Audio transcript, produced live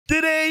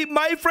Today,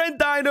 my friend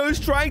Dino is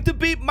trying to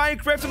beat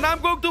Minecraft, and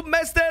I'm going to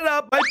mess that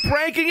up by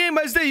pranking him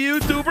as the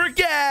YouTuber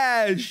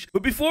Cash.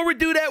 But before we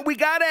do that, we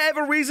gotta have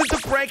a reason to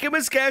prank him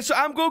as Cash, so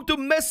I'm going to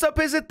mess up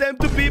his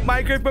attempt to beat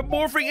Minecraft by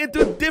morphing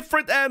into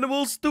different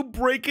animals to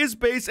break his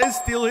base and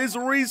steal his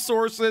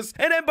resources.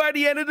 And then by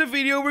the end of the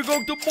video, we're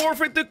going to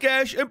morph into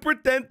Cash and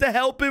pretend to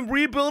help him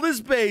rebuild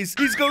his base.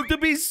 He's going to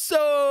be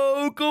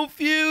so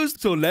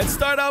confused. So let's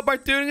start out by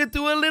turning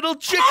into a little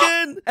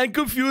chicken and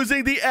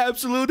confusing the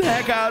absolute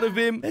heck out of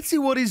him. Let's see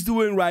what he's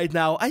doing right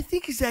now. I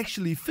think he's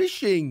actually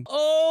fishing.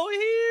 Oh,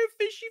 here,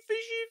 fishy,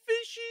 fishy,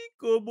 fishy.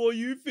 Come on,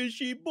 you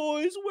fishy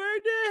boys. Where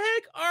the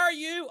heck are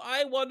you?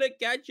 I want to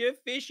catch a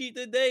fishy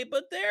today,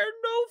 but there are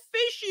no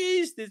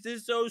fishies. This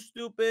is so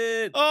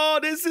stupid. Oh,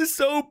 this is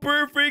so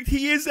perfect.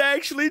 He is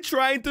actually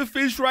trying to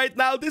fish right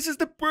now. This is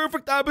the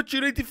perfect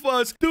opportunity for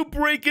us to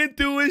break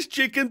into his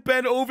chicken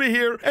pen over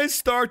here and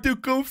start to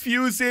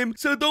confuse him.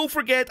 So don't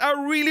forget, I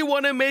really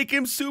want to make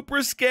him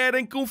super scared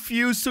and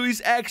confused, so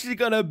he's actually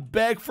gonna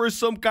beg for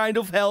some kind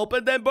of help.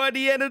 And then by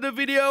the end of the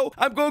video,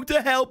 I'm going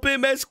to help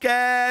him as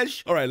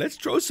Cash. All right, let's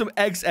throw some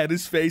eggs at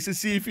his face and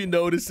see if he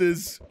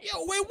notices. Yo,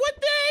 wait, what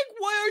the heck?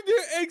 Why are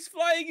there eggs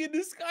flying in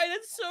the sky?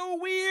 That's so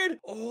weird.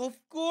 Oh, of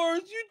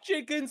course, you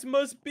chickens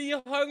must be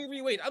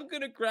hungry. Wait, I'm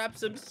gonna grab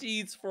some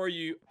seeds for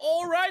you.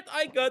 All right,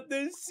 I got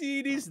the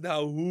seeds.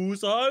 Now,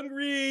 who's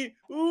hungry?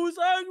 Who's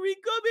hungry?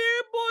 Come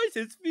here,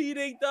 boys. It's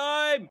feeding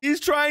time. He's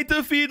trying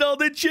to feed all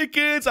the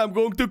chickens. I'm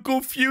going to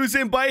confuse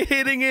him by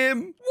hitting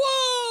him.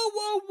 Whoa,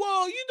 whoa,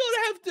 whoa. You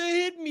don't have to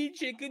hit me,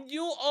 chicken.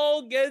 You'll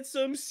all get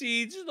some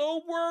seeds.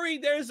 Don't worry,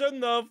 there's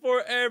enough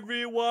for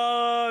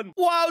everyone.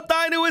 Wow,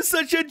 Dino is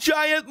such a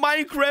giant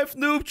Minecraft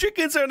noob.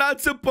 Chickens are not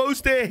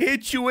supposed to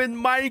hit you in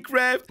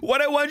Minecraft.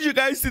 What I want you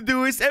guys to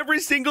do is every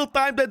single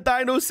time that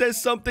Dino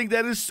says something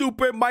that is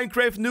super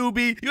Minecraft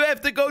newbie, you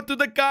have to go to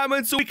the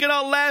comments so we can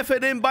all laugh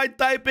at him by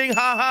typing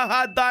ha ha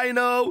ha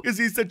Dino, because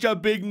he's such a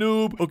big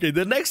noob. Okay,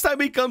 the next time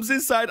he comes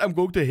inside, I'm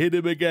going to hit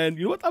him again.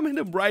 You know what? I'm hitting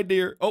him right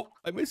there. Oh,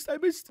 I missed.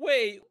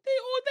 Wait,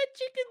 that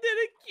chicken did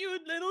a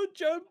cute little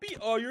jumpy.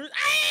 Oh, you're...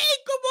 Hey,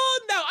 come on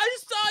now. I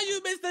saw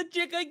you, Mr.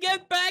 Chicken.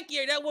 Get back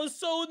here. That was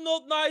so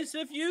not nice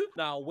of you.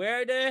 Now,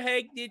 where the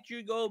heck did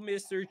you go,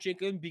 Mr.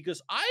 Chicken?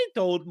 Because I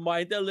don't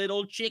mind the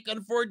little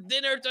chicken for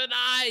dinner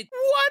tonight.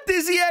 What?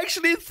 Is he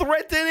actually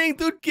threatening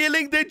to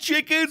killing the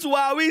chickens?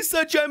 Wow, he's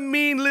such a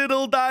mean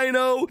little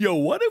dino. Yo,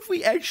 what if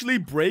we actually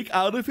break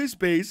out of his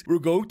base? We're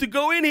going to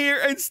go in here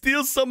and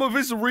steal some of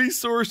his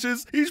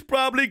resources. He's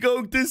probably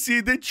going to see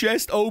the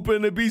chest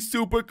open and be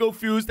super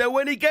confused. And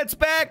when he gets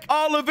back,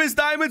 all of his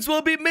diamonds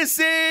will be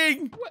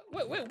missing.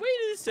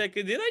 Wait a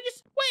second. Did I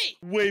just...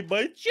 Wait,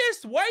 my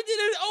chest. Why did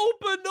it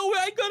open? No way,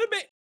 I gotta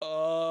make...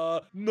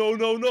 No.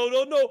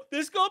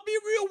 This can't be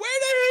real. Where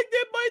the heck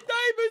did my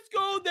diamonds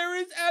go? There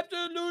is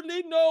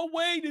absolutely no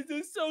way. This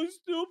is so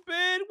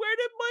stupid. Where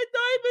did my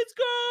diamonds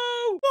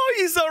go? Oh,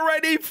 he's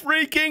already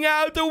freaking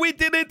out. Oh, we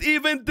didn't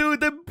even do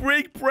the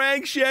brick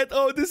prank yet.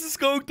 Oh, this is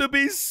going to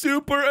be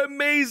super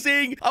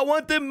amazing. I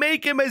want to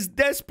make him as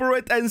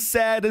desperate and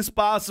sad as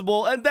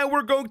possible. And then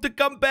we're going to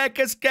come back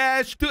as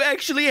Cash to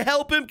actually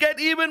help him get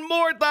even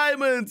more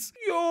diamonds.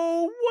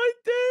 Yo, what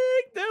the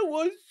heck? That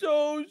was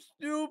so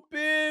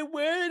stupid.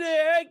 Where the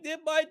heck did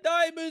my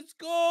diamonds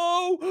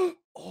go?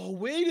 Oh,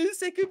 wait a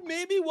second.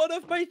 Maybe one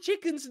of my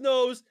chickens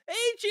knows. Hey,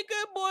 chicken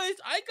boys,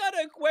 I got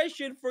a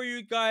question for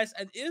you guys.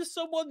 And if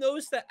someone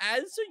knows the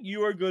answer,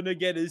 you are gonna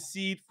get a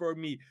seed for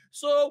me.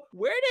 So,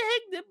 where the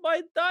heck did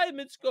my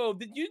diamonds go?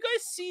 Did you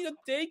guys see them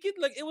take it?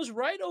 Like, it was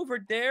right over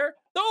there.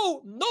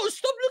 No,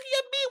 stop looking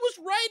at me. It was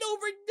right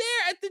over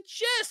there at the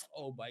chest.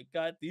 Oh my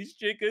god, these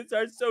chickens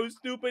are so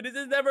stupid. This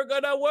is never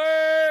gonna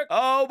work.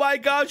 Oh my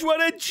gosh,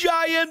 what a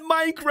giant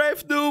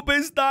Minecraft noob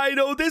is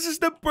Dino. This is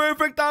the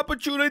perfect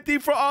opportunity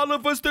for all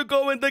of us to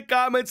go in the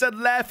comments and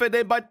laugh at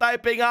him by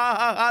typing ha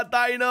ha ha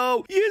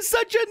Dino. He is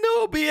such a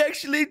noob. He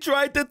actually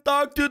tried to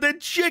talk to the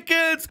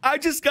chickens. I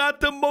just got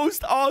the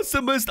most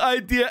awesomest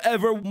idea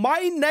ever.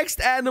 My next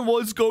animal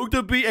is going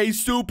to be a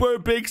super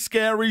big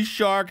scary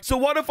shark. So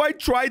what if I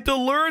try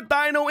to lure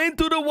Dino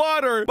into the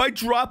water by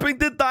dropping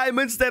the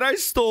diamonds that I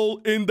stole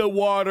in the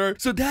water?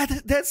 So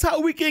that's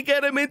how we can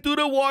get him into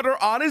the water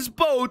on his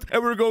boat,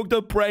 and we're going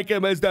to prank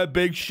him as that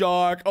big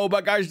shark. Oh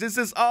my gosh, this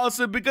is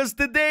awesome because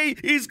today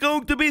he's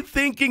going to be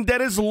thinking that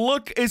his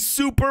luck is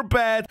super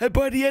bad, and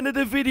by the end of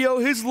the video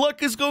his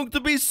luck is going to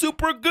be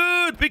super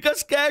good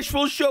because Cash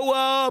will show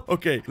up.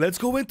 Okay, let's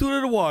go into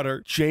the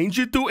water, change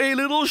it to a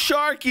little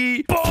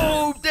sharky.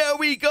 Boom, there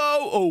we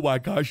go. Oh my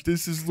gosh,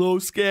 this is so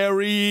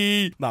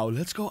scary. Now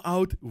let's go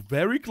out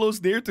very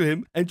close near to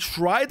him and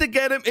try to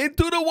get him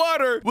into the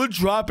water with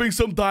dropping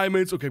some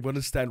diamonds. Okay, I'm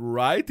gonna stand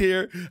right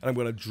here and I'm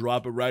gonna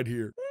drop it right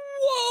here.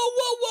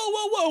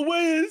 Whoa,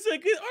 wait a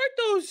second. Are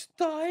those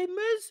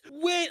diamonds?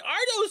 Wait,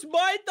 are those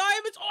my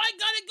diamonds? Oh, I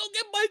gotta go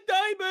get my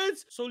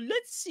diamonds. So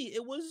let's see.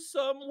 It was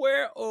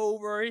somewhere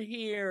over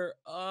here.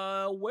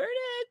 Where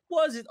the heck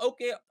was it?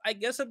 Okay, I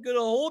guess I'm gonna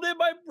hold in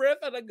my breath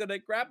and I'm gonna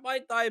grab my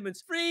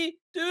diamonds. 3,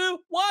 2,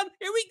 1,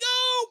 here we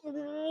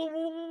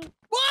go.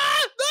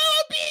 Ah, no,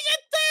 I'm being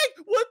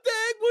attacked. What the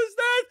heck was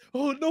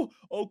Oh no.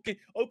 Okay.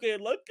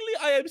 Luckily,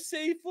 I am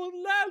safe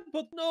on land.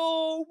 But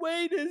no,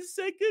 wait a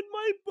second.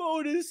 My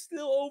boat is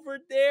still over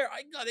there.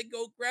 I gotta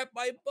go grab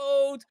my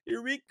boat.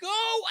 Here we go.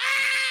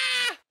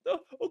 Ah! Oh,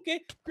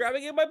 okay,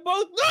 grabbing in my boat.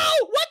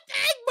 No! What the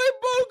heck? My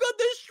boat got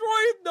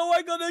destroyed. No,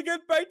 I gotta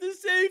get back to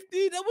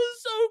safety. That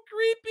was so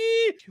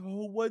creepy.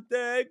 Yo, what the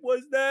heck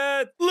was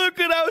that? Look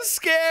at how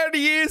scared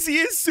he is. He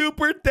is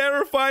super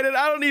terrified, and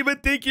I don't even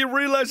think he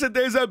realized that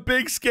there's a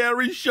big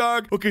scary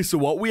shark. Okay, so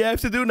what we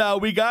have to do now,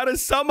 we gotta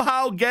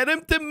somehow get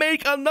him to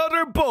make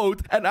another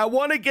boat, and I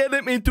want to get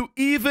him into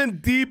even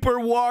deeper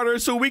water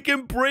so we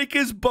can break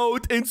his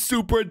boat in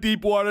super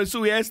deep water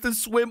so he has to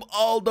swim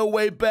all the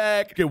way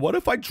back. Okay, what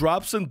if I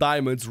drop some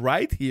diamonds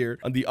right here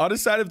on the other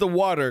side of the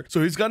water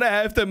so he's gonna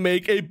have to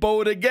make a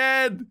boat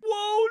again?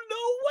 Whoa, no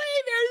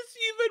way. There's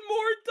even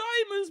more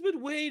diamonds. But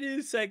wait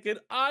a second.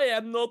 I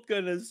am not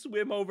gonna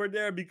swim over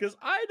there because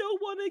I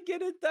don't want to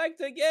get attacked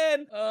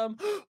again.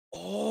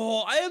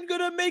 Oh, I am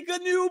gonna make a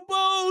new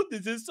boat.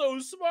 This is so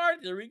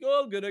smart. Here we go.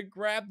 I'm gonna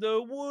grab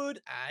the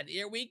wood. And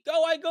here we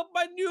go. I got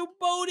my new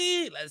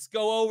boaty. Let's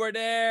go over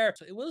there.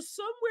 So it was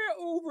somewhere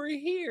over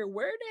here.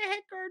 Where the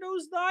heck are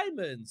those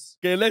diamonds?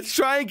 Okay, let's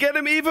try and get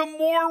him even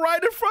more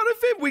right in front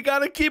of him. We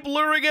gotta keep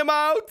luring him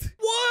out.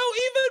 Whoa,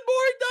 even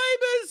more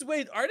diamonds.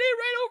 Wait, are they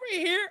right over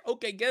here?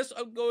 Okay, guess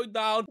I'm going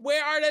down.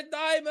 Where are the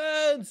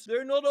diamonds?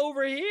 They're not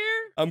over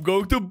here? I'm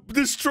going to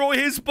destroy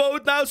his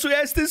boat now so he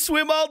has to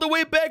swim all the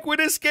way back with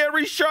a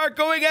scary shark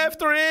going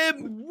after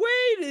him.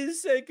 Wait a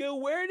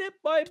second. Where did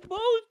my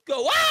boat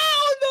go?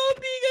 Oh, no,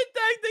 I'm being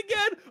attacked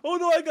again. Oh,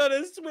 no, I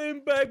gotta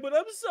swim back, but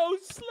I'm so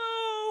slow.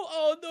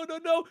 Oh,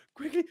 no.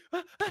 Quickly.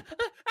 Ah,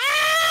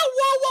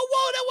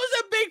 whoa. That was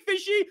a big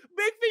fishy.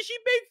 Big fishy.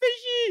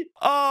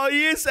 Oh,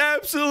 he is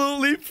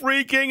absolutely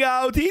freaking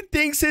out. He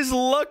thinks his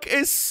luck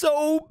is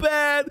so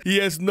bad. He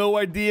has no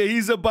idea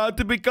he's about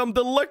to become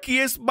the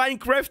luckiest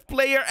Minecraft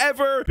player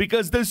ever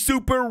because the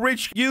super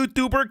rich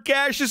YouTuber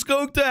Cash is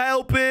going to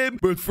help him.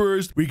 But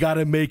first, we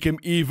gotta make him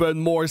even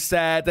more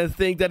sad and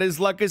think that his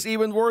luck is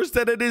even worse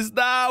than it is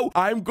now.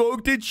 I'm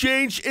going to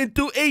change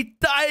into a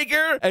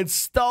tiger and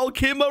stalk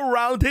him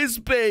around his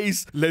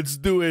base. Let's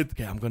do it.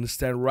 Okay, I'm gonna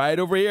stand right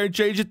over here and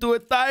change it to a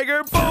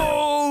tiger.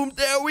 Boom!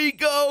 There we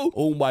go.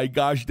 Oh my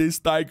gosh, this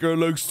tiger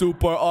looks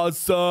super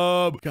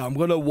awesome. Okay, I'm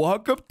gonna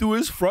walk up to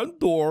his front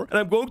door and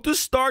I'm going to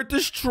start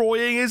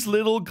destroying his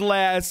little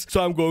glass.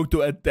 So I'm going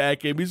to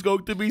attack him. He's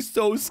going to be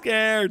so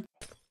scared.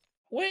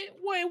 Wait,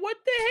 what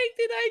the heck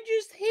did I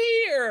just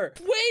hear?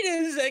 Wait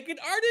a second,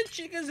 are the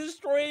chickens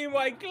destroying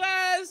my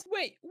glass?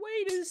 Wait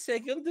a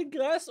second, the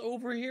glass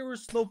over here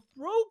is not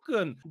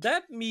broken.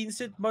 That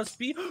means it must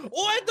be, at the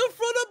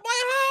front of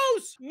my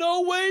house!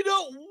 No, wait,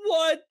 no,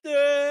 what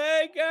the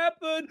heck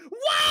happened?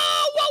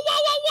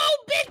 Whoa,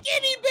 big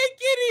kitty!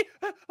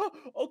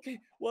 Okay,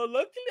 well,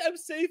 luckily I'm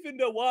safe in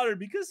the water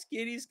because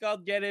kitties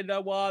can't get in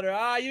the water.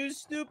 Ah, you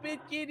stupid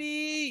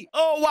kitty!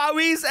 Oh, wow,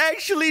 he's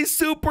actually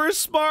super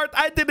smart.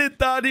 I didn't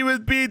thought he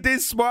would be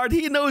this smart.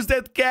 He knows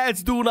that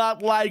cats do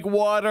not like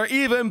water,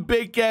 even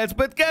big cats.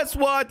 But guess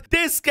what?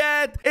 This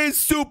cat is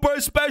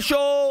super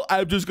special.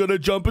 I'm just gonna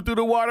jump into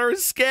the water and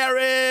scare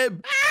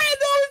him. Ah,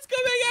 no, it's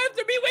coming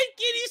after me. Wait,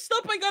 kitty,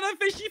 stop. I got a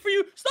fishy for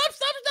you. Stop.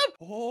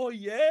 Oh,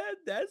 yeah,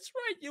 that's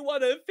right. You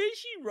want a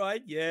fishy,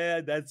 right?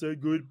 Yeah, that's a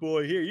good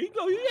boy. Here you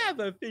go. You have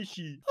a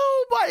fishy.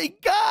 Oh, my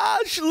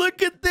gosh.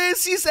 Look at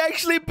this. He's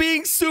actually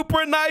being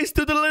super nice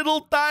to the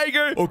little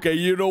tiger. Okay,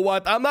 you know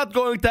what? I'm not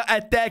going to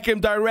attack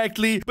him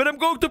directly, but I'm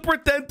going to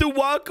pretend to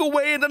walk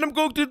away and then I'm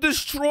going to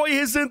destroy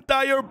his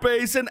entire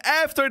base. And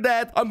after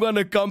that, I'm going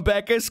to come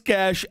back as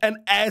Cash and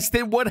ask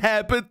him what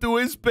happened to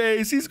his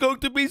base. He's going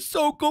to be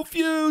so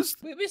confused.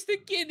 Wait, Mr.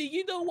 Kitty,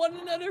 you don't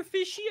want another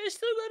fishy? I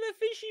still got a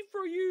fishy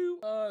for you.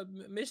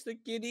 Mr.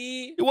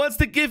 Kitty. He wants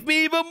to give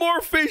me even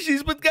more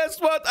fishies, but guess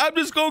what? I'm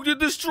just going to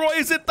destroy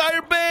his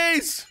entire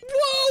base.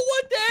 Whoa,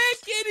 what the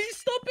heck, Kitty?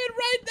 Stop it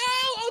right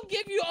now. I'll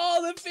give you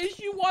all the fish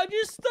you want.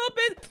 Just stop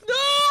it. No,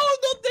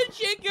 not the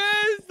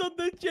chickens. Not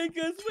the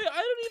chickens. Wait,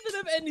 I don't even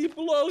have any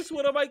blocks.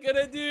 What am I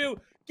gonna do?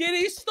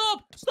 Kitty,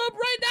 stop! Stop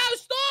right now!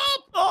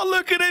 Stop! Oh,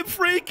 look at him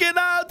freaking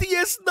out. He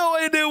has no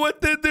idea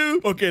what to do.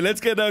 Okay,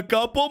 let's get a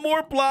couple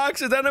more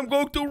blocks and then I'm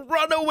going to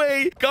run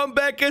away, come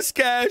back as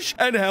Cash,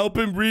 and help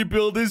him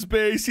rebuild his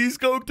base. He's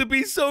going to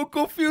be so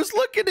confused.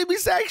 Look at him.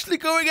 He's actually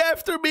going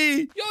after me.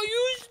 Yo,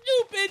 you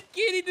stupid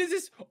kitty. This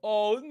is...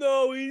 Oh,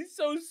 no. He's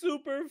so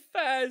super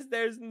fast.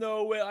 There's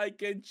no way I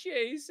can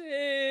chase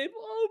him.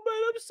 Oh,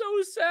 man. I'm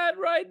so sad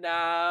right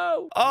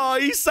now. Oh,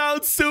 he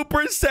sounds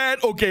super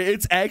sad. Okay,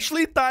 it's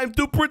actually time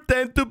to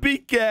pretend to be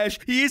Cash.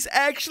 He is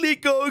actually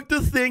going to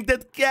think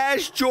that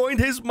Cash joined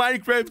his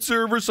Minecraft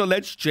server. So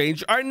let's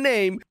change our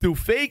name to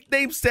fake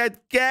name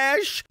set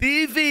Cash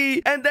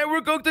TV. And then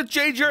we're going to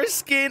change our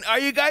skin. Are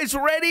you guys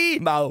ready?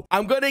 Now,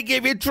 I'm going to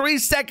give you 3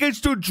 seconds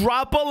to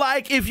drop a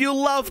like if you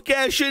love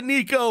Cash and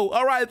Nico.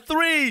 All right,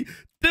 3,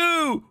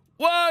 2,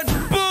 1.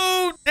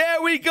 Boom!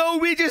 There we go.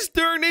 We just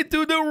turned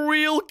into the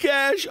real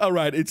Cash. All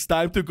right, it's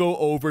time to go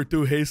over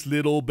to his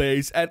little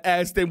base and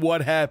ask him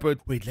what happened.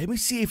 Wait, let me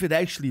see if it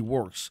actually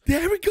works.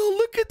 There we go.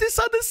 Look at this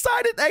on the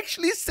side. It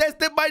actually says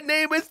that my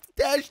name is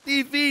Dash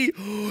TV.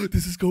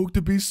 This is going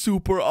to be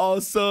super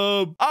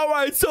awesome. All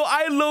right, so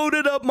I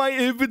loaded up my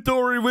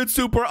inventory with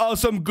super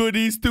awesome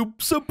goodies to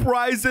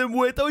surprise him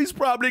with. Oh, he's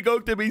probably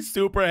going to be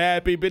super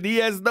happy, but he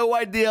has no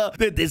idea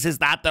that this is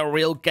not the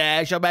real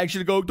Cash. I'm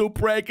actually going to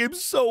prank him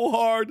so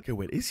hard. Okay,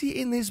 wait, is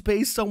he in his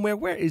base somewhere?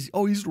 Where is he?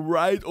 Oh, he's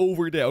right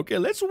over there. Okay,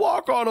 let's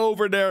walk on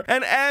over there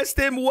and ask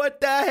him what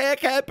the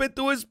heck happened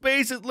to his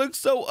base. It looks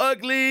so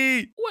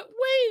ugly.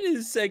 Wait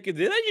a second.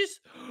 Did I just...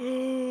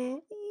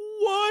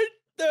 What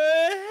the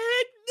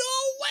heck? No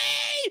way!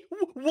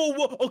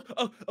 Whoa.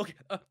 Okay.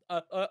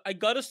 I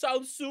gotta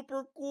sound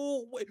super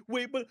cool. Wait,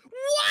 but what?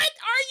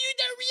 Are you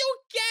the real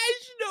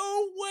Cash?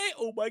 No way!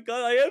 Oh my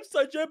god, I am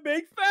such a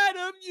big fan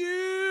of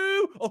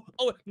you!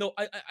 Oh no,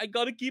 I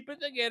gotta keep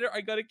it together.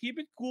 I gotta keep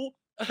it cool.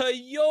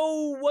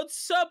 Yo,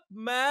 what's up,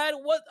 man?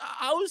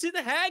 How's it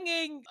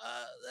hanging?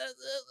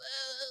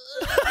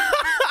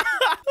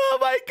 Oh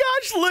my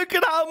gosh, look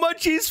at how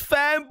much he's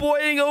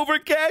fanboying over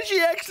Cash. He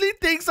actually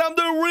thinks I'm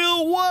the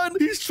real one.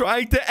 He's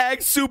trying to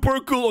act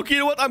super cool. Okay, you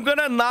know what? I'm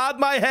gonna nod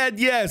my head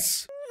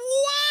yes.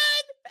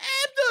 What?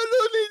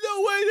 Absolutely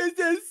no way. This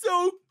is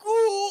so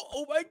cool.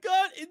 Oh my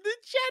god. In the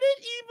chat,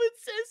 it even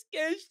says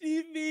Cash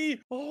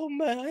TV. Oh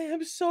man, I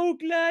am so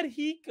glad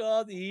he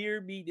can't hear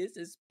me. This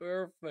is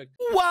perfect.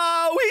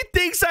 Wow, he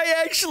thinks I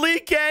actually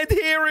can't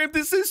hear him.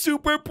 This is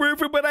super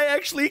perfect, but I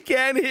actually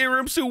can hear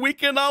him, so we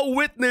can all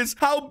witness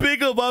how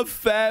big of a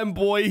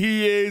fanboy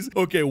he is.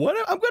 Okay, I'm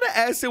gonna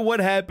ask him what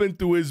happened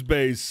to his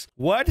base.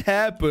 What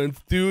happened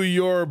to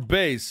your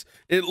base?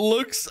 It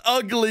looks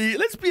ugly.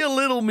 Let's be a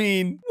little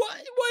mean.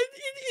 What?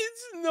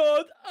 It's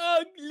not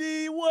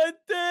ugly.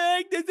 What the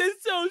heck? This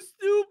is so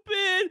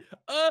stupid.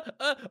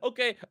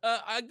 Okay.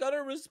 I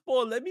gotta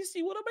respond. Let me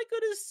see. What am I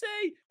gonna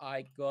say?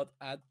 I got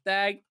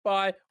attacked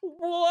by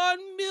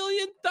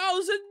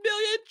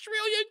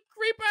 1,000,000,000,000,000,000,000,000,000,000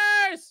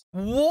 creepers.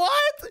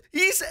 What?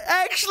 He's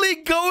actually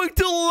going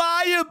to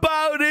lie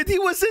about it. He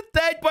was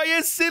attacked by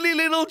a silly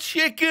little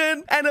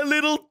chicken and a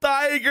little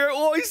tiger.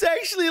 Oh, he's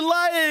actually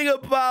lying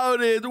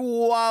about it.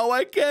 Wow,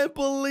 I can't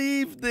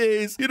believe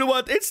this. You know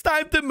what? It's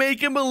time to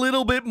make him a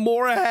little bit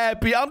more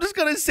happy. I'm just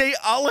gonna say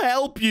I'll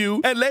help you,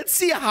 and let's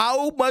see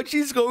how much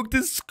he's going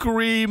to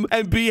scream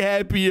and be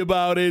happy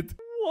about it.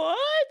 What?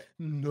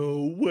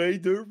 No way,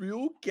 the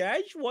real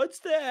Cash wants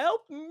to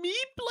help me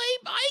play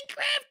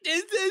Minecraft.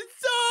 This is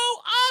so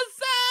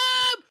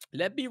awesome.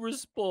 Let me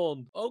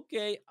respond.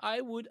 Okay,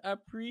 I would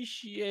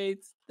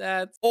appreciate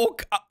that.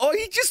 Oak. Oh,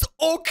 he just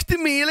oaked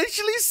me. He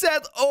literally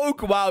said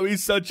oak. Wow,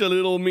 he's such a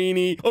little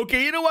meanie.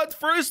 Okay, you know what?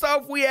 First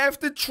off, we have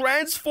to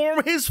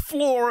transform his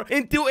floor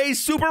into a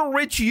super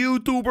rich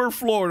YouTuber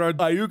floor. Now,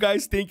 are you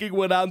guys thinking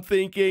what I'm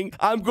thinking?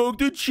 I'm going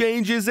to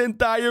change his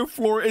entire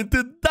floor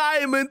into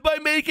diamond by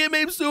making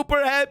him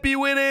super happy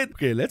with it.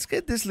 Okay, let's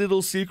get this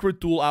little secret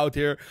tool out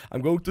here.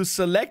 I'm going to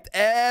select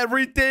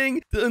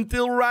everything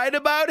until right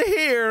about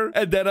here.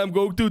 And then I'm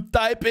going to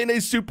type in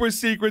a super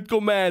secret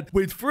command.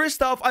 Wait,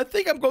 first off, I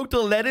think I'm going to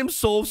let him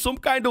solve some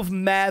kind of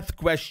math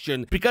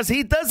question, because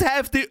he does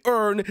have to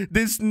earn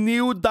this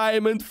new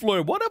diamond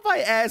floor. What if I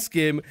ask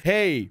him,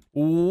 hey,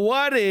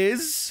 what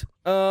is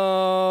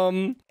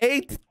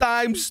 8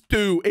 times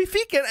 2? If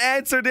he can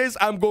answer this,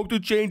 I'm going to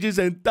change his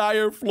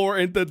entire floor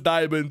into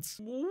diamonds.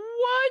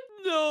 What?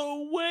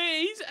 No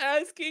way. He's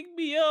asking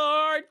me a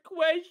hard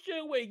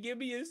question. Wait, give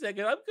me a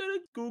second. I'm gonna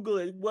Google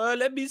it. Well,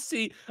 let me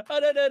see. I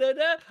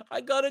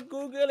gotta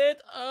Google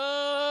it.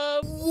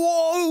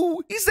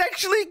 Whoa! He's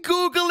actually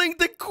Googling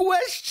the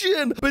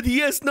question, but he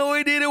has no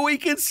idea that we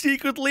can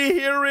secretly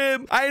hear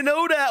him. I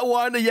know that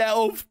one. Yeah,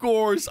 of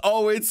course.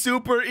 Oh, it's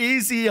super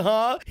easy,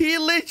 huh? He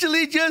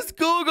literally just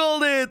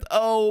Googled it.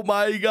 Oh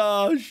my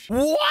gosh.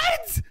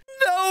 What?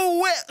 No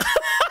way.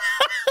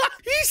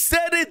 He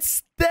said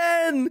it's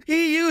 10.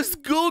 He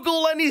used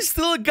Google and he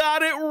still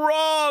got it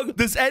wrong.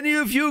 Does any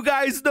of you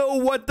guys know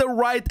what the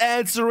right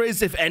answer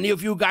is? If any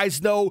of you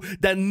guys know,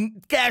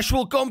 then Cash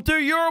will come to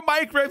your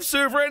Minecraft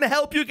server and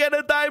help you get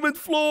a diamond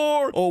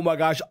floor. Oh my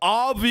gosh.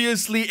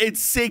 Obviously,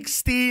 it's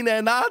 16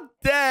 and not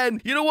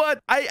 10. You know what?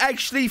 I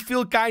actually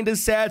feel kind of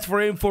sad for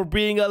him for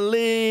being a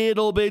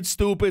little bit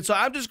stupid. So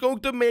I'm just going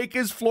to make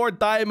his floor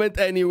diamond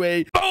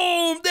anyway.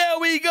 Boom! There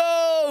we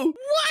go.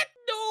 What?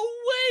 No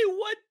way.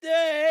 What the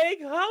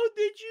heck? How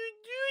did you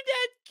do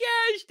that,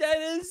 Cash?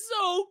 That is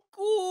so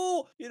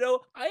cool. You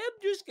know, I am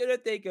just gonna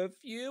take a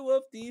few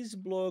of these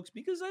blocks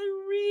because I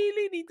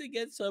really need to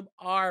get some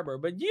armor.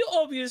 But you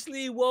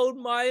obviously won't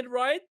mind,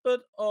 right?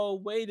 But oh,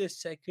 wait a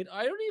second.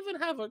 I don't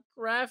even have a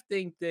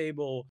crafting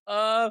table.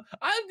 I'm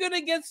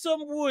gonna get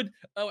some wood.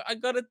 I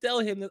gotta tell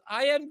him that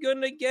I am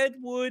gonna get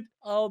wood.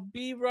 I'll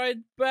be right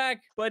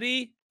back,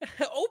 buddy. Oh my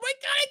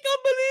god, I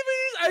can't believe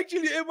it.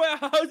 actually in my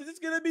house. It's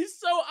gonna be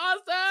so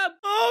awesome.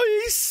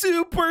 Oh, he's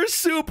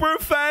super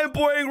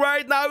fanboying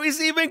right now.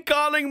 He's even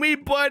calling me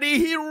buddy.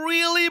 He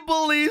really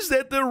believes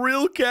that the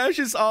real Cash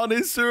is on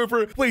his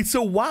server. Wait,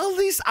 so while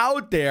he's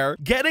out there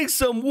getting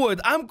some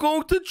wood, I'm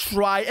going to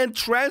try and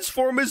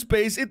transform his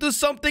base into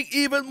something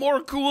even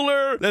more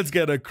cooler. Let's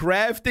get a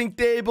crafting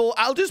table.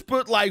 I'll just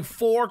put like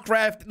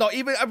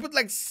I put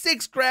like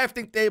 6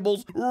 crafting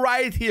tables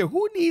right here.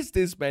 Who needs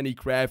this many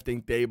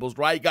crafting tables,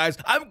 right, guys?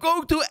 I'm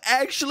going to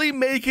actually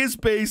make his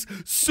base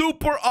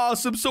super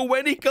awesome, so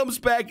when he comes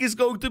back, he's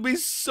going to be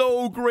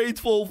so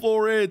grateful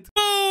for it.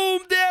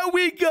 Boom! There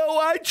we go.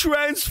 I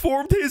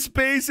transformed his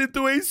base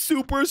into a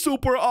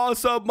super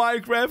awesome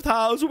Minecraft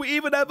house. We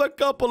even have a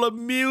couple of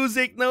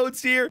music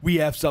notes here. We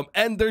have some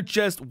ender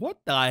chest. What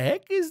the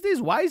heck is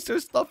this? Why is there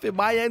stuff in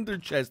my ender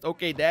chest?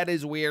 Okay, that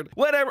is weird.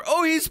 Whatever.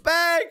 Oh, he's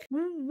back.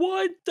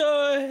 What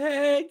the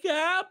heck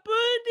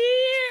happened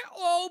here?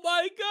 Oh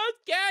my god,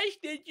 Cash,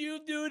 did you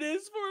do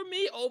this for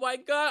me? Oh my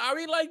god, are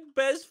we like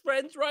best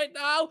friends right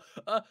now?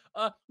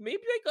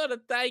 Maybe I gotta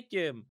thank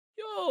him.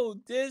 Yo,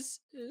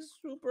 this is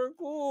super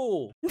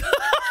cool.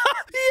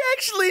 He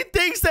actually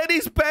thinks that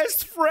he's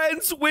best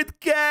friends with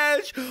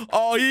Cash.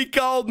 Oh, he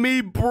called me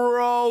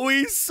bro.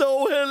 He's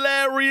so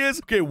hilarious.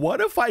 Okay,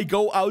 what if I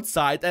go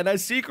outside and I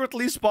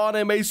secretly spawn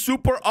him a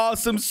super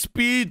awesome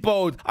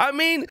speedboat? I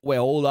mean, wait,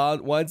 hold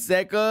on 1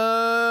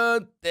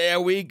 second.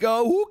 There we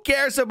go. Who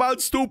cares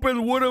about stupid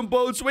wooden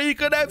boats when you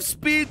could have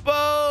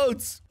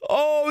speedboats?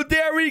 Oh,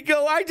 there we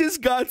go. I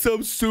just got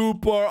some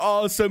super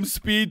awesome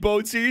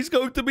speedboats here. He's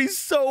going to be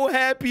so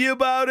happy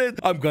about it.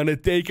 I'm gonna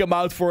take him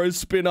out for a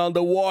spin on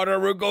the water.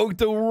 We're going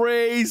to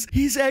race.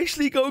 He's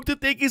actually going to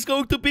think he's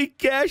going to be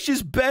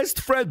Cash's best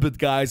friend. But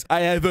guys,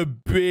 I have a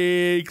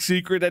big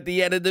secret at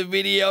the end of the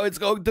video. It's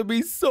going to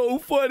be so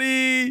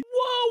funny.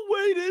 Whoa,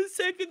 wait a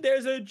second.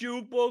 There's a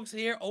jukebox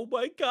here. Oh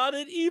my god,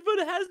 it even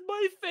has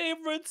my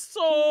favorite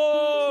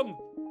song.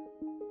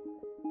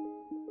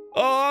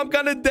 Oh, I'm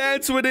gonna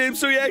dance with him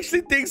so he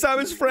actually thinks I'm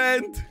his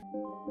friend.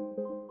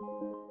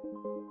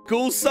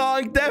 Cool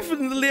song.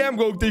 Definitely, I'm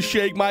going to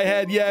shake my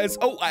head. Yes.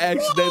 Oh, I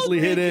accidentally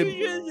hit him.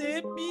 You just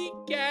hit me,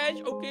 Cash.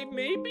 Okay,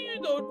 maybe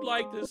you don't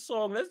like this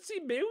song. Let's see.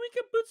 Maybe we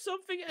can put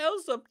something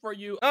else up for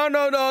you. Oh,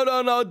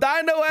 no.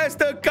 Dino has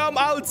to come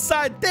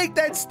outside. Take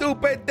that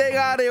stupid thing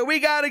out of here. We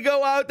gotta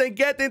go out and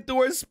get into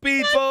our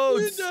speedboats.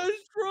 You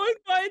destroyed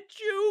my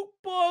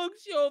jukebox.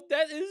 Yo,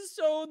 that is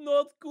so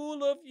not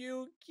cool of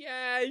you,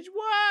 Cash.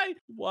 Why?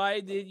 Why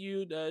did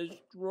you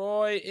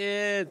destroy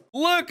it?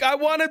 Look, I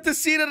wanted to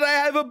see that I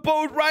have a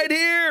boat right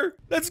here.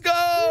 Let's go.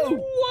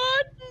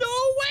 What? No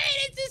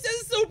way. This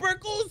is a super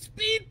cool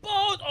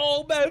speedboat.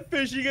 Oh, man,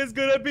 fishing is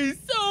gonna be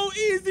so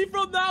easy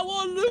from now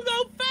on. Look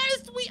how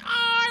fast we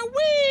are.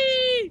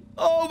 Whee!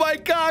 Oh my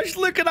gosh,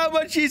 look at how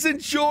much he's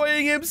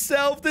enjoying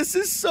himself. This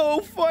is so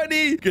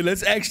funny. Okay,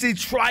 let's actually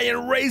try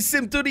and race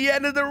him to the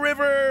end of the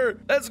river.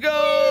 Let's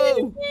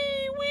go.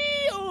 Wee.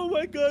 Oh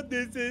my god,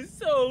 this is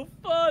so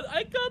fun.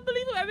 I can't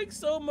believe I'm having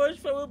so much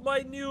fun with my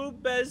new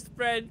best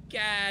friend,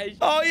 Cash.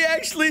 Oh, he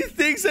actually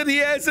thinks that he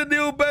has a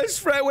new best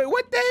friend. Wait,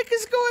 what the heck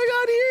is going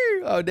on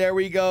here? Oh, there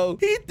we go.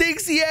 He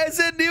thinks he has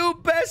a new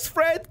best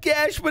friend,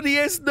 Cash, but he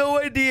has no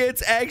idea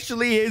it's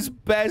actually his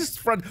best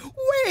friend.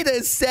 Wait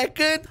a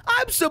second.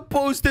 I'm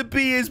supposed to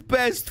be his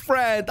best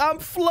friend. I'm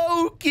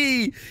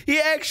Floki. He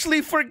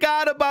actually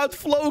forgot about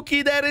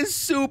Floki. That is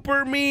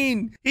super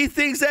mean. He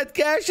thinks that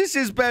Cash is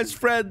his best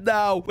friend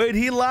now. Wait,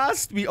 he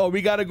lost me. Oh,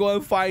 we gotta go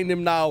and find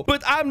him now.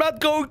 But I'm not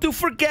going to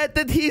forget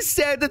that he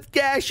said that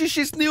Cash is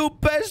his new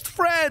best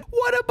friend.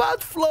 What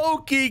about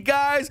Floki,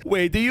 guys?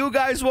 Wait, do you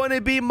guys want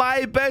to be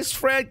my best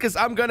friend? Because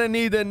I'm gonna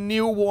need a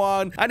new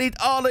one. I need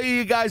all of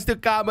you guys to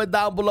comment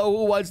down below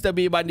who wants to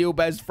be my new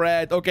best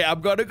friend. Okay,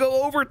 I'm gonna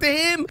go over to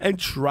him and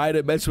try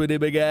to mess with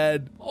him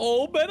again.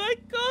 Oh, man, I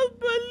can't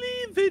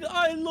believe it.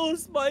 I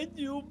lost my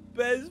new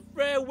best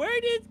friend.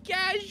 Where did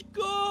Cash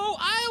go?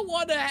 I don't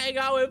want to hang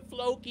out with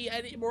Floki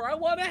anymore. I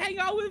want to hang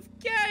out with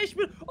Cash.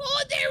 But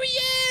oh, there he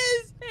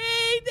is.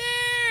 Hey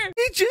there.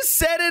 He just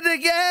said it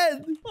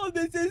again. Oh,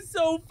 this is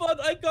so fun.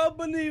 I can't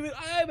believe it.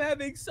 I am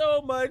having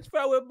so much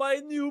fun with my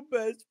new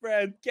best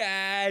friend,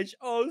 Cash.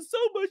 Oh, so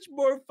much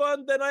more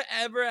fun than I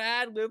ever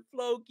had with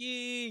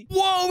Floki.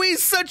 Whoa,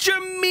 he's such a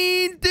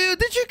mean dude.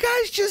 Did you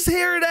guys just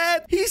hear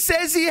that? He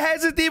says he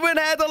hasn't even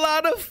had a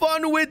lot of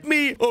fun with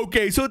me.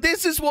 Okay, so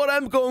this is what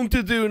I'm going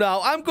to do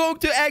now. I'm going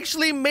to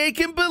actually make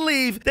him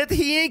believe that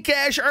he and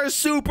Cash are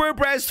super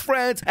best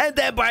friends. And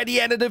then by the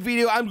end of the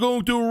video, I'm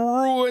going to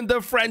ruin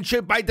the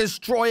friendship by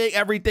destroying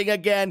everything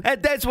again.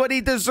 And that's what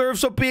he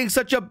deserves for being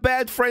such a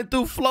bad friend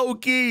to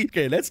Floki.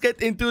 Okay, let's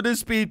get into the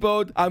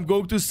speedboat. I'm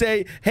going to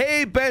say,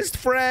 hey, best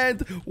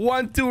friend,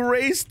 want to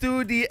race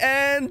to the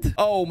end?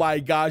 Oh my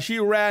gosh, he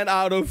ran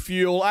out of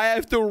fuel. I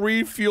have to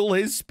refuel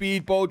his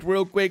speedboat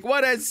real quick.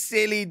 What a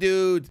silly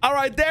dude. All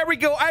right, there we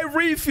go. I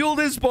refueled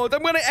his boat.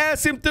 I'm going to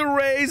ask him to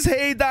race.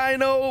 Hey,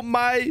 Dino,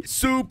 my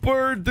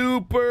super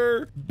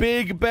duper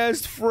big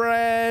best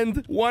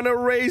friend. Want to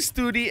race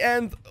to the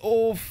end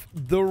of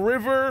the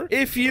river?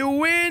 If you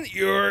win,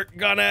 you're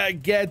gonna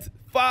get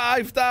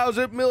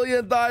 5,000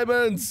 million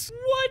diamonds.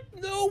 What?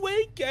 No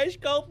way. Cash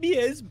called me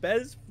his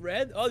best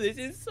friend. Oh, this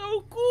is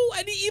so cool.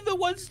 And he even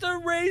wants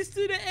to race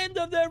to the end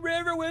of the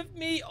river with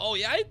me. Oh,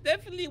 yeah, I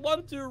definitely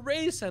want to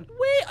race. And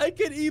wait, I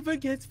can even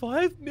get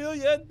 5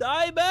 million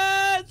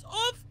diamonds.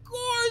 Of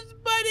course,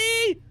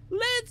 buddy.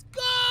 Let's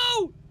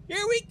go.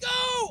 Here we go!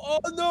 Oh,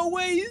 no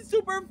way! He's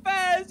super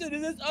fast! And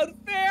this is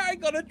unfair! I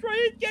gotta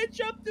try and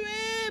catch up to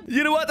him!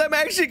 You know what? I'm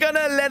actually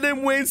gonna let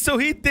him win, so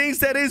he thinks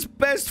that his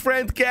best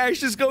friend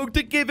Cash is going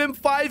to give him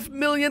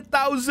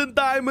 5,000,000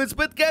 diamonds.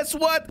 But guess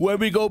what? When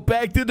we go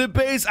back to the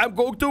base, I'm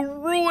going to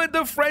ruin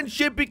the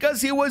friendship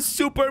because he was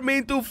super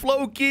mean to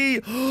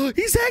Floki.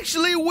 He's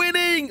actually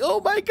winning!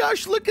 Oh my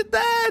gosh, look at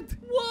that!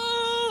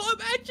 Whoa! I'm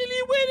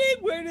actually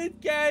winning! Where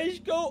did Cash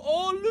go?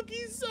 Oh, look,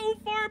 he's so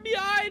far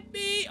behind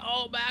me!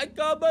 Oh man, I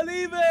can't believe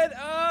it!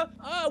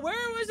 Where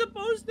am I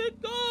supposed to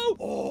go?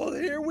 Oh,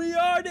 here we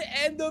are, the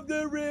end of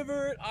the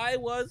river. I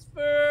was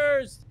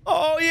first.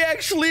 Oh, he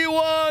actually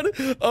won!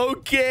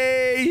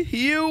 Okay,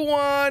 you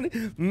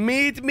won!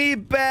 Meet me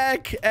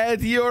back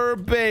at your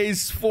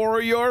base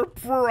for your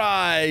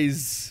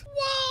prize!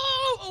 Whoa!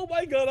 Oh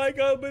my god, I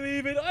can't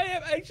believe it. I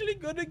am actually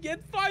gonna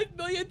get 5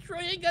 million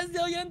trillion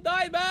gazillion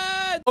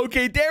diamonds!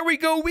 Okay, there we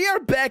go. We are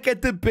back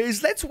at the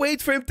base. Let's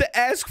wait for him to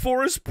ask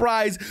for his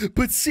prize.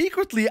 But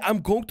secretly, I'm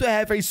going to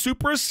have a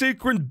super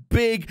secret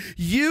big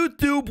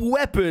YouTube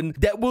weapon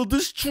that will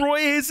destroy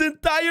his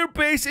entire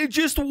base in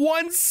just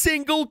one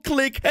single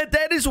click. And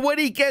that is what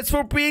he gets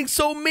for being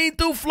so mean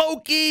to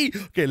Floki.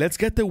 Okay, let's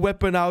get the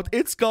weapon out.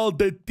 It's called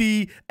the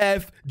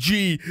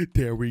TFG.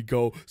 There we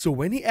go. So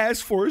when he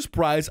asks for his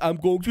prize, I'm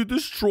going to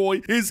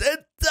destroy his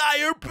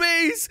entire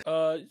base.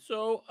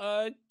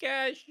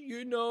 Cash,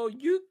 you know,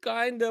 you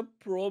kind of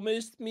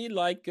promised me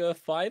like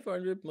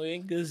 500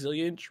 million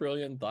gazillion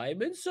trillion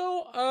diamonds.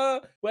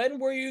 So, when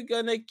were you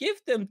gonna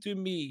give them to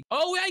me?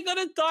 Oh, I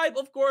gotta type.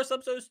 Of course,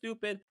 I'm so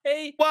stupid.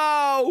 Hey,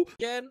 Wow.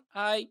 can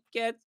I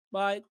get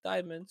my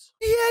diamonds?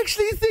 He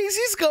actually thinks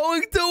he's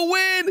going to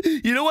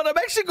win. You know what? I'm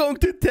actually going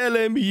to tell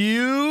him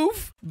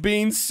you've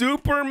been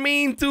super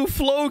mean to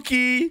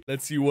Floki.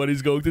 Let's see what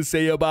he's going to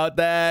say about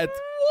that.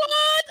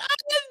 What? I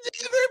have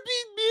never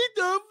been mean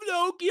to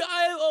Floki.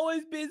 I have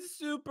always been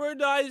super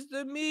nice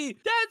to me.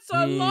 That's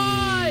a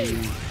lie.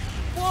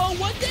 Whoa,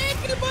 what the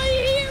heck am I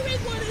hearing?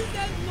 What is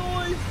that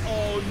noise?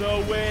 Oh,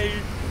 no way.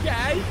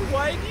 Cash,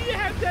 why do you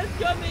have that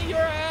gun in your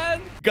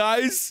hand?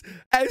 Guys,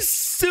 as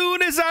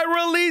soon as I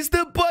release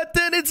the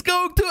button, it's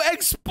going to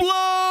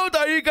explode.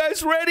 Are you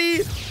guys ready?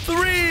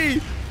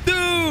 3,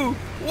 2,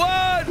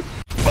 1.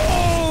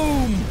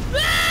 Boom!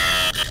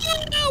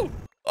 No!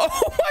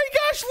 Oh my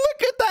gosh,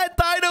 look at that.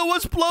 Dino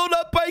was blown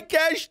up by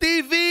Cash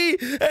TV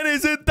and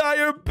his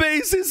entire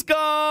base is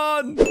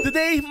gone.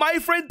 Today, my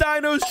friend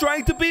Dino is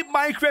trying to beat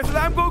Minecraft and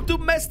I'm going to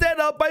mess that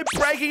up by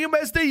pranking him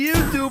as the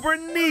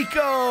YouTuber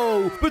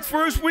Nico. But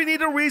first, we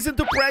need a reason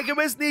to prank him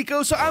as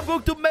Nico, so I'm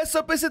going to mess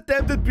up his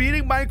attempt at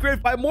beating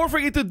Minecraft by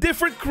morphing into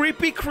different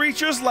creepy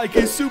creatures like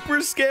a super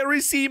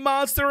scary sea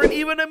monster and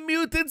even a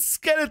mutant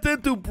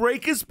skeleton to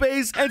break his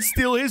base and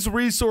steal his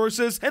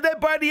resources. And then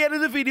by the end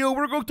of the video,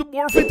 we're going to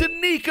morph into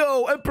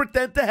Nico and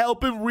pretend to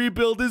help him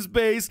rebuild his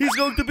base. He's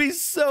going to be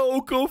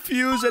so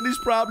confused and he's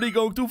probably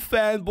going to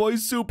fanboy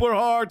super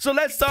hard. So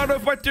let's start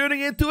off by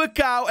turning into a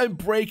cow and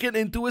breaking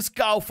into his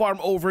cow farm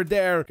over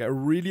there. Okay, I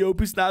really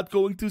hope he's not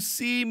going to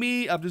see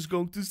me. I'm just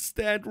going to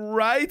stand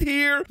right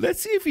here.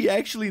 Let's see if he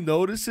actually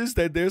notices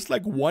that there's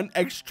like one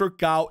extra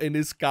cow in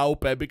his cow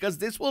pen, because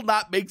this will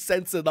not make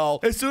sense at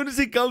all. As soon as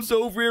he comes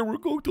over here, we're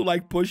going to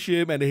like push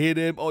him and hit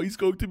him. Oh, he's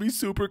going to be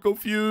super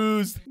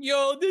confused.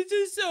 Yo, this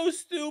is so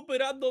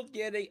stupid. I'm not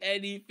getting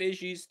any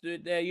fishies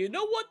today. You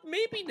know what?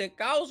 Maybe the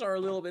cows are a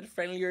little bit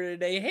friendlier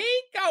today. Hey,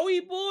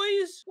 cowy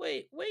boys.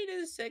 Wait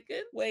a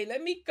second. Wait,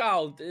 let me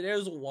count.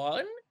 There's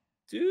 1,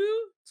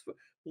 2, 3.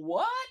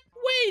 What?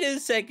 Wait a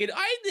second.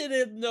 I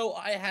didn't know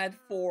I had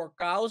 4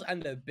 cows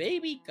and a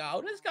baby cow.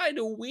 That's kind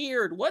of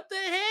weird. What the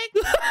heck?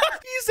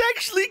 He's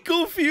actually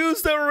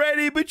confused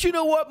already, but you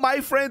know what?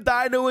 My friend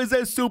Dino is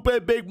a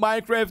super big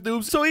Minecraft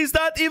noob, so he's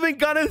not even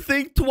gonna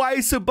think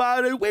twice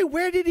about it. Wait,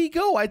 where did he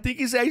go? I think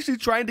he's actually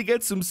trying to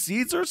get some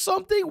seeds or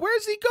something.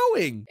 Where's he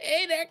going?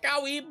 Hey there,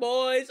 cowy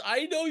boys.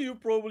 I know you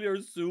probably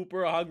are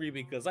super hungry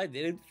because I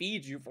didn't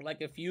feed you for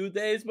like a few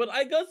days, but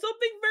I got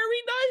something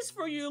very nice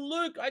for you.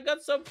 Look, I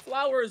got some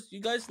flowers.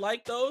 You guys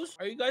like those?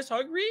 Are you guys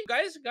hungry?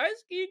 Guys, can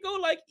you go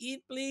like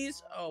eat,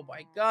 please? Oh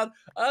my god.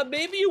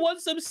 Maybe you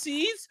want some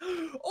seeds?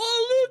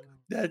 Oh, look.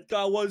 That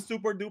cow was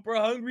super duper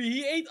hungry.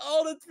 He ate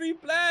all the 3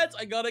 plants.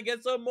 I gotta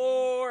get some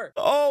more.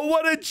 Oh,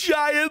 what a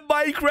giant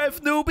Minecraft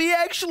noob. He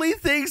actually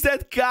thinks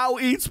that cow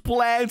eats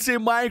plants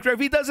in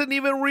Minecraft. He doesn't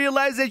even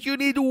realize that you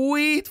need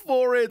wheat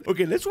for it.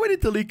 Okay, let's wait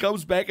until he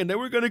comes back and then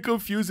we're gonna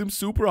confuse him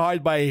super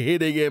hard by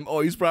hitting him.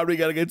 Oh, he's probably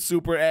gonna get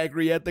super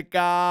angry at the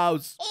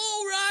cows.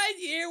 All right,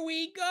 here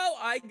we go.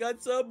 I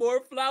got some more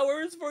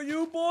flowers for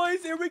you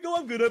boys. Here we go.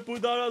 I'm gonna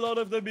put down a lot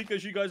of them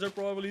because you guys are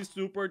probably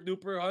super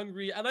duper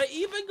hungry. And I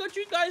even got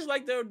you guys like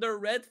like the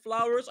red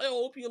flowers. I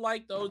hope you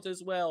like those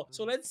as well.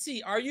 So let's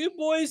see. Are you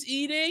boys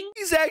eating?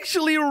 He's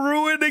actually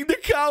ruining the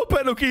cow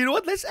pen. Okay, you know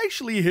what? Let's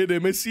actually hit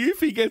him and see if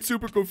he gets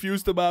super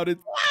confused about it.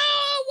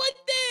 Wow, what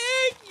the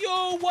heck?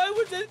 Yo, why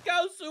was this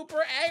cow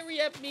super angry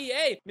at me?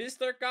 Hey,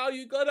 Mr. Cow,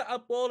 you gotta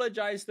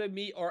apologize to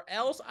me or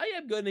else I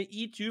am gonna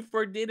eat you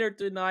for dinner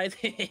tonight.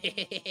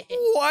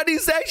 What?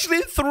 He's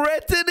actually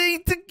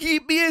threatening to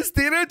keep me as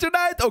dinner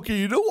tonight? Okay,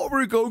 you know what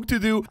we're going to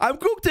do? I'm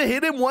going to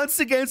hit him once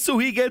again so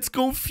he gets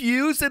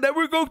confused, and then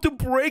we're going to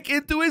break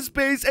into his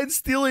base and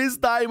steal his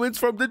diamonds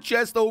from the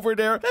chest over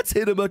there. Let's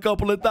hit him a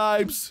couple of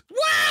times. Wow,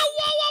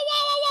 whoa, whoa,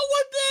 whoa, whoa, whoa,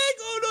 what the heck?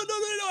 Oh, no, no,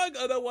 no, no, I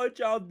gotta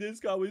watch out. This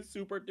guy is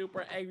super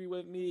duper angry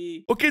with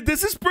me. Okay,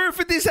 this is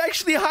perfect. He's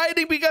actually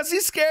hiding because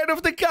he's scared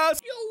of the cows.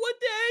 Yo, what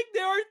the heck?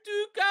 There are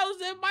 2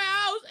 cows in my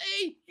house.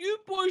 Hey, you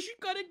boys, you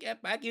gotta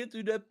get back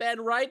into the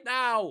pen right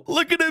now.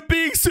 Look at him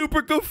being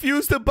super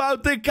confused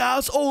about the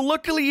cows. Oh,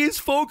 luckily he's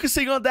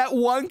focusing on that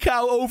one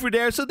cow over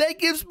there. So that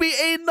gives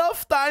me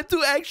enough time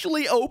to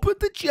actually open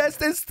the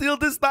chest and steal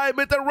this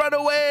diamond and run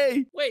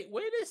away. Wait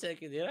a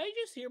second. Did I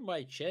just hear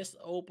my chest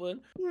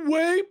open?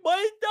 Wait,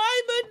 my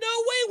diamond.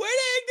 No, wait. Where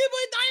the heck did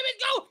my diamond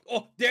go?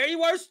 Oh, there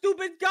you are,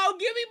 stupid cow.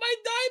 Give me my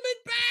diamond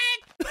back.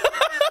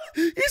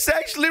 He's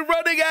actually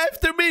running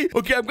after me.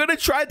 Okay, I'm gonna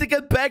try to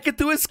get back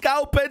into his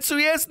cow pen so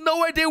he has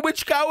no idea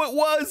which cow it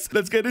was.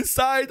 Let's get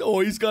inside. Oh,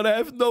 he's gonna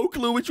have no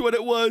clue which one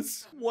it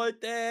was.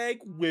 What the heck?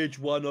 Which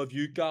one of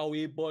you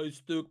cowy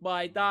boys took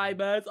my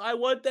diamonds? I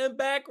want them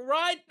back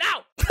right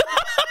now.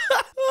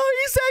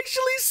 Oh, he's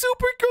actually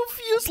super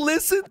confused.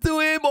 Listen to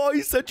him. Oh,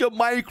 he's such a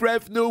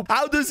Minecraft noob.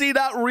 How does he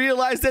not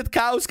realize that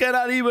cows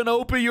cannot even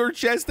open your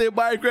chest in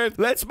Minecraft?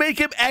 Let's make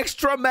him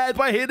extra mad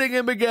by hitting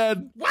him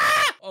again. Wah!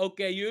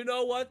 Okay, you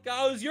know what,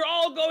 cows? You're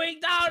all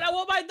going down. I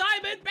want my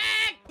diamond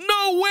back.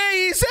 No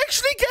way. He's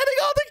actually getting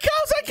all the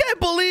cows. I can't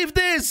believe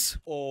this.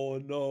 Oh,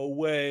 no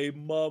way,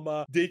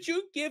 Mama. Did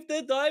you give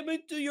the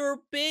diamond to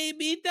your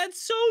baby?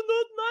 That's so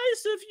not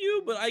nice of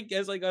you, but I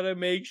guess I gotta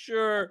make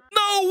sure.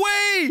 No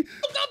way.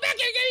 Go back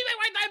here. Give me back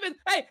my diamond.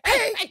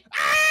 Hey.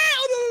 Ah!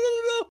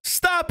 Oh, no.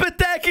 Stop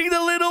attacking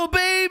the little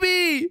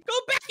baby. Go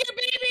back here,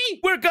 baby.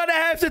 We're gonna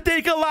have to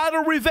take a lot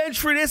of revenge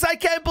for this. I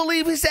can't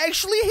believe he's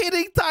actually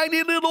hitting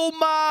tiny little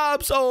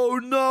mobs. Oh,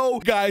 no.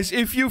 Guys,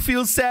 if you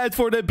feel sad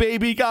for the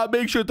baby cow,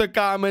 make sure to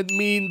comment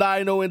mean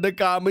dino in the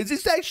comments.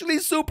 He's actually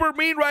super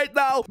mean right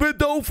now. But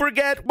don't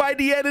forget, by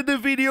the end of the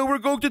video, we're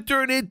going to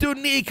turn into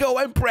Nico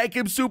and prank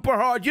him super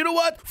hard. You know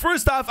what?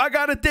 First off, I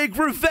gotta take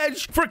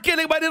revenge for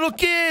killing my little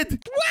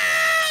kid.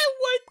 Wow,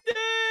 what the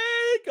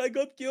heck? I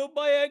got killed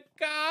by a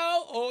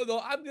cow. Oh,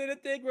 no, I'm gonna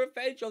take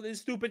revenge on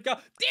this stupid cow.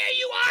 There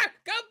you are.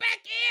 Come back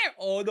here.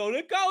 Oh, no,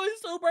 the cow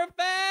is super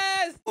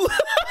fast.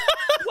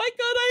 Why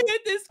can't I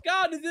hit this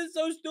cow? This is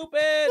so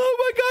stupid. Oh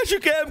my gosh,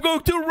 okay, I'm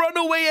going to run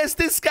away as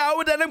this cow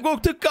and then I'm going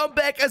to come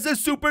back as a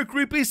super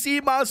creepy sea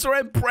monster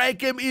and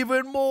prank him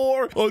even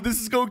more. Oh, this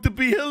is going to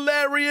be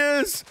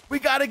hilarious. We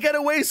gotta get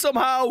away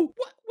somehow.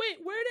 What? Wait,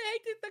 where the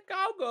heck did the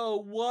cow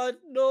go?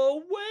 What?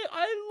 No way,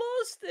 I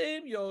lost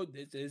him. Yo,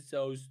 this is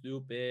so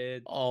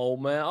stupid. Oh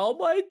man, all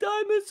my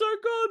diamonds are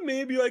gone.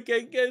 Maybe I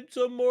can get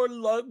some more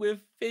luck with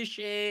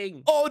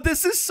fishing. Oh,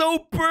 this is so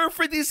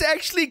perfect. He's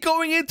actually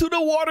going into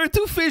the water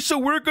to fish, so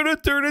we're gonna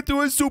turn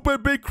into a super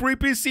big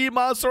creepy sea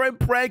monster and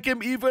prank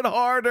him even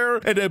harder.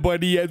 And then by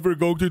the end, we're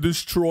going to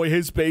destroy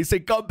his base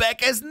and come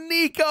back as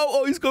Nico.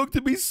 Oh, he's going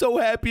to be so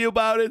happy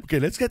about it. Okay,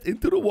 let's get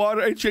into the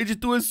water and change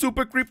it to a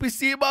super creepy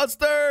sea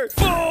monster.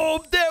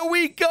 Boom! There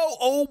we go.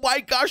 Oh my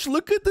gosh,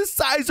 look at the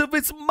size of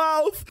its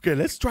mouth. Okay,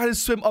 let's try to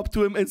swim up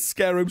to him and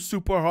scare him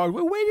super hard.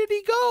 Where did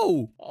he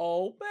go?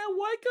 Oh man,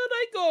 why can't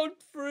I go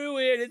through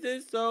here?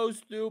 This is so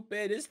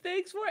stupid. This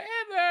takes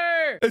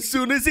forever. As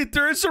soon as he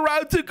turns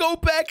around to go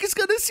back, he's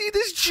gonna see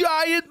this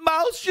giant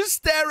mouse just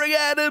staring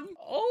at him.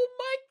 Oh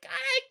my god,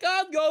 I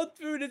can't go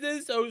through.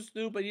 This is so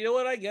stupid. You know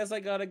what? I guess I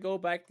gotta go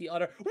back the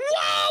other.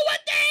 Whoa, what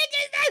the heck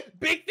is that?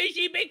 Big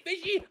fishy, big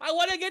fishy. I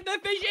wanna get the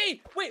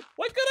fishy. Wait,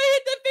 why could I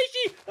hit the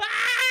fishy?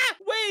 Ah!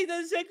 Wait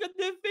a second,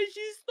 the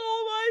fishy stole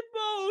my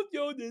boat.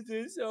 Yo, this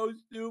is so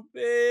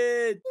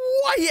stupid.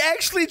 Why? He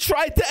actually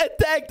tried to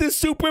attack the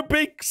super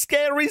big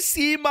scary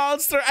sea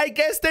monster. I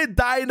guess that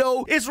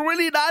dino is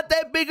really not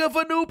that big of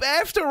a noob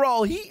after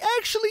all. He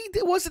actually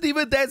wasn't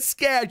even that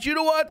scared. You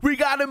know what? We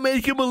gotta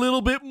make him a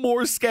little bit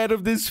more scared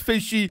of this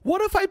fishy.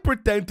 What if I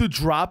pretend to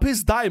drop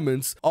his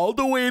diamonds all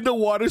the way in the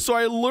water so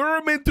I lure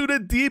him into the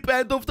deep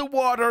end of the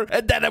water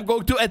and then I'm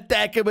going to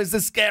attack him as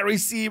the scary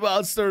sea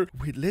monster.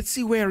 Wait, let's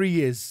see where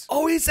he is.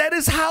 Oh, he's at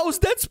his house.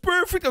 That's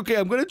perfect. Okay,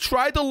 I'm gonna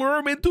try to lure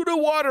him into the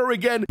water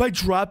again by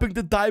dropping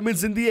the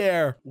diamonds in the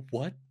air.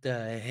 What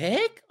the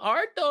heck?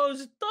 Are those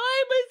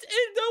diamonds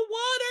in the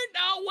water?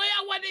 No way,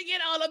 I want to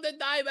get all of the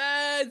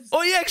diamonds.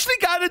 Oh, he actually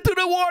got into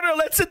the water.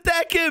 Let's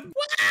attack him.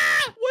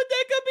 Ah, what the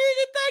heck? I'm being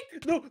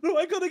attacked. No,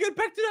 I gotta get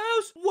back to the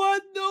house.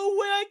 What? No no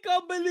way. I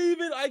can't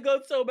believe it. I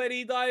got so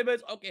many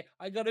diamonds. Okay,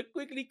 I gotta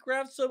quickly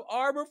craft some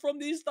armor from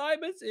these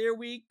diamonds. Here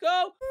we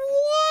go.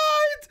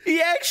 What?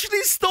 He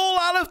actually stole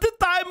all of the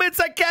diamonds.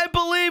 I can't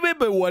believe it.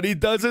 But what he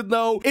doesn't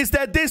know is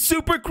that this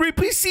super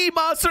creepy sea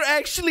monster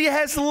actually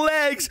has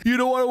legs. You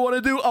know what I want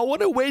to do? I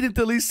want to wait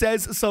until he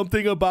says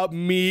something about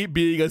me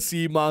being a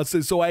sea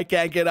monster so I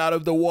can't get out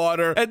of the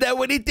water. And then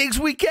when he thinks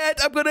we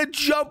can't, I'm going to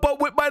jump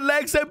up with my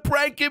legs and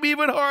prank him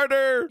even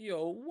harder.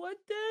 Yo, what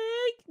the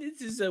heck?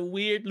 This is a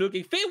weird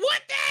looking fish.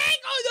 What the heck?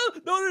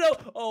 Oh,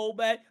 no. Oh,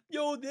 man.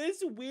 Yo,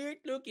 this weird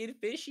looking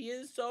fishy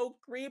is so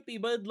creepy.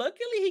 But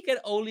luckily, he can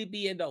only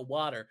be in the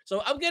water.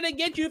 So I'm going to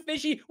get you,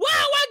 fishy. Wow,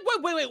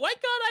 wait. Why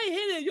can't I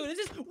hit him? Yo, this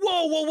is...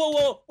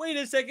 Whoa. Wait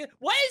a second.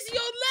 Why is he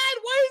on land?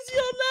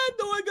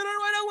 No, I'm going to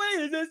run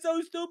away. This is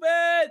so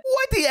stupid.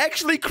 What? He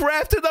actually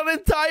crafted an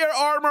entire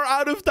armor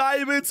out of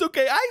diamonds.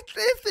 Okay, I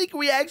think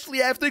we actually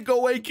have to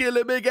go and kill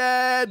him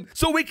again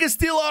so we can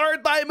steal all our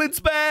diamonds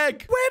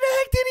back. Where the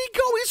heck did he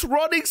go? He's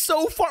running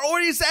so far, or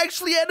he's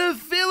actually at a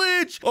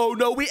village. Oh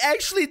no, we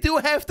actually do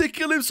have to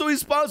kill him so he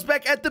spawns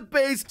back at the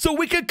base so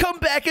we can come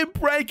back and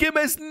prank him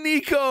as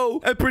Nico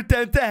and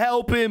pretend to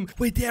help him.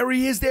 Wait, there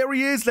he is.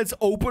 Let's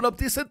open up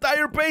this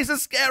entire base and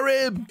scare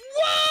him.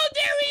 Whoa,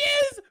 there he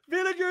is.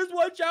 Villagers,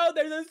 watch out.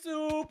 There's a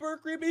super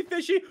creepy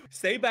fishy.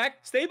 Stay back.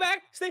 Wah!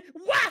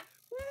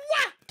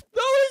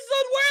 No, it's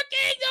not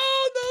working. No.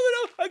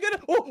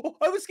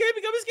 I'm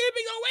escaping. Oh,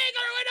 wait, I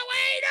gotta run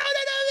away.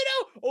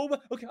 No. Oh,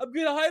 okay, I'm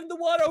gonna hide in the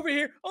water over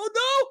here. Oh,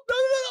 no.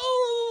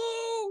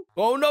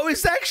 Oh no,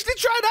 he's actually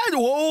trying to...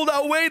 Hold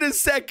on, wait a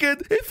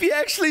second. If he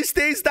actually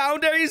stays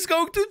down there, he's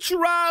going to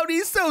drown.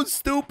 He's so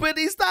stupid.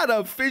 He's not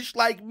a fish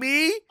like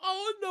me.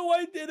 Oh no,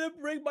 I didn't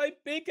bring my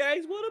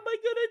pickaxe. What am I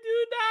gonna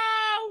do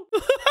now?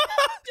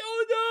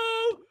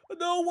 Oh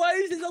no, why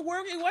is this not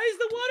working? Why is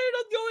the water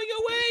not going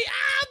away?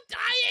 I'm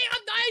dying.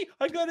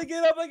 I gotta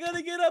get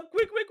up.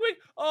 Quick.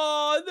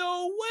 Oh,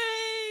 no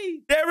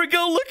way. There we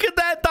go. Look at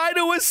that.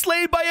 Dino was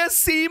slain by a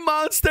sea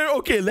monster.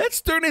 Okay,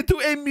 let's turn into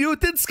a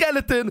mutant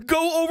skeleton.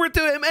 Go over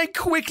to him and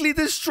quickly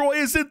destroy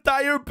his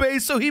entire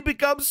base so he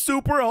becomes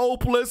super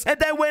hopeless. And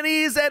then when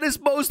he is at his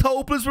most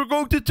hopeless, we're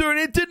going to turn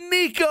into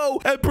Nico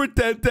and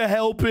pretend to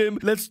help him.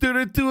 Let's turn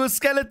into a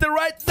skeleton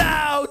right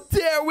now.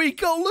 There we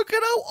go. Look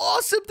at how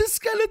awesome this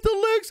skeleton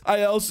looks.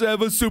 I also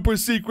have a super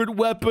secret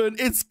weapon.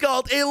 It's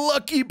called a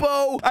lucky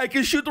bow. I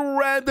can shoot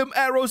random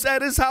arrows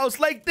at his house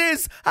like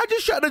this. I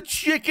just shot a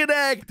chicken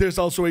egg. There's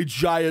also a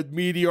giant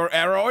meteor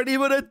arrow and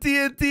even a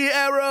TNT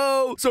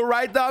arrow. So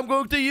right now I'm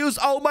going to use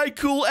all my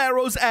cool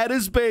arrows at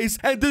his base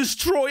and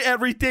destroy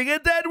everything.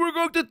 And then we're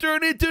going to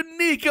turn into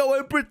Nico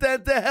and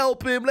pretend to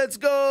help him. Let's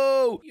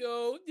go.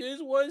 Yo, this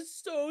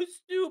was so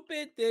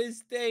stupid.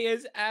 This day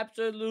is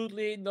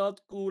absolutely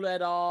not cool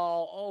at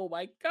all. Oh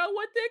my god,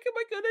 what the heck am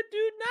I gonna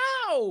do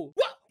now?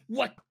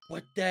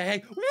 What the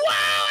heck? Wow,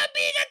 I'm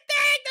being attacked!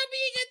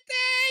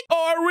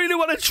 Oh, I really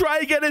want to try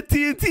and get a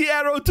TNT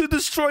arrow to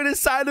destroy the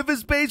side of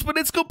his base, but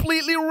it's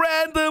completely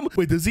random.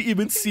 Wait, does he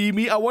even see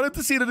me? I wanted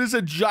to see that there's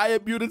a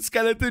giant mutant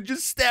skeleton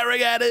just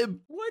staring at him.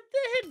 What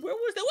the heck? Where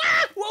was that?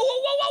 Ah!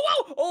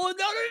 Whoa! Oh,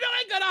 no,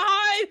 I gotta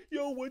hide.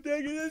 Yo, what the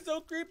heck? This is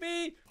so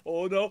creepy.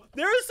 Oh, no.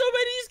 There are so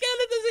many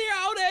skeletons here.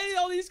 How did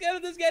all these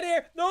skeletons get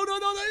here? No.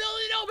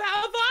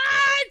 Have fun.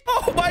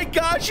 Oh, my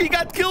gosh. He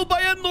got killed by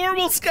a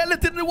normal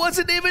skeleton. It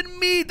wasn't even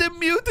me, the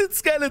mutant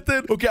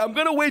skeleton. Okay, I'm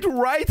gonna wait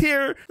right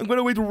here. I'm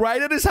gonna wait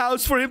right at his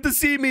house for him to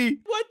see me.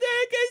 What the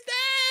heck is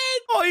that?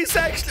 Oh, he's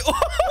actually...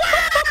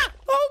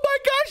 Oh my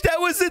gosh, that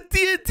was a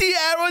TNT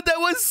arrow. That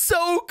was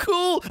so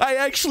cool. I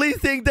actually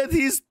think that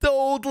he's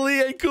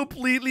totally and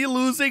completely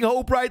losing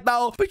hope right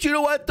now. But you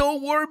know what?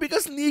 Don't worry,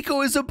 because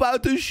Nico is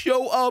about to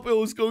show up. It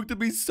was going to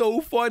be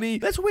so funny.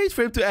 Let's wait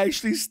for him to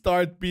actually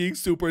start being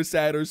super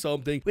sad or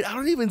something. But I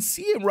don't even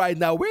see him right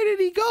now. Where did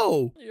he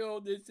go? Yo,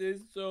 this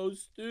is so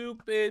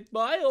stupid.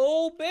 My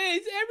whole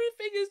base,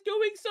 everything is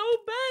going so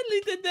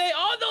badly today.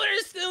 Oh no,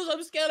 there's still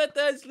some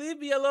skeletons. Leave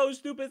me alone,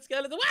 stupid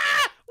skeleton.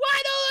 Ah!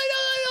 Why? No.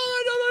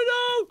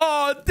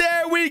 Oh,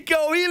 there we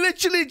go. He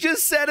literally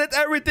just said it.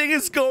 Everything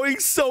is going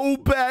so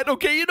bad.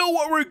 Okay, you know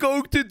what we're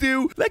going to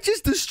do? Let's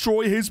just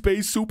destroy his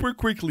base super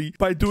quickly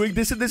by doing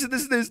this and this and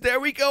this and this. There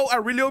we go. I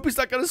really hope he's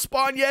not going to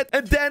spawn yet.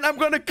 And then I'm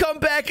going to come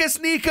back as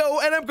Nico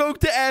and I'm going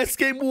to ask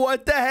him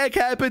what the heck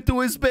happened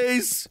to his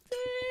base.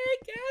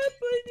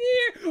 Happened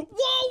here?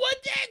 Whoa,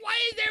 what the heck? Why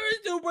is there a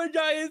super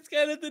giant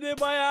skeleton in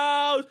my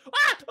house?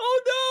 Ah!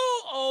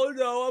 Oh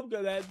no, I'm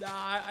gonna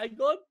die. I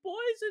got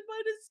poisoned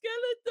by the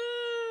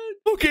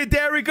skeleton. Okay,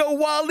 there we go.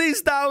 While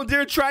he's down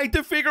there trying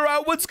to figure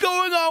out what's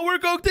going on, we're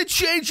going to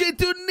change it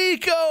to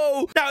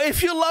Nico. Now,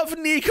 if you love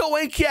Nico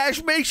and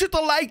Cash, make sure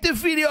to like the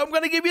video. I'm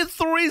gonna give you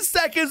 3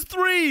 seconds.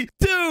 3,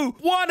 2,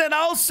 1. And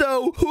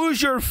also,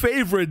 who's your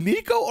favorite,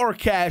 Nico or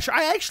Cash?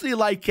 I actually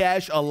like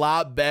Cash a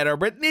lot better,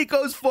 but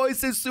Nico's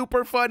voice is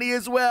super funny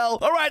as well.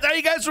 All All right, are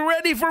you guys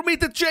ready for me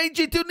to change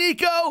it to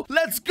Nico?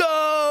 Let's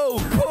go.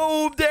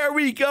 Boom, there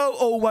we go.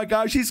 Oh my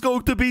gosh, he's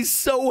going to be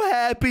so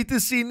happy to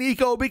see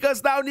Nico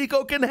because now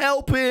Nico can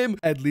help him.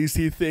 At least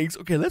he thinks.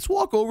 Okay, let's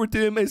walk over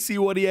to him and see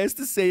what he has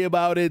to say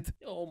about it.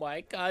 Oh my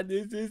god,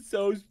 this is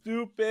so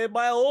stupid.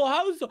 My whole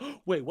house.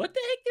 Wait, what the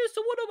heck? There's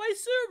someone on my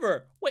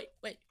server. Wait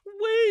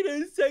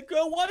a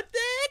second. What the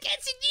heck?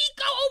 It's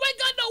Nico. Oh my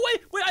god, no,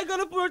 wait, I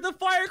gotta put the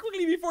fire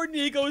quickly before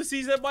Nico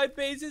sees that my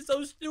face is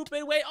so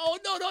stupid. Wait, oh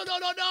no.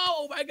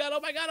 Oh my god.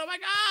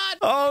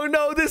 Oh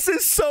no, this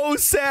is so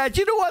sad.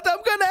 You know what?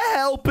 I'm gonna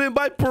help him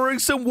by pouring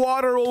some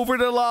water over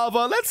the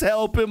lava. Let's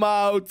help him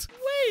out.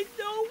 Wait,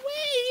 no way.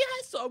 He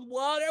has some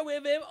water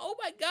with him. Oh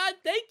my god,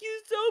 thank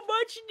you so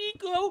much,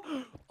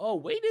 Nico. Oh,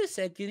 wait a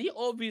second. He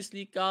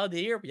obviously can't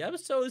hear me. I'm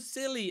so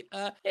silly.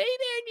 Hey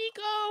there,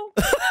 Nico.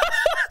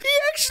 He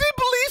actually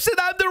believes that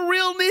I'm the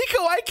real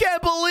Nico. I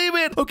can't believe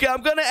it. Okay,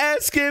 I'm gonna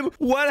ask him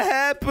what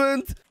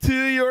happened to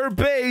your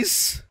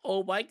base.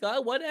 Oh my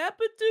god, what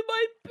happened to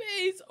my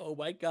base? Oh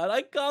my god,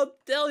 I can't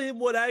tell him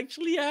what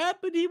actually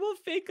happened. He will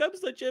think I'm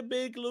such a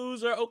big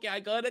loser. Okay, I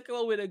gotta come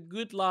up with a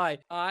good lie.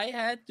 I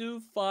had to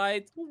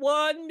fight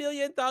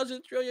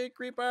 1,000,000,000,000,000,000,000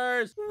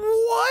 creepers.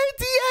 What?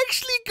 He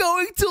actually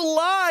going to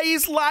lie?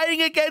 He's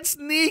lying against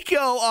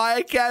Nico.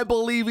 I can't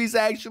believe he's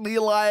actually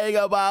lying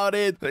about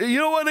it. You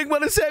know what I'm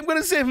gonna say? I'm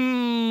gonna say,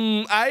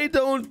 I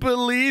don't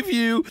believe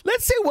you.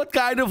 Let's see what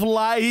kind of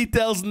lie he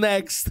tells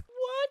next.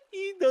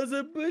 He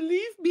doesn't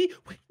believe me.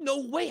 Wait, no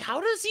way. How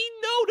does he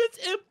know? That's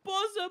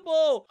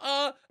impossible.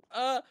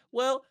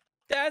 Well,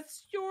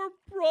 that's your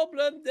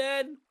problem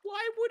then.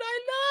 Why would I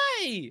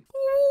lie?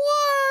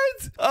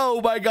 What?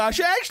 Oh my gosh,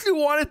 I actually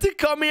wanted to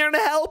come here and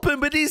help him,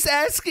 but he's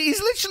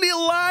literally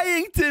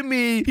lying to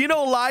me. You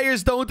know,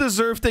 liars don't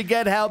deserve to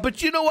get help,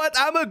 but you know what?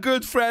 I'm a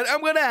good friend.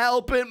 I'm gonna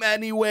help him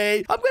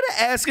anyway. I'm gonna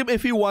ask him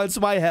if he wants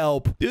my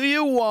help. Do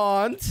you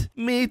want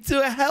me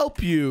to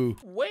help you?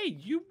 Wait,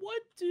 you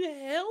want to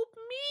help me?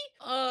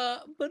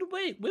 But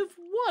wait, with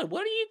what?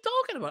 What are you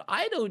talking about?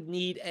 I don't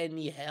need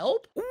any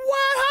help. What?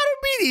 How do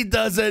you mean he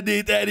doesn't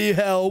need any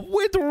help?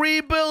 With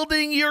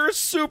rebuilding your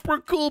super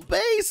cool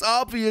base,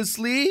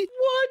 obviously.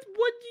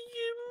 What do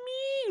you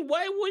mean?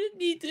 Why would it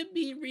need to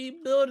be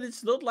rebuilt?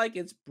 It's not like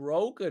it's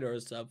broken or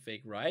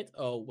something, right?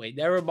 Oh, wait,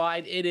 never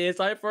mind. It is.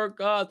 I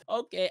forgot.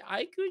 Okay,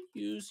 I could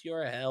use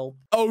your help.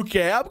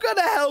 Okay, I'm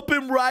gonna help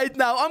him right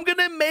now. I'm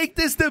gonna make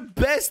this the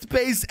best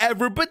base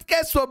ever. But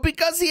guess what?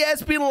 Because he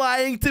has been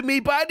lying to me,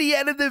 by the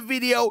end of the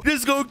video,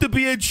 there's going to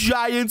be a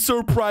giant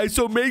surprise.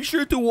 So make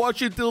sure to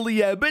watch it till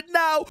the end. But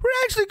now,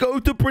 we're actually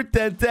going to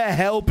pretend to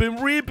help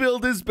him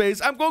rebuild his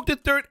base. I'm going to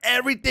turn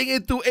everything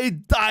into a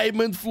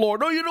diamond floor.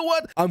 No, you know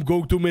what? I'm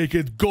going to make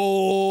it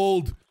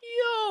gold.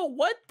 Yo,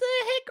 what the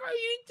heck are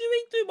you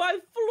doing to my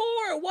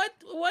floor? What?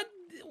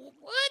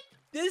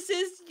 This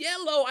is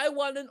yellow. I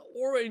want an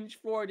orange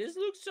floor. This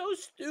looks so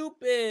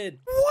stupid.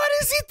 What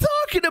is he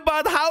talking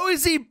about? How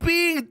is he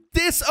being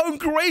this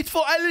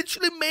ungrateful? I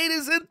literally made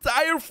his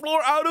entire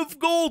floor out of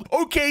gold.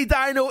 Okay,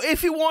 Dino,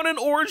 if you want an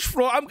orange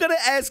floor, I'm gonna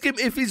ask him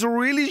if he's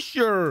really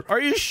sure.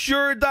 Are you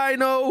sure,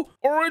 Dino?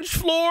 Orange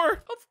floor?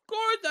 Of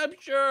course I'm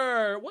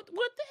sure. What the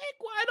heck?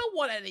 I don't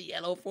want any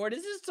yellow floor.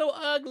 This is so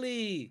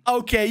ugly.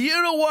 Okay,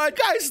 you know what?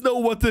 Guys know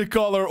what the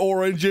color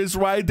orange is,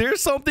 right?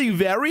 There's something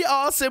very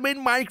awesome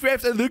in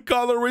Minecraft and the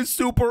color is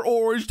super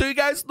orange. Do you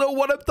guys know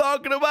what I'm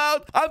talking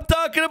about? I'm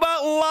talking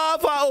about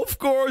lava, of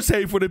course.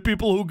 Hey, for the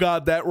people who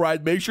got that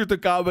right, make sure to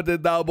comment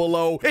it down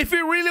below. If he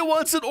really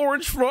wants an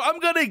orange floor, I'm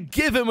gonna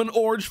give him an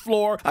orange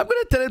floor. I'm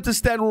gonna tell him to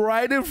stand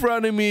right in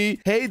front of me.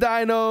 Hey,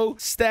 Dino,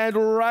 stand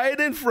right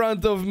in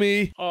front of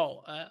me.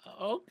 Oh,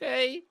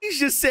 okay. He's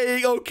just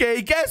saying,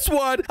 okay, guess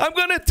what? I'm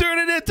gonna turn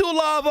it into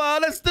lava.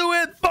 Let's do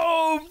it.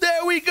 Boom.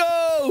 There we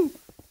go.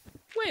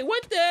 Wait,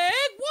 what the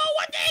heck? Whoa,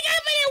 what the heck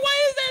happened here? Why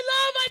is there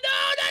lava? No.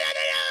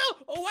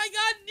 Oh my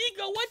god,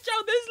 Nico, watch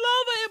out. There's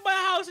lava in my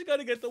house. I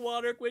gotta get the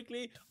water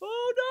quickly.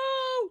 Oh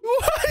no.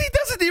 What? He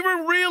doesn't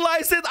even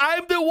realize that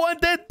I'm the one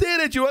that did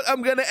it.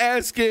 I'm gonna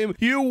ask him.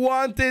 You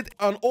wanted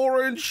an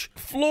orange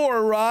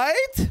floor,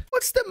 right?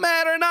 What's the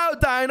matter now,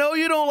 Dino?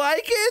 You don't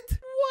like it?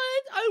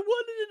 What? I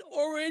wanted an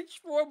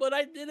orange floor, but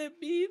I didn't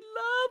mean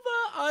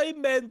lava. I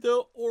meant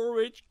the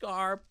orange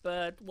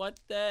carpet. What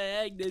the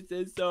heck? This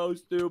is so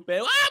stupid.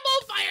 I'm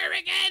on fire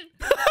again.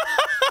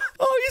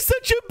 Oh, he's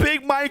such a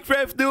big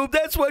Minecraft noob.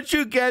 That's what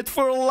you get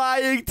for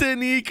lying to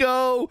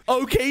Nico.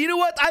 Okay, you know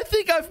what? I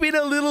think I've been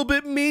a little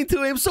bit mean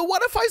to him. So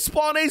what if I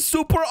spawn a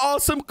super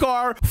awesome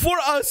car for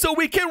us so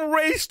we can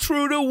race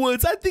through the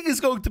woods? I think he's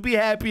going to be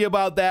happy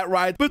about that,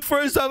 right? But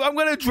first off, I'm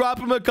going to drop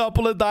him a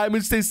couple of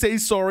diamonds to say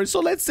sorry. So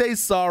let's say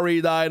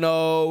sorry,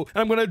 Dino.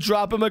 I'm going to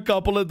drop him a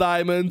couple of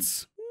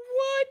diamonds.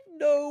 What?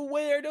 No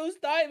way are those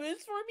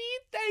diamonds for me.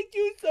 Thank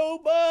you so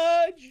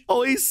much.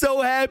 Oh, he's so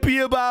happy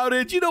about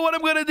it. You know what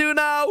I'm going to do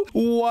now?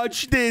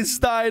 Watch this,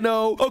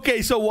 Dino.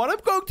 Okay, so what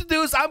I'm going to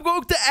do is I'm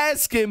going to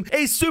ask him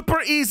a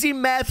super easy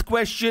math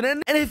question.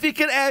 And if he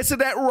can answer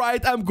that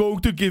right, I'm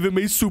going to give him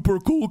a super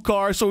cool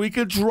car so he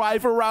can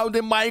drive around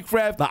in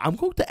Minecraft. Now, I'm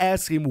going to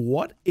ask him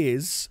what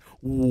is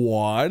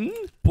 1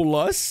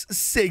 plus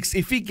 6.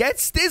 If he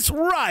gets this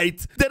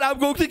right, then I'm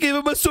going to give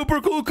him a super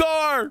cool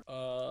car.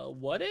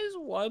 What is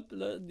 1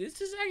 plus?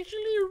 This is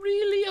actually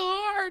really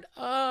hard.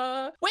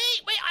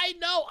 Wait, I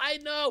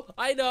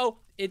know.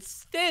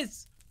 It's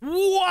this.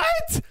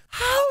 What?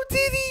 How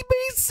did he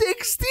make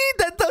 16?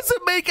 That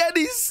doesn't make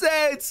any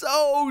sense.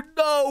 Oh,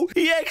 no.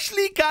 He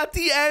actually got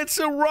the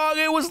answer wrong.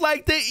 It was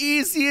like the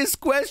easiest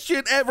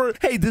question ever.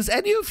 Hey, does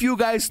any of you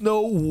guys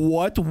know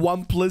what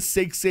 1 plus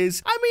 6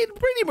 is? I mean,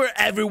 pretty much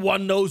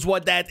everyone knows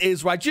what that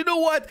is, right? You know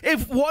what?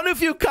 If one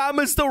of you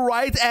comments the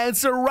right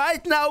answer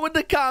right now in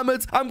the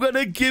comments, I'm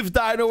gonna give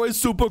Dino a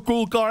super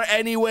cool car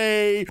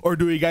anyway. Or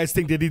do you guys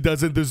think that he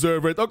doesn't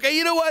deserve it? Okay,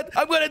 you know what?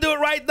 I'm gonna do it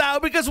right now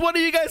because one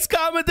of you guys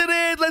commented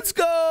it. Let's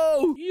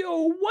go.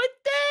 Yo, what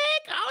the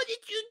heck? How did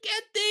you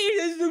get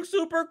these? This looks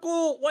super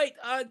cool. Wait,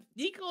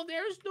 Nico,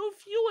 there's no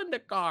fuel in the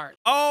car.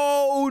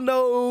 Oh,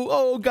 no.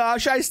 Oh,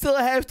 gosh. I still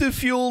have to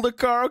fuel the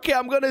car. Okay,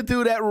 I'm gonna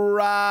do that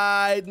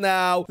right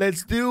now.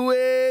 Let's do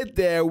it.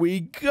 There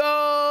we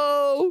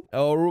go.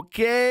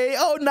 Okay.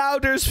 Oh, now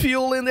there's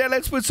fuel in there.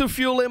 Let's put some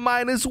fuel in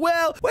mine as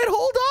well. Wait,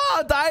 hold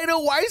on, Dino.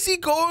 Why is he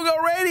going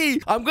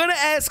already? I'm gonna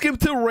ask him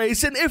to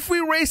race, and if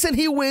we race and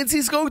he wins,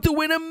 he's going to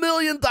win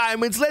 1,000,000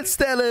 diamonds. Let's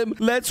tell him.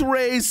 Let's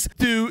race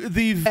to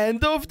the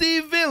end of the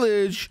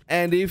village,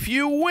 and if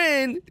you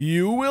win,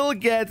 you will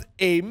get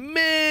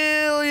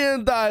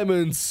 1,000,000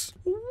 diamonds.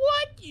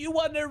 What? You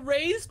want to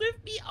race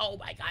with me? Oh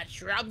my god,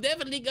 sure. I'm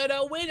definitely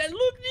gonna win. And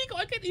look, Nico,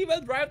 I can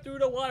even drive through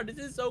the water. This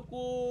is so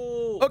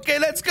cool. Okay,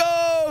 let's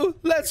go.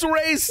 Let's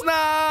race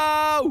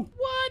now.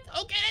 What?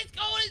 Okay, let's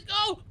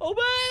go. Oh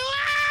my,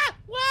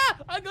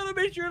 I gotta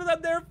make sure that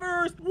I'm there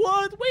first.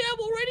 What? Wait, I'm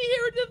already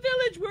here in the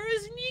village. Where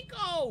is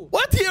Nico?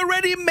 What? He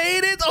already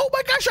made it? Oh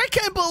my gosh, I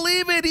can't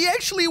believe it. He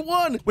actually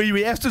won. Wait,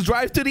 we have to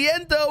drive to the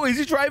end though. Is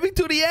he driving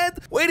to the end?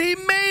 Wait, he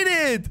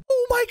made it.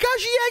 Oh my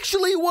gosh, he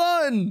actually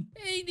won.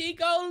 Hey,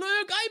 Nico,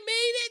 look, I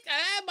made it.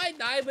 My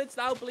diamonds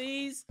now,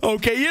 please.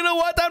 Okay, you know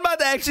what? I'm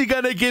not actually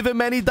gonna give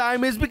him any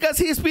diamonds because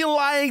he's been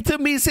lying to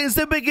me since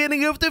the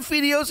beginning of the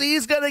video. So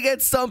he's gonna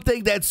get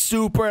something that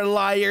super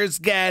liars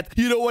get.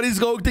 You know what he's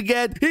going to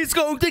get? He's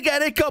going to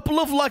get a couple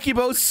of lucky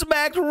bows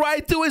smacked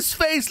right to his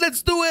face.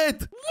 Let's do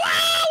it.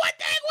 Wow, what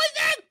the heck was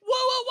that?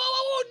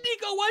 Whoa,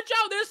 Nico, watch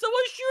out. There's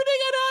someone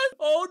shooting at us.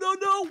 Oh,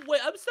 no.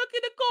 Wait, I'm stuck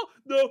in the car.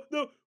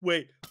 No.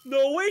 Wait,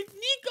 Nico,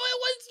 it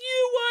was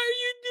you. Why are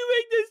you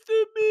doing this to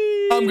me?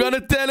 I'm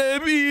gonna tell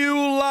him you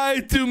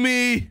lied to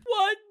me.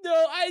 What?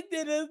 No, I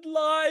didn't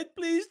lie.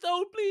 Please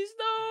don't.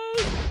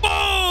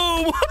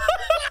 Boom!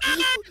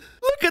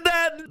 Look at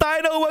that.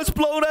 Dino was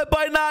blown up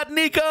by not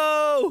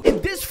Nico.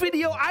 In this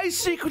video, I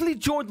secretly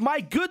joined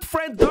my good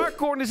friend Dark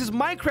Corners'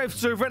 Minecraft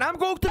server, and I'm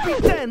going to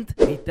pretend.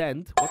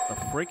 What the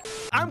frick?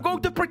 I'm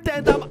going to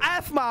pretend I'm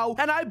Aphmau,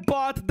 and I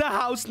bought the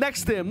house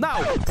next to him.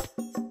 Now,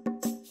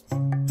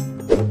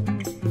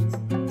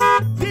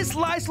 this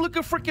nice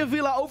looking freaking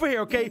villa over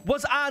here, okay,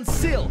 was on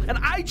sale. And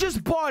I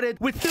just bought it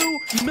with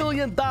 $2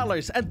 million.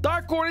 And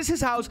Dark Corners,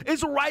 his house,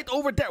 is right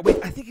over there. Wait,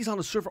 I think he's on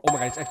the server. Oh my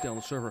god, he's actually on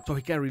the server. So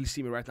he can't really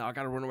see me right now. I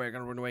gotta run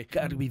away.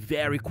 Gotta be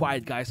very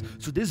quiet, guys.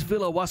 So this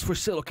villa was for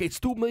sale, okay? It's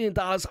 $2 million.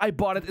 I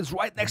bought it. It's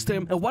right next to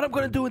him. And what I'm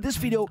gonna do in this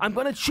video, I'm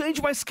gonna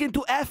change my skin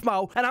to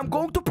Aphmau. And I'm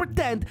going to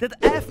pretend that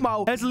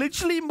Aphmau has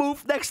literally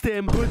moved next to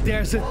him. But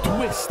there's a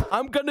twist.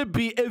 I'm gonna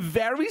be a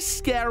very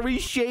scary,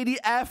 shady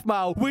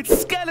Aphmau with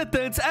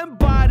skeletons and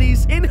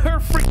bodies in her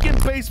freaking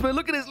basement.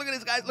 Look at this,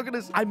 guys. Look at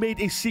this. I made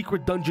a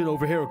secret dungeon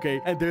over here, okay?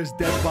 And there's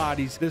dead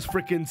bodies. There's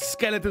freaking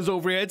skeletons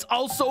over here. It's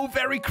also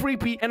very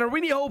creepy. And I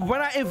really hope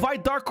when I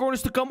invite Dark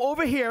Corners to come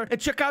over here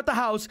and check out the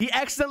house, he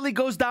accidentally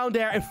goes down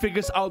there and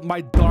figures out my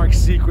dark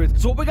secret.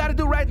 So what we gotta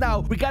do right now,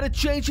 we gotta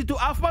change into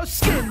Aphmau's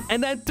skin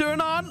and then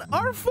turn on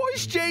our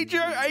voice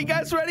changer. Are you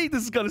guys ready?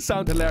 This is gonna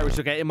sound hilarious,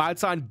 okay? It might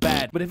sound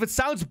bad, but if it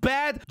sounds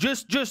bad,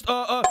 just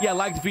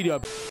like the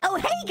video. Oh,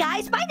 hey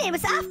guys, my name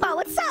is Aphmau.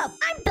 What's up?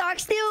 I'm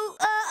Dark's new,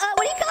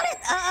 what do you call it?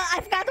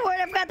 I forgot the word.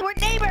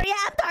 Neighbor. Yeah,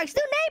 I'm Dark's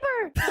new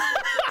neighbor.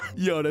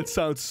 Yo, that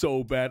sounds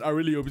so bad. I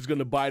really hope he's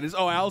gonna buy this.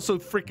 Oh, I also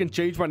freaking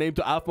changed my name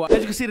to Aphmau. As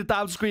you can see at the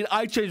top of the screen,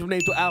 I changed my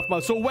name to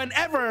Aphmau. So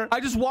whenever I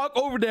just walk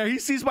over there, he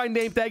sees my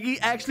name tag, he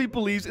actually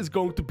believes it's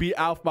going to be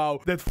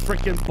Aphmau that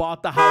freaking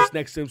bought the house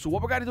next to him. So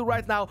what we're gonna do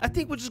right now, I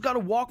think we're just gonna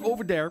walk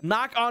over there,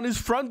 knock on his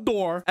front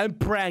door, and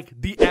prank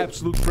the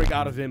absolute frick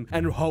out of him,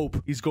 and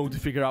hope he's going to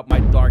figure out my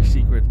dark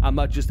secret. I'm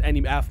not just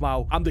any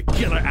Aphmau. I'm the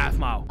killer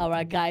Aphmau. All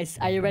right, guys,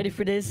 are you ready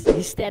for this?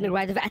 He's standing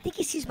right there. I think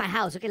he sees my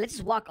house. Okay, let's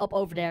just walk up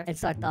over there and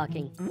start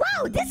talking.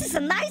 Wow, this is a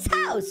nice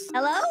house.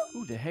 Hello?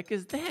 Who the heck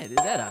is that? Is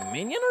that a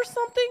minion or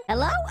something?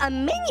 Hello? A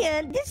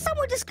minion? Did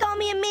someone just call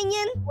me a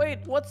minion? Wait,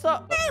 what's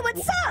up? Hey,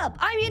 what's up?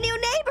 I'm your new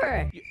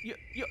neighbor.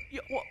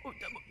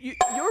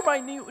 You're my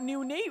new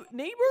neighbor?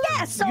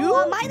 Yeah, so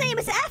my name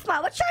is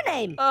Aphmau. What's your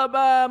name?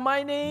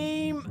 My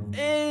name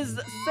is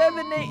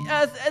 78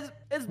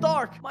 is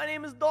Dark. My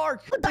name is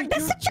Dark. Oh, Dark,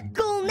 that's such a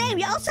cool name.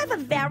 You also have a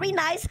very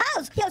nice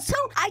house. Yo, so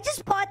I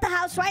just bought the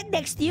house right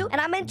next to you,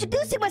 and I'm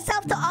introducing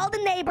myself to all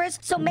the neighbors,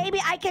 so maybe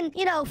I can,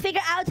 you know,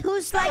 figure out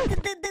who's like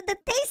the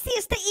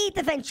tastiest to eat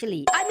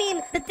eventually. I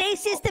mean, the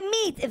tastiest to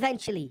meet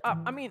eventually.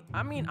 I mean,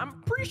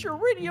 I'm pretty sure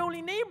we're the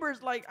only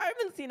neighbors. Like, I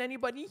haven't seen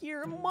anybody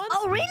here in months.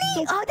 Oh,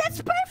 really? Oh,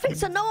 that's perfect.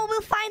 So no one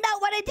will find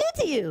out what I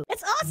do to you.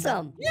 That's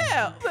awesome.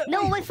 Yeah.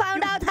 No one will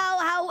find out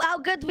how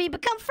good we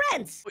become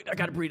friends. Wait, I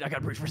gotta breathe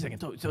for a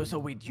second. So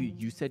wait,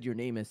 you said your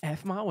name is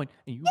Aphmau, and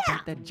you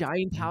got that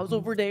giant house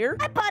over there?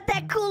 I bought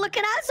that cool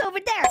looking house over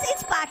there.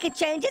 It's pocket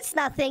change. It's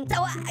nothing.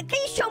 So can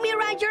you show me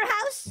around your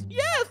house?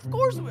 Yeah, of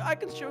course I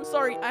can show.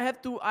 Sorry, I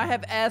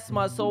have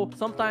asthma, so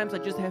sometimes I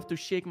just have to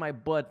shake my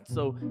butt.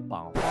 So,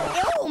 wow.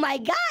 Oh my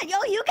God, yo,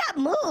 you got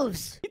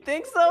moves. You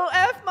think so,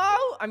 Aphmau?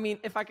 I mean,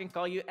 if I can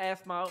call you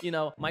Aphmau, you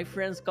know, my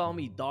friends call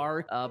me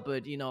Dark,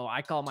 but you know,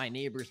 I call my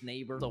neighbors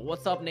neighbor. So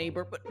what's up,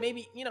 neighbor? But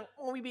maybe, you know,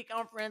 when we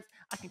become friends,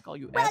 I can call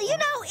you Aphmau. Well, you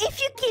know, if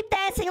you keep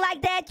dancing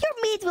like that, your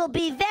meat will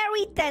be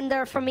very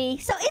tender for me.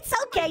 So it's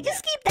okay,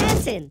 just keep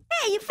dancing.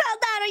 Hey, you fell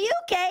down, are you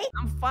okay?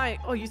 I'm fine.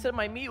 Oh, you said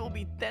my meat will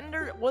be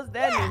tender? What's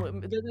that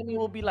mean? Does that mean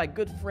we'll be like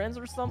good friends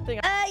or something?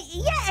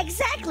 Yeah,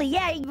 exactly.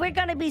 Yeah, we're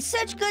gonna be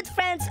such good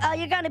friends.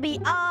 You're gonna be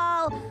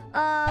all,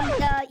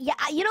 yeah,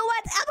 you know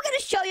what? I'm gonna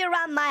show you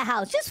around my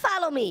house. Just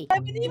follow me. I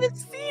haven't even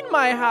seen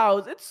my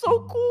house. It's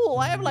so cool.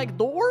 I have like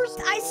doors.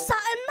 I saw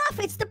enough.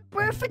 It's the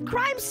perfect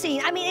crime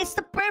scene. I mean, it's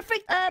the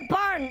perfect,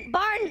 barn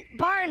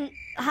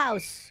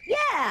house.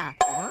 Yeah.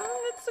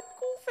 It's a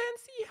cool,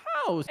 fancy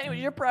house. Anyway,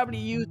 you're probably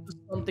used to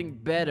something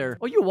better.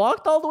 Oh, you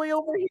walked all the way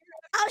over here?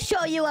 I'll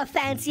show you a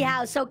fancy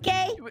house,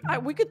 okay?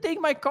 We could take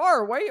my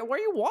car. Why are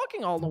you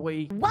walking all the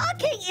way?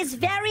 Walking is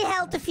very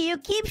healthy for you.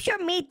 Keeps your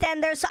meat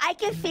tender so I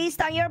can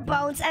feast on your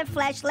bones and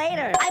flesh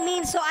later. I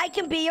mean, so I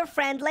can be your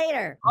friend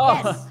later. Oh,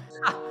 yes.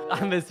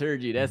 I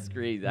misheard you. That's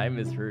crazy. I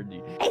misheard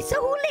you. Hey,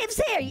 so who lives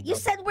here? You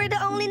said we're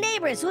the only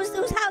neighbors. Whose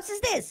house is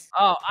this?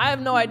 Oh, I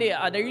have no idea.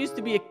 There used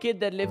to be a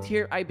kid that lived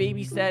here. I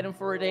babysat him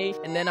for a day,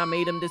 and then I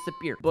made him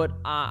disappear. But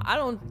I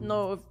don't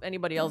know if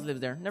anybody else lives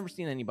there. Never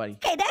seen anybody.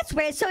 Okay, that's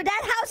weird. So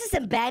that house is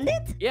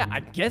abandoned? Yeah,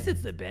 I guess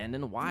it's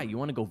abandoned. Why? You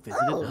want to go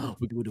visit it?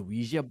 We do a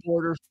Ouija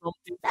board or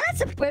something?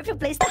 That's a perfect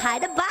place to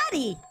hide a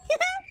body.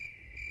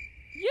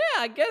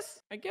 Yeah, I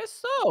guess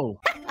so.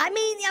 I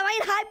mean,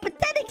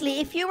 hypothetically,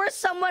 if you were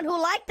someone who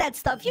liked that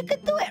stuff, you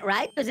could do it,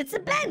 right? Because it's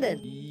abandoned.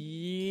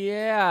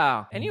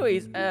 Yeah.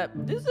 Anyways,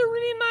 this is a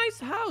really nice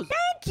house.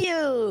 Thank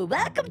you.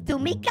 Welcome to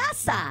mi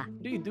casa.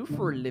 What do you do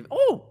for a living?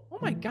 Oh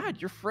my God,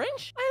 you're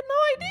French? I had no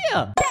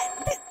idea.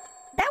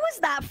 That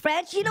was not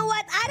French. You know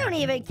what? I don't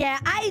even care.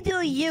 I do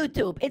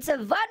YouTube. It's a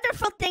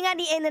wonderful thing on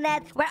the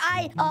internet where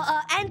I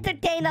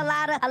entertain a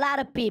lot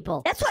of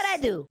people. That's what I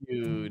do.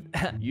 Dude,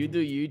 you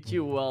do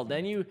YouTube well.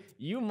 Then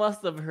you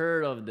must have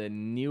heard of the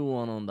new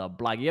one on the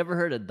block. You ever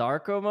heard of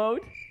Darko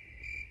mode?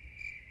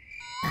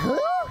 Who?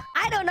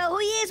 I don't know who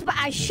he is, but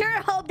I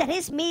sure hope that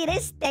his meat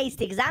is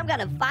tasty, because I'm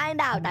gonna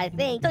find out, I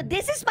think. So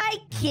this is my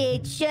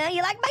kitchen.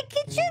 You like my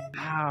kitchen?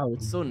 Wow,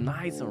 it's so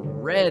nice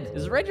and red.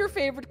 Is red your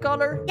favorite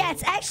color? Yeah,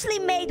 it's actually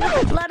made with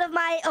the blood of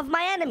my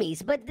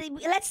enemies. But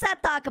let's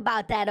not talk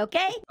about that,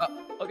 okay?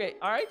 Okay,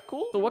 all right,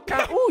 cool. So what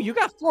kind? Oh, you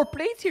got 4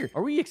 plates here.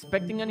 Are we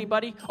expecting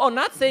anybody? Oh,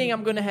 not saying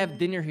I'm gonna have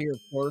dinner here,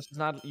 of course. It's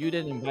not. You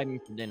didn't invite me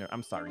for dinner.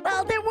 I'm sorry.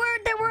 Well, there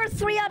were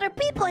 3 other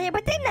people here,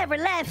 but they never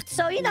left.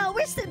 So you know,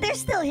 they're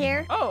still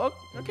here. Oh,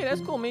 okay,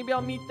 that's cool. Maybe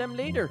I'll meet them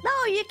later.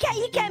 No, you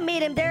can't meet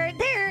them.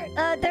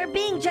 They're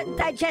being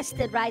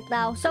digested right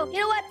now. So you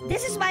know what?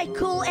 This is my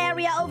cool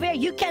area over here.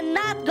 You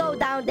cannot go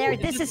down there.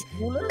 This is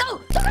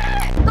no.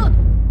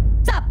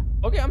 Stop.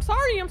 Okay, I'm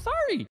sorry.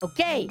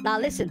 Okay, now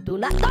listen. Do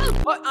not go.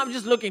 Oh, I'm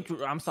just looking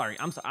through. I'm sorry. You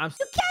can't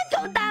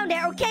go down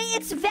there. Okay,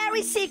 it's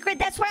very secret.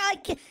 That's where I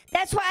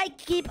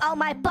keep all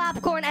my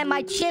popcorn and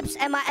my chips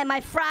and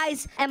my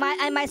fries and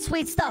my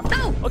sweet stuff.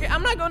 No. Okay,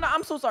 I'm not going to.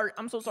 I'm so sorry,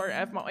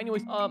 Aphmau.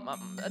 Anyways,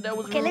 that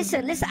was. Okay,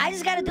 listen. I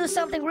just gotta do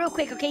something real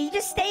quick. Okay, you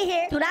just stay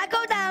here. Do not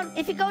go down.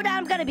 If you go down,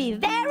 I'm gonna be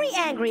very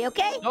angry.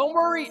 Okay? Don't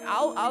worry.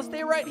 I'll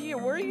stay right here.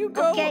 Where you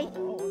go? Okay.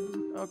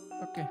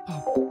 Okay.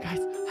 Oh, guys,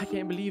 I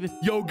can't believe it.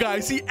 Yo,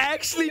 guys, he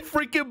actually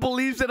freaking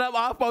believes that I'm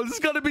Aphmau. This is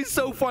gonna be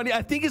so funny.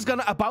 I think he's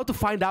about to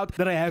find out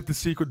that I have the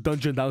secret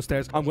dungeon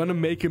downstairs. I'm gonna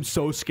make him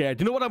so scared.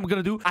 You know what I'm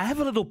gonna do? I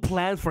have a little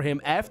plan for him.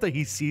 After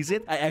he sees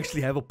it, I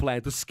actually have a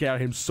plan to scare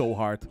him so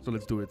hard. So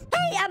let's do it.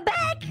 Hey, I'm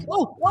back.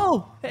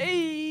 Whoa.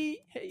 Hey,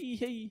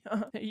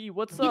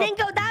 what's up? You didn't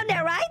go down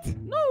there, right?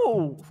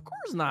 No, of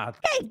course not.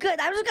 Okay, good.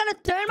 I'm just gonna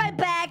turn my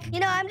back. You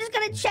know, I'm just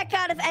gonna check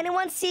out if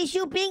anyone sees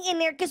you being in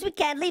there, because we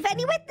can't leave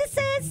any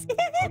witnesses.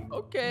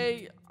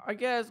 Okay, I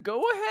guess.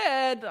 Go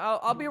ahead.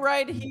 I'll be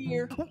right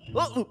here.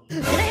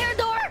 Did I hear a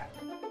door?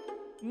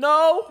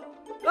 No.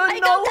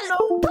 No.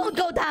 Don't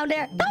go down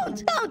there.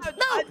 Don't. No.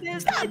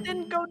 I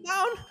didn't go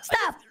down.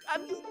 Stop.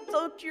 I'm just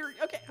so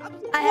curious. Okay.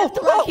 I have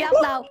to lock you up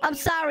now. I'm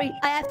sorry.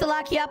 I have to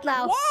lock you up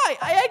now. Why?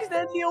 I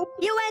accidentally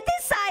opened. You went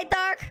inside,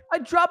 Dark. I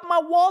dropped my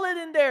wallet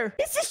in there.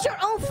 This is your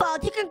own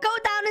fault. You can go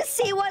down and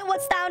see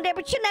what's down there,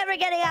 but you're never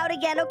getting out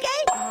again, okay?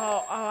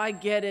 Oh, I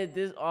get it.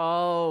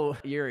 Oh,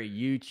 you're a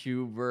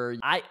YouTuber.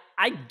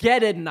 I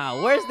get it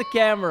now. Where's the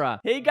camera?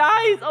 Hey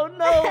guys! Oh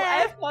no,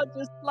 Aphmau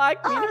just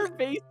locked me in her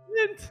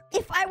basement.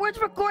 If I were to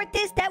record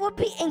this, that would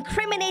be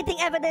incriminating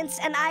evidence,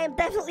 and I am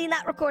definitely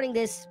not recording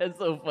this. That's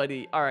so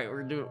funny. All right,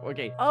 we're doing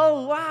okay.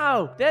 Oh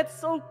wow, that's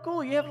so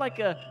cool. You have like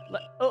a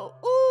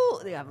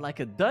they have like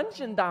a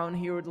dungeon down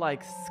here with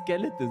like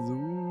skeletons.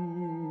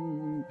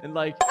 Ooh, and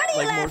like What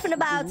are you like laughing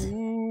about?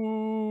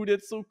 Ooh,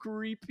 that's so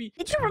creepy.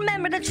 Did you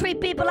remember the 3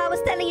 people I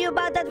was telling you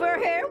about that were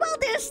here? Well,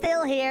 they're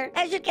still here,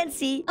 as you can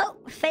see. Oh,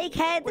 fake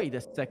head. Wait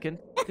a second.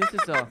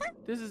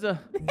 This is a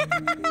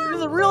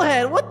real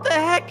head. What the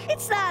heck?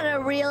 It's not a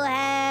real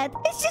head.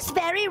 It's just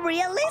very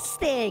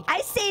realistic.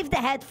 I saved the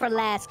head for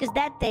last, because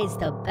that tastes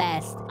the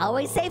best.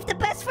 Always save the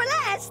best for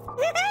last.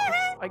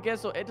 I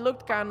guess so. It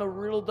looked kind of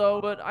real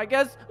though, but I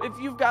guess if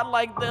you've got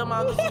like the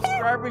amount of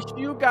subscribers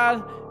you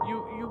got,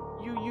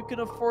 you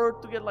can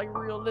afford to get like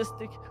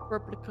realistic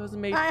replicas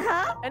made.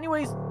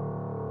 Anyways,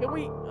 can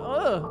we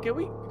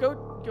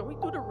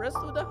do the rest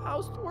of the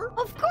house tour?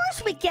 Of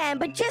course we can,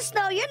 but just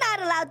know you're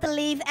not allowed to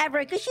leave ever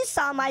because you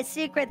saw my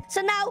secret.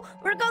 So now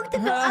we're going to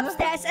go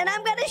upstairs and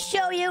I'm going to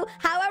show you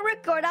how I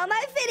record all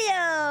my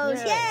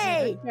videos.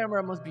 Yay! The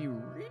camera must be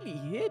really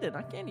hidden.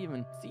 I can't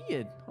even see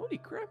it. Holy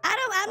crap.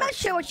 I'm not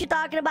sure what you're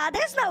talking about.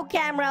 There's no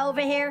camera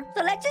over here.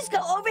 So let's just go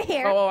over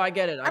here. Oh, I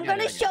get it. I'm going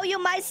to show you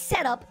my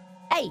setup.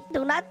 Hey,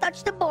 do not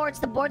touch the boards.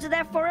 The boards are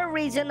there for a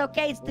reason,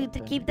 okay? It's to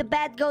keep the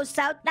bad ghosts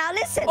out. Now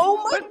listen. Oh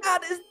my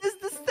god, is this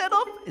the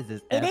setup? Is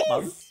this It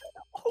is.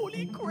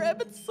 Holy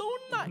crap, it's so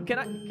nice. Can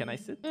I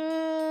sit? You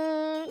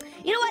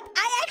know what?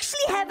 I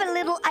actually have a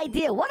little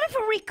idea. What if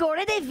we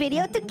recorded a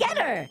video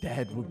together?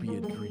 That would be a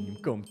dream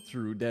come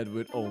true. That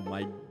would, oh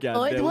my god.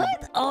 Oh, it would?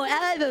 Oh, I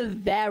have a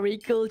very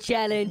cool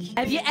challenge.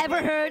 Have you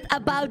ever heard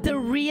about the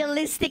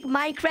realistic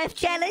Minecraft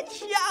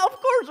challenge? Yeah, of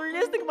course,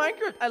 realistic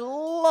Minecraft. I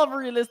love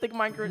realistic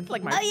Minecraft. It's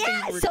like my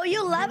favorite. So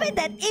you love it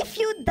that if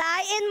you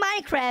die in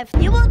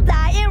Minecraft, you will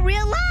die in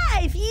real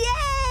life. Yay!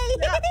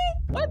 Yeah.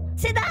 What?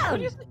 Sit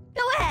down.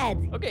 Go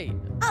ahead. Okay.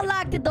 I'll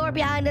lock the door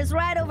behind us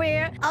right over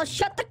here. I'll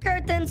shut the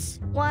curtains.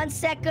 1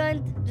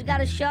 second. Just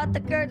gotta shut the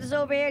curtains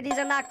over here. These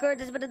are not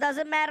curtains, but it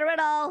doesn't matter at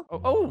all.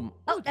 Oh,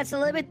 that's a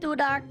little bit too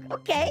dark.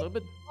 Okay. A little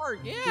bit dark,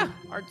 yeah.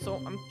 Alright,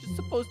 so I'm just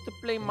supposed to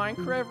play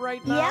Minecraft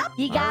right now? Yep,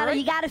 you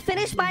gotta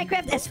finish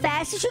Minecraft as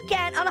fast as you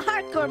can on a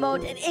hardcore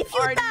mode. And if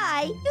you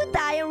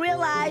die in real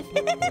life.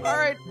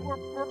 Alright,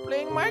 we're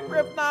playing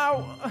Minecraft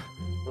now.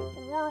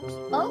 Works.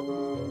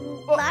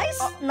 Nice.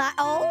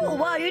 Oh,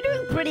 wow, you're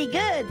doing pretty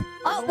good.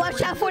 Oh,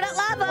 watch out for that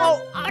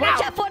lava.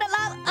 Watch out for that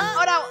lava.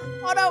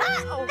 Oh no.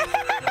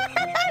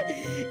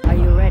 Are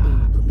you ready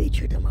to meet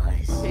your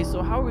demise? Okay,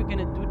 so how are we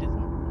gonna do this?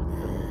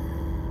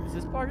 Is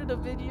this part of the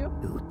video?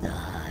 You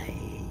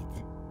died.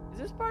 Is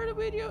this part of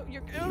the video? You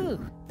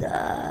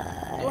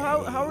died. So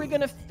how are we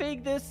gonna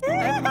fake this?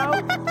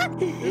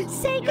 Aphmau?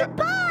 Say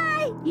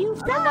goodbye. You've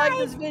died. I don't like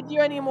this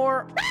video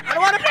anymore. I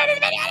don't want to play this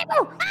video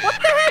anymore. What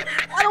the heck?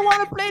 I don't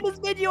want to play this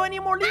video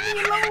anymore. Leave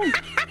me alone.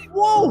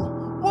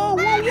 Whoa. What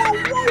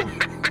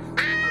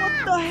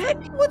the heck?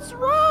 What's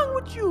wrong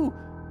with you?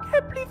 I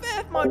can't believe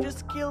Aphmau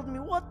just killed me.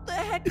 What the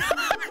heck?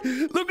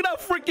 Look at how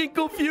freaking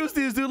confused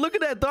he is, dude. Look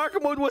at that.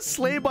 Dark mode was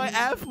slain by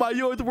Aphmau.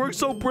 Yo, it works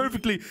so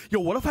perfectly. Yo,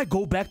 what if I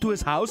go back to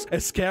his house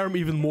and scare him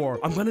even more?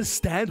 I'm gonna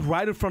stand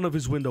right in front of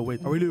his window.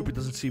 Wait, I really hope he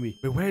doesn't see me.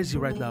 Wait, where is he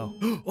right now?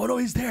 Oh, no,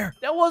 he's there.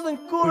 That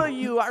wasn't cool of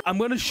you. I'm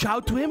gonna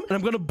shout to him and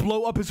I'm gonna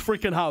blow up his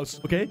freaking house.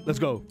 Okay, let's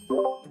go.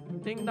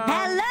 Ding dong.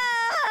 Hello,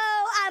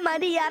 I'm on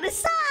the other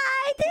side.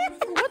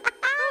 What?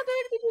 How the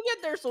heck did you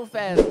get there so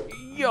fast?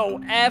 Yo,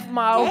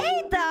 Aphmau.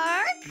 Hey,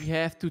 Dark. You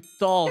have to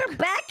talk. You're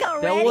back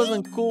already? That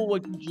wasn't cool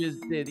what you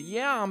just did.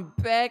 Yeah, I'm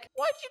back.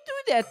 Why'd you do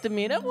that to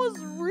me? That was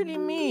really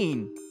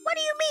mean. What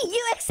do you mean?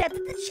 You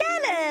accepted the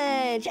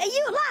challenge. And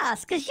you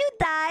lost because you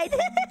died.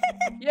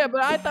 Yeah,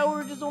 but I thought we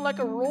were just on like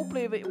a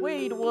roleplay.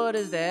 Wait, what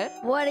is that?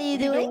 What are you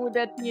doing? With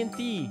that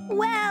TNT?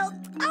 Well,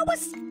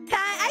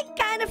 I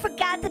kind of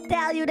forgot to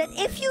tell you that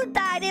if you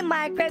died in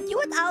Minecraft, you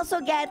would also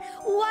get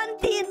 1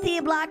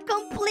 TNT block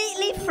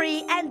completely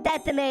free and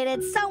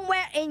detonated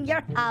somewhere in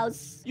your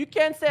house. You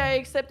can't say I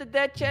accepted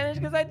that challenge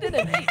because I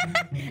didn't.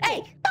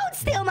 Hey, don't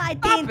steal my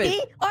Stop TNT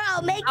it. or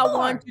I'll make I more.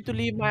 want you to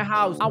leave my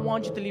house. I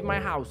want you to leave my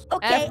house.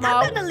 Okay,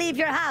 Aphmau, I'm gonna leave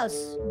your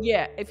house.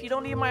 Yeah, if you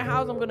don't leave my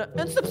house, I'm gonna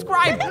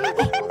unsubscribe.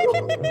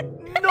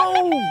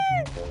 No!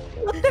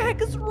 What the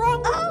heck is wrong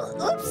with Oh,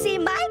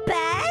 oopsie, my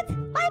bad.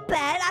 My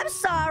bad, I'm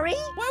sorry.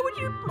 Why would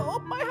you blow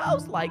up my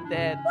house like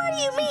that? What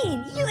do you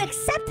mean? You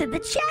accepted the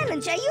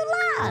challenge and you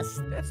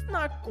lost. That's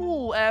not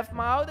cool,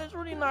 Aphmau. That's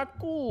really not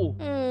cool.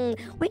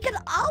 We can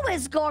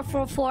always go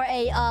for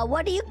a,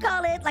 what do you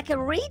call it? Like a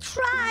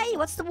retry?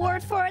 What's the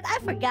word for it? I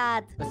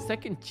forgot. A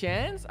second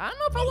chance? I don't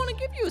know if I want to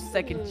give you a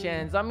second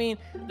chance. I mean,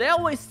 they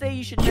always say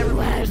you should never... You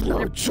have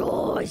no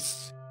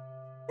choice.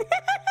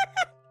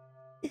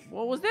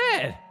 What was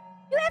that?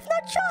 You have no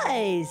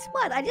choice.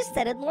 What? I just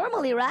said it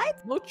normally, right?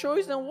 No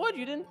choice in what?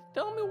 You didn't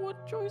tell me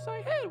what choice I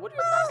had. What are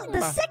you talking The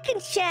about?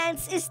 second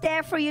chance is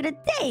there for you to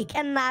take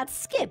and not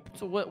skip.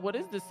 So what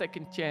is the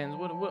second chance?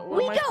 What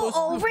We am I go supposed to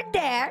do? over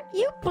there,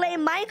 you play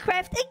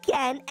Minecraft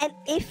again, and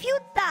if you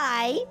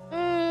die,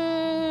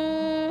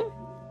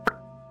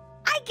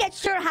 I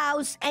get your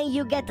house and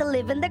you get to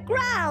live in the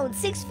ground,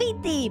 6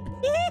 feet deep.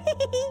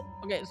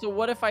 Okay, so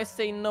what if I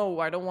say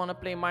no? I don't want to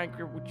play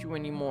Minecraft with you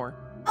anymore.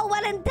 Oh,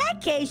 well, in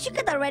that case, you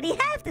could already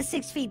have the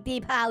 6 feet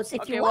deep house if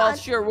Okay, you well, want.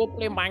 sure, we'll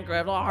play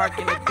Minecraft. How hard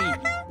can it be?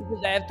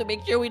 Because I have to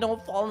make sure we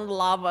don't fall in the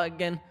lava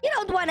again. You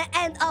don't want to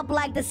end up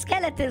like the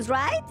skeletons,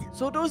 right?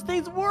 So those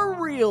things were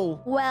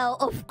real. Well,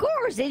 of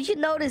course. Did you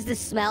notice the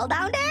smell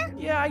down there?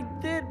 Yeah, I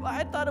did, but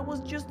I thought it was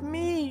just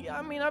me.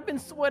 I mean, I've been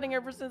sweating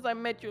ever since I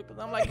met you because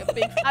I'm like a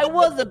big... I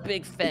was a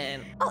big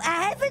fan. Oh,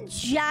 I have a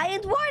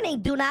giant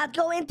warning. Do not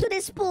go into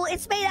this pool.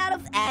 It's made out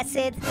of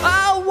acid.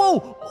 Oh,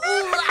 whoa!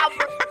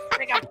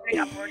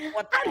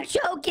 I'm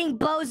joking,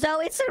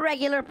 bozo. It's a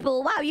regular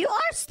pool. Wow, you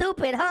are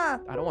stupid, huh?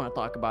 I don't want to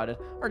talk about it.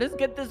 Or let's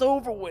get this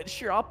over with.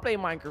 Sure, I'll play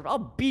Minecraft.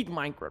 I'll beat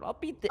Minecraft. I'll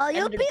beat the Oh,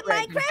 you'll Ender beat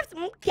Dragon.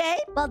 Minecraft? Okay.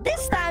 Well,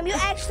 this time you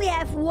actually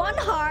have 1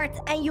 heart,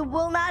 and you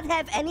will not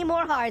have any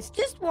more hearts.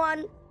 Just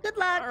 1. Good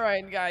luck. All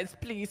right, guys,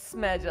 please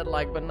smash that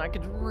like button. I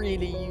could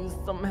really use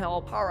some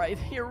help. All right,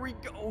 here we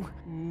go.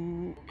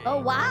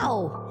 Oh,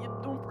 wow. You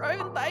doing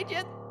private died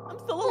yet? I'm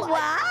still alive.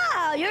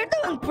 Wow, you're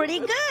doing pretty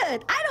good.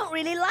 I don't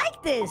really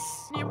like this.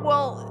 Yeah,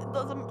 well, it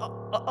doesn't...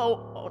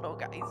 Oh no,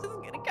 guys. This is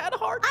getting kind of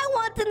hard. I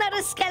want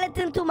another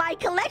skeleton to my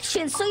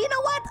collection, so you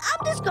know what?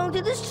 I'm just going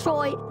to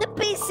destroy the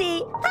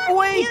PC. Huh,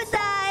 Wait. You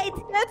died.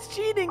 That's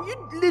cheating. You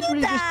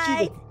literally just died.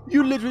 cheated.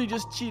 You literally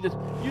just cheated.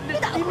 You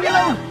No. leave me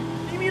alone.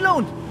 Leave me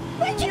alone.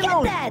 Where'd you Leave me get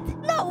alone. that?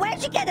 No,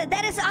 where'd you get it?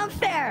 That is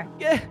unfair.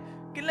 Yeah,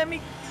 let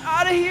me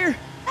out of here.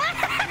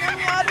 Get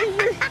me out of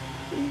here.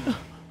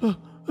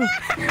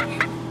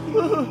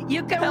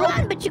 You can Help.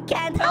 run, but you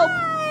can't Help.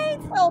 hide.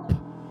 Help.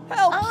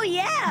 Help. Oh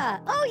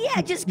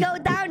yeah, just go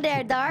down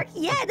there, Dark.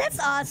 Yeah, that's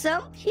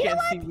awesome. You know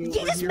Can't see what? me You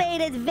over just here.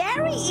 made it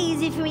very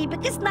easy for me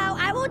because now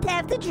I won't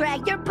have to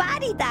drag your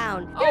body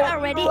down. You're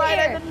already right,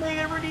 I here. didn't make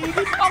it really easy.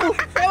 Oh,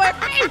 stay away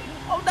from me.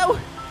 Oh no.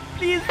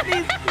 Please.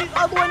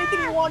 I'll do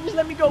anything you want. Just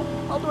let me go.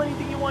 I'll do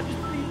anything you want.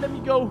 Just please let me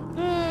go.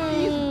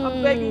 Please,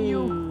 I'm begging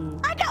you.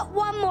 I got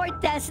one more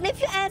test, and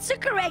if you answer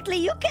correctly,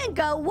 you can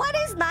go. What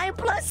is 9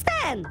 plus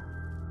 10?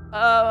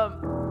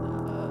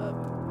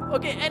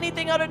 Okay,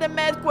 anything other than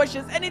math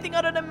questions. Anything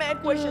other than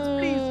math questions,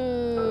 please.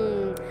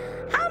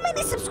 How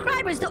many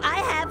subscribers do I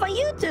have on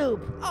YouTube?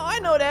 Oh, I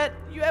know that.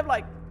 You have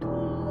like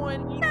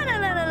 20... No.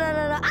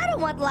 I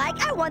don't want like.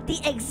 I want the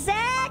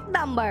exact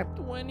number.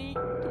 20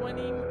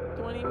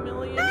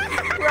 million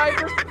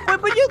subscribers.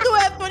 Wait, but you do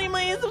have 20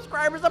 million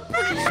subscribers, I'm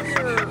pretty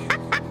sure.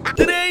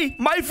 Today,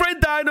 my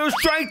friend Dino's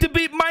trying to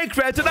beat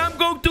Minecraft, and I'm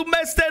going to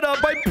mess that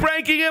up by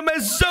pranking him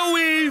as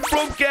Zoey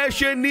from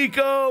Cash and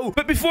Nico.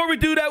 But before we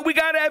do that, we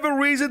gotta have a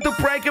reason to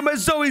prank him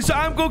as Zoey, so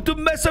I'm going to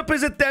mess up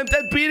his attempt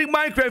at beating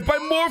Minecraft by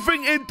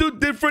morphing into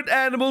different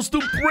animals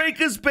to break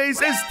his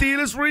base and steal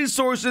his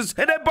resources.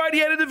 And then by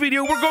the end of the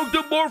video, we're going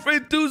to morph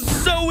into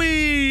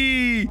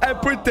Zoey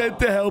and pretend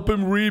to help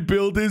him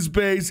rebuild his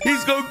base.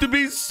 He's going to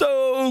be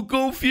so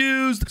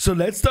confused. So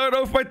let's start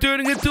off by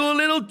turning into a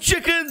little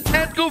chicken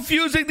and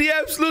confusing the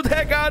absolute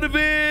heck out of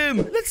him.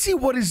 Let's see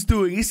what he's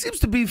doing. He seems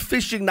to be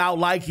fishing now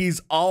like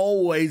he's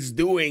always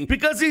doing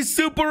because he's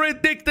super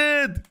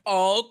addicted.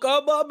 Oh,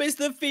 come on,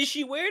 Mr.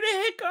 Fishy. Where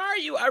the heck are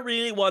you? I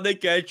really want to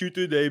catch you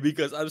today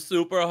because I'm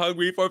super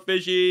hungry for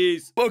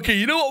fishies. Okay,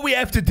 you know what we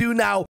have to do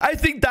now? I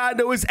think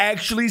Dino is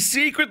actually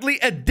secretly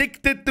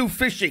addicted to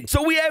fishing.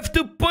 So we have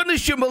to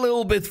punish him a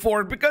little bit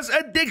for it because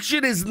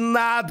addiction is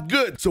not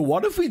good. So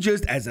what if we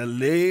just, as a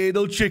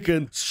little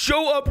chicken,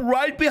 show up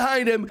right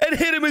behind him and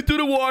hit him into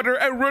the water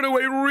and run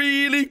away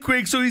really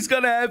quick so he's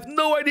gonna have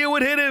no idea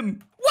what hit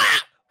him. Wow!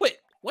 Wait,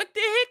 what the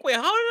heck? Wait,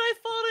 how did I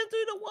fall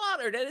into the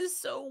water? That is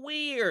so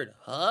weird.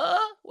 Huh?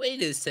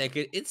 Wait a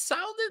second. It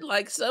sounded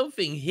like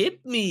something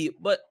hit me,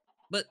 but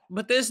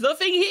there's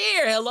nothing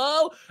here.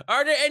 Hello?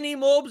 Are there any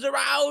mobs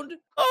around?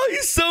 Oh,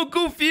 he's so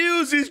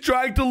confused. He's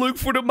trying to look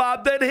for the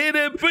mob that hit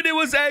him, but it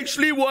was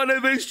actually one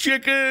of his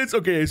chickens.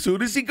 Okay, as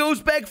soon as he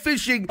goes back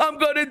fishing, I'm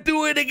gonna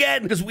do it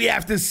again because we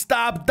have to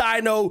stop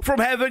Dino from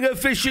having a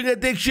fishing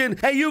addiction.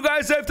 And you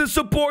guys have to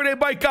support it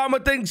by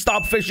commenting,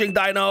 "Stop fishing,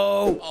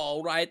 Dino."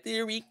 All right,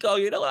 here we go.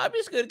 You know what? I'm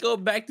just gonna go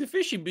back to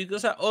fishing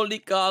because I only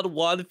caught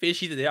one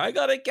fishy today. I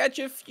gotta catch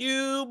a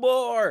few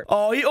more.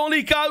 Oh, he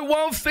only caught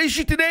one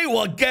fishy today?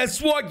 Well, guess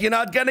what? You're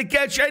not gonna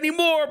catch any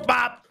more,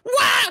 Bop.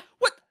 What?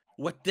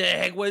 What the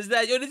heck was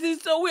that? Yo, this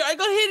is so weird. I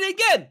got hit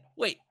again.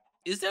 Wait,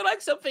 is there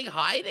like something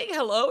hiding?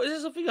 Hello? Is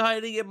there something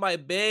hiding in my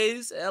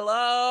base?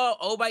 Hello?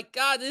 Oh my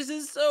god, this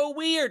is so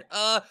weird.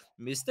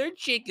 Mr.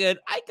 Chicken,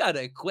 I got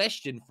a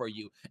question for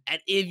you. And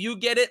if you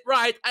get it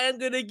right, I am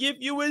going to give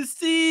you a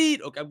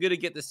seed. Okay, I'm going to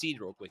get the seed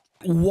real quick.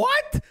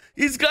 What?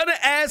 He's gonna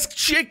ask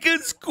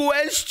chickens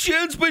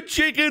questions, but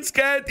chickens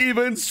can't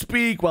even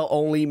speak. Well,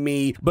 only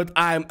me, but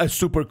I'm a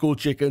super cool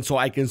chicken, so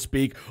I can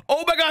speak.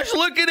 Oh my gosh,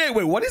 look at it.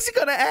 Wait, what is he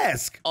gonna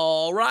ask?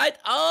 All right,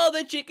 all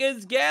the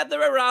chickens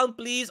gather around,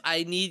 please.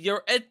 I need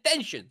your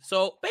attention.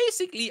 So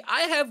basically,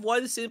 I have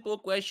one simple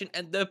question,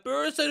 and the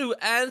person who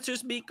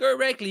answers me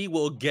correctly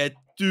will get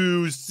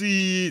 2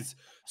 seeds.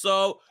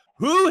 So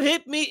who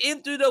hit me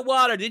into the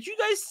water? Did you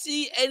guys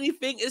see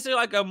anything? Is there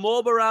like a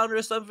mob around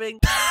or something?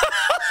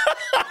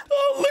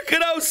 Oh, look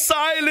at how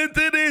silent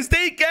it is.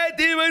 They can't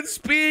even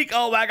speak.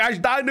 Oh my gosh,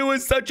 Dino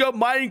is such a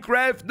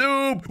Minecraft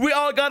noob. We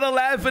all gotta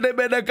laugh at him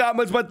in the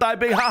comments by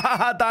typing ha ha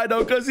ha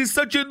Dino, because he's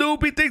such a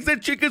noob. He thinks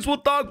that chickens will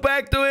talk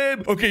back to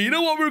him. Okay, you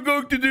know what we're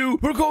going to do?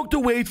 We're going to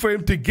wait for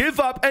him to give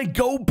up and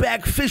go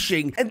back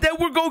fishing. And then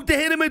we're going to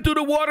hit him into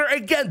the water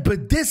again.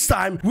 But this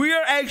time, we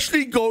are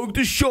actually going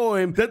to show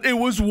him that it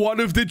was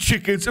one of the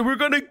chickens. And we're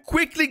going to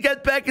quickly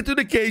get back into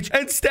the cage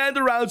and stand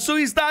around so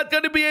he's not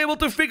going to be able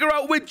to figure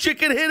out which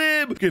chicken hit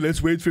him. Okay,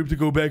 let's wait for him to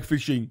go back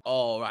fishing.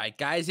 All right,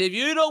 guys, if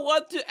you don't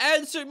want to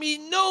answer me,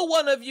 no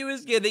one of you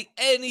is getting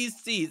any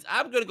seeds.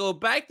 I'm going to go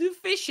back to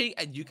fishing,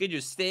 and you can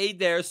just stay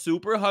there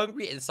super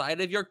hungry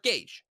inside of your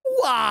cage.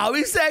 Wow,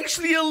 he's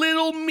actually a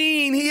little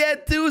mean. He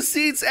had 2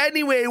 seats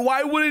anyway.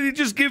 Why wouldn't he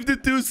just give the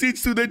 2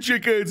 seats to the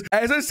chickens?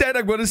 As I said,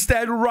 I'm going to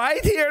stand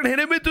right here and hit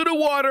him into the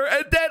water.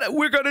 And then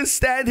we're going to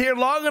stand here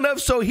long enough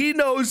so he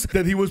knows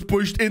that he was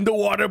pushed in the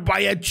water by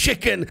a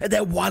chicken. And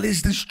then while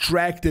he's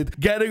distracted,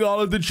 getting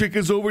all of the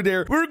chickens over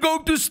there, we're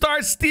going to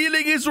start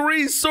stealing his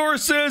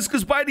resources.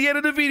 Because by the end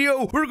of the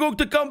video, we're going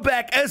to come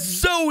back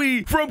as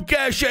Zoey from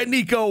Cash and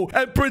Nico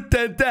and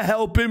pretend to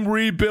help him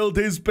rebuild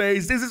his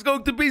base. This is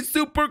going to be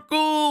super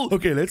cool.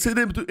 Okay, let's hit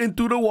him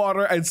into the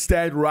water and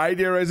stand right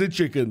there as a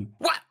chicken.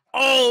 What?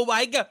 Oh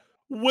my god.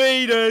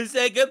 Wait a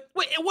second.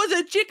 Wait, it was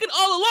a chicken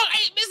all along.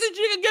 Hey, Mr.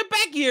 Chicken, get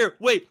back here.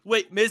 Wait,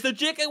 Mr.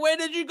 Chicken, where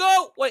did you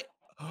go? Wait.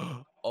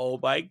 Oh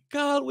my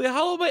god. Wait,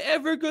 how am I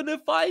ever gonna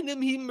find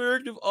him? He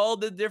merged with all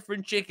the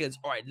different chickens.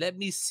 All right, let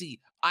me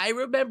see. I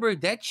remember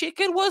that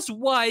chicken was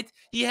white,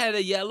 he had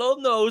a yellow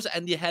nose,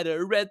 and he had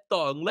a red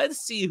tongue. Let's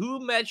see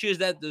who matches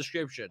that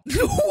description.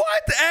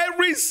 What?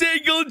 Every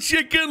single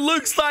chicken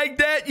looks like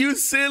that, you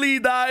silly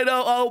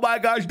Dino. Oh my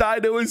gosh,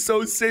 Dino is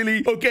so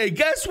silly. Okay,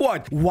 guess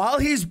what? While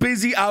he's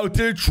busy out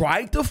there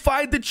trying to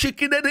find the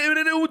chicken and hit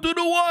it into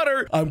the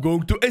water, I'm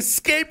going to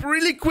escape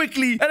really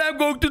quickly, and I'm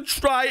going to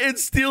try and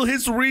steal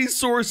his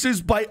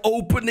resources by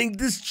opening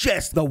this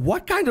chest. Now,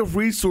 what kind of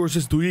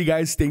resources do you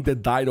guys think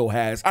that Dino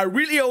has? I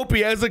really hope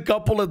he has a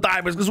couple of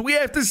diamonds, because we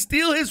have to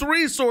steal his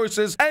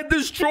resources and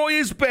destroy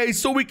his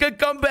base so we can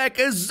come back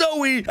as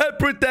Zoey and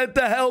pretend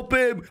to help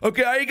him.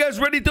 Okay, are you guys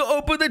ready to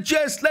open the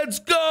chest? Let's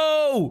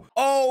go.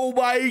 Oh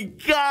my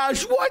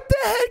gosh, what the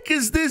heck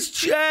is this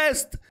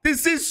chest?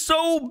 This is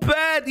so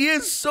bad. He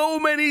has so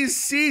many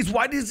seeds.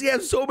 Why does he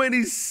have so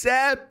many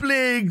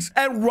saplings?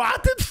 And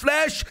rotten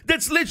flesh?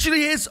 That's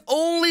literally his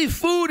only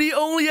food. He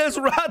only has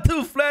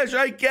rotten flesh.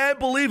 I can't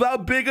believe how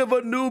big of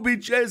a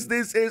newbie chest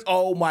this is.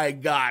 Oh my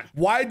god.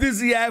 Why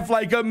does he have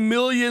like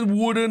 1,000,000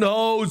 wooden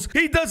hoes?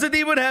 He doesn't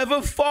even have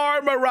a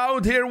farm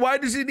around here. Why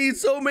does he need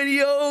so many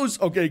hoes?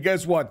 Okay,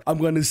 guess what? I'm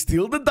gonna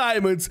steal the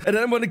diamonds, and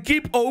then I'm gonna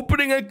keep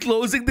opening and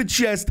closing the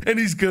chest, and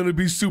he's gonna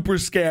be super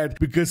scared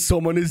because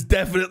someone is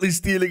definitely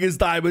stealing his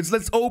diamonds.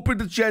 Let's open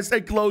the chest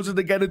and close it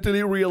again until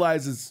he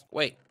realizes.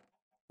 Wait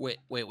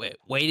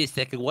a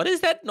second. What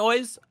is that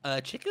noise?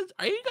 Chickens?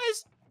 Are you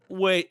guys?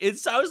 Wait, it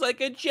sounds like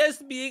a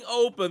chest being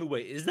opened.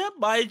 Wait, is that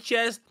my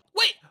chest?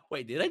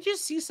 Wait, did I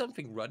just see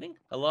something running?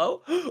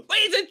 Hello?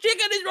 Wait, the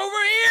chicken is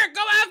over here!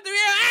 Go after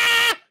him!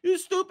 Ah! You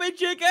stupid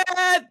chicken!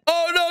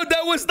 Oh no,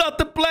 that was not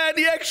the plan.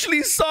 He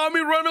actually saw me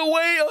run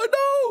away. Oh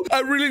no!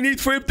 I really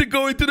need for him to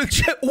go into the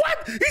chest.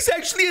 What? He's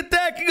actually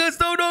attacking us.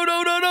 No.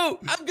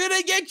 I'm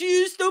gonna get you,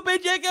 you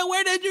stupid chicken!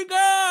 Where did you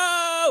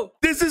go?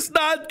 This is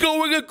not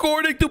going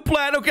according to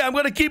plan. Okay, I'm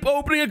gonna keep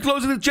opening and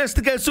closing the chest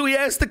again, so he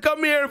has to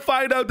come here and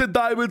find out the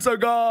diamonds are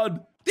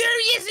gone. There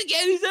he is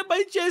again. He's at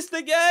my chest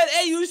again.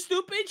 Hey, you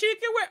stupid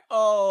chicken. Where?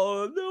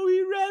 Oh, no,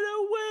 he ran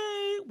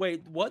away.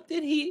 Wait, what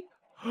did he?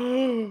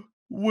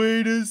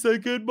 Wait a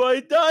second. My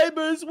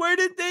diamonds. Where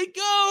did they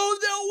go?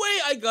 No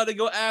way. I gotta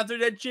go after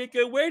that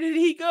chicken. Where did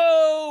he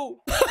go?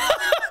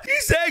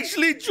 He's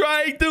actually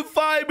trying to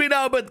find me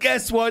now, but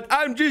guess what?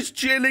 I'm just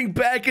chilling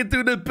back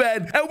into the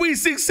pen, and we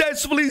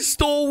successfully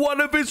stole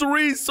one of his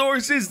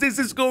resources. This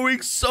is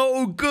going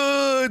so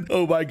good.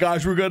 Oh my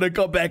gosh, we're gonna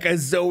come back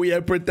as Zoey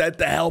and pretend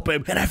to help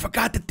him. And I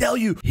forgot to tell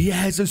you, he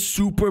has a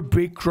super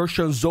big crush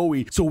on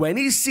Zoey. So when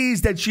he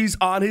sees that she's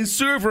on his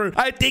server,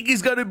 I think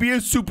he's gonna be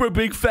a super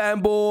big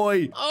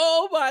fanboy.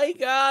 Oh my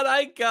god,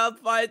 I can't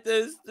fight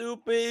this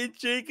stupid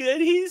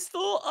chicken. He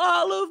stole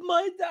all of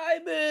my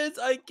diamonds.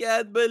 I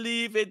can't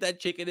believe it. That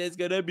chicken is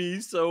gonna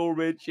be so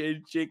rich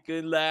in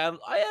chicken lamb.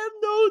 I have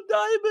no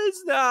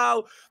diamonds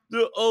now.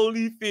 The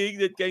only thing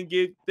that can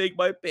take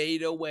my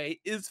pain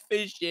away is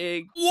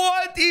fishing.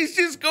 What? He's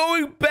just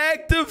going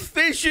back to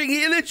fishing.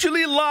 He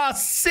literally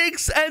lost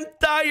 6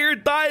 entire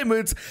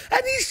diamonds,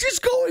 and he's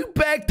just going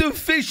back to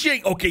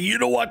fishing. Okay, you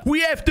know what?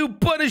 We have to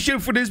punish him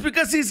for this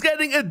because he's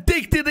getting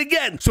addicted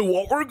again. So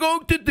what we're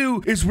going to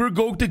do is we're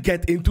going to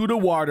get into the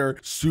water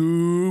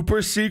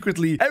super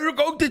secretly, and we're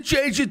going to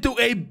change it to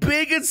a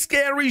big and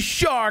scary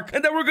shark,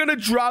 and then we're gonna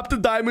drop the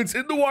diamonds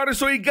in the water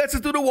so he gets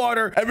into the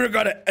water, and we're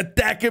gonna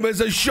attack him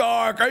as a shark.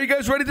 Are you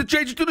guys ready to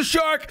change it to the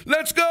shark?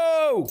 Let's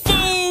go.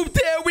 Boom,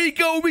 there we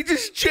go. We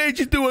just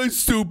changed it to a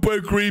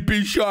super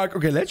creepy shark.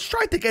 Okay, let's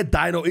try to get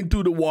Dino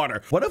into the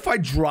water. What if I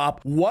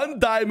drop 1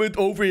 diamond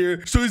over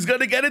here so he's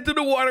gonna get into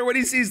the water when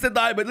he sees the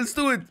diamond? Let's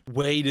do it.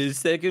 Wait a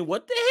second.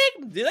 What the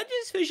heck? Did I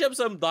just fish up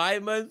some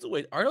diamonds?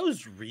 Wait, are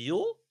those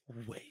real?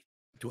 Wait.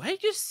 Do I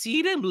just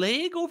see them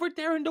laying over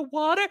there in the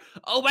water?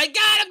 Oh my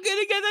god, I'm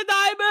gonna get the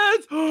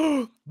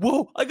diamonds!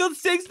 Whoa, I got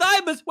 6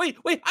 diamonds! Wait,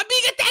 I'm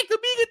being attacked!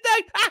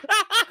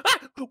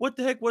 What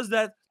the heck was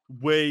that?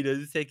 Wait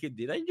a second,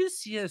 did I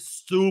just see a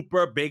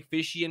super big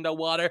fishy in the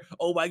water?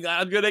 Oh my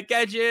god, I'm gonna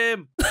catch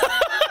him!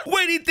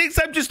 Wait, he thinks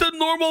I'm just a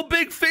normal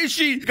big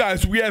fishy.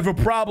 Guys, we have a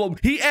problem.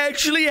 He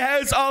actually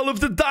has all of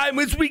the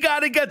diamonds. We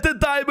gotta get the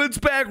diamonds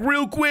back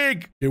real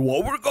quick. And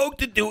what we're going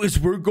to do is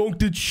we're going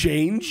to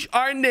change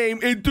our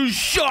name into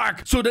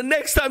Shark. So the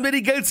next time that he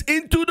gets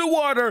into the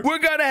water, we're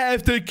gonna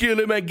have to kill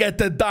him and get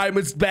the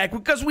diamonds back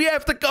because we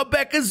have to come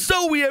back as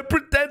Zoey and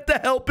pretend to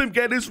help him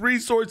get his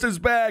resources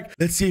back.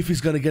 Let's see if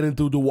he's gonna get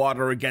into the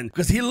water again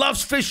because he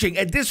loves fishing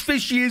and this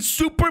fishy is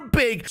super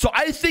big. So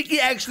I think he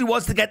actually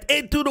wants to get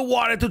into the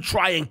water to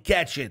try and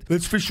catch it.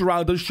 Let's fish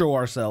around and show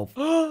ourselves.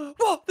 Whoa,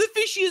 the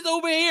fishy is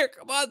over here.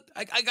 Come on,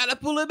 I gotta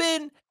pull him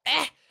in.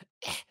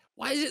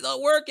 Why is it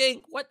not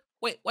working?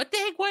 Wait, what the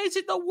heck? Why is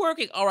it not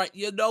working? All right,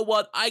 you know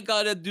what? I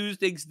gotta do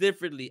things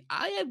differently.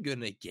 I am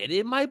gonna get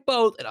in my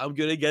boat and I'm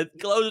gonna get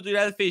closer to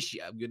that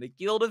fishy. I'm gonna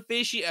kill the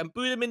fishy and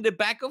put him in the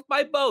back of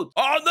my boat.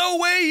 Oh, no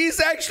way. He's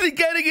actually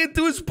getting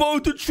into his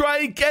boat to try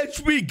and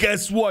catch me.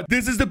 Guess what?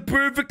 This is the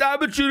perfect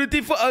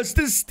opportunity for us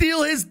to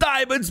steal his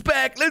diamonds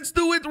back. Let's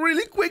do it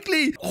really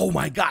quickly. Oh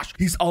my gosh.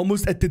 He's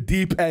almost at the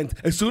deep end.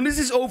 As soon as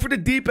he's over the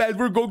deep end,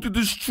 we're going to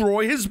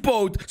destroy his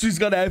boat. So he's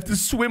gonna have to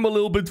swim a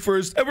little bit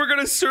first. And we're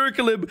gonna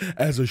circle him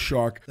as a shark.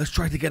 Let's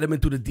try to get him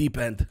into the deep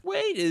end.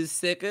 Wait a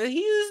second.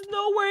 He is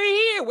nowhere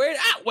here.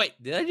 Wait,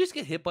 did I just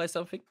get hit by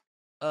something?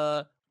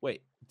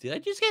 Wait, did I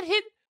just get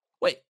hit?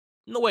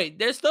 Wait,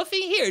 there's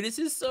nothing here. This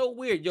is so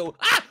weird. Yo,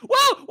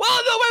 whoa, no,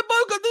 my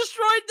boat got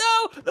destroyed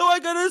now. No, I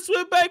gotta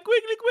swim back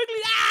quickly.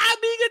 I'm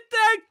being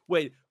attacked.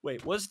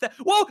 Wait, what's that?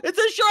 Whoa, it's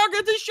a shark. No,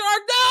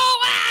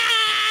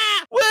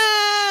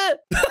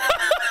 What?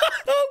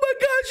 Oh my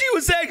gosh, he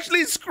was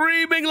actually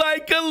screaming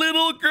like a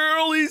little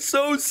girl. He's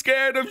so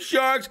scared of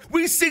sharks.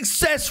 We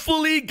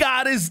successfully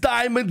got his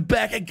diamond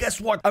back. And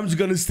guess what? I'm just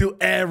gonna steal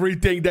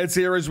everything that's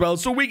here as well.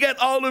 So we get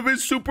all of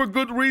his super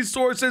good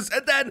resources.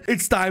 And then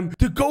it's time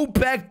to go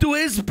back to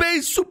his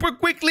base super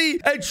quickly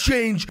and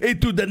change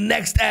into the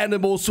next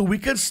animal so we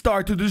can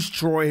start to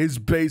destroy his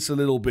base a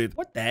little bit.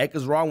 What the heck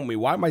is wrong with me?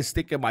 Why am I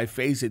sticking my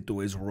face into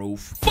his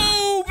roof?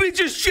 Boom! We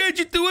just changed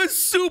it to a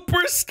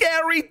super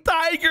scary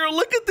tiger.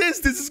 Look at this.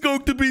 This is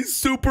going to be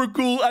super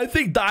cool. I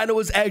think Dino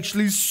is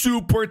actually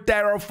super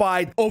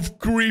terrified of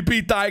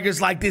creepy tigers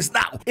like this.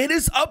 Now, it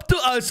is up to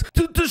us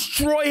to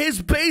destroy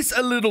his base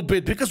a little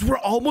bit because we're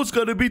almost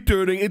going to be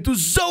turning into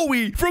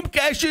Zoey from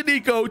Cash and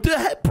Nico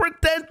to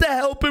pretend to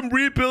help him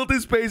rebuild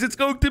his base. It's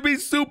going to be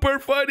super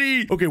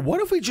funny. Okay,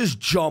 what if we just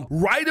jump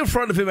right in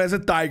front of him as a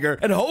tiger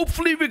and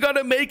hopefully we're going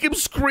to make him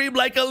scream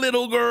like a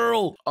little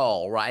girl.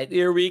 All right,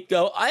 here we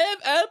go. I have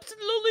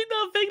absolutely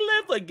nothing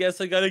left. I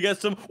guess I gotta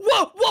get some.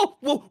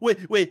 Whoa!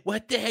 Wait,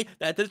 what the heck?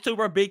 That's a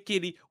super big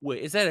kitty.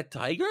 Wait, is that a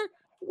tiger?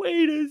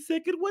 Wait a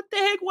second. What the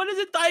heck? What is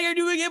a tiger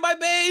doing in my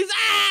base?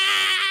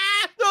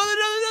 No!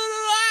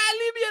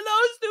 Leave me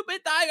alone,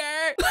 stupid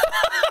tiger!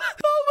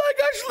 Oh my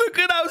gosh, look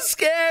at how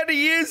scared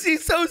he is.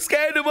 He's so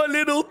scared of a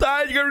little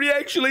tiger. He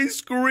actually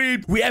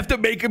screamed. We have to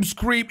make him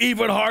scream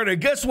even harder.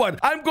 Guess what?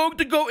 I'm going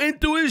to go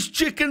into his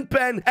chicken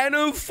pen. And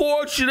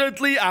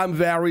unfortunately, I'm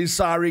very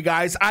sorry,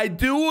 guys. I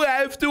do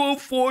have to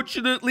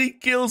unfortunately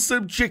kill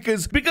some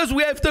chickens because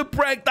we have to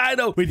prank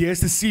Dino. Wait, he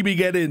has to see me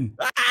get in.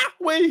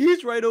 Wait,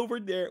 he's right over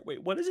there.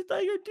 Wait, what is the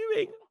tiger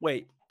doing?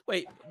 Wait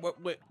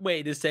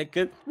a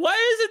second. Why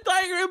is a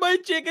tiger in my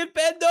chicken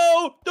pen?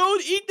 No,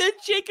 don't eat the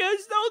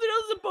chickens. No, they're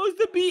not supposed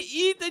to be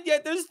eaten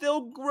yet. They're still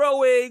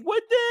growing.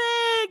 What the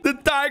heck?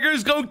 The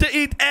tiger's going to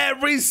eat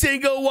every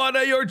single one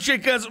of your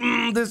chickens.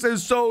 This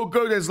is so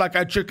good. It's like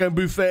a chicken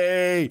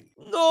buffet.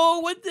 No,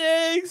 what the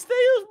heck? Stay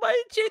off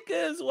my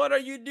chickens. What are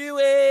you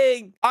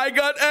doing? I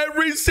got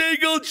every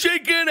single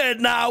chicken,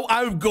 and now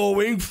I'm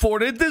going for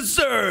the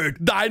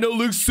dessert. Dino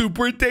looks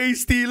super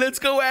tasty. Let's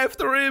go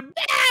after him.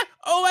 Ah!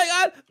 Oh my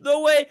god,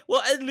 no way.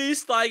 Well, at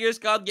least tigers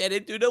can't get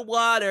into the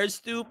water,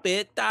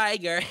 stupid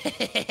tiger.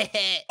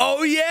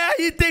 Oh yeah,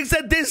 he thinks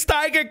that this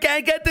tiger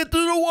can't get into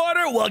the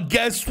water? Well,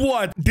 guess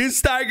what?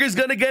 This tiger's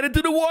gonna get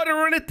into the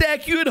water and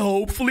attack you, and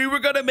hopefully we're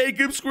gonna make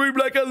him scream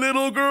like a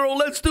little girl.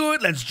 Let's do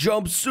it. Let's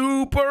jump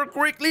super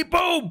quickly.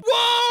 Boom!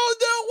 Whoa,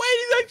 no, wait,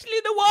 he's actually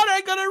in the water.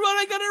 I gotta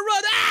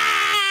run.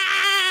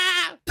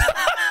 Ah!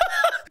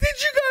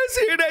 Did you guys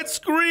hear that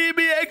scream?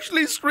 He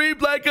actually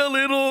screamed like a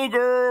little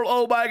girl.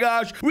 Oh my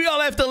gosh. We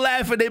all have to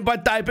laugh at him by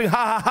typing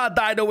ha ha ha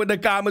Dino in the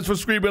comments for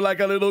screaming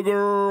like a little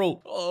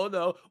girl. Oh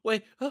no.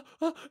 Wait,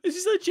 is he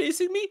still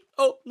chasing me?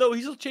 Oh no,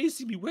 he's still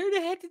chasing me. Where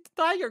the heck did the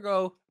tiger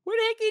go? Where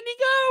the heck did he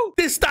go?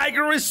 This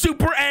tiger is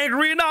super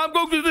angry, and now I'm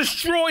going to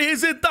destroy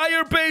his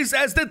entire base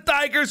as the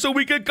tiger so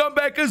we can come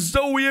back as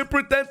Zoey and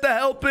pretend to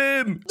help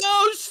him.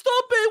 No,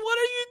 stop it. What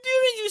are you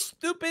doing, you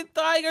stupid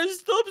tiger?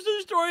 Stop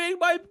destroying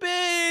my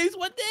base.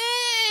 What the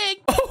heck?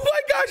 Oh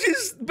my gosh,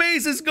 his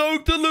base is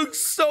going to look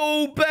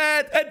so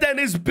bad. And then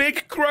his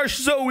big crush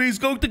Zoey is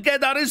going to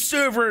get on his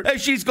server, and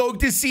she's going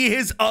to see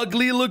his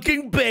ugly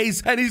looking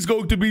base, and he's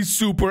going to be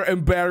super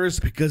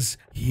embarrassed because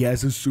he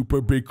has a super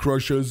big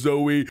crush on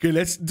Zoey. Okay,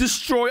 let's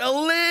destroy a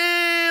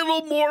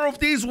little more of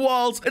these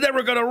walls, and then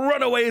we're gonna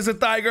run away as a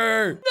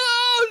tiger.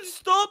 No,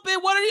 stop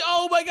it. What are you?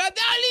 Oh my god.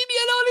 No, leave me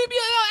alone. Leave me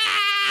alone.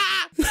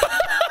 Ah!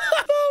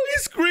 Oh, he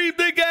screamed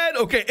again.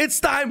 Okay, it's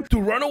time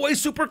to run away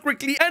super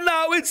quickly. And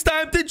now it's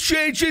time to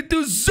change it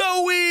to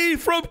Zoey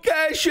from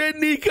Cash and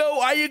Nico.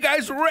 Are you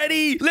guys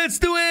ready? Let's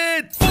do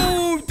it.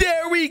 Boom,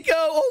 there we go.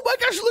 Oh my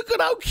gosh, look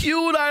at how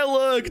cute I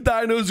look.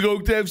 Dino's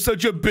going to have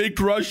such a big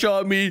crush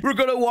on me. We're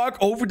going to walk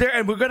over there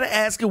and we're going to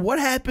ask him, what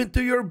happened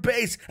to your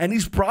base? And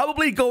he's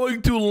probably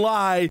going to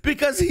lie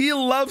because he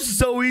loves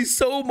Zoey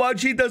so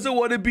much he doesn't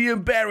want to be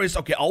embarrassed.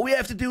 Okay, all we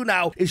have to do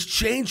now is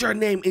change our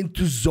name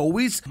into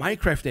Zoey's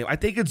Minecraft name. I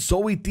think it's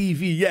Zoey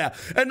TV, yeah.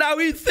 And now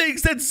he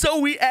thinks that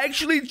Zoey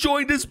actually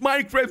joined this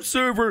Minecraft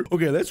server.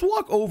 Okay, let's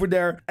walk over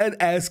there and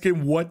ask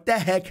him what the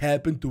heck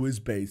happened to his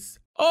base.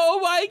 Oh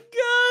my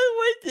god,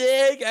 what the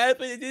heck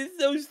happened? This is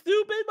so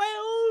stupid. My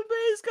whole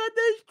base got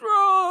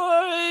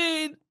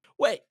destroyed.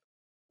 Wait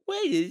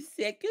a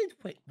second.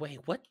 Wait,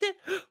 what the?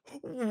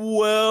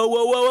 Whoa.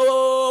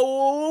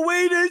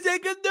 Wait a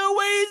second. No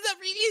way, is that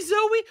really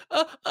Zoey?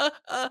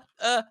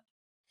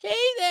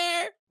 Hey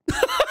there.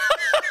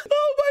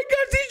 Oh my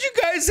god, did you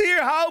guys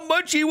hear how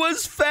much he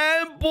was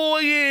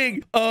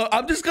fanboying?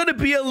 I'm just gonna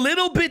be a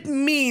little bit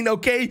mean,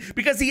 okay?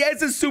 Because he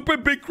has a super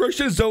big crush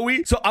on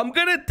Zoey. So I'm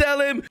gonna tell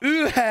him,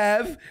 you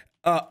have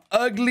a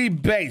ugly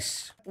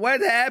base.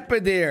 What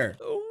happened here?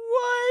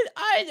 What?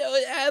 I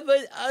don't have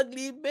an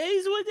ugly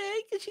base. What the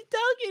heck is she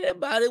talking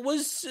about? It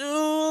was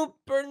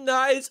super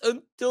nice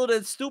until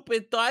that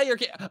stupid tiger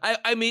came.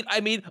 I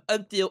mean,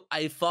 until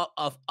I fought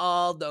off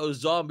all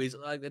those zombies,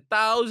 like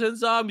 1,000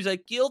 zombies. I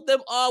killed them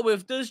all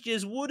with this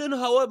just wooden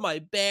hoe in my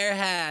bare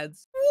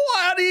hands.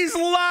 What? He's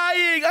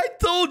lying. I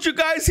told you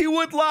guys he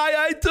would lie.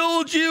 I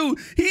told you.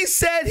 He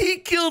said he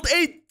killed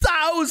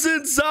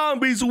 1,000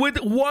 zombies with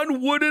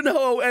one wooden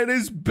hoe and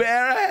his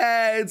bare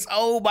hands.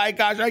 Oh my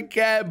gosh, I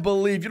can't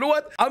believe. You know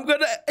what? I'm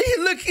gonna... Hey,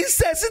 look, he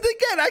says it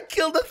again. I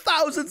killed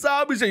 1,000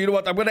 zombies. And you know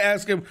what? I'm gonna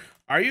ask him,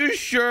 are you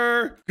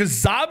sure? Because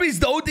zombies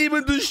don't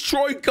even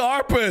destroy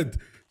carpet.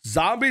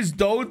 Zombies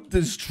don't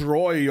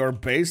destroy your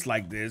base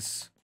like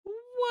this.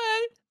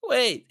 What?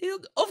 Wait,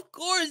 of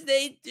course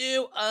they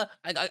do.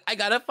 I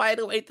gotta find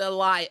a way to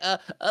lie.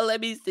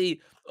 Let me see.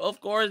 Of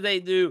course they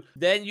do.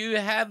 Then you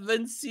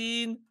haven't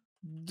seen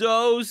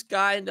those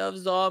kind of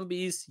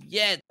zombies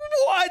yet.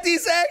 What?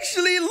 He's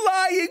actually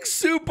lying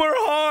super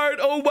hard.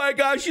 Oh my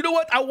gosh. You know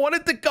what? I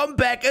wanted to come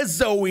back as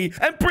Zoey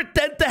and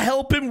pretend to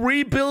help him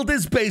rebuild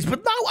his base.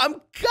 But now I'm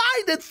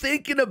kind of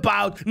thinking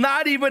about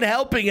not even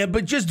helping him,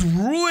 but just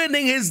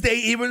ruining his day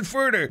even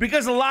further.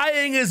 Because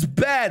lying is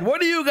bad.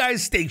 What do you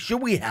guys think?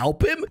 Should we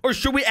help him? Or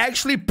should we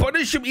actually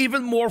punish him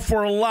even more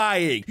for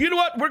lying? You know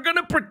what? We're going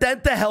to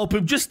pretend to help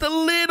him just a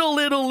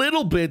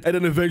little bit. And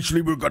then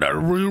eventually we're going to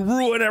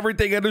ruin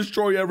everything and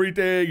destroy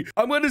everything.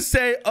 I'm going to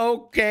say,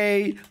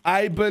 okay,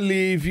 I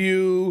believe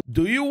you.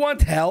 Do you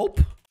want help?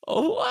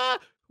 Oh,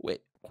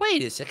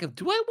 wait a second.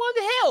 Do I want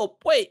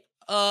help? Wait,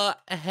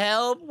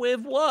 help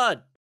with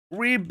what?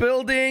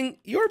 Rebuilding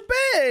your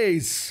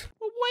base.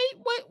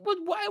 Wait,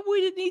 why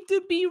would it need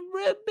to be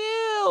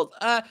rebuilt?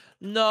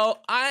 No,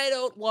 I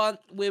don't want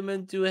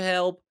women to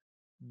help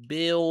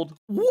build.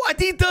 What?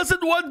 He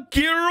doesn't want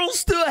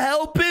girls to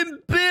help him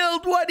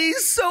build? What?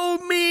 He's so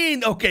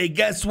mean. Okay,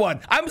 guess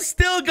what? I'm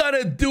still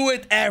gonna do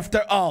it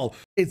after all.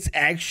 It's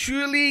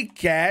actually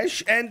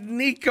Cash and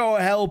Nico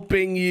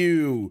helping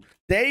you.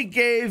 They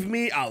gave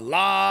me a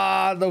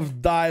lot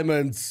of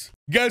diamonds.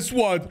 Guess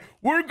what?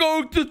 We're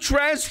going to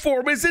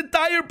transform his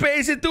entire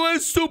base into a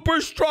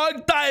super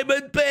strong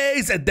diamond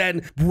base. And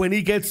then when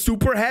he gets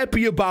super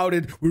happy about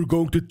it, we're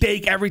going to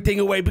take everything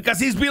away because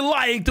he's been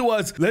lying to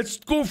us. Let's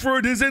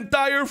convert his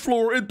entire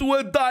floor into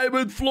a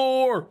diamond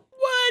floor.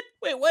 What?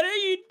 Wait, what are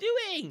you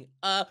doing?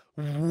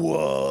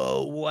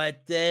 Whoa,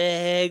 what the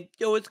heck?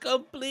 Yo, it's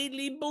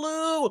completely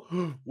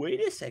blue. Wait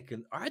a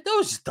second. Are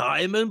those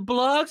diamond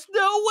blocks?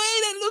 No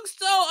way, that looks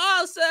so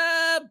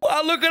awesome.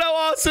 Wow, look at how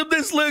awesome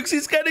this looks.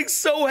 He's getting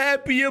so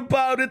happy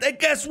about it. And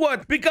guess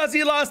what? Because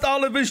he lost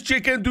all of his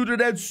chicken due to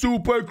that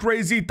super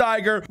crazy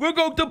tiger, we're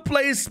going to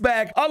place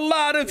back a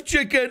lot of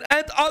chicken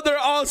and other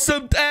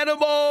awesome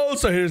animals.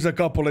 So here's a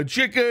couple of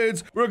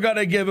chickens. We're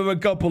gonna give him a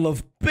couple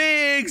of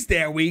pigs.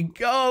 There we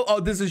go.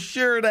 Oh, this is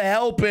sure to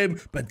help him.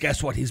 But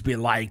guess what? He's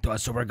been lying to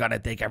us, so we're gonna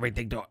take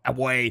everything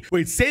away.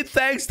 Wait, say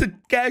thanks to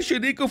Cash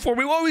and Nico for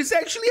me. Oh, he's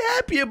actually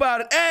happy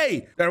about it.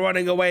 Hey, they're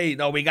running away.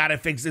 No, we gotta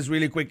fix this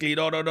really quickly.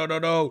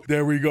 No.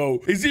 There we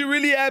go. Is he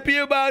really happy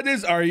about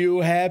this? Are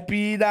you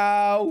happy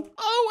now?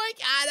 Oh my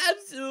god, I'm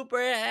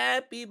super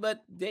happy.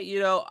 But, you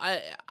know,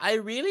 I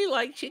really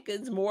like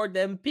chickens more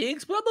than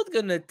pigs. But I'm not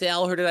gonna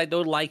tell her that I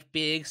don't like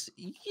pigs.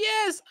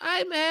 Yes,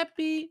 I'm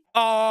happy.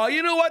 Oh,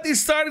 you know what?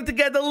 He's starting to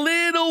get a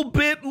little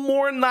bit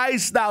more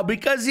nice now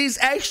because he's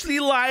actually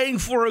lying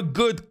for a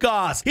good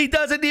cause. He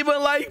doesn't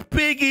even like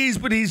piggies,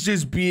 but he's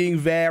just being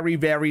very,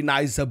 very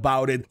nice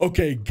about it.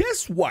 Okay,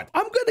 guess what?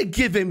 I'm gonna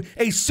give him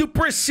a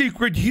super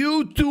secret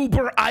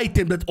YouTuber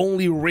item that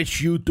only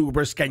rich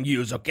YouTubers can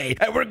use, okay?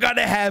 And we're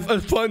gonna have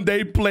a fun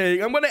day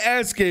playing. I'm gonna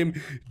ask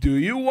him, do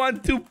you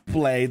want to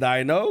play,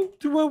 Dino?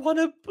 Do I want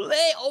to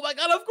play? Oh my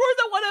god, of course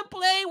I want to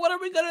play. What are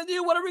we gonna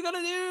do? What are we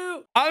gonna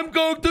do? I'm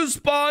going to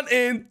spawn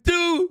in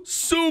 2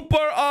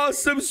 super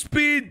awesome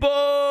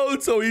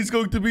speedboats. So he's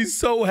going to be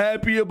so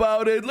happy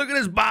about it. Look at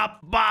this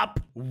bop.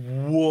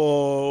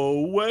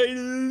 Whoa, wait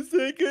a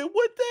second.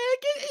 What the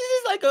heck? Is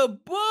this like a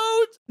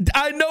boat?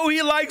 I know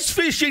he likes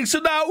fishing, so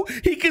now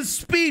he can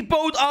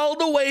speedboat all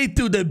the way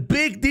to the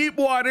big deep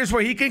waters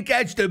where he can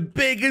catch the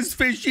biggest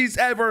fishies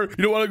ever.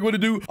 You know what I'm going to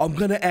do? I'm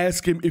going to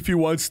ask him if he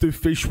wants to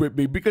fish with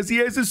me because he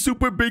has a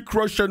super big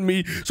crush on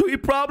me. So he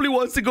probably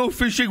wants to go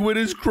fishing with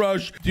his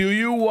crush. Do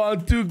you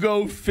want to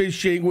go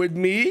fishing with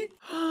me?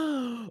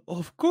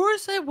 Of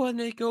course I want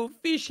to go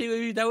fishing with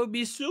you. That would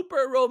be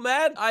super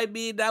romantic. I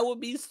mean, that would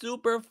be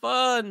super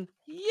fun.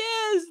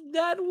 Yes,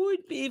 that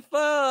would be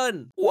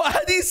fun.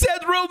 What? He said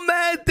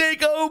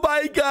romantic. Oh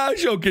my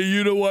gosh. Okay,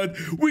 you know what?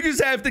 We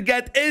just have to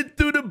get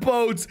into the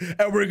boats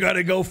and we're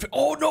gonna go.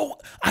 Oh no,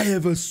 I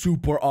have a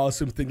super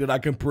awesome thing that I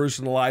can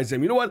personalize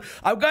him. You know what?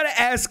 I'm gonna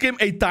ask him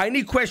a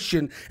tiny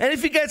question. And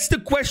if he gets the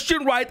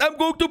question right, I'm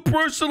going to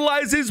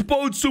personalize his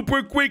boat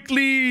super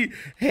quickly.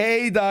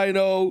 Hey,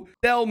 Dino,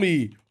 tell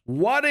me.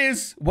 What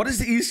is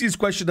the easiest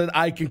question that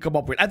I can come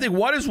up with? I think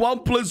what is 1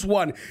 +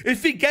 1?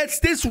 If he gets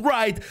this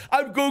right,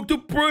 I'm going to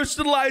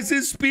personalize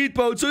his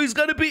speedboat, so he's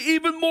gonna be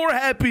even more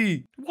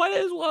happy. What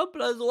is 1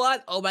 + 1?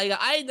 Oh my god,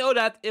 I know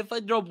that if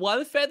I drop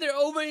 1 feather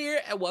over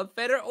here and 1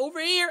 feather over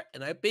here,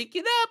 and I pick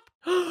it up,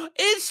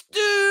 it's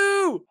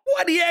 2!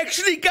 What? He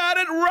actually got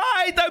it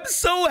right! I'm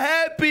so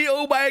happy!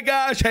 Oh my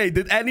gosh! Hey,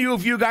 did any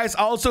of you guys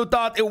also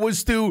thought it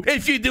was 2?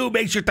 If you do,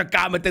 make sure to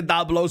comment it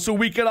down below so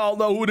we can all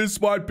know who the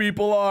smart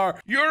people are.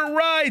 You're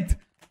right!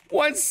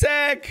 1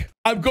 sec.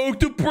 I'm going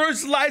to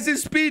personalize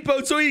his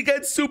speedboat so he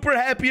gets super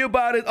happy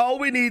about it. All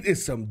we need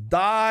is some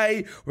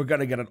dye. We're going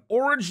to get an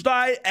orange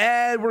dye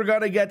and we're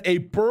going to get a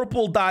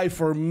purple dye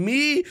for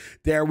me.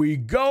 There we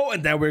go.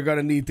 And then we're going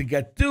to need to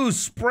get 2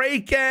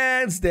 spray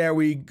cans. There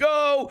we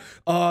go.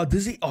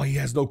 Does he? Oh, he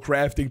has no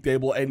crafting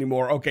table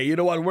anymore. Okay, you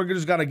know what? We're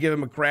just going to give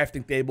him a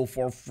crafting table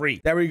for free.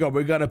 There we go.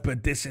 We're going to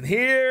put this in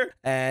here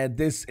and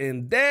this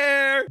in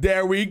there.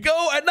 There we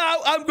go. And now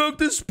I'm going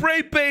to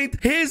spray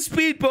paint his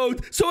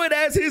speedboat so it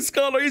has his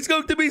color. He's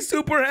going to be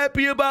super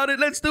happy about it.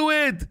 Let's do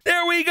it.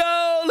 There we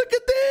go. Look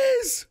at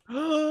this.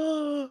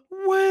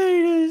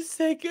 Wait a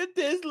second.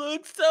 This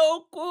looks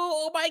so cool.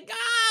 Oh my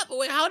god.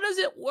 Wait, how does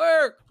it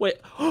work? Wait.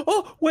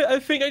 Oh, wait. I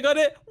think I got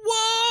it.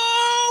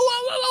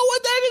 Whoa.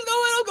 What the heck is going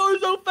on? I'm going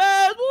so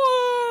fast.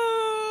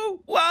 Whoa.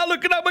 Wow,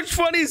 look at how much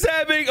fun he's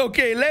having.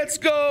 Okay, let's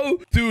go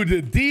to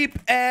the deep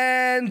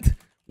end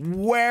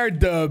where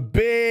the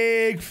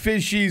big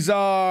fishies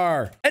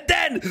are. And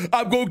then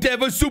I'm going to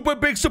have a super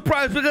big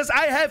surprise because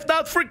I have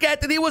not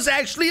forgotten he was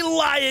actually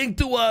lying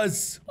to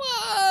us.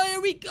 Whoa,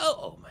 here we go.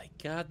 Oh my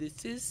god,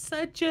 this is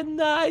such a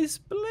nice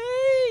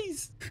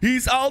place.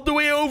 He's all the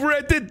way over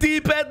at the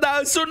deep end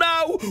now. So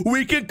now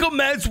we can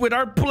commence with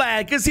our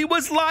plan because he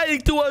was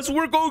lying to us.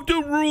 We're going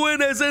to ruin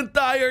his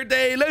entire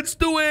day. Let's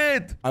do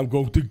it. I'm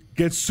going to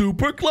get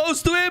super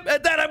close to him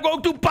and then I'm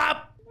going to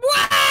pop.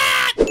 What?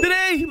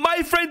 Today,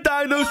 my friend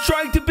Dino's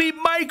trying to beat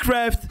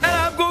Minecraft, and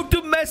I'm going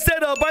to mess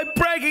that up by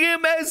pranking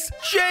him as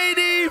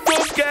Shady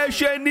from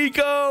Cash and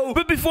Nico.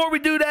 But before we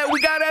do that, we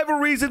gotta have a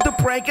reason to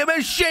prank him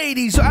as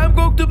Shady. So I'm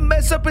going to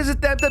mess up his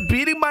attempt at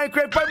beating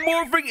Minecraft by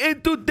morphing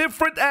into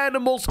different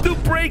animals to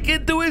break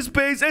into his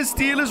base and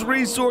steal his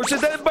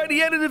resources. And then by the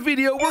end of the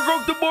video, we're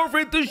going to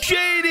morph into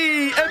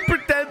Shady and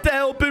pretend to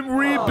help him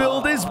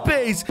rebuild his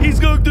base. He's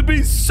going to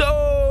be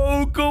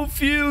so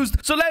confused.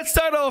 So let's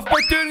start off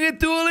by turning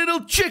into a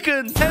little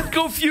chicken and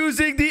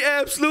confusing the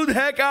absolute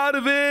heck out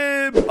of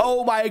him.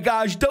 Oh my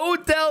gosh,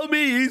 don't tell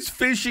me he's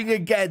fishing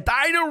again.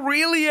 Dino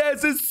really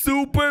has a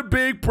super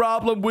big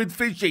problem with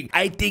fishing.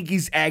 I think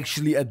he's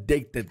actually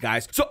addicted,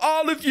 guys. So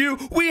all of you,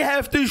 we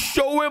have to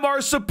show him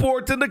our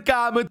support in the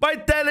comment by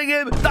telling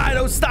him,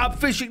 Dino, stop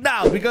fishing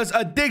now because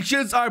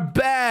addictions are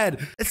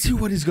bad. Let's see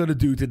what he's gonna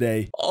do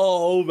today.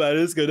 Oh man,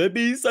 it's gonna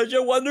be such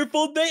a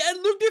wonderful day.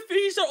 And look, the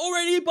fishies are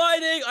already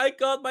biting. I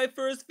caught my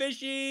first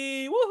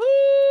fishy.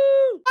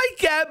 Woohoo! I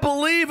can't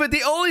believe it.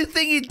 The only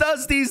thing he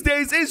does these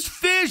days is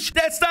fish.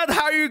 That's not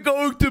how you're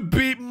going to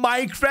beat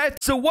Minecraft.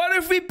 So what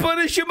if we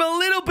punish him a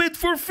little bit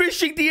for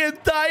fishing the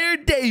entire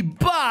day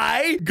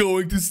by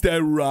going to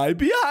stand right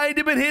behind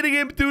him and hitting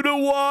him to the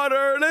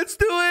water? Let's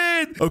do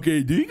it.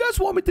 Okay, do you guys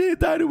want me to hit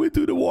Dino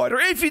into the water?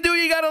 If you do,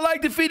 you gotta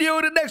like the video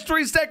in the next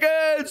 3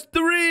 seconds.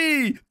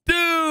 3,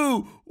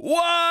 2, 1.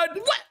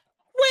 What?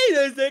 Wait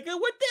a second.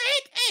 What the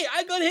heck? Hey,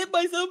 I got hit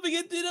by something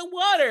into the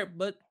water.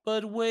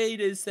 But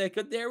wait a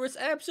second. There was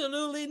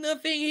absolutely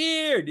nothing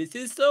here. This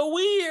is so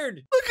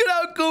weird. Look at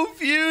how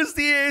confused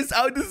he is.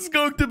 Oh, this is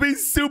going to be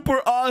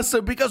super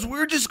awesome because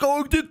we're just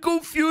going to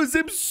confuse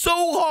him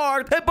so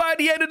hard. And by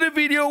the end of the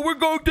video, we're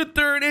going to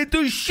turn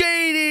into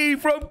Shady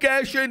from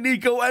Cash and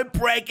Nico and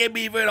prank him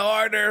even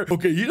harder.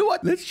 Okay, you know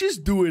what? Let's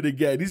just do it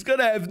again. He's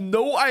gonna have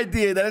no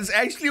idea that it's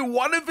actually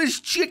one of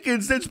his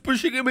chickens that's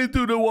pushing him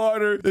into the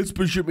water. Let's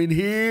push him in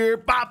here.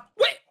 Pop.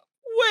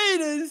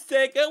 Wait a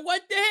second.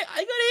 What the heck? I got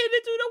hit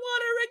into the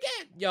water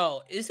again.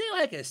 Yo, is there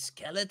like a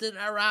skeleton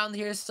around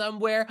here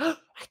somewhere?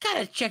 I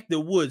gotta check the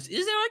woods.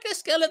 Is there like a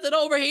skeleton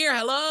over here?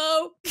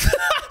 Hello?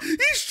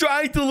 He's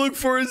trying to look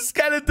for a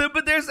skeleton,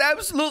 but there's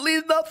absolutely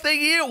nothing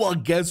here. Well,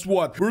 guess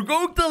what? We're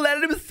going to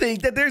let him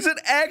think that there's an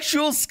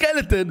actual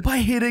skeleton by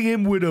hitting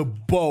him with a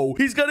bow.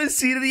 He's gonna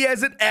see that he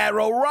has an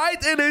arrow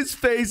right in his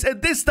face,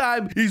 and this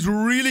time, he's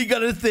really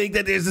gonna think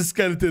that there's a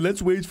skeleton.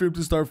 Let's wait for him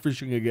to start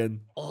fishing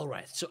again.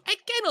 Alright, so I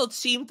cannot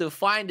seem to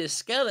find a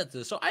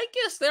skeleton, so I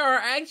guess there are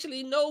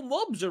actually no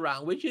mobs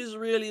around, which is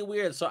really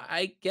weird. So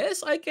I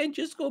guess I can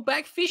just go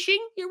back fishing.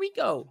 Here we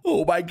go.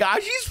 Oh my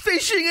gosh, he's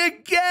fishing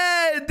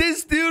again.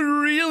 This dude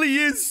really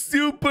is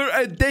super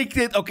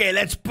addicted. Okay,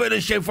 let's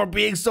punish him for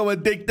being so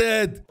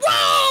addicted.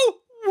 Whoa!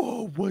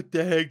 Whoa, what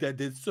the heck? That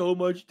did so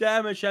much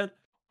damage. And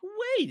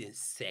wait a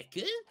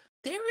second.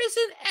 There is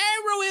an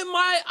arrow in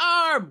my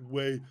arm.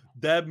 Wait,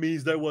 that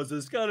means there was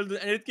a skeleton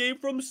and it came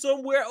from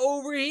somewhere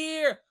over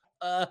here.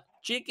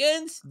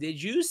 Chickens,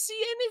 did you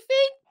see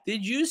anything?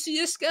 Did you see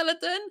a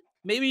skeleton?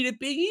 Maybe the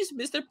piggies?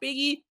 Mr.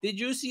 Piggy, did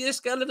you see a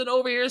skeleton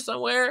over here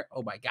somewhere?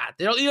 Oh my god,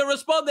 they're not even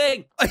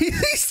responding.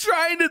 He's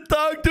trying to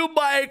talk to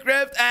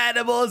Minecraft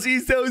animals.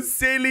 He's so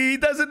silly. He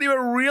doesn't even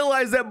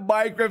realize that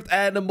Minecraft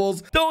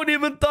animals don't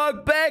even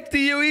talk back to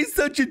you. He's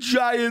such a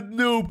giant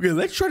noob. Okay,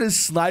 let's try to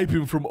snipe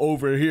him from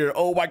over here.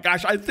 Oh my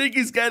gosh, I think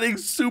he's getting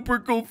super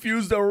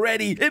confused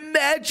already.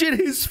 Imagine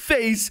his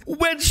face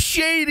when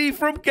Shady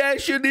from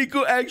Cash and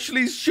Nico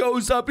actually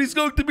shows up. He's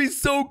going to be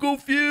so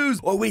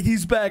confused. Oh wait,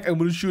 he's back. I'm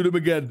gonna shoot him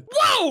again.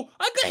 Whoa!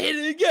 I got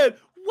hit again!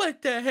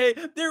 What the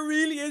heck? There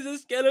really is a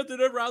skeleton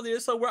around here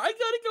somewhere. I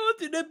gotta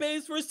go into the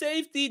base for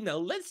safety. Now,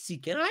 let's see.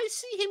 Can I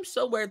see him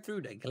somewhere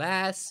through the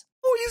glass?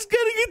 Oh, he's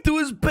getting into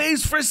his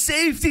base for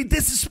safety.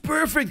 This is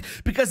perfect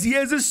because he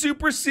has a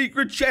super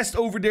secret chest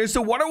over there.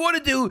 So what I want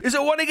to do is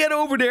I want to get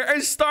over there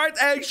and start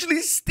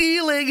actually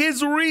stealing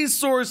his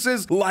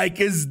resources like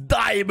his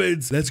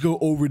diamonds. Let's go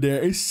over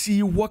there and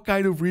see what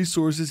kind of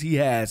resources he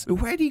has.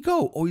 Where'd he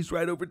go? Oh, he's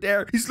right over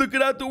there. He's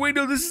looking out the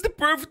window. This is the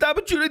perfect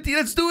opportunity.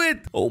 Let's do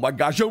it. Oh my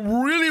gosh,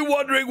 I'm really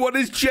wondering what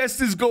his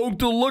chest is going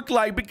to look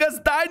like because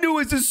Dino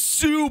is a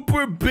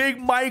super big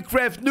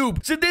Minecraft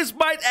noob. So this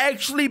might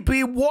actually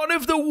be one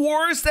of the worst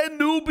and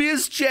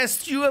noobiest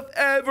chests you have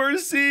ever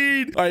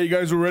seen. Are you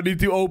guys ready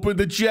to open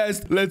the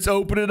chest? Let's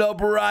open it up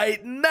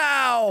right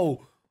now.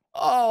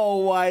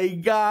 Oh my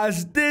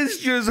gosh, this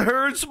just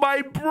hurts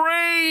my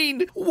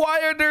brain.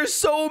 Why are there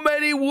so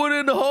many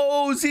wooden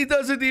hoes? He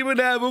doesn't even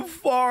have a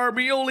farm.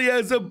 He only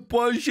has a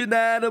bunch of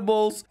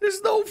animals.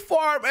 There's no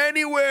farm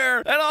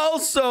anywhere. And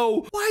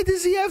also, why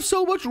does he have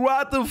so much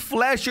rotten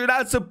flesh? You're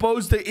not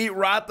supposed to eat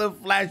rotten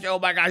flesh. Oh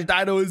my gosh,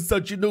 Dino is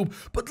such a noob.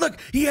 But look,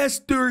 he has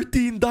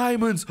 13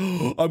 diamonds.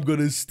 I'm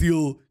gonna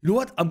steal. You know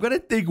what? I'm gonna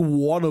take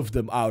one of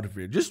them out of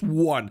here. Just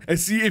one. And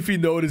see if he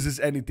notices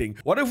anything.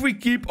 What if we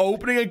keep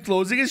opening and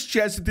closing his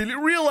chest until he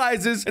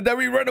realizes, and then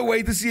we run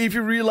away to see if he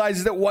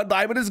realizes that one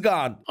diamond is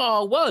gone.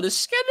 Oh, well, the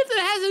skeleton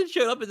hasn't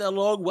showed up in a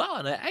long while,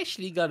 and I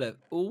actually gotta...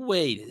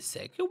 Wait a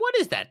second. What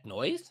is that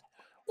noise?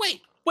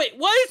 Wait,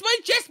 why is my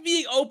chest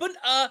being opened?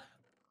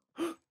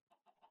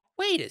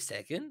 Wait a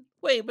second.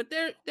 Wait, but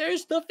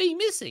there's nothing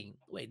missing.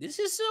 Wait, this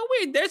is so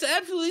weird. There's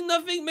absolutely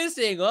nothing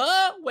missing.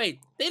 Wait,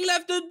 they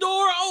left the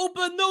door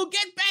open. No,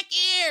 get back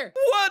here.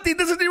 What? He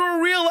doesn't even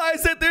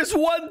realize that there's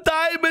one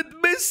diamond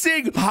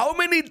missing. How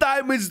many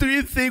diamonds do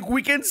you think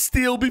we can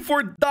steal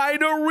before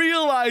Dino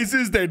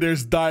realizes that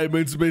there's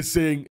diamonds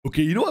missing?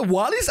 Okay, you know what?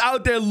 While he's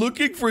out there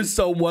looking for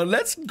someone,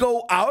 let's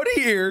go out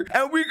here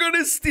and we're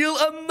gonna steal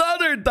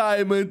another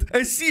diamond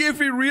and see if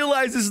he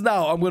realizes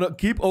now. I'm gonna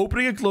keep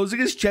opening and closing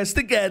his chest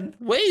again.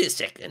 Wait a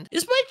second.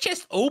 Is my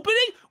chest opening?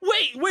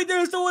 Wait,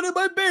 there's no one in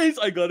my base.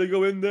 I gotta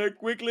go in there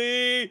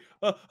quickly.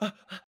 But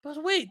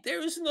wait,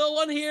 there is no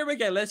one here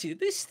again. Let's see. Did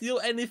they steal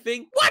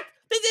anything? What?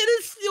 They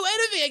didn't steal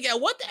anything again.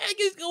 What the heck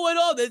is going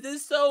on? This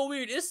is so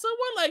weird. Is someone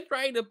like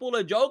trying to pull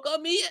a joke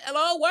on me?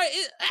 Hello?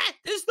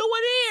 There's no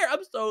one here.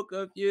 I'm so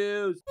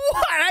confused.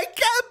 What? I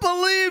can't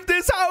believe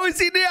this. How is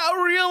he now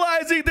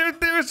realizing that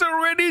there's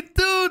already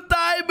 2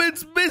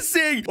 diamonds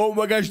missing? Oh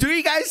my gosh. Do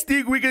you guys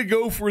think we can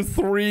go for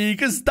 3?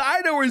 Because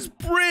Dino is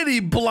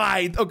pretty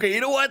blind. Okay, you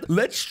know what?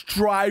 Let's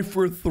try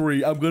for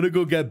 3. I'm going to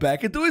go get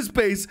back into his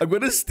base. I'm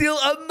going to steal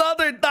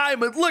another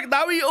diamond. Look,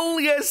 now he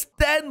only has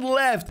 10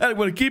 left. And I'm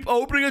going to keep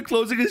opening and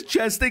closing his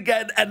chest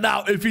again. And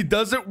now if he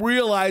doesn't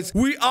realize,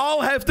 we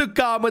all have to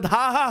comment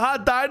ha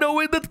Dino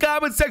in the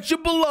comment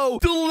section below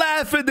to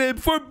laugh at him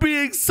for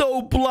being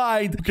so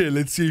blind. Okay,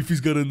 let's see if he's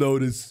gonna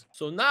notice.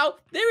 So now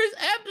there is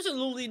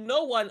absolutely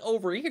no one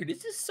over here.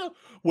 This is so...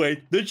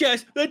 Wait, the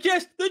chest is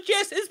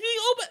being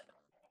open.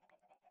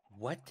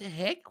 What the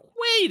heck?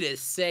 Wait a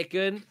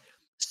second.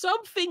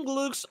 Something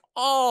looks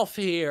off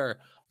here.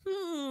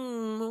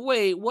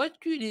 Wait, what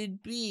could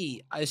it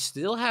be? I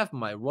still have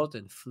my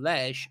rotten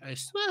flesh. I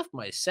still have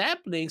my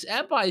saplings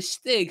and my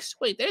sticks.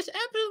 Wait, there's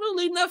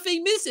absolutely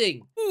nothing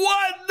missing.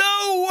 What?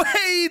 No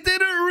way!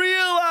 Didn't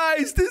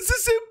realize. This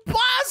is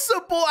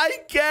impossible. I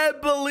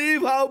can't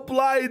believe how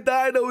blind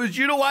Dino is.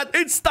 You know what?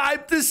 It's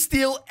time to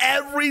steal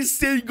every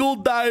single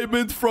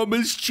diamond from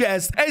his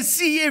chest and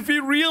see if he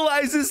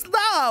realizes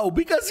now,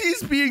 because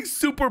he's being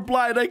super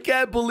blind. I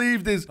can't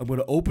believe this. I'm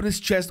gonna open his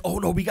chest. Oh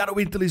no, we gotta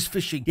wait until he's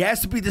fishing. He has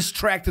to be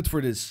distracted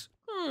for this.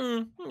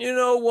 You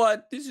know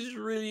what? This is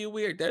really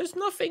weird. There's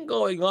nothing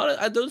going on.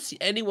 I don't see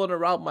anyone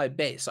around my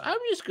base. So I'm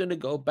just gonna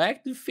go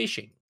back to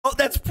fishing. Oh,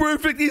 that's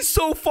perfect. He's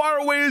so far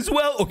away as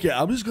well. Okay,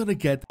 I'm just gonna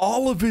get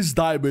all of his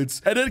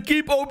diamonds and then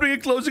keep opening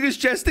and closing his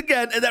chest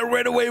again and then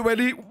run away when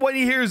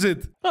he hears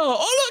it.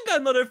 Oh, look,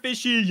 another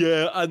fishy.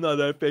 Yeah,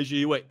 another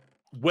fishy. Wait,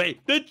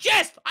 the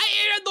chest! I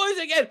hear a noise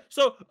again.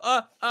 So,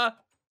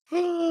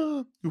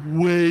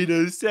 wait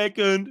a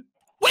second.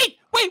 Wait,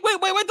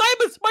 my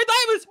diamonds,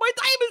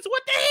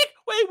 what the heck?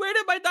 Wait, where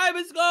did my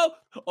diamonds go?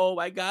 Oh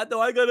my god, no,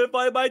 I gotta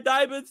find my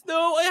diamonds.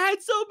 No, I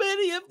had so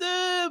many of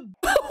them.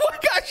 Oh my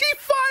gosh, he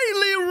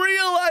finally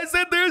realized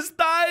that there's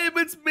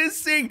diamonds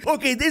missing.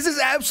 Okay, this is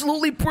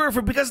absolutely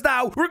perfect because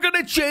now we're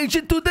gonna change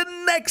it to the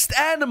next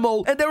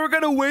animal and then we're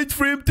gonna wait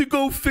for him to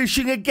go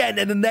fishing again.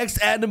 And the next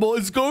animal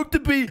is going to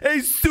be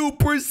a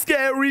super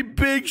scary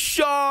big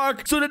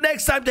shark. So the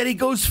next time that he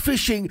goes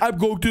fishing, I'm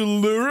going to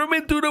lure him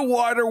into the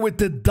water with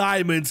the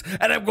diamonds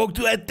and I'm going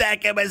to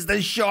attack him as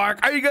the shark.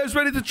 Are you guys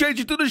ready to change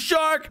it to the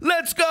shark?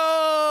 Let's go!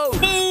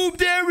 Boom!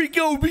 There we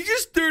go. We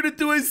just turned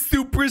into a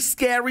super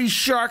scary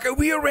shark and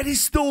we already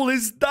stole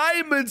his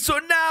diamonds. So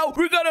now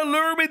we're gonna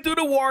lure him into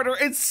the water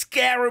and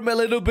scare him a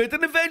little bit.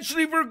 And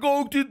eventually we're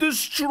going to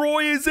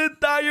destroy his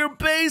entire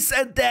base.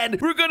 And then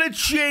we're gonna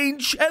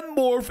change and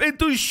morph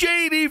into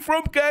Shady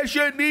from Cash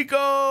and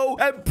Nico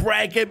and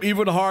prank him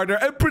even harder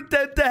and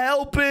pretend to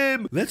help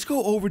him. Let's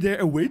go over there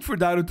and wait for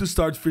Dino to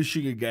start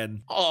fishing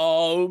again.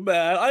 Oh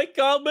man, I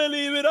can't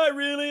believe it. I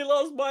really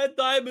lost my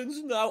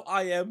diamonds. Now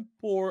I am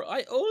poor.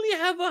 I only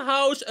have a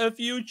house, a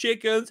few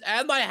chickens,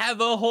 and I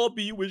have a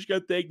hobby which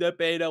can take the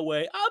pain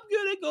away. I'm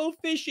gonna go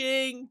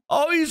fishing.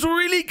 Oh, he's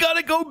really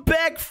gonna go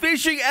back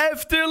fishing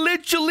after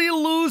literally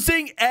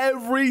losing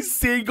every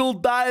single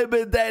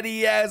diamond that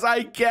he has.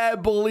 I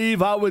can't believe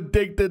how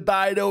addicted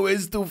Dino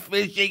is to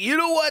fishing. You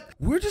know what?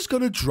 We're just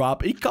gonna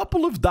drop a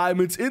couple of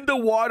diamonds in the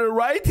water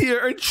right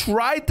here and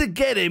try to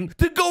get him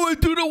to go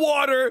into the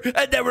water,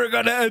 and then we're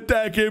gonna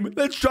attack him.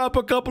 Let's drop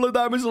a couple of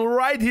diamonds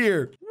right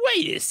here.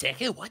 Wait a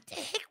second, what the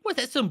heck? Was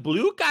that some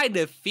blue kind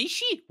of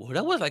fishy? Oh,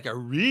 that was like a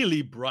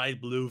really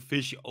bright blue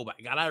fishy. Oh my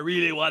god, I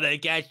really want to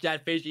catch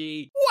that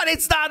fishy. What?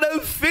 It's not a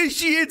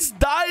fishy, it's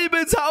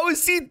diamonds. How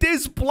is he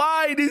this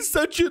blind? He's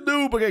such a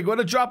noob. Okay, I'm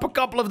gonna drop a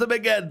couple of them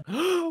again.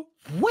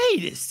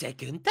 Wait a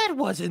second, that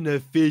wasn't a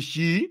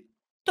fishy.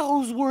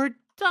 Those were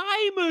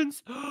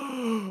diamonds.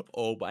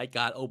 Oh my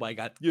god, oh my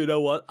god. You know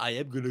what? I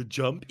am gonna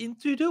jump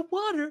into the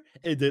water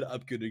and then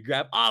I'm gonna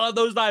grab all of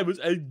those diamonds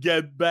and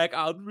get back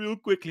out real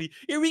quickly.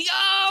 Here we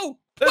go.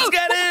 Let's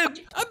get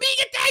him. I'm being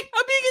attacked.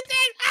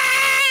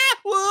 Ah!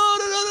 Whoa,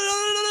 no.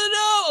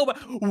 Oh my.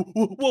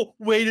 Whoa,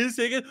 wait a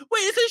second. Wait,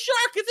 it's a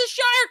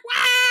shark.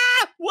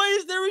 Ah! Why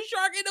is there a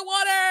shark in the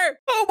water?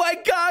 Oh my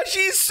gosh,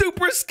 he's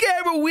super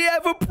scared, but we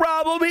have a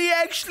problem. He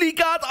actually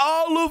got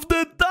all of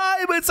the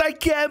diamonds diamonds. I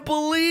can't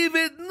believe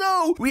it.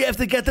 No, we have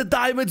to get the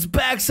diamonds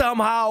back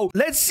somehow.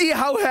 Let's see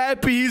how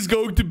happy he's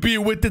going to be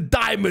with the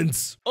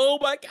diamonds. Oh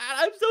my god,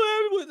 I'm so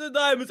happy with the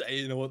diamonds. And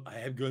you know what? I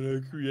am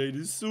gonna create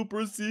a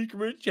super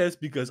secret chest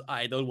because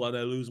I don't want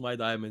to lose my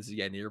diamonds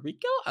again. Here we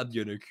go. I'm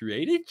gonna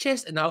create a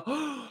chest and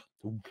now...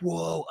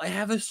 Whoa, I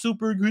have a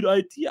super good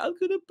idea. I'm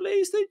gonna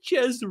place the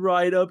chest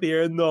right up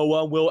here. No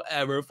one will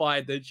ever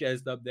find the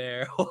chest up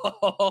there.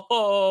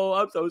 Oh,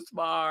 I'm so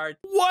smart.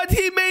 What?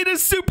 He made a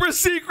super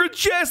secret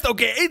chest?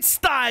 Okay, it's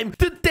time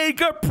to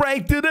take our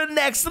prank to the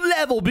next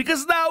level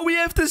because now we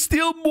have to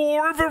steal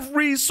more of his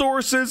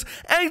resources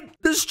and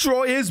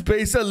destroy his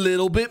base a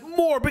little bit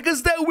more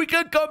because then we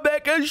can come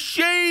back as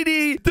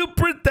Shady to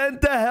pretend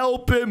to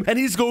help him. And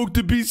he's going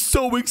to be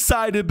so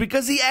excited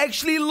because he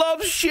actually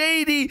loves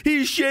Shady.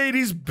 He's Shady's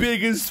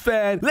biggest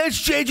fan.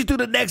 Let's change it to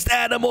the next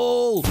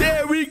animal.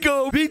 There we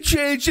go. We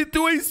changed it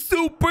to a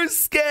super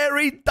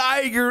scary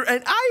tiger.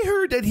 And I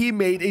heard that he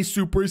made a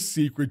super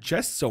secret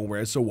chest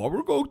somewhere. So what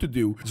we're going to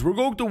do is we're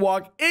going to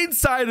walk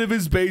inside of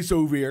his base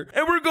over here.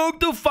 And we're going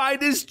to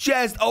find his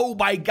chest. Oh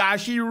my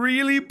gosh, he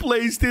really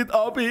placed it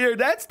up here.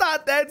 That's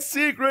not that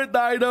secret,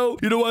 Dino.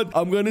 You know what?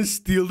 I'm going to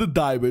steal the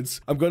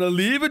diamonds. I'm going to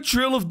leave a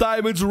trail of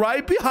diamonds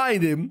right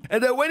behind him.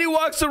 And then when he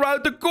walks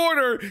around the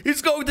corner,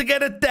 he's going to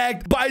get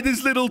attacked by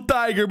this little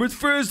tiger. But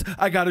first,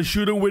 I gotta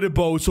shoot him with a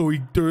bow so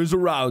he turns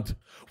around.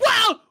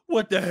 Wow!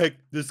 What the heck?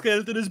 The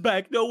skeleton is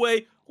back. No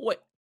way.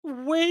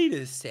 Wait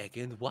a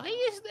second. Why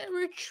is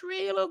there a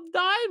trail of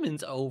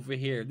diamonds over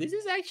here? This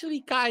is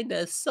actually kind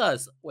of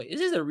sus. Wait, is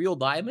this a real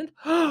diamond?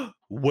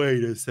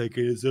 Wait a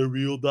second. It's a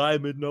real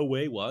diamond. No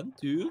way. 1,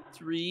 2,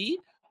 3,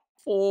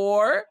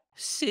 4,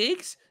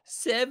 6,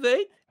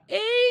 7,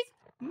 8,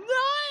 9,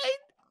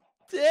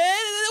 10.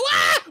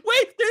 Ah!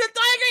 Wait, there's a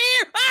tiger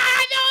here.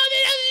 Ah, no.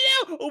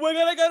 Oh my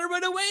god, I gotta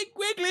run away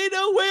quickly.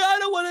 No way, I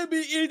don't want to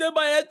be eaten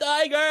by a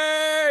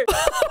tiger.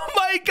 Oh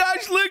my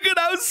gosh, look at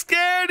how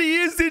scared he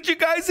is. Did you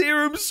guys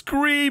hear him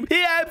scream?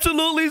 He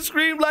absolutely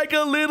screamed like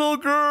a little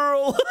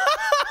girl.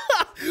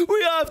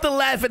 We all have to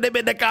laugh at him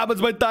in the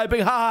comments by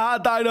typing, ha ha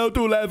ha, Dino,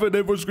 to laugh at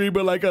him for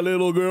screaming like a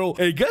little girl.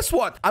 Hey, guess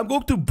what? I'm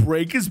going to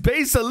break his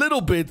base a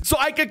little bit so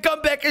I can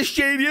come back as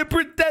Shady and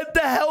pretend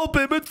to help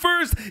him. But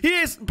first,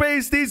 his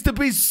base needs to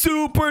be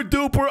super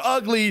duper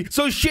ugly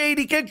so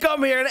Shady can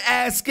come here and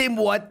ask him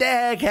what the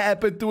heck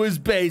happened to his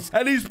base.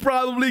 And he's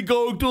probably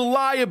going to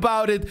lie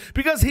about it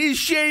because he's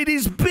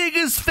Shady's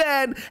biggest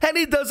fan and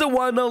he doesn't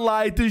want to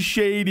lie to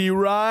Shady,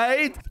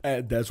 right?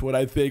 And that's what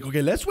I think.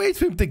 Okay, let's wait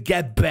for him to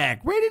get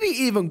back. Where did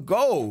he even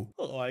go?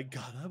 Oh my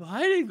god, I'm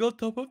hiding on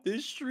top of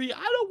this tree. I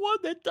don't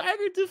want that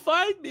tiger to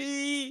find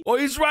me. Oh,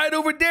 he's right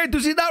over there.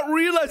 Does he not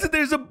realize that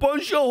there's a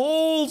bunch of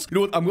holes? You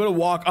know what? I'm gonna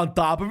walk on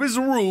top of his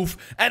roof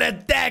and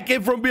attack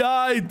him from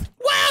behind.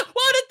 Wow!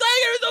 Oh, the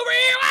tiger is over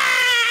here!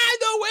 Ah!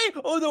 No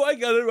way! Oh no, I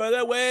gotta run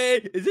away.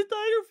 Is the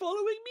tiger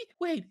following me?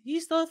 Wait,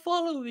 he's not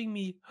following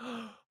me.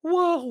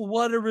 Whoa,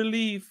 what a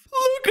relief.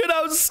 Look at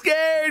how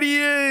scared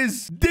he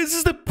is. This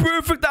is the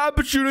perfect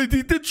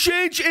opportunity to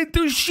change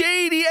into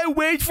Shady and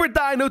wait for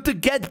Dino to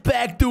get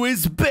back to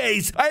his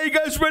base. Are you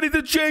guys ready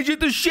to change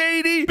into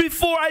Shady?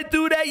 Before I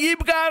do that, you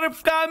gotta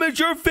comment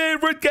your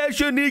favorite Cash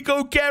and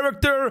Nico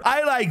character.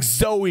 I like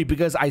Zoey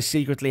because I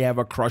secretly have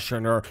a crush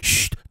on her.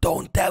 Shh,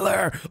 don't tell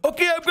her.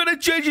 Okay, I'm gonna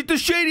change it to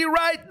Shady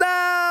right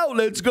now.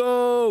 Let's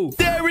go.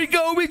 There we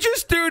go. We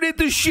just turned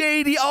into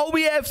Shady. All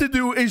we have to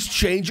do is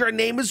change our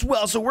name as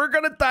well. So we're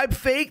gonna type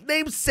fake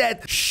name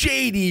set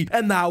Shady.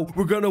 And now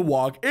we're gonna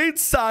walk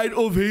inside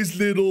of his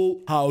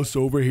little house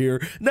over here.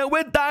 Now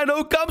when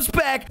Dino comes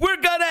back,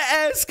 we're gonna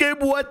ask him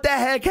what the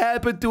heck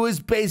happened to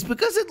his base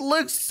because it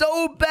looks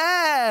so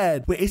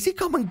bad. Wait, is he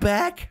coming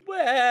back?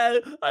 Well,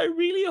 I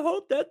really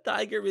hope that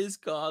tiger is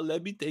gone.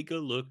 Let me take a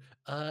look.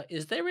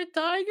 Is there a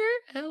tiger?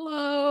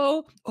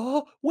 Hello?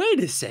 Oh, wait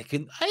a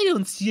second. I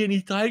don't see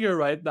any tiger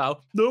right now.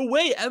 No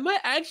way. Am I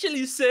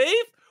actually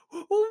safe?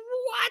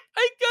 What?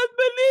 I can't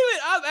believe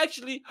it. I'm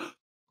actually...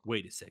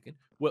 Wait a second.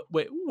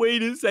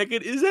 Wait a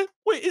second. Is that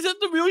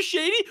the real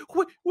Shady?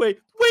 Wait, no,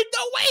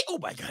 wait. Oh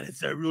my god, it's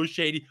the real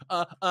Shady.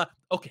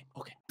 Okay.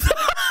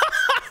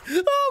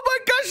 Oh my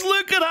gosh,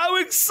 look at how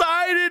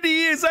excited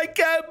he is. I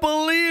can't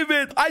believe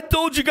it. I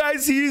told you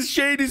guys he's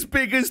Shady's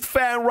biggest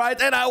fan, right?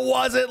 And I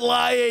wasn't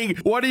lying.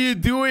 What are you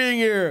doing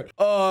here?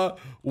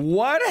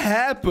 What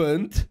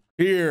happened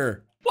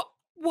here?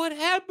 What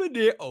happened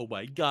here? Oh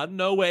my god,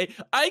 no way.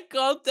 I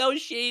can't tell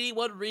Shady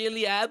what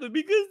really happened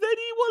because then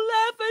he will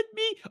laugh at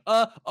me.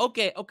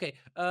 Okay.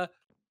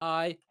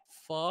 I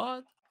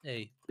fought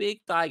a big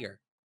tiger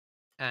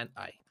and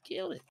I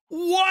killed it.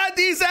 What?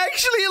 He's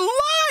actually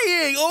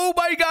lying. Oh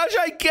my gosh,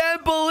 I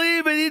can't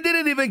believe it. He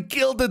didn't even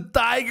kill the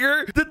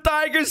tiger. The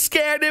tiger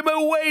scared him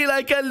away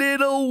like a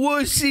little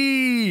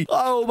wussy.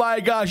 Oh my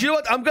gosh. You know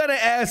what? I'm gonna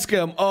ask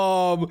him,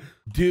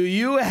 do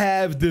you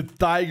have the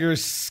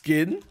tiger's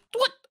skin?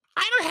 What?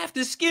 I don't have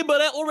the skin,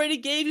 but I already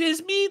gave you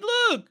his meat.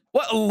 Look.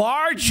 What?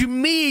 Large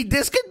meat?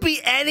 This could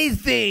be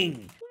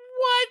anything.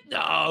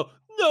 What?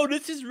 No,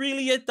 this is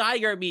really a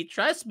tiger meat.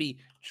 Trust me.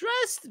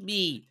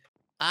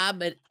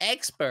 I'm an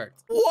expert.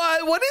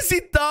 What? What is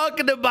he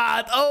talking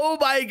about? Oh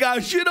my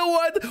gosh. You know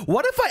what?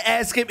 What if I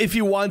ask him if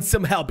he wants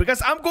some help?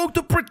 Because I'm going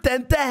to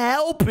pretend to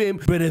help him.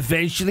 But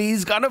eventually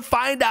he's gonna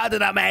find out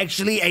that I'm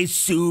actually a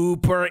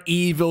super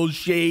evil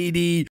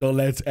Shady. So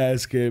let's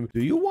ask him.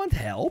 Do you want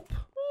help?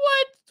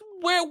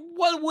 What?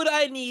 What would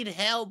I need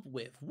help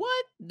with?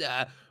 What?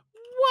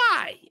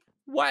 Why?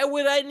 Why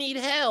would I need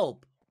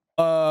help?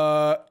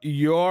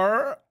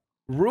 Your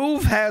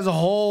roof has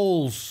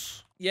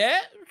holes. Yeah?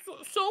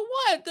 So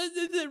what? Does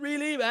it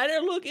really matter?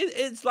 Look,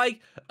 it's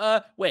like,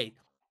 wait.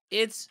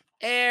 It's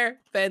air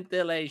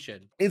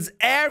ventilation. It's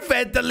air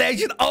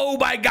ventilation. Oh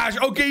my gosh.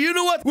 Okay, you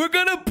know what? We're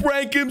gonna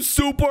prank him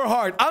super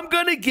hard. I'm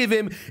gonna give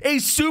him a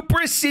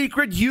super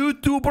secret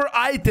YouTuber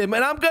item,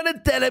 and I'm gonna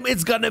tell him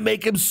it's gonna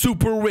make him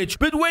super rich.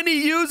 But when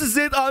he uses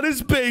it on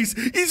his base,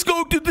 he's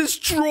going to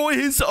destroy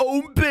his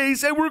own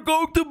base, and we're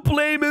going to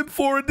blame him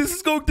for it. This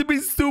is going to be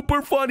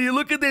super funny.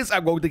 Look at this.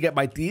 I'm going to get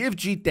my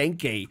TFG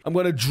 10K. I'm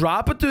gonna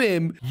drop it to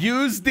him.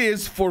 Use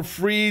this for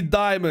free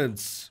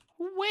diamonds.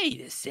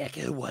 Wait a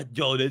second, what?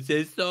 Yo, this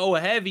is so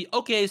heavy.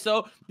 Okay,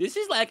 so this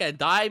is like a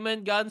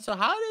diamond gun. So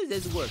how does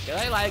this work? Can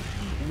I like,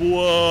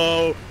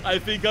 whoa, I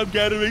think I'm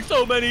gathering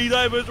so many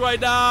diamonds right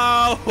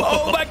now.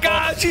 Oh my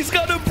gosh, he's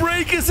gonna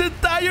break his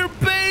entire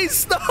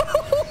base. No.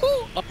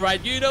 All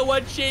right, you know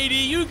what, Shady?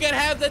 You can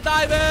have the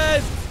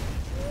diamonds.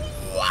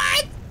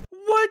 What?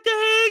 What the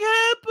heck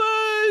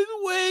happened?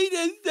 Wait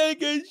a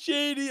second,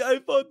 Shady. I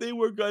thought they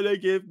were gonna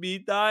give me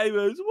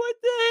diamonds. What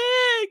the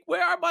heck?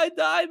 Where are my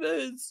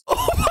diamonds?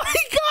 Oh my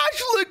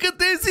gosh, look at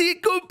this. He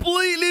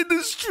completely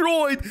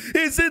destroyed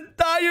his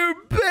entire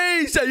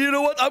base. And you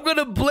know what? I'm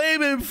gonna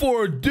blame him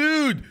for it.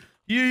 Dude,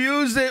 you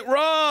used it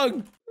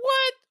wrong.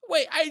 What?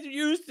 Wait, I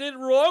used it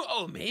wrong?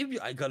 Oh,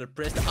 maybe I gotta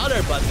press the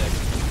other button.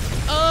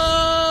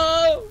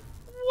 Oh,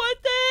 what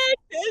the heck?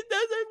 This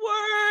doesn't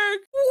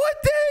work. What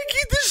the heck?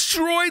 He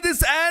destroyed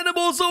his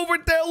animals over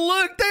there.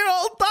 Look, they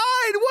all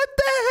died. What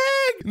the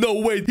heck? No,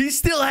 wait. He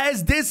still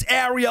has this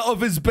area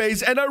of his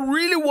base, and I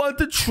really want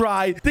to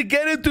try to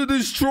get him to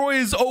destroy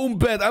his own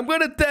bed. I'm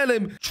going to tell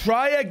him,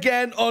 try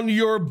again on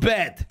your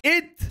bed.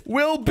 It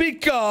will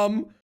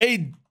become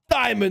a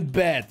diamond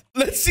bed.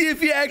 Let's see if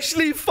he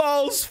actually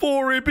falls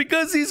for it,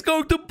 because he's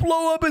going to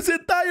blow up his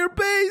entire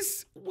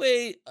base.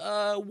 Wait,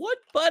 what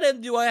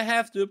button do I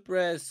have to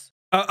press?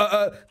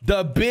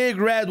 The big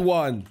red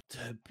one.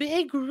 The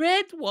big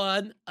red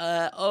one?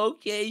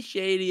 Okay,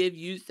 Shady, if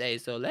you say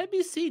so. Let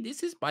me see.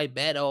 This is my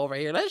bed over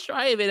here. Let's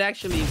try if it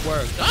actually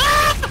works.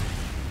 Ah!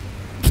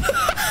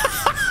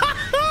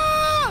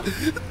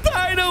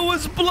 Dino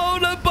was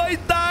blown up by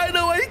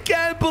Dino. I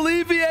can't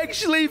believe he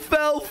actually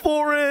fell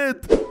for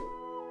it.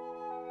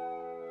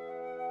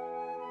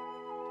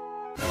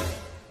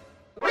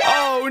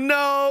 Oh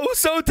no!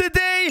 So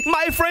today,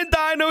 my friend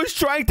Dino is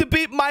trying to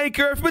beat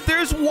Minecraft, but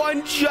there's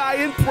one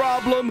giant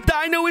problem.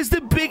 Dino is the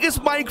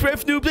biggest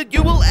Minecraft noob that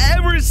you will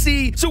ever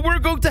see. So we're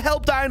going to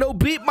help Dino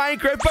beat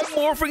Minecraft by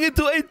morphing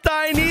into a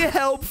tiny,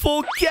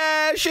 helpful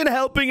Cash and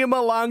helping him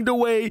along the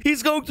way.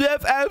 He's going to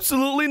have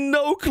absolutely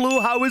no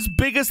clue how his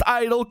biggest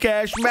idol,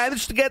 Cash,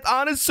 managed to get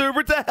on his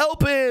server to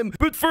help him.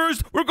 But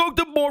first, we're going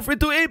to morph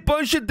into a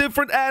bunch of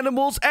different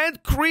animals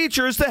and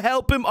creatures to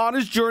help him on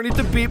his journey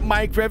to beat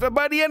Minecraft. And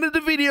by the end of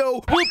the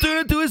video, we'll turn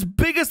into his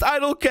biggest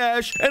idol,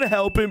 Cash, and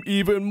help him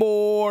even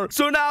more.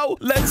 So now,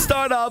 let's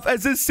start off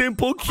as a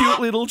simple, cute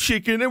little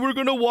chicken, and we're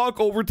gonna walk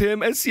over to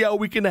him and see how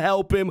we can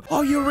help him.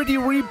 Oh, you already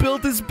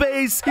rebuilt his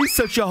base. He's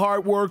such a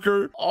hard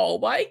worker. Oh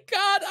my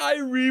god, I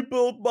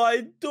rebuilt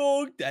my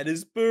dog. That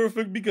is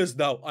perfect, because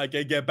now I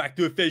can get back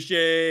to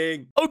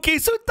fishing. Okay,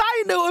 so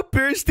Dino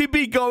appears to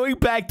be going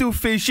back to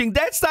fishing.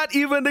 That's not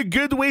even a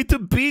good way to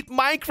beat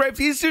Minecraft.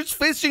 He's just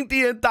fishing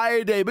the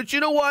entire day. But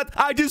you know what?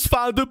 I just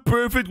found the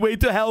perfect way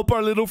to help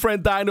our little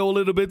friend Dino a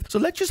little bit. So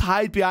let's just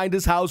hide behind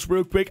this house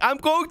real quick. I'm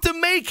going to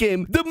make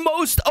him the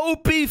most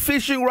OP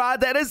fishing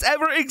rod that has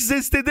ever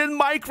existed in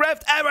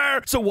Minecraft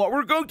ever. So what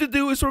we're going to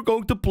do is we're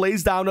going to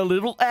place down a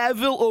little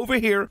anvil over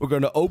here. We're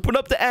going to open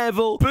up the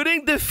anvil,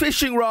 putting the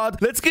fishing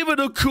rod. Let's give it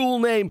a cool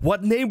name.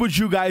 What name would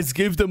you guys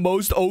give the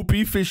most OP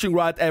fishing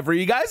rod ever?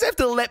 You guys have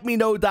to let me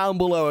know down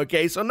below,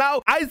 okay? So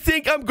now I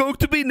think I'm going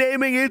to be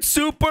naming it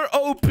Super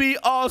OP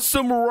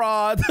Awesome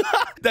Rod.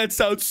 That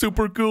sounds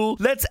super cool.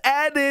 Let's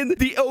add in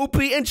the OP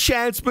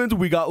enchantment.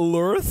 We got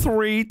Lure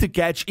 3 to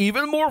catch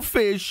even more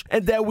fish.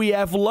 And then we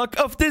have Luck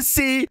of the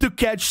Sea to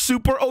catch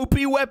super OP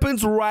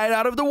weapons right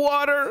out of the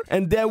water.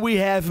 And then we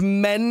have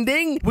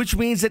Mending, which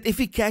means that if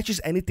he catches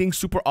anything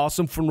super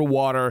awesome from the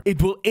water,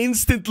 it will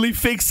instantly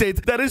fix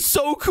it. That is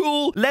so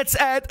cool. Let's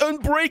add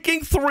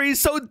Unbreaking 3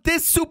 so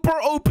this super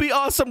OP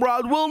awesome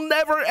rod will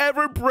never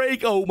ever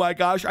break. Oh my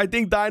gosh, I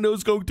think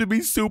Dino's going to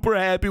be super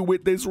happy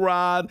with this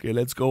rod. Okay,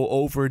 let's go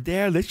over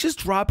there. Let's just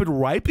drop it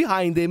right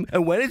behind him.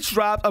 And when it's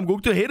dropped, I'm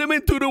going to hit him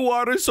into the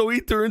water so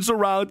he turns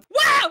around.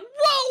 Wow!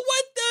 Whoa!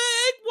 What the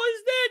heck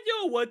was that?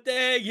 Yo, what the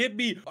heck hit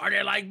me? Are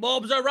there like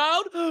mobs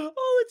around?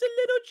 Oh, it's a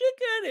little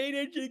chicken. Hey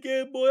there,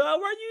 chicken boy.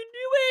 How are you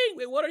doing?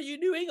 Wait, what are you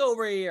doing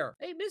over here?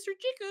 Hey, Mr.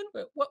 Chicken.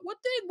 Wait, what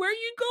thing? Where are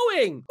you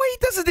going? Wait, he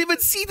doesn't even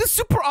see the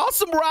super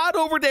awesome rod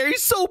over there.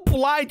 He's so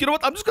blind. You know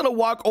what? I'm just gonna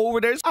walk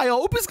over there. I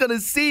hope he's gonna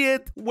see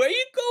it. Where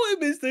you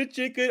going, Mr.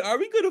 Chicken? Are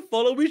we gonna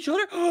follow each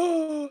other?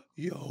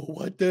 Yo,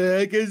 what the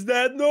heck is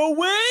that? No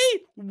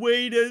way!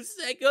 Wait a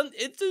second.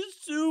 It's a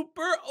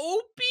super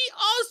OP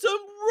awesome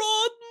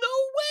rod. No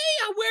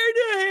way! Where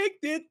the heck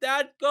did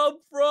that come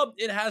from?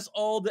 It has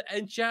all the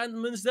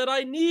enchantments that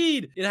I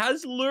need. It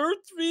has Lure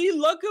 3,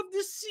 Luck of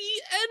the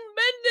Sea, and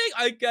Mending.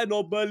 I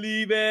cannot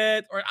believe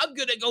it. Alright, I'm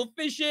gonna go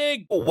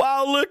fishing.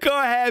 Wow, look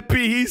how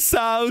happy he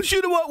sounds.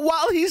 You know what?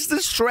 While he's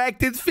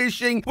distracted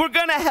fishing, we're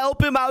gonna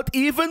help him out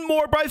even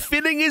more by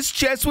filling his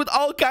chest with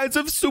all kinds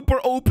of super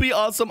OP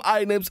awesome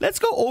items. Let's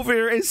go over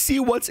here and see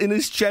what's in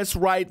his chest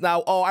right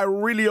now. Oh, I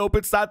really hope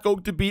it's not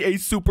going to be a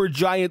super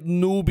giant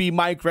newbie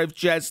Minecraft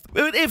chest.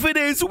 But if it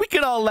is, we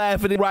can all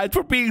laugh at him, right?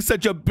 For being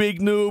such a big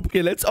noob.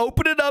 Okay, let's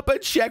open it up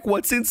and check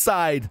what's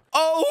inside.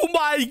 Oh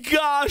my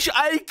gosh,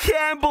 I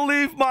can't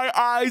believe my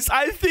eyes.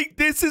 I think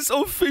this is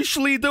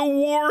officially the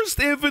worst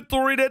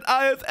inventory that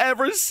I have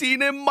ever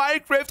seen in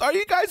Minecraft. Are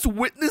you guys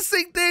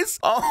witnessing this?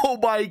 Oh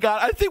my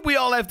god, I think we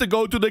all have to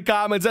go to the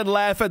comments and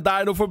laugh at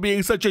Dino for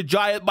being such a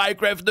giant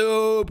Minecraft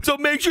noob. So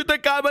make sure to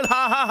comment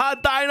ha ha ha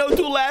Dino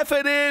to laugh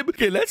at him.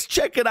 Okay, let's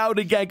check it out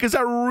again because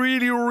I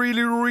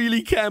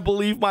really can't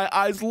believe my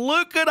eyes.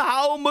 Look at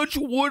how much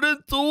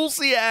wooden tools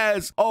he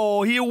has.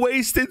 Oh, he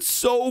wasted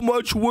so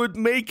much wood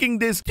making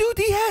this. Dude,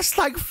 he has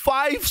like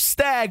 5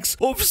 stacks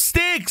of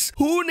sticks.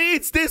 Who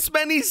needs this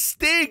many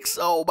sticks?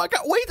 Oh my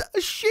god. Wait,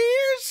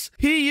 shears?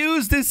 He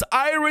used this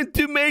iron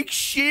to make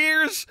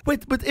shears?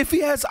 Wait, but if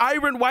he has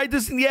iron, why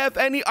doesn't he have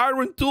any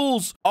iron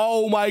tools?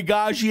 Oh my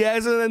gosh, he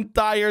has an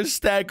entire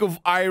stack of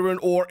iron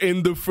ore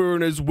in the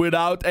furnace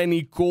without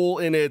any coal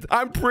in it.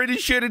 I'm pretty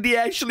sure that he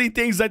actually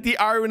thinks that the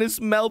iron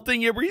is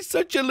melting here. He's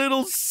such a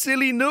little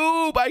silly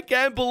noob. I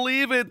can't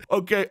believe it.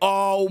 Okay.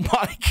 Oh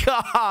my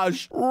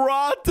gosh.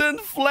 Rotten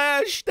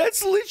flesh.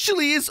 That's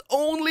literally his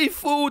only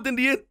food in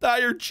the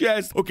entire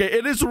chest. Okay,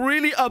 it is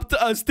really up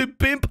to us to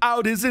pimp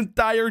out his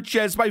entire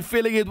chest by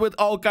filling it with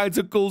all kinds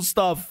of cool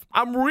stuff.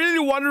 I'm really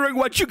wondering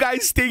what you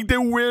guys think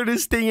the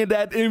weirdest thing in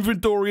that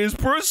inventory is.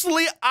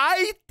 Personally,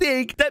 I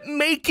think that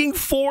making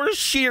 4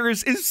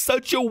 shears is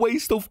such a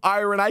waste of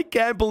iron. I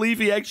can't believe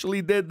he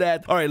actually did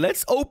that. All right,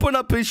 let's open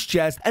up his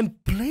chest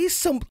and place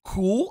some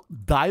cool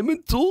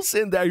diamond tools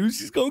in there.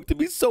 He's going to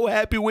be so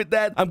happy with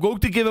that. I'm going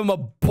to give him a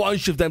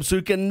bunch of them so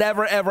he can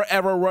never,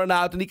 ever run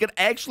out and he can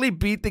actually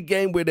beat the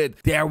game with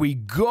it. There we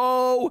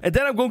go. And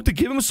then I'm going to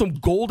give him some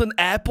golden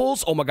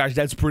apples. Oh my gosh,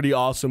 that's pretty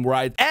awesome,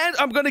 right? And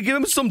I'm going to give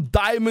him some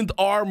diamond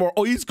armor.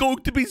 Oh, he's going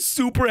to be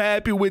super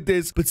happy with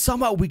this. But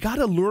somehow we got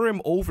to lure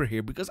him over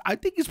here because I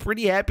think he's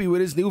pretty happy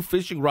with his new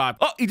fishing rod.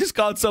 Oh, he just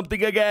caught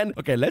something again.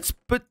 Okay, let's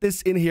put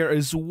this in here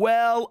as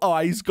well. Oh,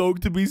 he's going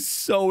to be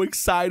so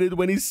excited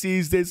when he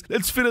sees this.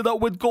 Let's fill it up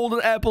with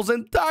golden apples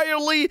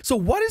entirely. So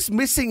what is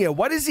missing here?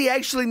 What does he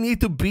actually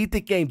need to beat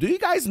the game? Do you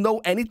guys know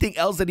anything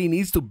else that he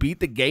needs to beat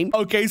the game?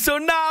 Okay, so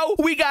now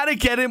we gotta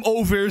get him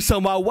over here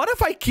somehow. What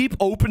if I keep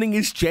opening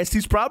his chest?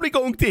 He's probably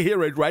going to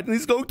hear it, right? And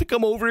he's going to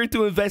come over here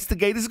to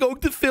investigate. He's going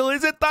to fill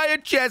his entire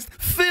chest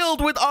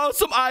filled with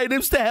awesome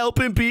items to help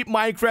him beat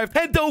Minecraft.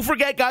 And don't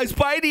forget, guys,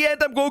 by the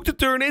end, I'm going to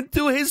turn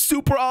into his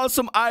super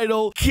awesome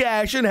idol,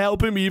 Cash, and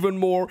help him even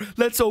more.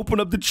 Let's open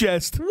up the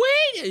chest.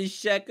 Wait a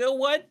second.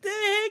 What the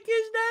heck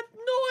is that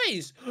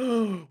noise?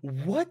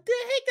 What the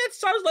heck? That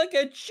sounds like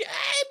a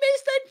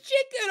Mr.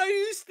 Chicken, are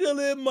you still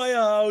in my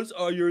house?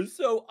 Oh, you're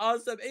so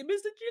awesome. Hey, Mr.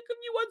 Chicken,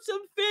 you want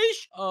some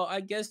fish? Oh, I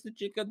guess the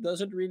chicken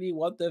doesn't really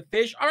want the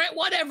fish. All right,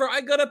 whatever.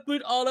 I gotta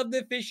put all of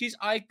the fishies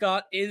I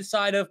got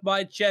inside of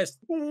my chest.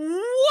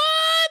 What?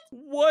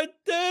 What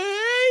the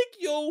heck?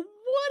 Yo,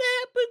 what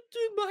happened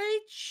to my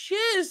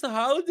chest?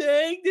 How the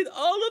heck did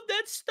all of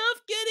that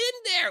stuff get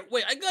in there?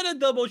 Wait, I gotta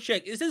double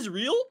check. Is this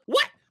real?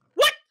 What?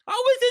 What? How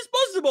is this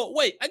possible?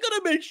 Wait, I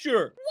gotta make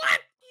sure. What?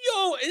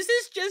 Yo, is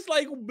this just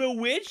like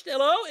bewitched?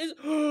 Hello?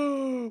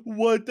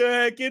 What the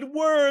heck? It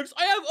works.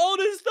 I have all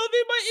this stuff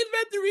in my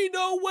inventory.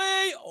 No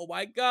way. Oh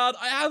my god.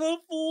 I have a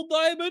full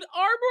diamond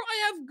armor.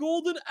 I have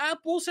golden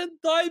apples and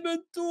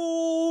diamond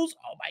tools.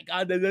 Oh my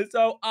god. This is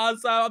so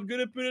awesome. I'm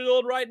gonna put it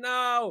on right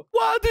now.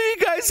 Wow, do you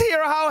guys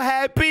hear how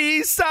happy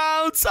he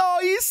sounds? Oh,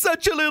 he's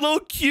such a little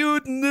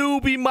cute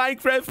newbie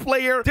Minecraft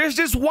player. There's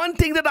just one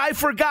thing that I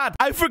forgot.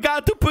 I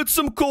forgot to put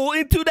some coal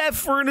into that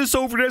furnace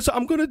over there. So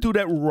I'm gonna do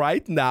that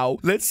right now.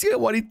 Let's see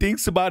what he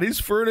thinks about his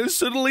furnace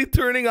suddenly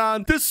turning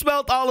on to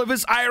smelt all of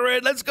his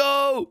iron. Let's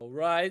go. All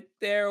right,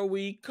 there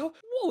we go.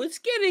 Whoa, it's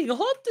getting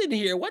hot in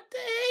here. What the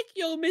heck,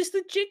 yo,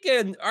 Mr.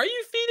 Chicken? Are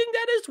you feeling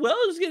that as well?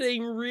 It's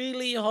getting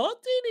really hot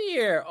in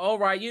here. All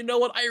right, you know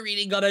what? I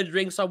really gotta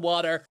drink some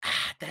water.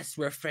 That's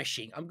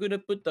refreshing. I'm gonna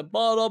put the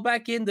bottle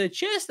back in the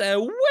chest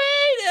and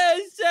wait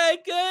a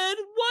second.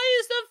 Why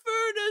is the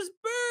furnace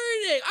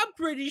burning? I'm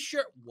pretty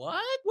sure.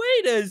 What?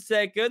 Wait a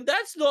second.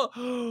 That's not.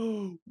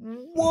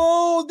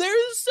 Whoa,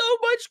 there's so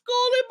much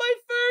coal in my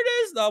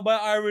furnace. guess now my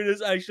iron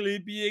is actually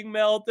being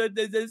melted.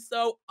 This is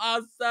so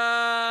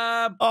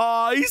awesome.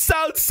 Oh, he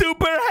sounds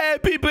super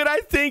happy, but I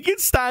think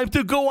it's time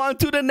to go on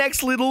to the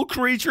next little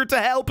creature to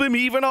help him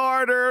even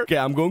harder. Okay,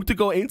 I'm going to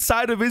go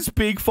inside of his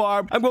pig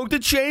farm. I'm going to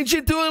change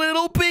into a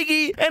little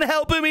piggy and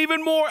help him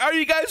even more. Are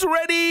you guys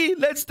ready?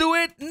 Let's do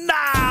it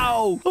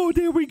now. Oh,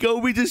 there we go.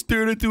 We just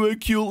turned into a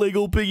cute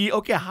little piggy.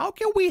 Okay, how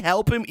can we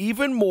help him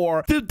even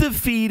more to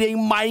defeating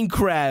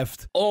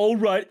Minecraft? All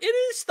right, it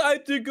is time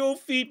to go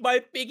feed my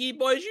piggy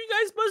boys. You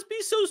guys must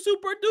be so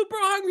super duper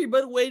hungry.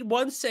 But wait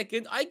 1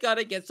 second. I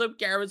gotta get some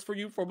carrots for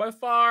you for my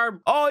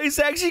farm. Oh, he's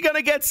actually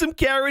gonna get some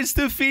carrots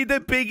to feed the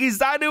piggies.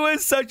 That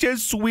was such a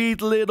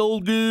sweet little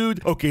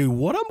dude. Okay,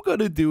 what I'm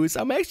gonna do is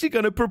I'm actually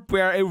gonna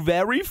prepare a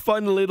very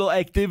fun little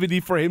activity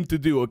for him to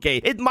do, okay?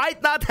 It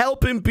might not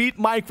help him beat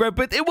Minecraft,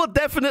 but it will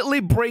definitely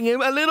bring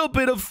him a little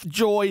bit of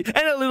joy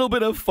and a little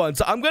bit of fun.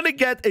 So I'm gonna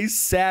get a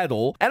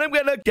saddle and I'm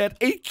gonna get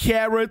a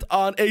carrot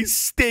on a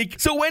stick.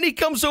 So when he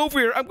comes over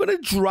here, I'm gonna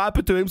drop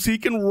it to him so he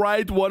can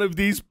ride one of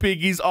these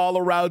piggies all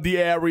around the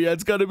area.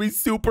 It's gonna be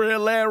super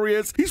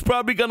hilarious. He's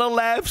probably gonna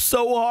laugh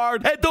so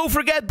hard. And don't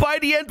forget, by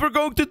the end, we're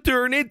going to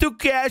turn into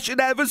Cash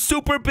and have a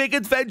super big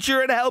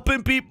adventure and help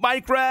him beat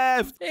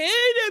Minecraft. Hey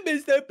there,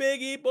 Mr.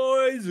 Piggy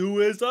boys. Who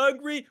is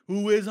hungry?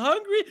 Who is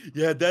hungry?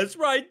 Yeah, that's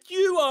right.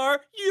 You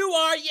are. You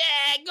are.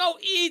 Yeah, go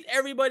eat.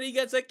 Everybody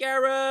gets a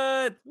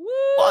carrot. Woo!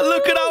 Oh,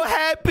 look at how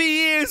happy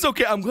he is.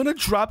 Okay, I'm gonna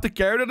drop the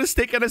carrot on a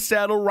stick and a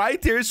saddle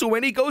right there. So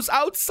when he goes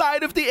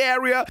outside of the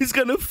area, he's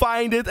gonna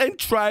find it and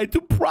try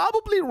to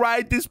probably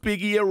ride this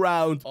piggy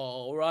around.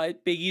 All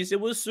right, piggies, it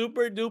was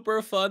super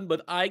duper fun,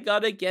 but I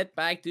gotta get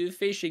back to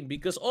fishing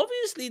because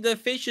obviously the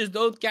fishes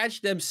don't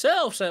catch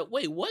themselves.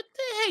 Wait, what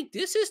the heck?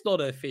 This is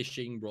not a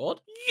fishing rod.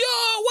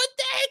 Yo, what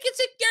the heck? It's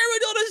a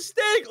carrot on a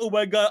stick. Oh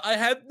my god, I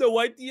have no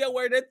idea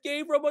where that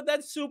came from, but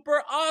that's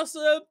super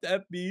awesome.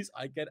 That means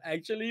I can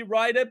actually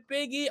ride a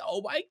piggy.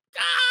 Oh my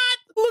god.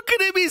 Look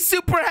at him. He's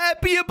super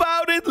happy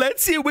about it.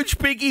 Let's see which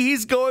piggy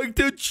he's going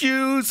to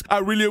choose. I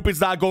really hope it's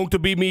not going to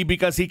be me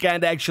because he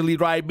can't actually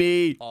ride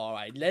me. All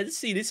right, let's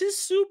see. This is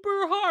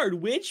super hard.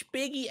 Which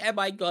piggy am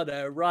I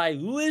gonna ride?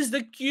 Who is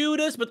the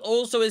cutest but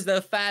also is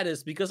the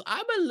fattest? Because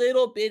I'm a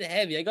little bit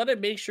heavy. I gotta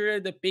make sure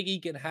the piggy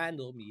can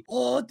handle me.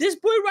 Oh, this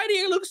boy right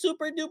here looks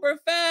super duper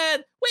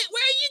fat. Wait,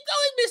 where are you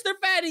going, Mr.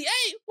 Fatty?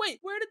 Hey, wait,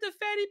 where did the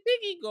fatty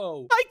piggy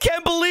go? I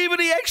can't believe it.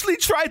 He actually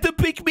tried to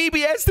pick me, but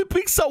he has to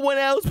pick someone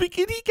else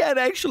because he can't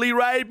actually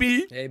ride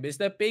me. Hey,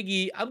 Mr.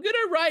 Piggy, I'm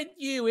gonna ride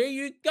you. Here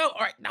you go.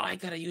 All right, now I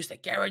gotta use the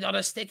carrot on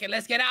a stick and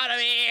let's get out of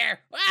here.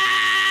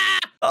 Ah!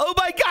 Oh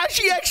my gosh,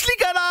 he actually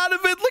got out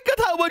of it. Look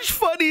at how much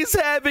fun he's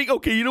having.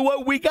 Okay, you know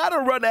what? We gotta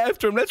run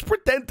after him. Let's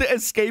pretend to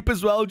escape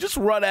as well. Just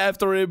run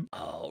after him.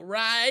 All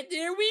right,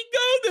 here we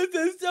go.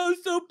 This is so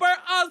super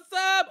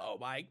awesome. Oh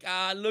my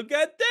god, look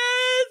at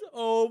this.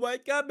 Oh my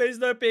god,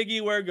 Mr.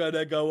 Piggy, we're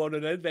gonna go on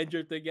an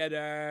adventure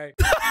together.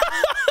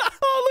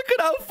 Oh, look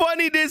at how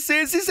funny this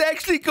is. He's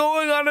actually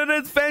going on an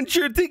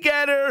adventure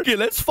together. Okay,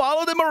 let's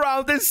follow them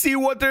around and see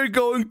what they're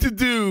going to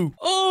do.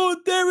 Oh,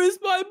 there is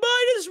my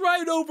minus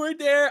right over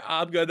there.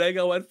 I'm gonna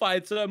go and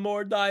find some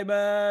more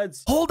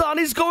diamonds. Hold on,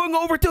 he's going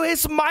over to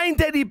his mine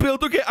that he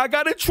built. Okay, I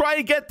gotta try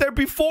and get there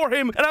before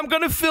him. And I'm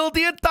gonna fill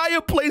the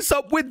entire place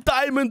up with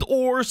diamond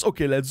ores.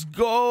 Okay, let's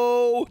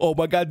go. Oh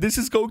my god, this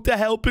is going to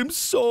help him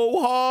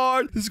so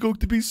hard. This is going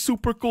to be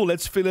super cool.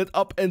 Let's fill it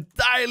up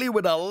entirely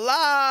with a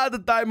lot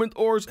of diamond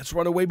ores. Let's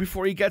run away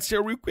before he gets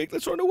here real quick.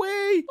 Let's run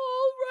away.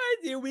 All right,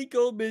 here we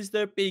go,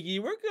 Mr. Piggy.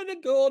 We're gonna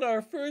go on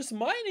our first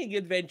mining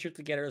adventure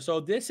together. So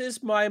this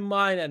is my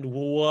mine, and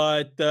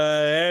what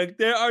the heck?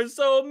 There are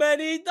so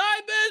many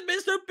diamonds,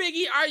 Mr.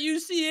 Piggy. Are you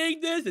seeing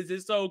this? This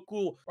is so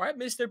cool. All right,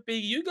 Mr.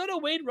 Piggy, you gotta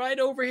wait right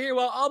over here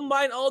while I'll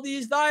mine all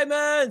these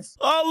diamonds.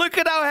 Oh, look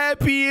at how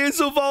happy he is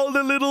of all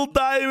the little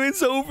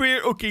diamonds over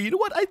here. Okay, you know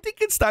what? I think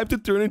it's time to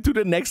turn into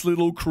the next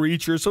little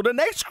creature. So the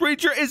next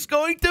creature is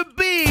going to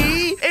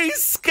be a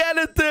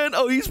skeleton.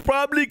 Oh, he's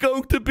probably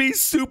going to be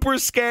super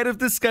scared of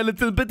the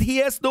skeleton, but he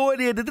has no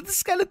idea that the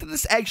skeleton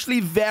is actually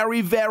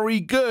very, very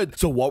good.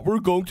 So what we're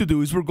going to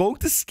do is we're going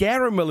to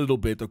scare him a little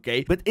bit,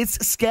 okay? But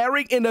it's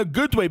scaring in a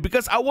good way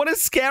because I want to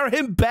scare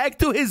him back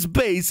to his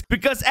base,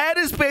 because at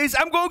his base,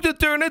 I'm going to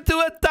turn into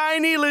a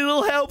tiny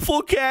little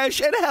helpful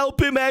Cash and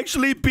help him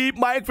actually beat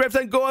Minecraft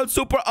and go on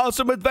super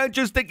awesome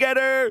adventures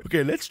together.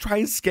 Okay, let's try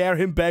and scare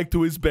him back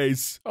to his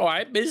base. All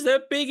right, Mr.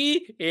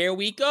 Piggy, here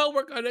we go.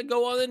 We're gonna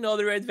go on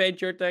another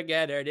adventure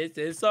together. This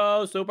is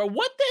so super.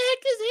 What the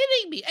heck is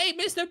hitting me? Hey,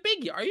 Mr.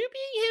 Piggy, are you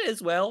being hit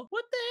as well?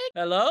 What the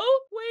heck? Hello?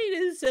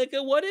 Wait a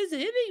second. What is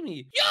hitting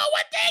me? Yo,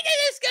 what the heck is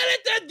this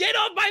skeleton? Get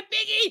off my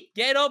piggy!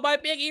 Get off my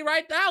piggy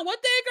right now.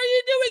 What the heck are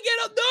you doing?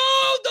 Get off.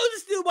 No, don't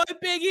steal my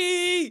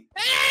piggy.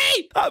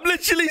 Hey! I'm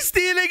literally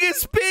stealing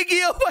his piggy.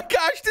 Oh my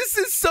gosh, this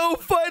is so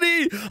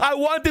funny. I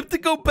want him to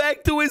go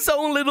back to his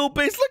own little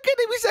base. Look at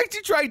him. He's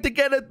actually trying to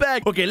get it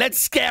back. Okay, let's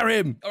scare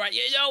him. All right,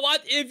 you know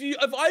what?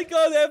 If I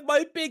can't have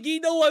my piggy,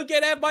 no one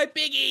can have my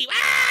piggy.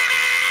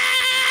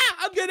 Ah!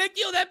 I'm gonna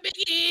kill that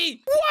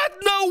piggy. What?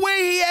 No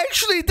way. He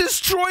actually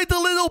destroyed the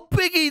little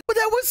piggy. But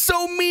that was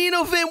so mean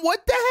of him.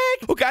 What the heck?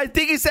 Okay, I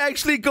think he's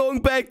actually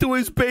going back to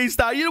his base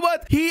now. You know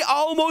what? He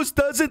almost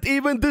doesn't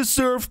even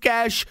deserve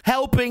Cash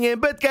helping him.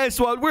 But guess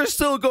what? We're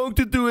still going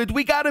to do it.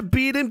 We gotta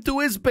beat him to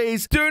his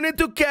base. Turn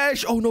into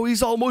Cash. Oh, no,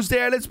 he's almost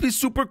there. Let's be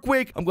super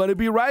quick. I'm gonna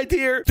be right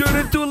here. Turn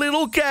into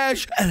little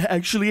Cash and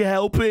actually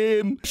help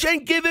him.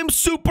 And give him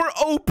super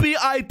OP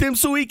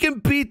items so he can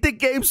beat the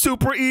game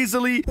super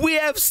easily. We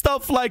have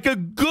stuff like a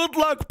good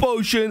luck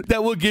potion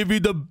that will give you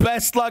the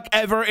best luck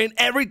ever in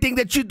everything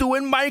that you do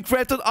in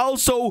Minecraft, and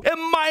also a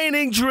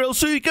mining drill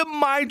so you can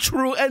mine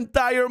through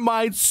entire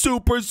mines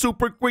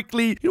super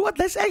quickly. You know what?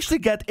 Let's actually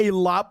get a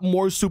lot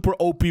more super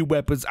OP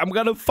weapons. I'm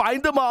gonna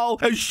find them all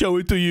and show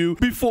it to you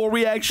before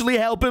we actually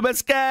help him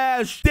as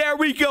Cash. There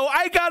we go.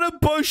 I got a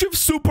bunch of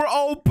super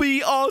OP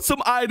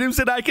awesome items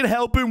that I can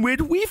help him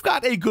with. We've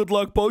got a good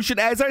luck potion.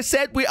 As I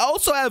said, we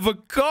also have a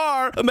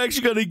car. I'm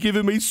actually gonna give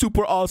him a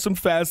super awesome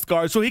fast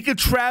car so he can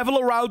travel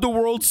around the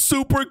world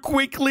super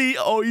quickly.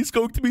 Oh, he's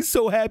going to be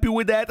so happy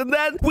with that. And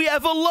then we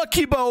have a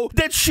lucky bow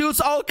that shoots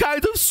all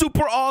kinds of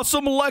super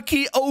awesome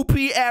lucky OP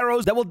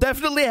arrows that will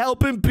definitely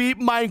help him beat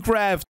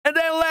Minecraft. And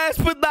then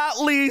last but not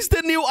least,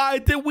 the new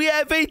item, we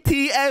have a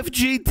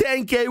TFG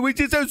 10K, which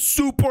is a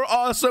super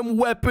awesome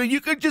weapon.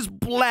 You can just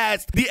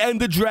blast the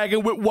Ender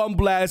Dragon with one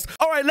blast.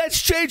 All right,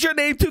 let's change our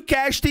name to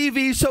Cash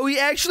TV so he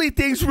actually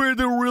thinks we're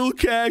the real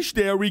Cash.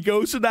 There we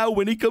go. So now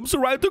when he comes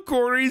around the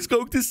corner, he's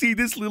going to see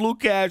this little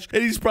Cash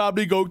and he's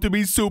probably going to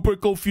be super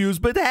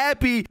confused but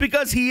happy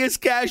because he is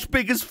Cash's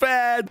biggest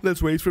fan.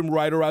 Let's wait for him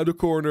right around the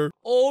corner.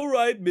 All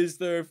right,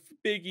 Mr.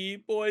 Piggy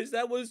boys,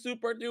 that was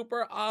super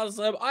duper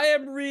awesome. I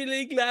am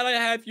really glad I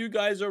have you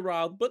guys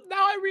around, but now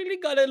I really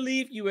gotta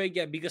leave you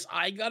again because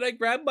I gotta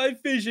grab my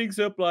fishing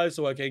supplies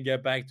so I can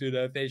get back to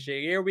the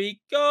fishing. Here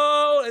we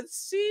go. Let's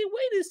see.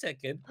 Wait a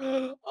second.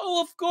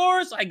 Oh, of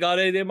course, I got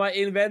it in my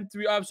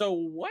inventory. I'm so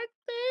what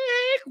the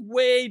heck?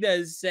 Wait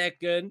a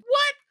second.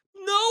 What?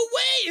 No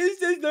way! Is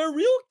this the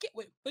real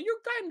Wait, but you're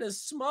kind of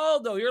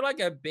small, though. You're like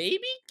a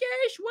baby,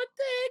 Cash? What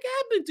the heck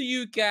happened to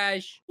you,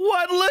 Cash?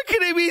 What? Look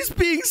at him. He's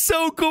being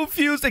so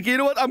confused. Okay, you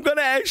know what? I'm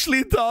gonna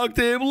actually talk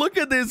to him. Look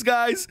at this,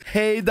 guys.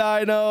 Hey,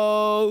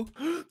 Dino.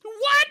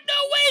 What?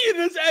 No way! It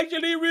is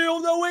actually real.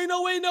 No way,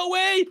 no way, no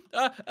way!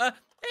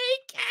 Hey,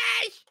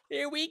 Cash!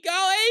 Here we go.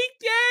 Hey,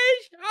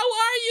 Cash! How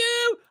are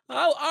you?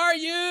 How are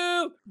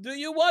you? Do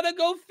you want to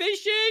go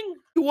fishing?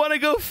 You want to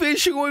go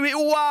fishing with me?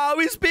 Wow,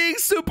 he's being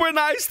super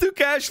nice to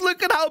Cash.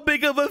 Look at how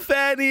big of a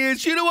fan he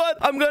is. You know what?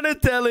 I'm going to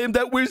tell him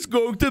that we're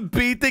going to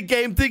beat the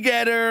game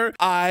together.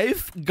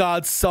 I've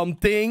got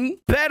something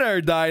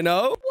better,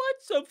 Dino. What?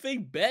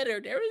 Something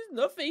better? There is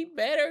nothing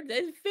better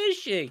than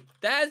fishing.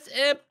 That's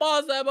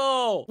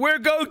impossible. We're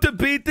going to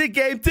beat the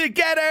game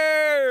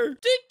together.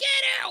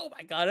 Together? Oh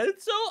my god,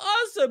 it's so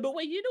awesome. But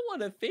wait, you don't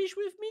want to fish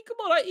with me? Come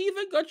on, I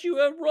even got you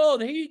a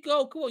rod. Here you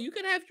go. Come on, you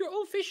can have your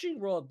own fishing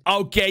rod.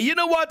 Okay, you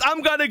know what?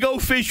 I'm gonna go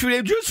fish with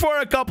him just for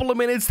a couple of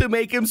minutes to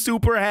make him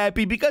super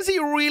happy because he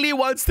really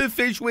wants to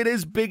fish with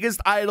his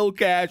biggest idol,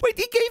 Cash. Wait,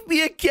 he gave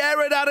me a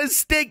carrot on a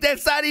stick.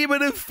 That's not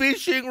even a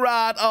fishing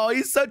rod. Oh,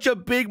 he's such a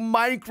big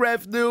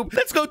Minecraft noob.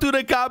 Let's go to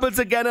the comments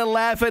again and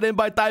laugh at him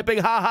by typing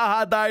ha ha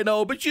ha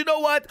Dino. But you know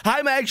what?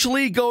 I'm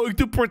actually going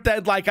to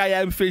pretend like I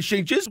am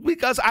fishing just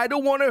because I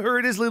don't want to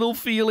hurt his little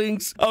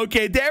feelings.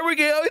 Okay, there we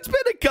go. It's been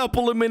a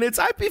couple of minutes.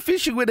 I've been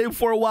fishing with him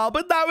for a while,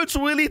 but now it's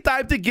really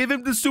time to give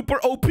him the super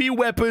OP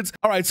weapons.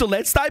 All right, so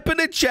let's type in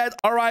the chat.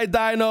 All right,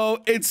 Dino,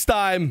 it's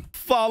time.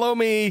 Follow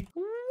me.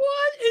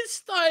 What?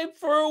 It's time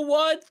for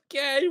what,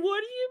 Cash?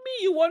 What do you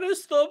mean? You want to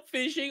stop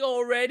fishing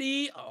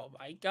already? Oh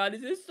my god,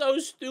 this is so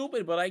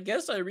stupid, but I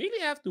guess I really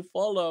have to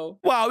follow.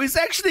 Wow, he's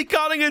actually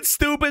calling it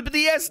stupid, but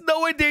he has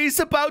no idea he's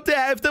about to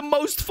have the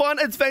most fun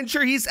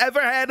adventure he's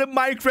ever had in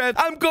Minecraft.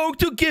 I'm going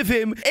to give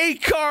him a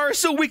car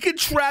so we can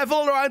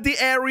travel around the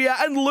area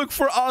and look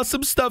for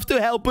awesome stuff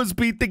to help us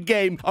beat the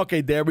game.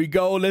 Okay, there we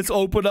go. Let's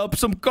open up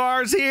some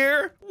cars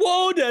here.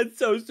 Whoa, that's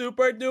so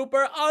super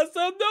duper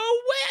awesome. No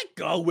way. I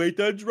can't wait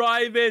to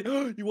drive it.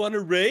 You want to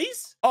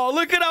race? Oh,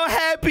 look at how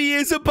happy he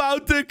is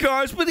about the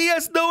cars, but he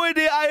has no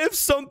idea I have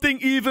something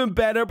even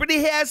better, but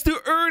he has to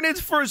earn it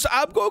first.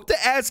 I'm going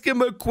to ask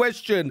him a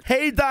question.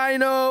 Hey,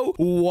 Dino,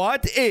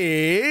 what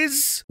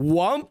is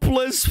 1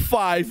 +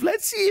 5?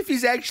 Let's see if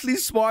he's actually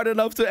smart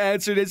enough to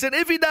answer this, and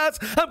if he does,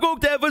 I'm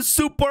going to have a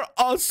super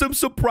awesome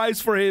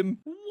surprise for him.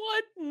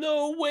 What?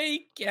 No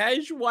way,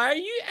 Cash. Why are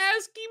you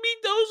asking me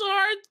those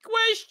hard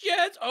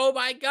questions? Oh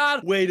my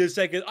god. Wait a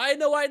second. I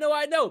know.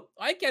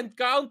 I can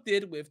count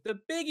it with the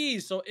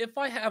piggies. So if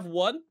I have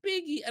 1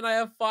 piggy and I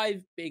have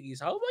 5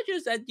 piggies, how much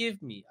does that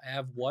give me? I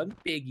have 1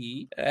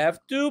 piggy. I have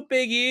 2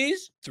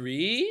 piggies.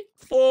 3,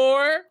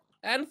 4...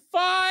 and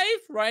 5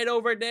 right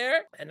over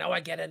there. And now I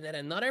get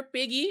another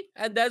piggy.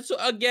 And that's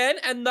again.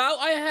 And now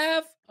I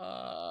have...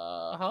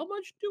 how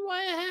much do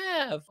I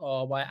have?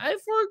 Oh my, I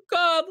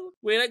forgot.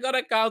 Wait, I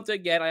gotta count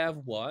again. I have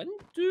 1,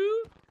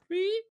 2,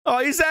 3? Oh,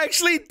 he's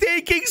actually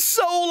taking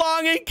so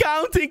long and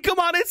counting. Come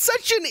on, it's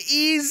such an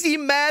easy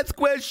math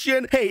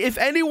question. Hey, if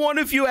any one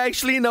of you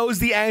actually knows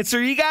the answer,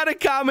 you gotta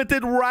comment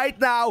it right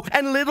now.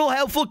 And Little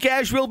Helpful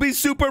Cash will be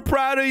super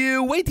proud of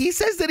you. Wait, he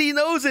says that he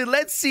knows it.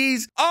 Let's see.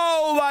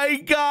 Oh my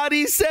god,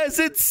 he says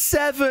it's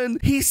 7.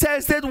 He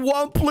says that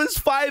 1 plus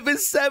 5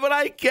 is 7.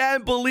 I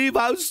can't believe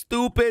how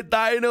stupid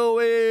Dino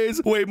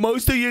is. Wait,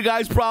 most of you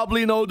guys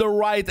probably know the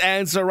right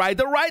answer, right?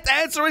 The right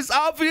answer is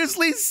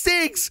obviously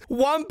 6.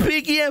 1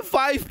 piggy and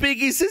 5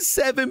 piggies is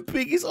 7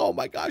 piggies. Oh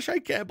my gosh, I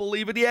can't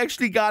believe it. He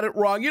actually got it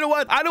wrong. You know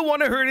what? I don't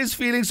want to hurt his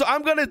feelings, so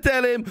I'm gonna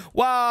tell him,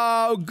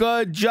 wow,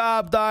 good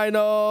job,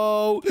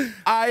 Dino.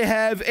 I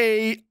have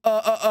a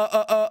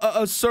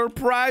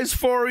surprise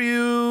for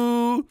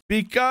you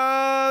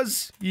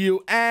because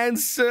you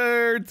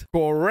answered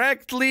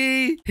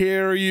correctly.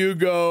 Here you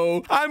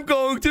go. I'm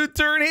going to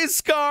turn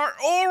his car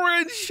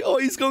orange. Oh,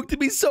 he's going to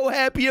be so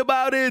happy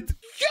about it.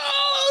 Yo,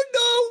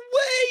 no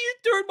way! You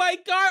turned my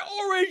car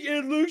orange.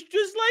 It looks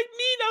just like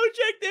me. Now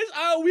check this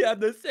out. We have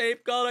the same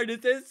color.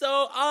 This is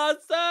so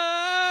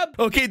awesome.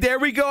 Okay, there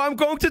we go. I'm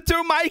going to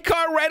turn my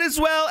car red as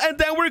well, and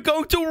then we're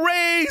going to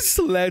race.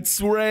 Let's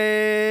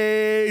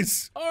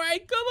race. All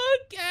right, come on,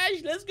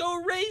 Cash. Let's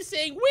go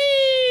racing. Wee,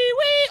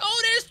 wee.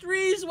 Oh, there's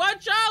trees.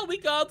 Watch out. We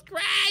got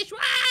crash.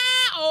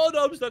 Ah! Oh,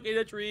 no, I'm stuck in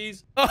the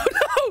trees. Oh,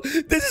 no.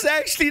 This is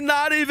actually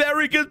not a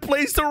very good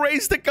place to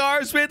race the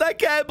cars with. I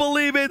can't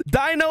believe it.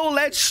 Dino,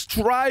 let's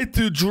try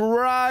to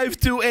drive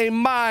to a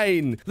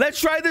mine. Let's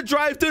try to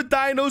drive to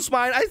Dino's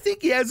mine. I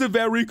think he has a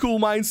very cool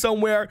mine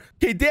somewhere.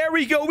 Okay, there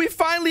we go. We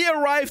finally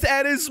arrived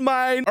at his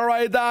mine. All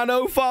right,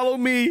 Dino, follow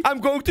me. I'm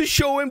going to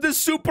show him the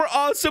super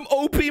awesome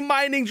OP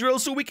mining drill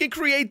so we can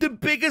create the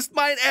biggest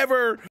mine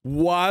ever.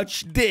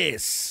 Watch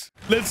this.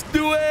 Let's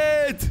do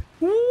it.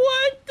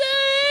 What the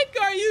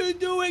heck are you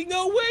doing?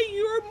 No way,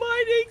 you're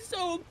mining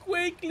so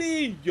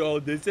quickly. Yo,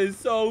 this is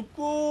so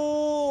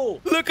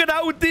cool. Look at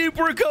how deep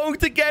we're going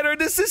together.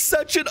 This is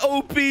such an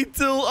OP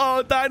tool.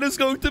 Oh, Dino's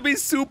going to be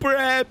super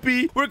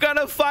happy. We're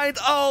gonna find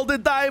all the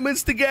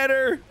diamonds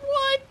together.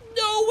 What?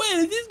 No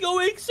way, this is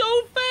going so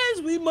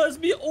fast. We must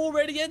be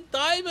already at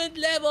diamond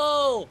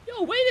level.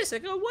 Yo, wait a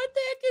second. What the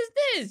heck is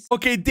this?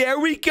 Okay, there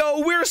we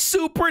go. We're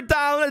super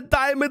down at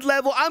diamond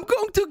level. I'm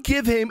going to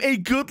give him a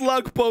good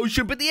luck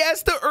potion, but he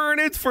has to earn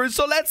it first.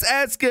 So let's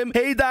ask him,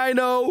 hey,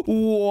 Dino,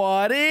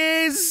 what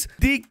is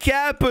the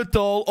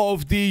capital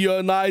of the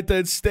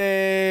United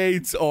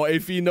States? Oh,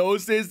 if he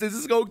knows this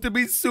is going to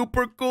be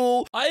super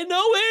cool. I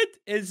know it.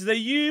 It's the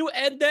U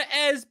and the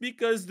S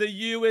because the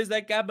U is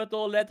a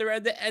capital letter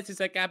and the S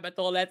is a capital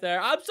letter.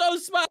 I'm so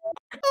smart.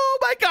 Oh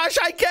my gosh,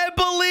 I can't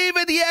believe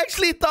it. He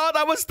actually thought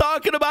I was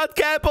talking about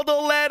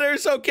capital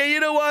letters. Okay, you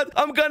know what?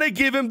 I'm gonna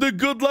give him the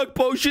good luck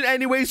potion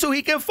anyway so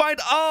he can find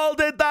all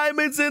the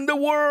diamonds in the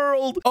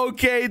world.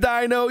 Okay,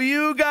 Dino,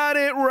 you got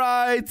it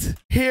right.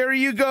 Here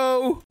you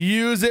go.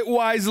 Use it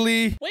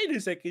wisely. Wait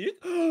a second.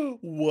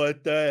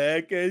 What the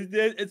heck is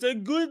this? It's a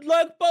good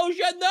luck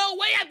potion. No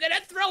way, I'm gonna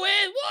throw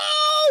it.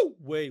 Whoa!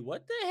 Wait,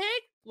 what the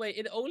heck? Wait,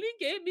 it only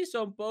gave me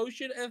some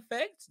potion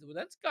effects?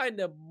 That's kind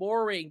of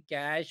boring,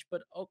 Cash,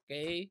 but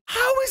okay.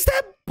 How is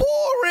that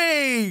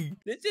boring?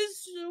 This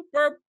is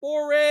super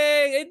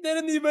boring. It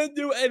didn't even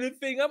do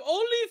anything. I'm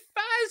only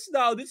fast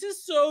now. This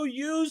is so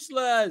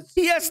useless.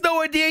 He has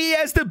no idea he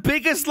has the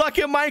biggest luck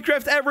in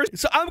Minecraft ever.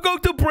 So I'm going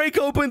to break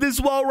open this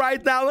wall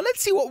right now. And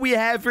let's see what we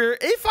have here.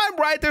 If I'm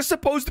right, there's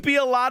supposed to be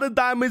a lot of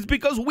diamonds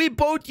because we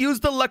both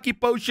used the lucky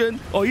potion.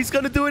 Oh, he's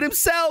going to do it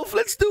himself.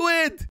 Let's do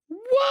it.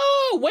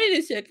 Whoa, wait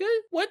a second.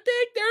 What the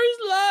heck? There's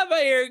lava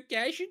here,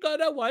 Cash. You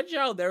gotta watch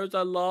out. There's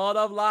a lot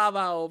of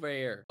lava over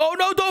here. Oh,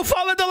 no, don't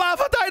fall in the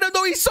lava, Dino.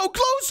 No, he's so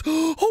close.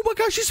 Oh, my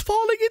gosh, he's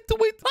falling into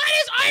it.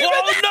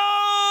 Oh,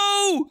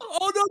 no.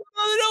 Oh,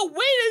 no.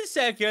 Wait a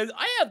second.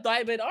 I have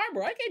diamond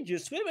armor. I can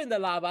just swim in the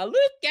lava.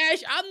 Look,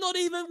 Cash, I'm not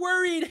even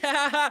worried.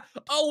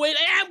 Oh, wait,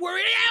 I am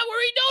worried.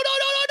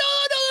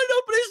 No,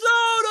 please, no.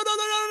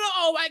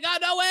 Oh, my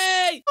God, no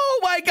way. Oh,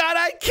 my God,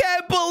 I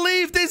can't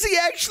believe this. He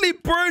actually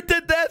burned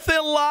to death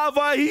in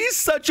lava. He's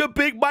such a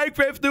big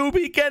Minecraft noob.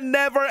 He can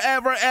never,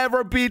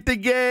 ever beat the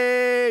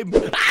game. No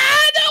way, there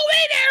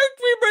are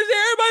creepers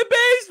there in my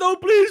base. No,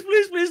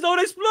 please don't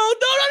explode.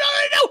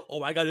 No. Oh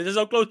my God, this is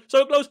so close.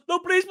 No,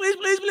 please.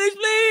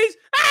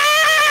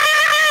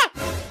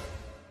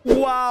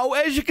 Wow,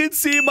 as you can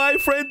see, my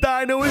friend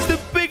Dino is the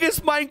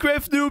biggest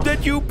Minecraft noob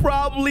that you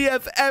probably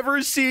have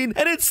ever seen.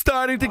 And it's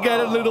starting to get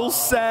a little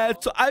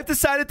sad. So I've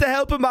decided to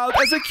help him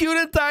out as a cute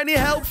and tiny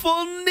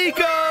helpful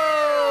Nico.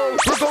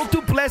 We're going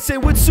to bless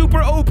him with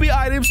super OP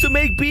items to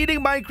make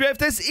beating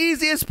Minecraft as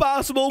easy as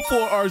possible for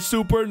our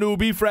super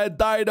newbie friend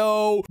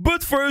Dino.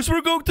 But first,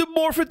 we're going to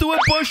morph into a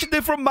bunch of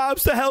different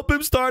mobs to help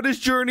him start his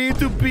journey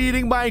into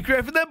beating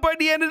Minecraft. And then by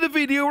the end of the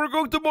video, we're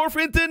going to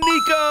morph into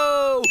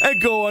Nico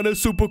and go on a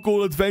super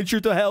cool adventure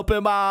to help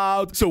him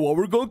out. So what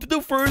we're going to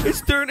do first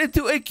is turn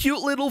into a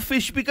cute little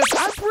fish because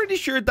I'm pretty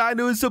sure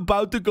Dino is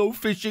about to go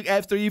fishing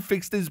after he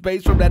fixed his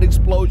base from that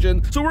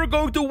explosion. So we're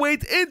going to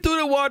wade into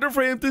the water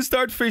for him to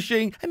start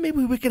fishing and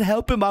maybe we can help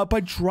help him out by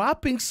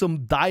dropping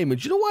some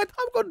diamonds. You know what?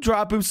 I'm going to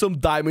drop him some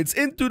diamonds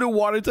into the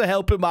water to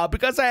help him out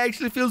because I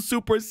actually feel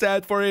super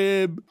sad for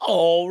him.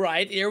 All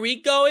right, here we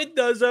go. It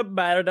doesn't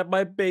matter that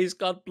my base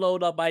got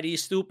blown up by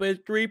these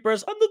stupid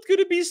creepers. I'm not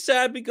gonna be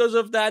sad because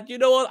of that. You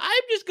know what?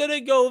 I'm just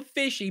gonna go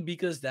fishing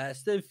because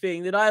that's the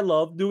thing that I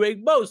love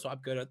doing most. So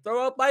I'm gonna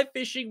throw up my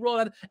fishing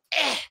rod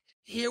and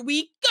here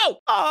we go.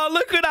 Oh,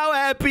 look at how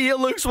happy he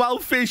looks while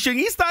fishing.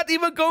 He's not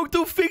even going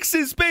to fix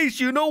his base.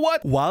 You know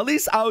what? While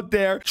he's out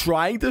there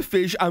trying to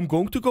fish, I'm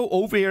going to go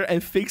over here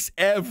and fix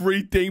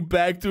everything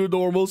back to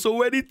normal. So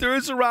when he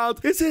turns around,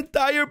 his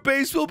entire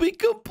base will be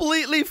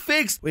completely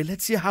fixed. Wait,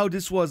 let's see how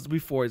this was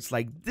before. It's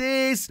like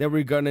this. Then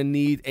we're gonna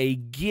need a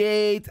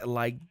gate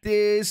like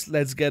this.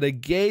 Let's get a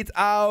gate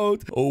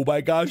out. Oh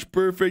my gosh,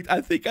 perfect.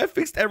 I think I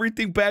fixed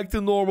everything back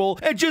to normal.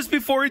 And just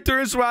before he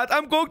turns around,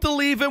 I'm going to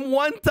leave him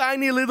one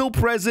tiny little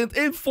present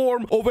in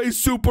form of a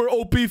super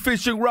OP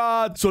fishing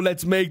rod. So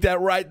let's make that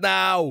right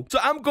now. So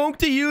I'm going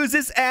to use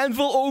this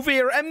anvil over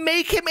here and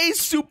make him a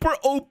super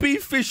OP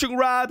fishing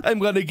rod. I'm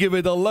gonna give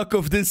it a luck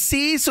of the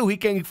sea so he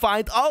can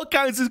find all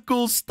kinds of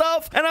cool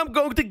stuff. And I'm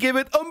going to give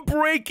it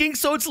unbreaking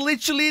so it's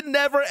literally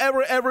never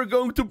ever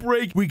going to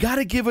break. We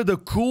gotta give it a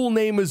cool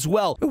name as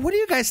well. What do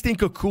you guys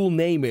think a cool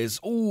name is?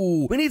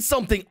 Ooh, we need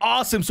something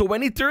awesome. So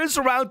when he turns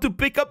around to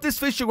pick up this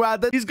fishing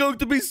rod, he's going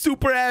to be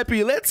super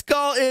happy. Let's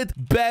call it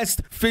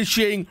Best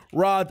Fishing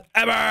Rod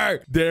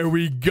Ever. There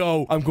we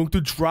go. I'm going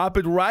to drop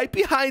it right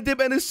behind him,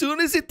 and as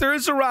soon as he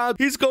turns around,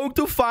 he's going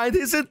to find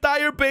his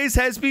entire base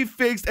has been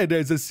fixed, and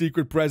there's a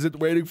secret present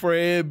waiting for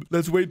him.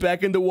 Let's wait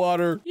back in the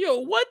water. Yo,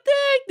 what the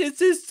heck?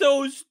 This is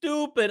so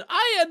stupid.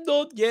 I am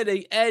not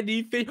getting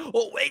any fish.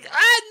 Oh, wait.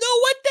 No,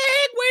 what the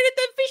heck? Where did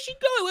that fishing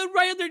go? It went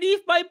right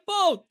underneath my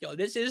boat. Yo,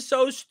 this is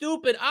so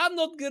stupid. I'm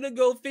not gonna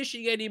go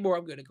fishing anymore.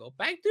 I'm gonna go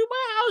back to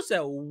my house.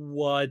 And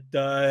what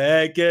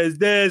the heck is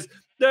this?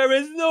 There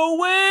is no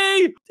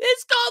way!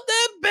 It's called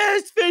the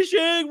best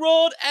fishing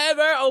rod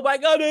ever! Oh my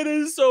god, it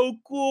is so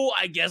cool!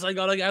 I guess I'm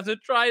gonna have to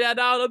try that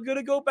out. I'm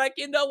gonna go back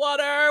in the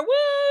water.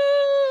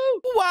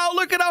 Woo! Wow,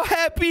 look at how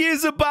happy he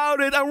is about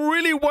it. I'm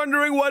really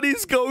wondering what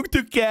he's going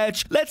to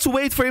catch. Let's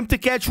wait for him to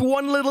catch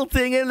one little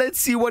thing and let's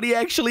see what he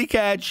actually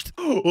catched.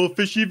 Oh,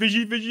 fishy,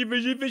 fishy, fishy,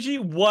 fishy, fishy.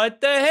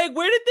 What the heck?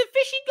 Where did the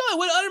fishing go? It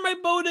went under my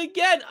boat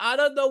again. I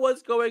don't know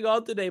what's going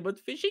on today, but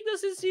fishing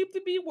doesn't seem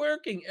to be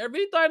working.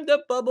 Every time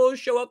the bubbles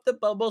show up, the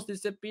bubbles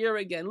disappear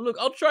again. Look,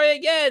 I'll try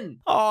again.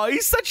 Oh,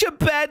 he's such a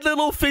bad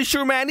little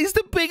fisherman. He's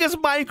the biggest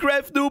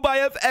Minecraft noob I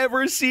have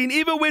ever seen.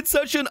 Even with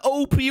such an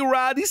OP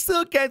rod, he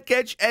still can't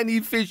catch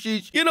any fishies.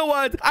 You know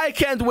what? I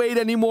can't wait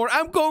anymore.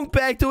 I'm going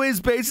back to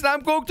his base and I'm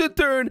going to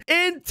turn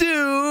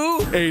into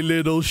a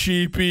little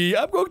sheepy.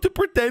 I'm going to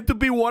pretend to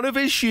be one of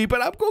his sheep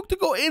and I'm going to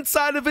go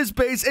inside of his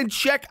base and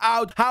check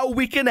out how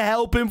we can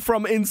help him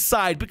from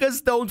inside. Because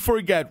don't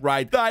forget,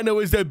 right? Dino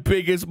is the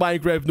biggest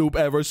Minecraft noob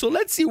ever. So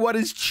let's see what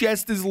his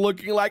chest is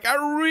looking like. I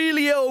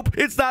really hope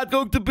it's not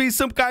going to be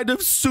some kind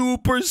of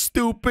super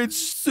stupid,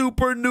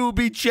 super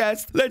newbie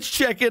chest. Let's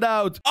check it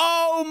out.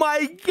 Oh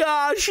my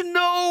gosh,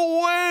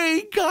 no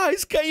way.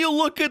 Guys, can you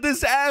look at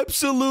this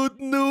absolute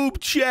noob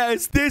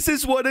chest? This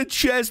is what a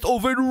chest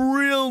of a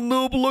real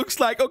noob looks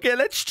like. Okay,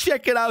 let's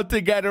check it out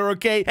together,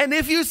 okay? And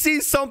if you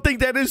see something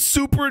that is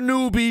super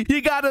newbie,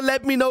 you gotta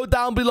let me know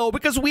down below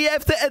because we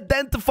have to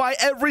identify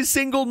every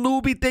single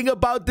newbie thing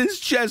about this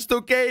chest,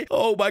 okay?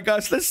 Oh my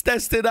gosh, let's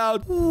test it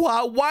out.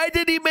 Wow, why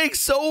did he make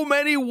so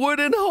many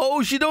wooden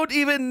hoes? You don't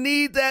even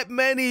need that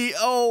many.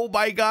 Oh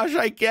my gosh,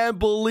 I can't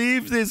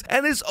believe this.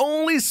 And his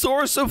only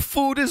source of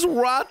food is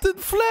rotten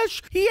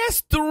flesh. He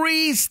has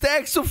 3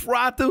 stacks of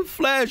rotten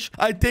flesh.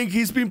 I think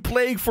he's been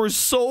playing for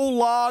so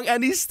long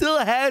and he still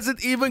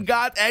hasn't even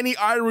got any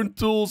iron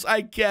tools.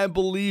 I can't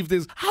believe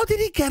this. How did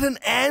he get an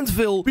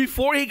anvil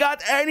before he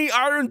got any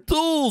iron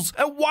tools?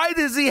 And why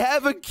does he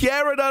have a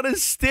carrot on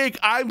his stick?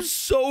 I'm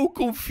so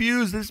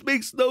confused. This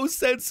makes no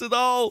sense at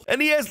all.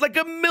 And he has like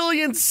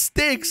 1,000,000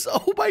 sticks.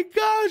 Oh my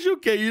gosh.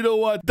 Okay, you know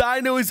what?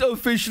 Dino is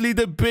officially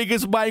the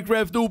biggest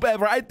Minecraft noob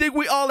ever. I think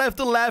we all have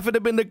to laugh at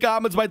him in the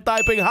comments by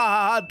typing ha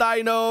ha ha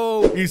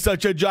Dino. He's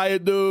such a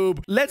giant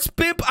noob. Let's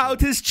pimp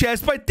out his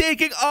chest by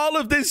taking all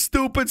of this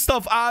stupid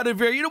stuff out of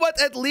here. You know what?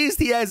 At least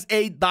he has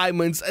 8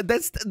 diamonds.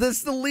 That's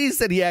the least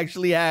that he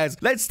actually has.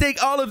 Let's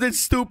take all of this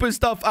stupid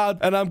stuff out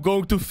and I'm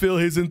going to fill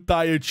his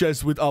entire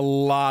chest with a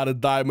lot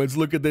of diamonds.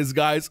 Look at this,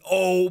 guys.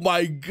 Oh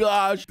my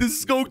gosh. This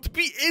is going to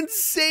be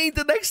insane.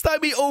 The next time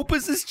he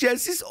opens his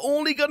chest, he's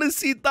only gonna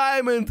see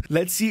diamond.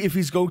 Let's see if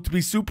he's going to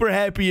be super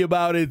happy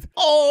about it.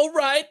 All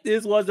right,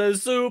 this was a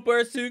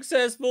super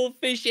successful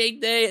fishing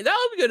day. Now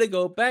I'm gonna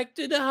go back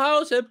to the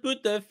house and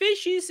put the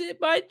fishies in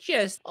my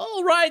chest.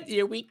 All right,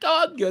 here we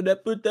go. I'm gonna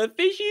put the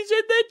fishies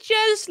in the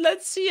chest.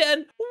 Let's see.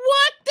 And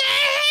what the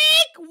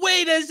heck?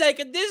 Wait a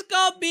second. This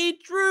can't be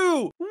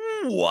true.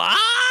 What?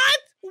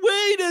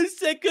 Wait a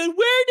second.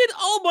 Where did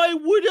all my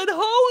wooden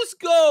hoes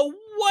go?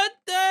 What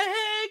the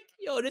heck?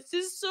 Yo, this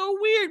is so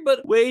weird, but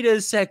but wait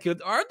a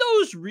second. Are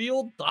those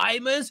real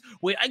diamonds?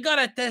 Wait, I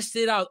gotta test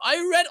it out. I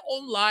read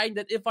online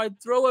that if I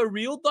throw a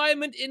real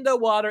diamond in the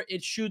water,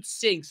 it should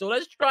sink. So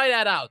let's try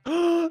that out. No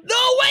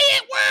way,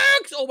 it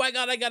works! Oh my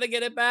god, I gotta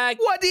get it back.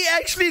 What? He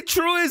actually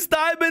threw his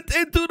diamond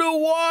into the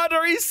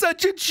water. He's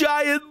such a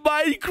giant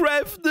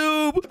Minecraft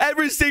noob.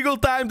 Every single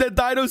time that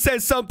Dino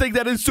says something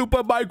that is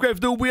super Minecraft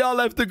noob, we all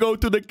have to go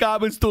to the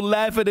comments to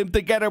laugh at him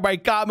together by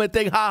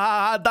commenting, ha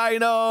ha ha,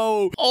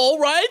 Dino. All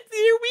right,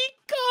 here we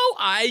go.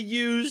 I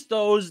used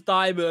those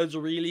diamonds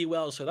really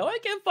well. So now I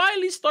can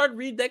finally start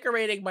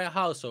redecorating my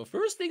house. So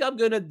first thing I'm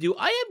gonna do,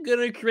 I am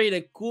gonna create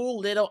a cool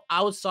little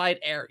outside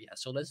area.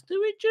 So let's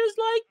do it just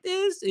like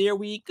this. Here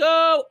we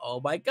go. Oh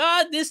my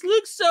god, this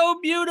looks so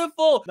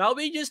beautiful. Now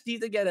we just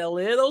need to get a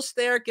little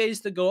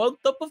staircase to go on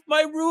top of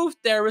my roof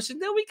terrace, and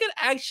then we can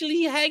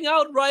actually hang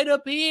out right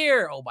up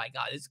here. Oh my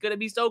god, it's gonna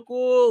be so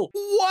cool.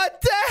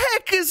 What the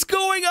heck is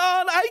going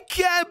on? I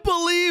can't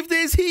believe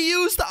this. He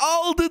used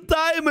all the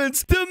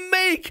diamonds to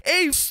make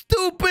a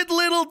stupid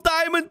little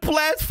diamond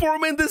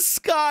platform in the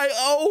sky.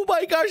 Oh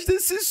my gosh,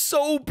 this is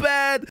so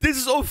bad. This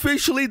is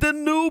officially the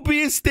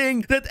noobiest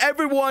thing that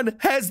everyone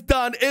has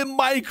done in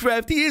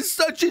Minecraft. He is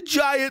such a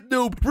giant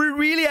noob. We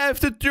really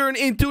have to turn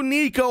into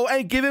Nico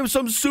and give him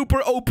some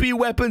super OP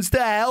weapons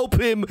to help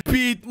him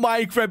beat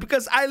Minecraft,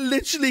 because I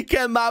literally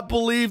cannot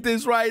believe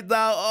this right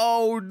now.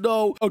 Oh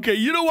no. Okay,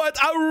 you know what?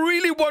 I'm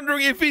really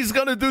wondering if he's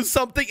gonna do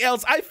something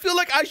else. I feel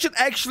like I should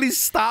actually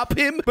stop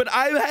him, but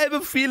I have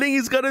a feeling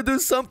he's gonna do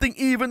something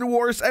even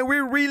worse, and we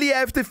really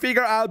have to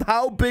figure out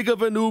how big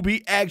of a noob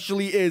he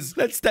actually is.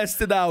 Let's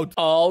test it out.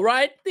 All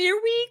right, here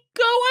we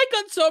go. I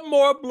got some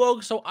more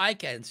blocks so I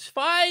can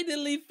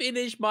finally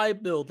finish my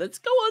build. Let's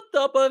go on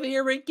top of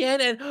here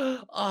again, and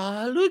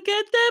look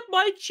at that.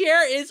 My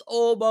chair is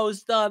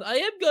almost done. I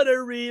am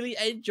gonna really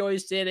enjoy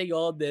sitting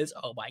on this.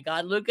 Oh my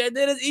god, look at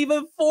it. It's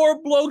even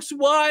 4 blocks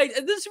wide,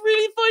 and this is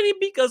really funny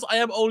because I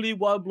am only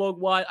 1 block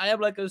wide. I am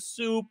like a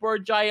super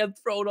giant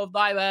throne of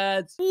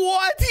diamonds.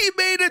 What? He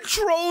made a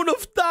throne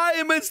of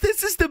diamonds.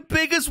 This is the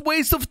biggest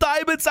waste of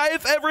diamonds I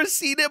have ever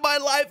seen in my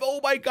life. Oh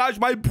my gosh,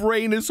 my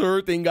brain is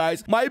hurting,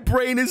 guys. My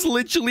brain is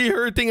literally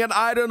hurting, and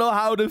I don't know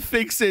how to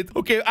fix it.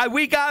 Okay,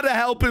 we gotta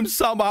help him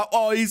somehow.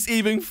 Oh, he's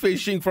even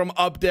fishing from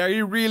up there.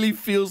 He really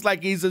feels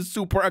like he's a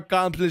super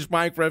accomplished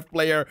Minecraft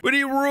player, but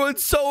he ruined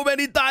so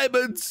many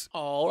diamonds.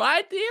 All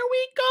right, here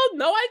we go.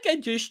 Now I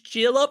can just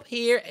chill up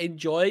here,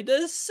 enjoy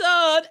the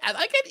sun, and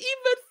I can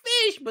even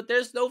fish, but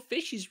there's no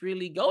fishies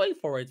really going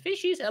for it.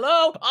 Fishies,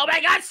 hello? Oh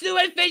my god,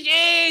 stupid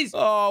fishies!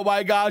 Oh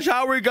my gosh,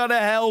 how are we gonna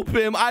help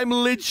him? I'm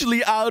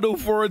literally out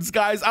of words,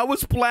 guys. I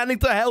was planning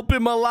to help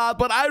him a lot,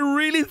 but I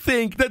really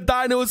think that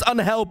Dino is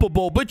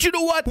unhelpable. But you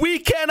know what? We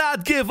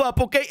cannot give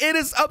up, okay? It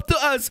is up to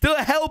us to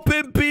help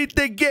him beat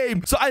the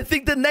game. So I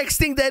think the next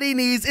thing that he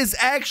needs is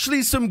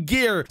actually some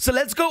gear. So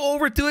let's go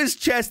over to his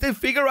chest and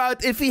figure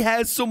out if he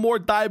has some more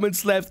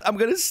diamonds left. I'm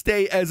gonna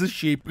stay as a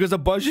sheep because a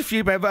bunch of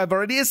sheep have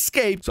already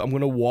escaped. So I'm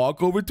gonna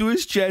walk over to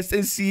his chest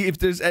and see if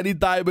there's any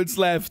diamonds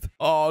left.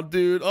 Oh,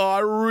 dude. Oh, I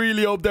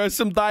really hope there's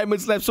some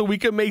diamonds left so we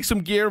can make some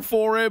gear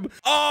for him.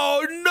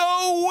 Oh,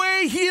 no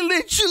way. He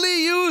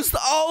literally used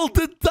all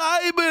the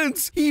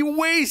diamonds. He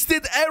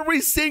wasted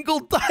every single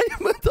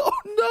diamond.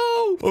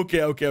 Oh, no.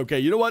 Okay.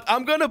 You know what?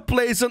 I'm gonna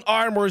place an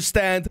armor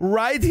stand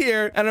right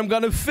here, and I'm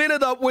gonna fill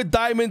it up with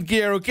diamond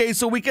gear, okay?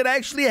 So we can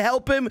actually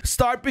help him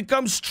start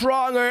become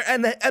stronger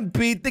and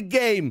beat the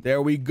game.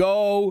 There we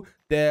go.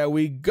 There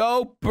we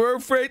go.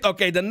 Perfect.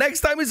 Okay, the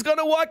next time he's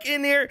gonna walk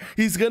in here,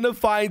 he's gonna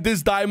find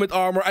this diamond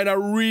armor, and I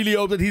really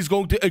hope that he's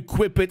going to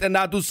equip it and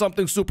not do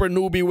something super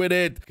newbie with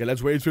it. Okay,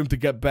 let's wait for him to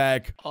get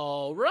back.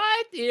 All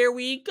right, here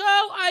we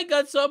go. I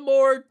got some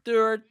more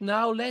dirt.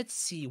 Now, let's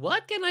see.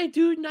 What can I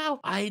do now?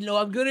 I know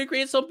I'm gonna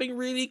create something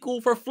really cool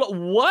for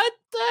What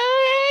the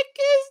heck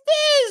is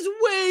this?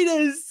 Wait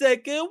a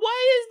second.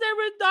 Why is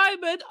there a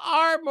diamond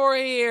armor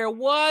here?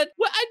 What?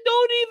 I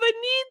don't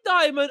even need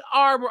diamond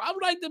armor. I'm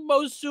like the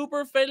most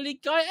super friendly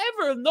guy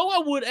ever. No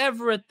one would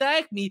ever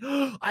attack me.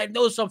 I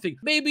know something.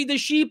 Maybe the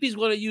sheep is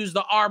going to use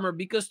the armor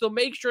because to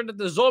make sure that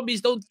the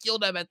zombies don't kill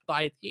them at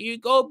night. Here you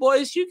go,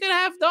 boys. You can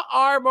have the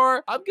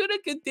armor. I'm going to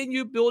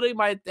continue building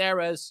my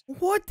terrace.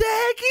 What the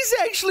heck? He's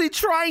actually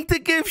trying to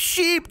give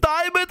sheep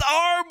diamond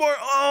armor.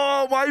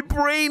 Oh, my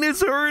brain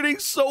is hurting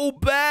so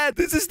bad.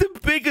 This is the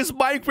biggest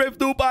Minecraft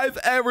noob I've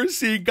ever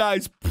seen,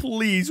 guys.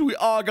 Please, we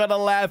all gotta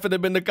laugh at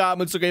him in the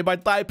comments, okay, by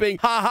typing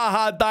ha ha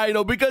ha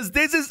Dino, because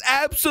this is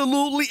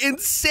absolutely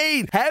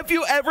insane. Have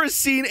you ever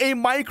seen a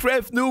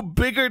Minecraft noob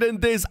bigger than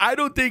this? I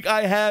don't think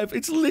I have.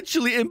 It's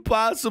literally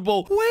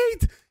impossible.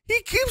 Wait.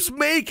 He keeps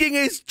making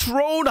his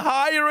throne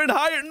higher and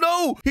higher.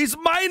 No, he's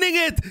mining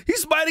it.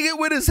 He's mining it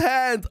with his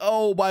hand.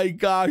 Oh my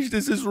gosh,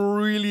 this is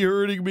really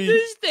hurting me.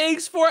 This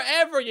takes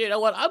forever. You know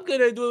what? I'm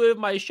gonna do it with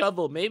my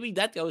shovel. Maybe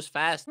that goes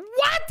fast.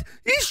 What?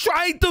 He's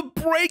trying to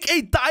break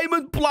a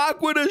diamond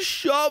block with a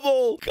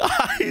shovel.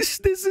 Guys,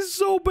 this is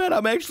so bad.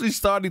 I'm actually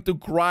starting to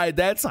cry.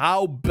 That's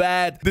how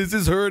bad this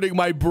is hurting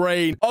my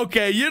brain.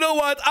 Okay, you know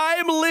what?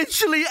 I'm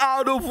literally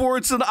out of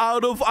words and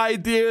out of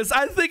ideas.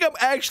 I think I'm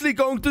actually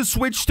going to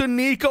switch to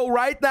Nico Nico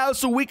right now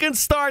so we can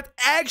start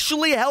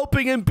actually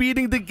helping him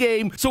beating the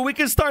game. So we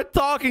can start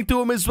talking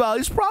to him as well.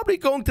 He's probably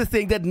going to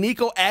think that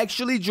Nico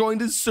actually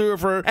joined his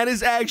server and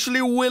is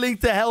actually willing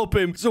to help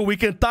him. So we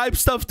can type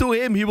stuff to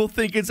him. He will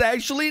think it's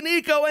actually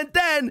Nico. And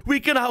then we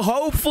can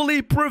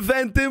hopefully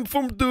prevent him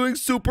from doing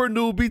super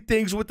newbie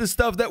things with the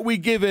stuff that we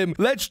give him.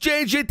 Let's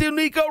change it to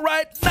Nico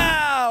right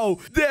now.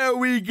 There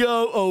we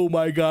go. Oh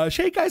my gosh.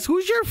 Hey guys,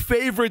 who's your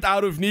favorite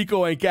out of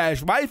Nico and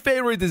Cash? My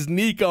favorite is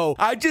Nico.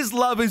 I just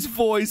love his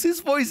voice.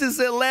 His voice is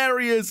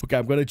hilarious. Okay,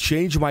 I'm gonna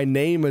change my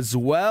name as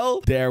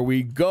well. There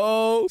we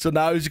go. So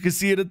now as you can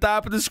see at the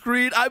top of the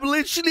screen, I'm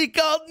literally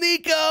called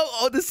Nico.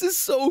 Oh, this is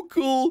so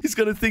cool. He's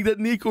gonna think that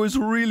Nico is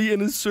really in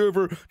his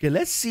server. Okay,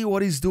 let's see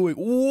what he's doing.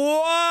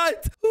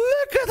 What?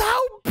 Look at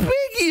how big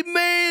he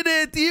made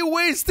it. He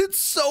wasted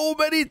so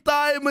many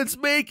diamonds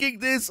making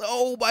this.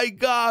 Oh my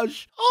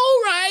gosh.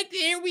 All right,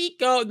 here we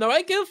go. Now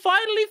I can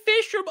finally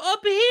fish from up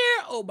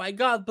here. Oh my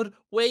god, but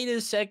wait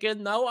a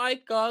second. Now I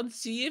can't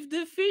see if the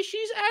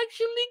fishies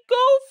actually go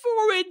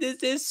for it.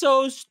 This is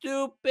so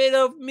stupid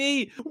of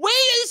me.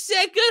 Wait a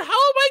second. How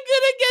am I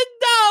gonna get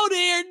down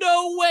here?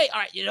 No way.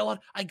 All right, you know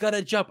what? I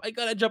gotta jump. I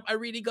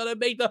really gotta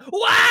make the...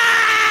 Wah!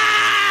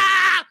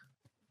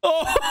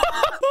 Oh,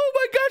 oh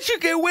my gosh,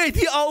 okay, wait,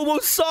 he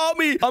almost saw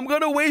me. I'm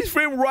gonna wait for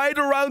him right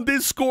around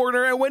this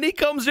corner, and when he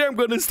comes here, I'm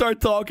gonna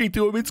start talking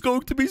to him. It's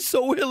going to be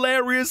so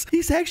hilarious.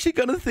 He's actually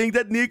gonna think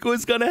that Nico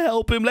is gonna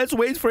help him. Let's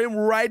wait for him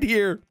right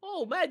here.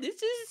 Oh man, this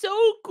is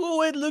so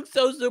cool. It looks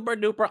so super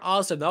duper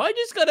awesome. Now I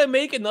just gotta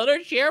make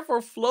another chair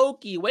for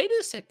Floki. Wait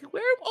a second,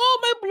 where? Oh,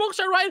 my blocks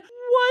are right.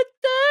 What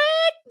the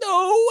heck?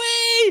 No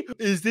way!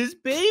 Is this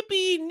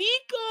baby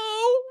Nico?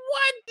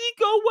 What,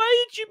 Nico?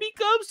 Why did you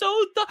become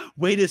so tough?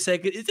 Wait a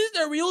second, is this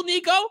the real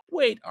Nico?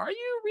 Wait, are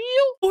you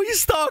real? Oh,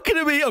 he's talking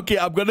to me. Okay,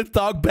 I'm gonna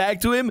talk back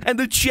to him, and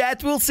the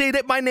chat will say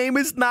that my name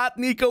is not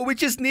Nico,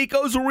 which is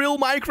Nico's real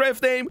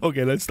Minecraft name.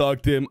 Okay, let's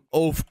talk to him.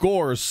 Of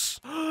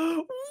course.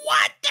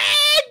 What the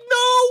heck?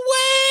 No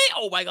way!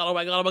 Oh my god, oh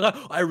my god, oh my god.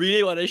 I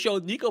really want to show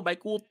Nico my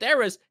cool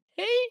terrace.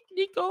 Hey,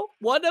 Nico,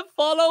 wanna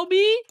follow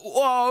me?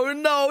 Oh,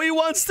 no, he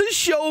wants to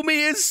show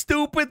me his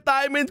stupid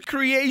diamond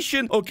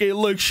creation. Okay,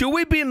 look, should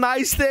we be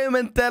nice to him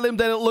and tell him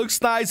that it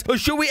looks nice? Or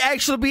should we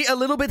actually be a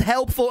little bit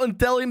helpful and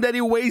tell him that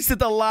he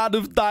wasted a lot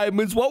of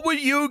diamonds? What would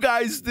you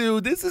guys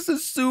do? This is a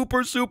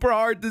super, super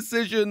hard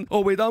decision. Oh,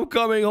 wait, I'm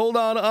coming. Hold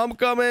on, I'm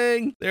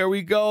coming. There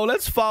we go.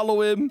 Let's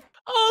follow him.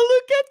 Oh,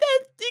 look at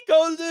that,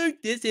 Nico,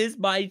 look. This is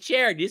my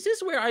chair. This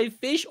is where I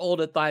fish all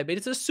the time.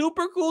 It's a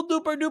super cool,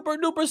 duper, duper,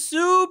 duper,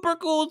 super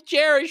cool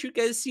chair. As you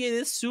can see, it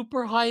is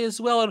super high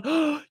as well.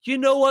 And you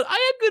know what? I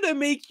am going to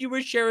make you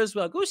a chair as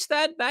well. Go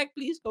stand back,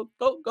 please.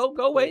 Go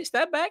away.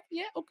 Stand back.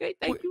 Yeah, okay,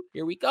 thank you.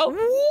 Here we go.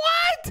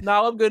 What?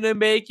 Now I'm going to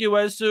make you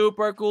a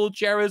super cool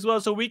chair as well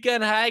so we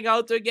can hang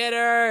out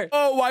together.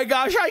 Oh my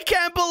gosh, I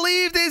can't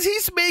believe this.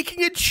 He's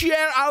making a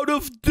chair out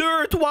of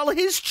dirt while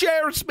his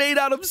chair is made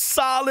out of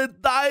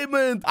solid diamonds.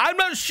 I'm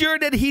not sure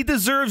that he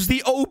deserves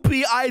the OP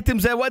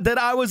items that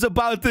I was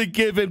about to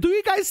give him. Do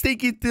you guys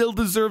think he still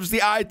deserves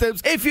the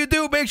items? If you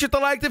do, make sure to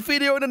like the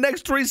video in the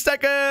next 3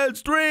 seconds.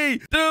 3,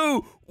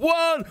 2,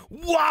 1.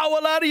 Wow,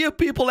 a lot of you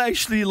people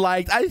actually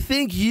liked. I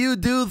think you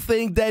do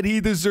think that he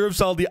deserves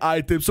all the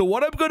items. So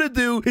what I'm going to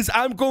do is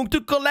I'm going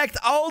to collect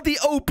all the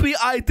OP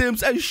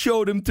items and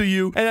show them to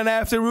you. And then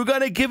after, we're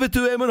going to give it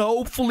to him and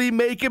hopefully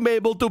make him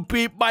able to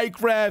beat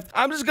Minecraft.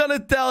 I'm just going to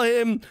tell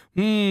him,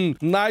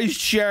 nice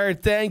chair,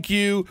 thank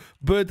you,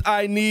 but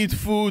I need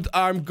food.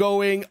 I'm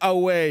going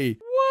away.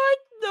 What?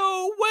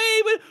 No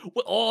way, but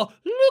oh,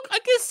 look, I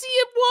can see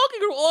him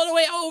walking all the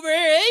way over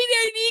here. Hey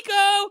there,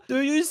 Nico.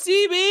 Do you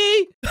see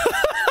me?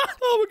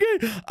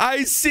 Okay,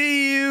 I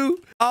see you.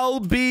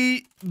 I'll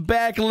be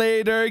back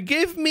later.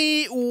 Give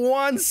me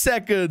 1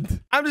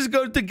 second. I'm just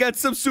going to get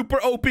some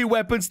super OP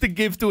weapons to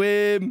give to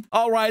him.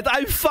 All right,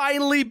 I'm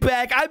finally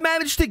back. I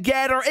managed to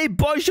gather a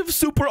bunch of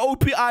super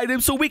OP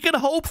items so we can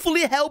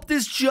hopefully help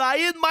this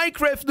giant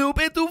Minecraft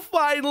noob into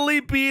finally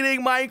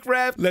beating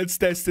Minecraft. Let's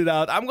test it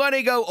out. I'm going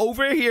to go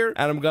over here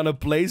and I'm going to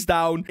place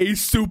down a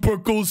super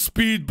cool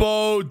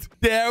speedboat.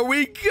 There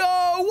we go.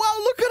 Wow,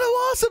 look at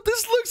how awesome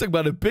this looks. I'm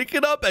going to pick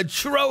it up and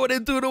throw it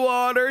into the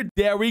water.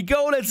 There we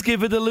go. Let's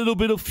give it a little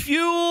bit of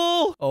fuel.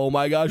 Oh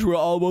my gosh, we're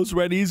almost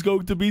ready. He's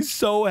going to be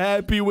so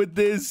happy with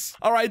this.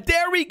 All right,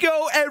 there we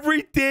go.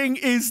 Everything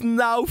is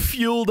now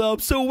fueled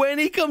up. So when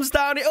he comes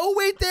down, oh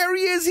wait, there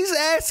he is. He's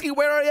asking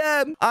where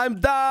I am.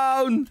 I'm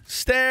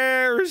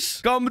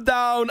downstairs. Come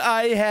down.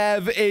 I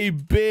have a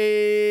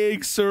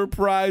big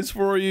surprise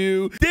for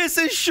you. This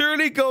is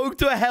surely going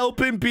to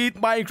help him beat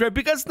Minecraft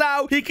because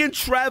now he can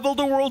travel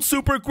the world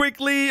super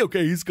quickly.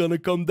 Okay, he's gonna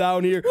come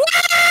down here. What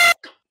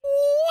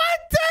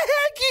the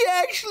heck? He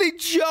actually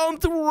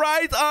jumped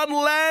right on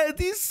land.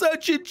 He's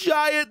such a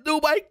giant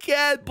noob. I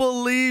can't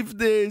believe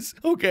this.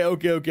 Okay.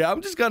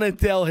 I'm just gonna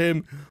tell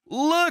him,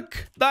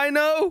 look,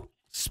 Dino,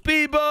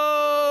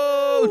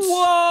 speedboat.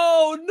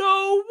 Whoa,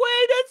 no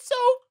way. That's so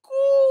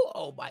cool.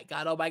 Oh my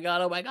god. Are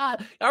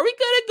we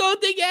gonna go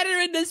together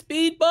in the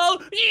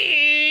speedboat?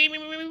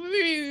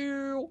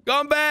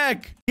 Come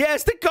back. He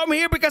has to come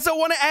here because I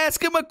want to ask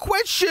him a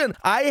question.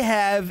 I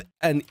have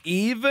an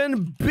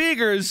even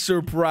bigger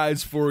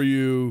surprise for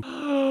you.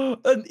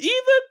 An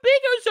even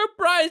bigger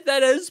surprise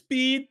than a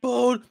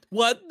speedboat.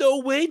 What? No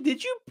way.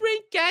 Did you bring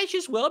Cash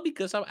as well?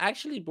 Because I'm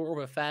actually more of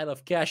a fan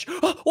of Cash.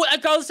 Well, I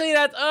can't say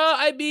that.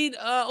 I mean,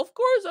 of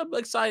course, I'm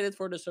excited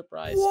for the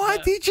surprise.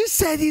 What? He just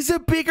said he's a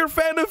bigger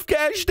fan of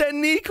Cash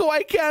than Nico.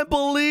 I can't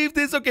believe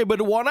this. Okay,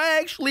 but what I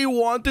actually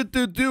wanted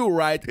to do,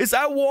 right, is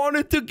I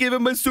wanted to give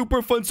him a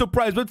super fun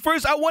surprise. But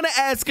first, I want to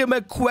ask him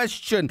a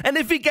question. And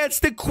if he gets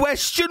the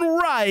question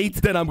right,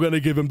 then I'm going to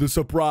give him the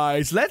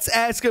surprise. Let's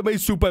ask him a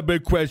super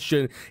big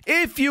question.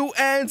 If you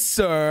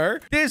answer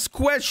this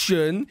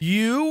question,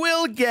 you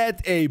will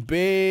get a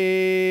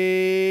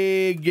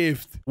big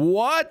gift.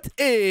 What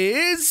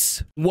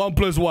is 1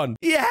 plus 1?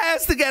 He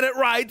has to get it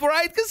right?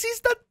 Because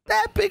he's not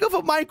that big of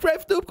a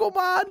Minecraft noob. Come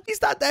on.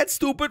 He's not that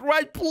stupid,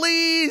 right?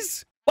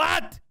 Please.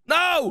 What?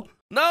 No.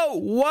 No,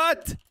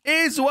 what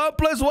is 1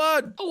 plus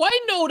 1? Oh, I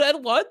know that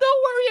one.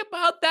 Don't worry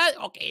about that.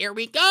 Okay, here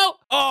we go.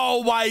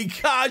 Oh my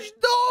gosh,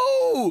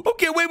 no.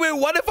 Okay, wait.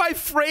 What if I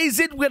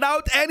phrase it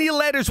without any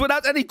letters,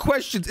 without any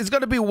questions? It's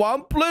going to be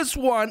 1 plus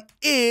 1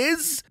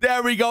 is...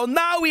 There we go.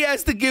 Now he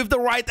has to give the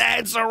right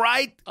answer,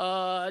 right?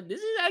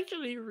 This is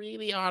actually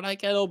really hard. I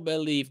cannot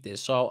believe this.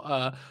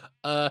 So,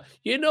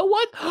 you know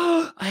what?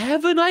 I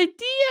have an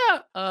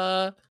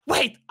idea.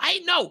 Wait, I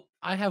know.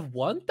 I have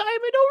 1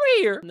 diamond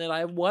over here, and then I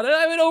have 1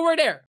 diamond over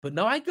there. But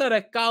now I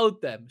gotta count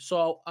them.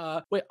 So,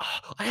 wait,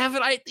 I have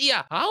an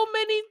idea. How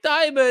many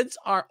diamonds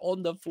are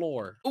on the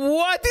floor?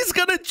 What? He's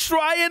gonna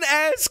try and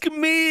ask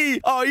me.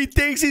 Oh, he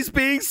thinks he's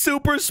being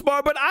super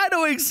smart, but I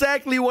know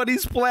exactly what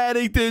he's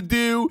planning to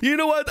do. You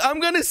know what? I'm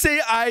gonna say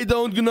I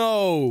don't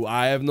know.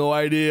 I have no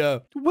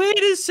idea. Wait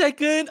a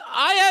second.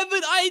 I have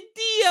an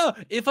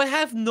idea. If I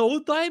have no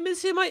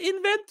diamonds in my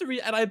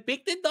inventory and I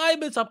pick the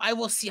diamonds up, I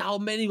will see how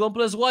many 1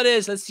 plus 1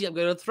 is. Let's see. I'm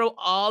gonna throw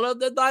all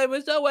of the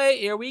diamonds away.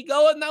 Here we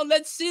go. And now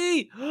let's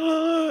see. It's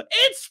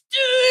 2.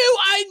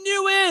 I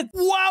knew it.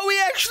 Wow, we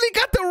actually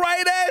got the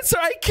right answer.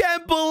 I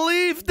can't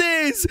believe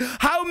this.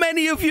 How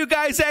many of you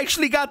guys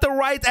actually got the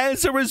right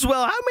answer as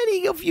well? How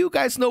many of you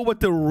guys know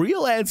what the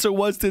real answer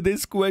was to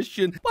this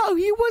question? Wow,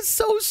 he was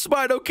so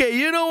smart. Okay,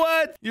 you know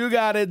what? You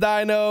got it,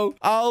 Dino.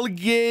 I'll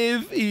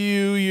give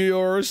you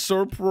your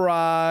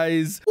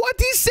surprise. What?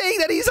 He's saying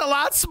that he's a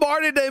lot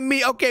smarter than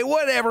me. Okay,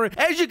 whatever.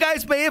 As you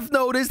guys may have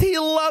noticed, he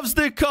loves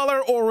the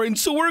color orange,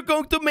 so we're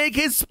going to make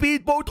his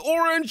speedboat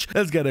orange.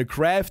 Let's get a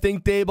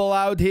crafting table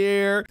out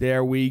here.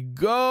 There we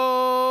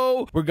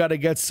go. We're gonna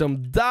get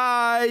some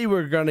dye.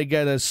 We're gonna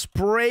get a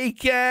spray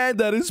can.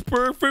 That is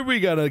perfect.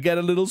 We're gonna get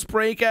a little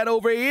spray can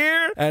over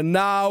here. And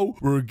now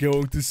we're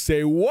going to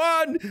say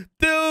 1,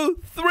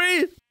 2,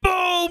 3.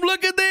 Boom!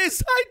 Look at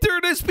this! I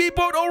turned the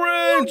speedboat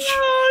orange!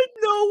 Oh,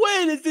 no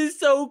way! This is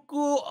so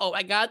cool! Oh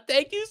my god,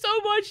 thank you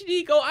so much,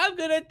 Nico! I'm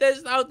gonna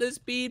test out the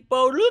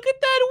speedboat. Look at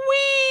that!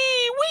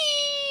 Wee!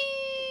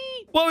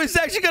 Wee! Well, he's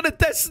actually gonna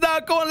test it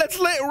out. Go on, let's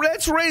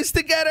race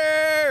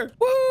together!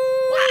 Woo!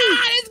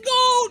 Let's go!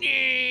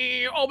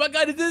 Oh my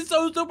god, this is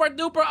so super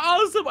duper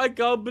awesome! I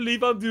can't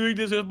believe I'm doing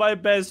this with my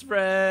best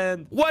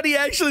friend. What, do you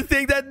actually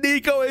think that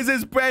Nico is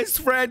his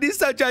best friend? He's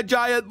such a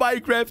giant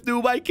Minecraft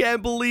noob. I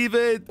can't believe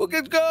it.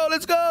 Okay,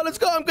 let's go.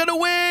 I'm gonna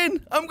win.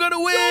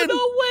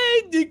 No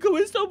way. Nico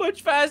is so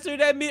much faster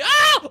than me.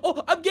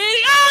 Oh, I'm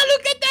gaining.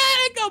 Look at that.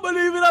 I can't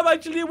believe it. I'm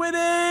actually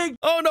winning.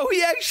 Oh no,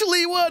 he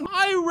actually won.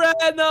 I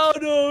ran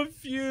out of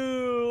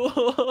fuel.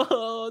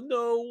 Oh,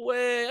 no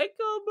way. I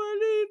can't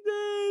believe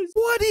this.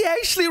 What? He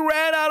actually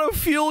ran out of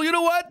fuel. You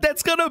know what?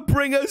 That's gonna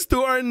bring us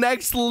to our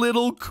next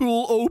little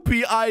cool OP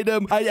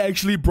item. I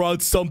actually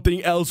brought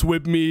something else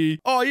with me.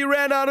 Oh, he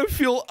ran out of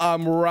fuel.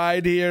 I'm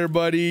right here,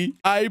 buddy.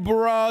 I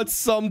brought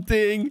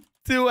something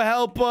to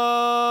help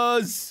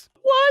us.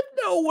 What?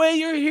 No way,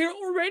 you're here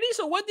already?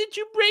 So what did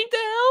you bring to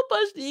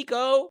help us,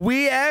 Nico?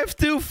 We have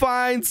to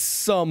find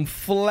some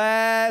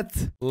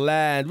flat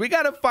land. We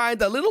gotta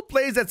find a little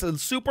place that's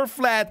super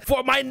flat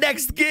for my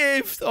next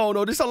gift. Oh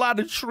no, there's a lot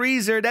of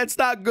trees here. That's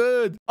not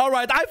good. All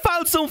right, I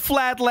found some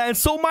flat land.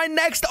 So my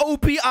next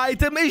OP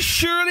item is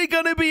surely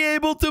gonna be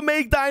able to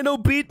make Dino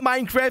beat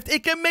Minecraft.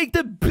 It can make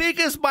the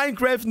biggest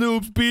Minecraft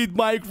noobs beat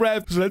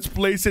Minecraft. So let's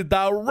place it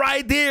down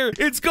right here.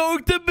 It's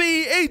going to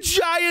be a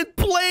giant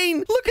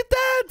plane. Look at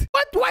that.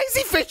 What? Why is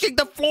he fishing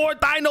the floor,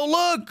 Dino?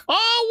 Look.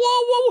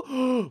 Oh,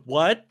 whoa.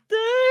 What the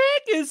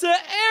heck? It's an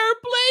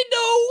airplane?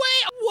 No way.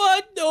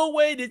 What? No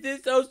way. This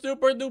is so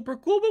super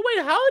duper cool. But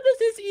wait, how does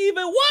this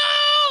even...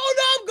 Whoa!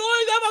 No,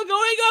 I'm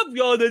going up.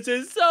 Yo, this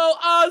is so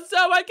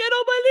awesome. I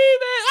cannot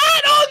believe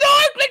it. No,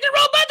 I clicked the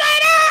wrong button.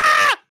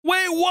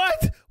 Wait,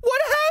 what?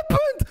 What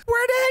happened?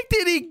 Where the heck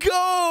did he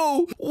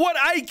go? What?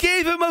 I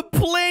gave him a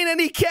plane and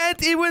he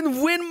can't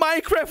even win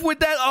Minecraft with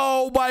that?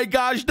 Oh my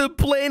gosh, the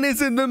plane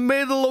is in the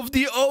middle of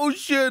the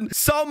ocean.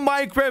 Some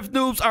Minecraft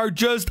noobs are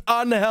just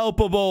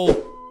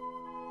unhelpable.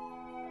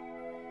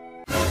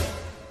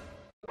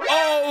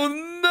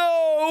 Oh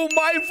no,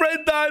 my my friend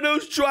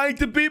Dino's trying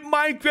to beat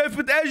Minecraft,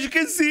 but as you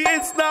can see,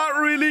 it's not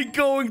really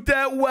going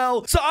that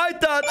well. So I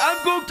thought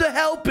I'm going to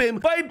help him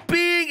by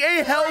being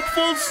a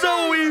helpful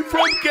Zoey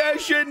from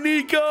Cash and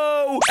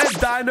Nico. And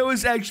Dino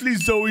is actually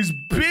Zoey's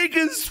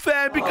biggest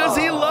fan because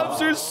he loves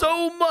her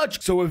so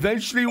much. So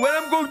eventually, when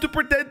I'm going to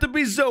pretend to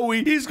be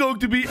Zoey, he's going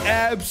to be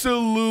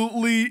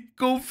absolutely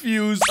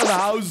confused on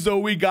how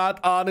Zoey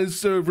got on his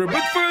server.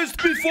 But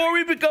first, before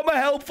we become a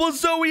helpful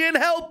Zoey and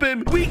help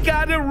him, we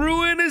gotta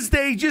ruin his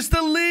day just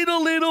a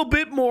little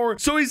bit more.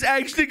 So he's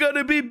actually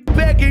gonna be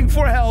begging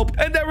for help.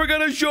 And then we're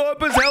gonna show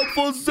up as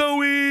helpful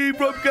Zoey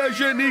from Cash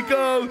and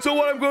Nico. So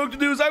what I'm going to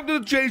do is I'm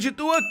going to change it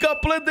to a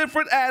couple of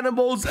different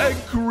animals and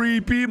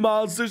creepy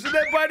monsters. And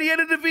then by the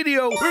end of the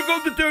video, we're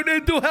going to turn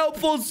into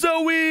helpful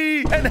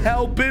Zoey and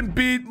help him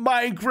beat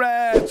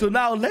Minecraft. So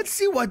now let's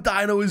see what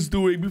Dino is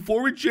doing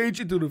before we change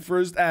it to the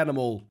first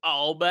animal.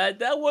 Oh man,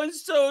 that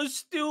was so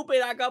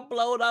stupid. I got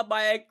blown up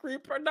by a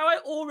creeper. Now I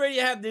already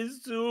have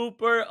this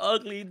super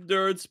ugly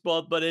dirt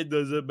spot, but it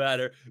doesn't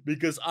matter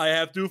because I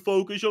have to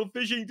focus on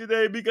fishing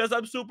today because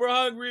I'm super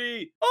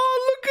hungry.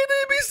 Oh, look at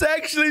him. He's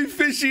actually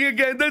fishing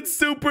again. That's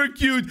super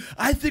cute.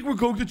 I think we're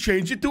going to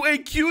change it to a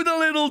cute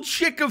little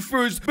chicken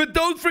first. But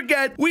don't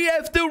forget, we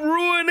have to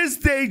ruin his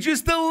day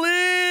just a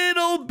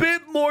little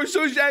bit more.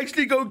 So he's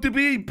actually going to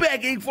be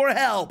begging for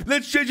help.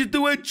 Let's change it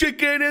to a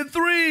chicken in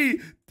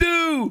 3,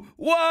 2,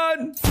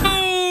 1,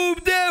 boom!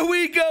 There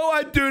we go.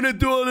 I turned it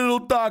to a little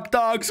talk.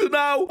 So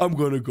now I'm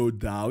gonna go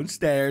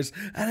downstairs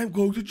and I'm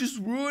going to just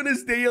ruin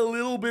his day a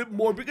little bit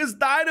more because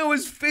Dino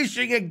is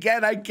fishing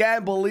again. I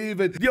can't believe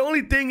it. The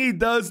only thing he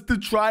does to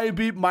try and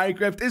beat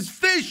Minecraft is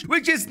fish,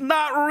 which is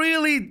not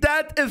really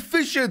that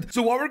efficient.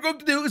 So what we're going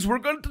to do is we're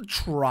going to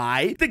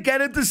try to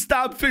get him to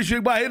stop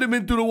fishing by hitting him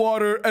into the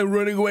water and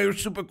running away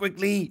super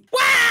quickly.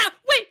 Wow!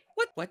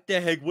 Wait, what the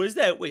heck was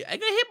that? Wait, I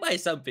got hit by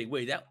something.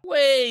 Wait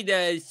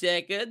a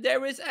second.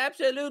 There is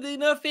absolutely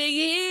nothing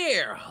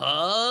here.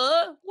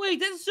 Huh? Wait,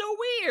 that's so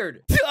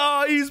weird.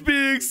 Oh, he's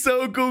being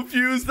so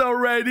confused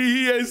already.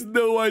 He has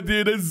no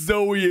idea that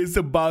Zoey is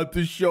about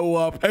to show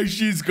up and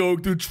she's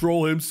going to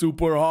troll him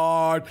super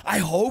hard. I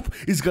hope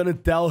he's gonna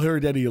tell her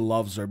that he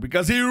loves her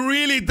because he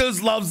really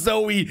does love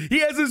Zoey. He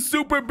has a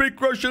super big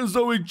crush on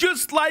Zoey,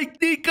 just like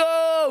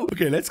Nico.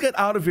 Okay, let's get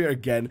out of here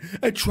again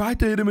and try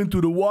to hit him into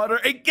the water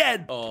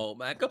again. Oh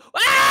my god.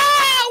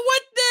 Ah!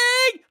 What the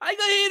heck? I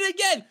got hit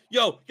again.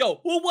 Yo,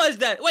 who was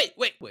that?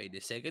 Wait a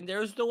second.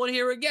 There's no one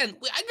here again.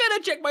 Wait, I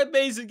gotta check my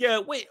base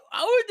again. Wait,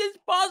 how is this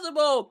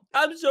possible?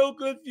 I'm so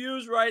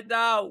confused right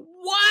now.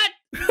 What?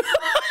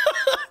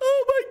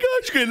 Oh my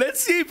gosh. Okay, let's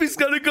see if he's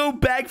gonna go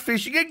back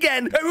fishing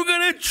again. And we're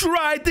gonna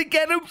try to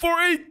get him for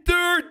a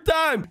third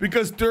time.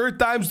 Because third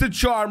time's the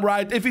charm,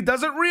 right? If he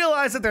doesn't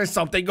realize that there's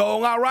something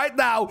going on right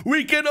now,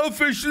 we can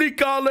officially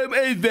call him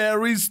a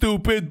very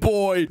stupid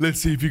boy. Let's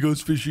see if he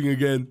goes fishing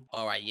again.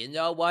 Alright, you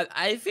know what?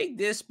 I think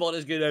this spot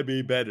is gonna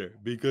be better.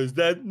 Because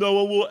then no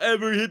one will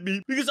ever hit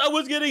me. Because I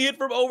was getting hit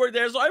from over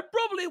there. So I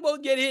probably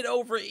won't get hit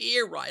over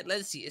here, right?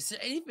 Let's see. Is there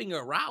anything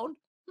around?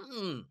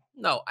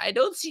 No, I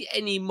don't see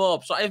any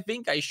mobs, so I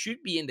think I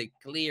should be in the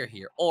clear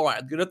here. All right,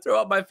 I'm gonna throw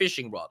out my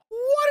fishing rod.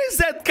 What is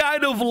that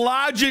kind of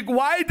logic?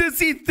 Why does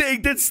he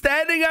think that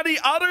standing on the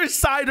other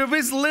side of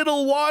his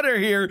little water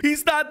here,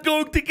 he's not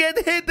going to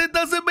get hit? It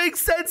doesn't make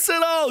sense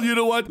at all. You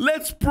know what?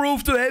 Let's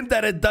prove to him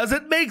that it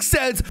doesn't make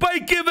sense by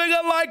giving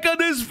a like on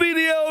this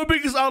video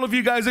because all of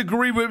you guys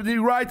agree with me,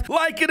 right?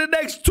 Like in the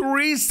next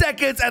 3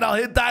 seconds and I'll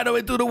hit Dino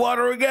into the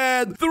water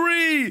again.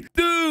 3,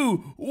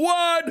 2,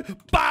 1,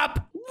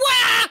 pop!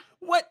 Wah!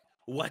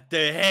 What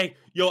the heck?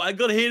 Yo, I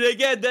got hit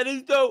again. That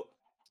is so...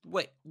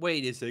 Wait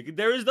a second.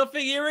 There is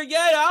nothing here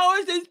again. How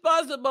is this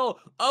possible?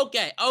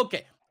 Okay.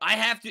 I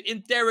have to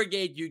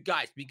interrogate you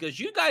guys because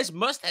you guys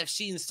must have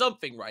seen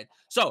something, right?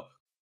 So,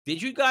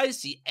 did you guys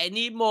see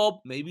any mob,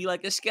 maybe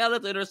like a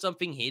skeleton or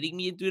something, hitting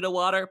me into the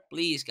water?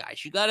 Please,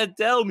 guys, you gotta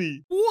tell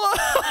me. What?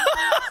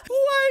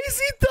 Why is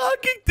he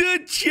talking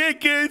to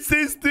chickens?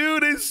 This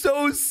dude is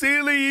so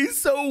silly. He's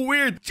so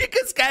weird.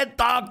 Chickens can't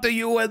talk to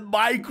you in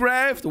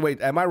Minecraft.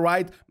 Wait, am I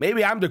right?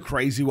 Maybe I'm the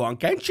crazy one.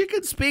 Can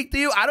chickens speak to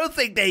you? I don't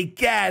think they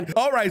can.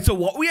 All right, so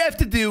what we have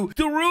to do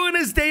to ruin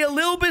his day a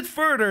little bit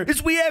further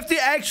is we have to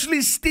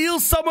actually steal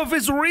some of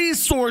his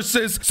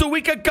resources so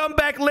we can come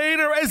back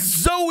later as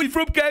Zoey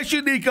from Cash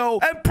and Nico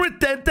and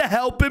pretend to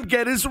help him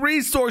get his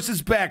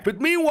resources back.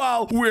 But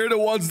meanwhile, we're the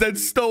ones that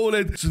stole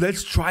it. So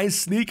let's try and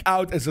sneak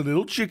out as a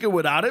little chicken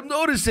without him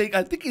noticing.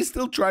 I think he's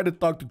still trying to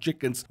talk to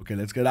chickens. Okay,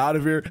 let's get out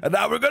of here. And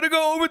now we're gonna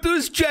go over to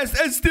his chest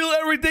and steal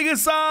everything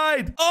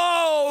inside.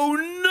 Oh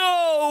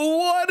no,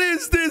 what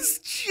is this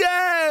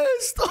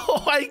chest?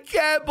 Oh, I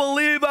can't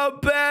believe how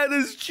bad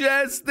this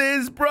chest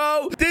is,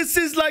 bro. This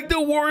is like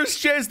the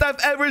worst chest I've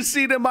ever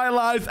seen in my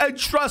life. And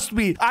trust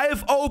me, I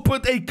have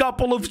opened a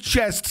couple of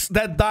chests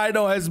that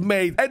Dino has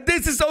made. And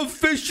this is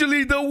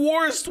officially the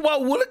worst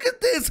one. Look at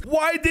this.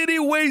 Why did he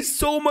waste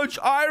so much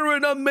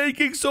iron on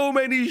making so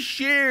many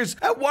shears?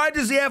 tigers? And why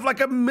does he have like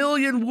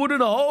 1,000,000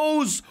 wooden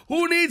hoes?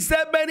 Who needs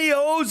that many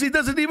hoes? He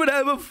doesn't even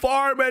have a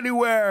farm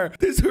anywhere.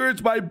 This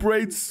hurts my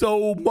brain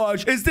so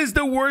much. Is this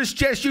the worst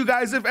chest you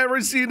guys have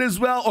ever seen as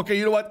well? Okay,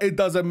 you know what? It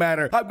doesn't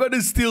matter. I'm going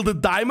to steal the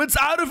diamonds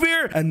out of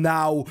here. And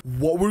now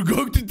what we're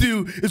going to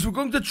do is we're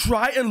going to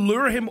try and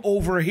lure him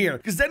over here.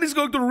 Because then he's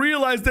going to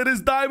realize that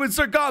his diamonds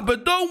are gone.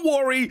 But don't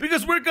worry,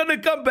 because we're going to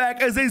come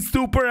back as a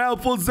super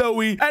helpful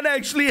Zoey and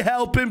actually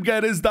help him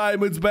get his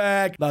diamonds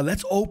back. Now,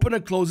 let's open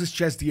and close his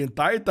chest the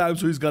entire time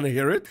so he's going to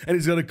hear it. And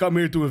he's going to come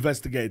here to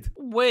investigate.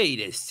 Wait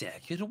a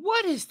second.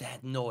 What is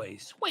that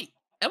noise? Wait,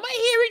 am I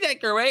hearing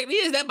that correctly?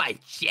 Is that my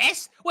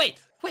chest? Wait,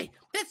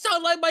 that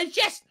sounds like my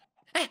chest.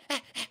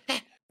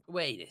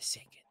 Wait a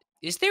second.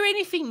 Is there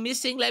anything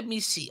missing? Let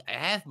me see. I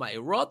have my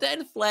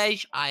rotten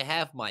flesh. I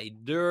have my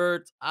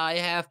dirt. I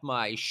have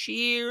my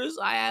shears.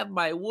 I have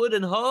my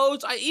wooden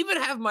hose. I even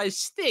have my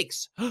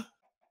sticks.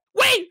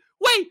 Wait.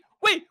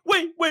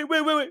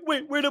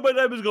 Where did my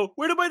diamonds go?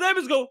 Where did my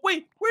diamonds go?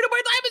 Wait, where did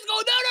my diamonds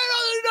go?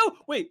 No.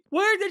 Wait,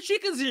 where are the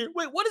chickens here?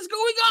 Wait, what is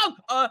going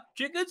on?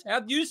 Chickens,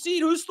 have you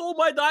seen who stole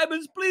my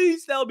diamonds?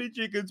 Please tell me,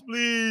 chickens,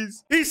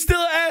 please. He's still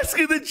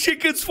asking the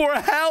chickens for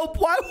help.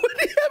 Why would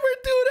he ever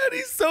do that?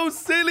 He's so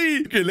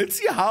silly. Okay, let's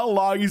see how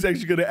long he's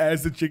actually going to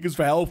ask the chickens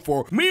for help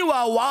for.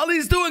 Meanwhile, while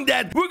he's doing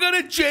that, we're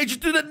going to change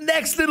it to the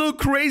next little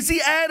crazy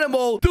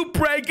animal to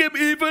prank him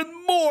even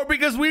more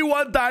because we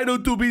want Dino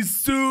to be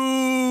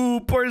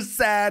super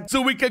sad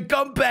so we can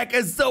come back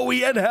as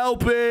Zoey and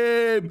help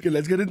him. Okay,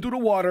 let's get into the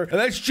water and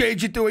let's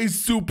change it to a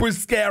super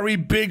scary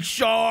big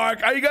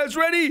shark. Are you guys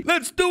ready?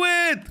 Let's do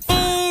it.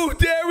 Oh,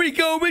 there we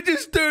go. We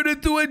just turned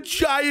into a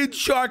giant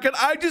shark and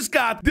I just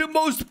got the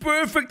most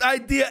perfect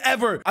idea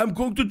ever. I'm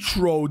going to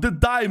throw the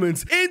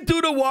diamonds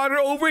into the water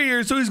over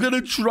here so he's going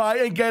to try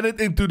and get it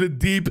into the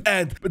deep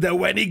end. But then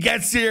when he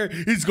gets here,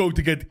 he's going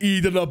to get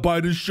eaten up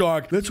by the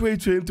shark. Let's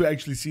wait for him to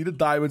actually see the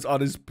diamonds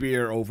on his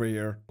spear over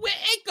here. Wait,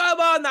 come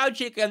on now,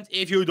 chickens.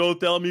 If you don't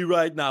tell me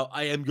right now,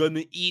 I am going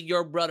to eat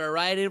your brother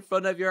right in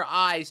front of your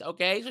eyes,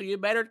 okay? So you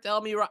better tell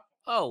me right...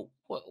 Oh,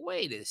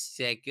 wait a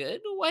second.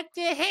 What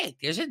the heck?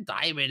 There's a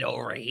diamond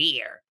over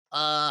here.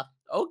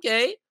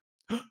 Okay.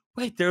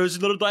 Wait, there's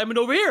another diamond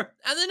over here.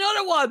 And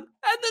another one.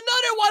 And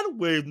another one.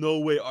 Wait, no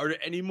way. Are there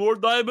any more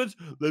diamonds?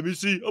 Let me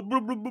see. Ah!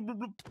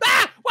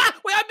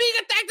 Wait, I'm being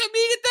attacked.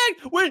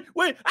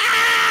 Wait.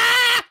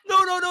 Ah! No.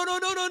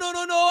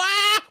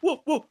 Ah!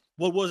 Whoa.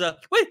 What was that?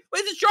 Wait,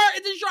 it's a shark.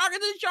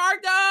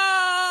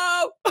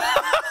 No!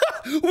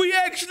 We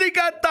actually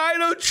got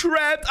Dino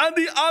trapped on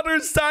the other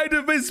side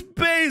of his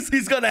base.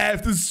 He's gonna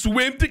have to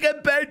swim to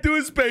get back to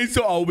his base.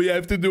 So all we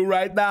have to do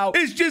right now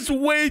is just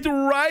wait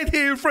right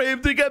here for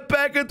him to get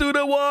back into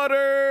the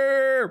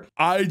water.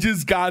 I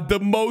just got the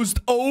most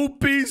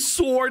OP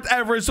sword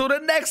ever. So the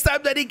next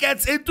time that he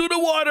gets into the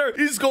water,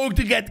 he's going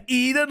to get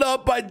eaten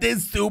up by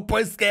this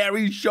super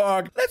scary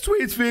shark. Let's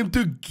wait for him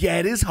to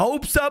get his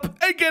hopes up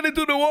and get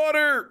into the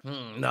water.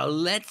 Now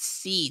let's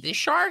see. The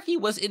sharky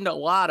was in the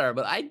water,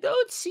 but I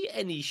don't see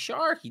any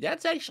sharky.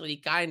 That's actually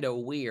kind of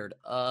weird.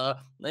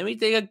 Let me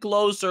take a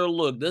closer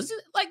look. There's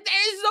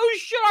no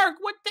shark.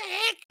 What the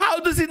heck? How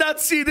does he not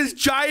see this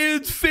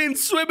giant fin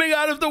swimming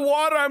out of the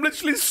water? I'm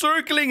literally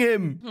circling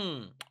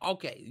him.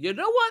 Okay, you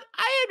know what?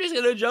 I am just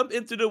gonna jump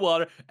into the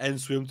water and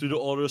swim to the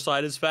other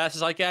side as fast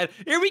as I can.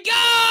 Here we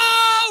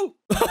go!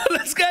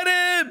 Let's get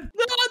him!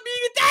 No, I'm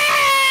being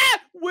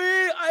attacked!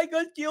 Wait, I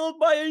got killed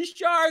by a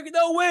shark.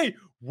 No way.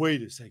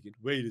 Wait a second.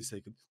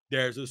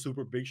 There's a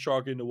super big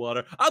shark in the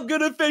water. I'm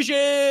gonna fish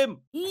him!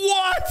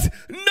 What?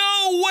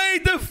 No way!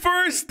 The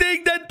first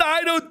thing that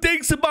Dino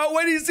thinks about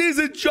when he sees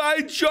a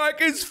giant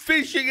shark is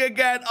fishing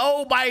again.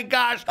 Oh my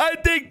gosh. I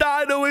think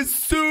Dino is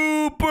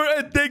super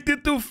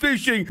addicted to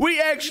fishing.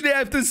 We actually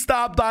have to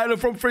stop Dino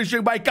from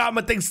fishing by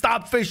commenting,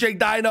 "Stop fishing,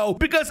 Dino,"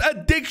 because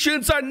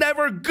addictions are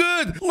never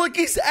good. Look,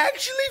 he's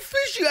actually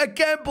fishing. I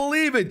can't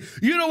believe it.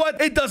 You know what?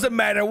 It doesn't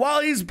matter.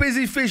 While he's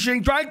busy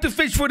fishing, trying to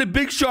fish for the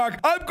big shark,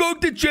 I'm going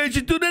to change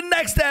it to the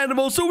next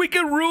animal so we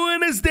can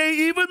ruin his day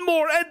even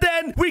more, and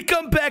then we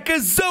come back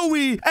as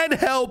Zoey and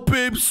help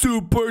him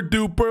super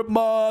duper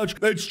much.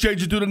 Let's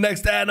change it to the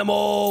next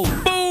animal.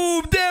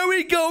 Boom, there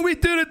we go. We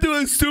turned it to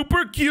a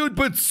super cute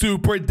but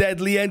super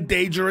deadly and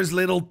dangerous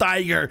little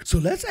tiger. So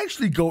let's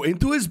actually go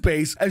into his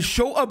base and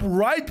show up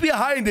right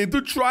behind him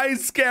to try and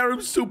scare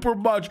him super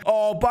much.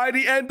 Oh, by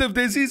the end of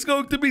this, he's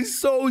going to be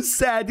so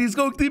sad. He's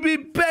going to be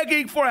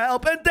begging for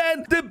help, and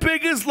then the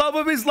biggest love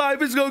of his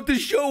life is going to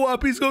show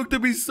up. He's going to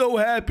be so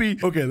happy.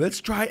 Okay,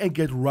 let's try and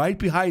get right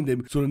behind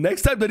him. So the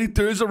next time that he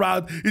turns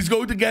around, he's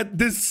going to get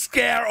this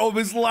scare of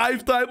his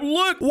lifetime.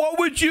 Look, what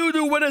would you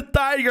do when a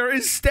tiger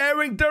is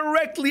staring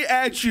directly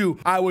at you?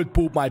 I would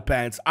poop my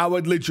pants. I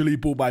would literally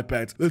poop my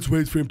pants. Let's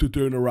wait for him to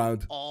turn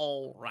around.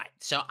 All right.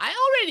 So I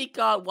already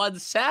caught one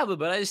salmon,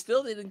 but I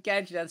still didn't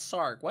catch that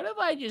shark. What if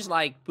I just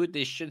put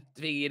this shit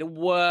thing in?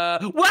 Whoa!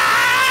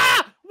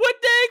 What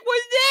the heck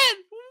was that?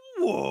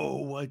 Whoa,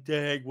 what the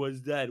heck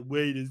was that?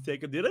 Wait a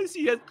second. Did I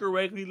see that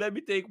correctly? Let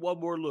me take one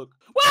more look.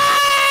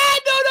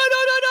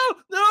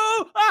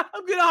 No!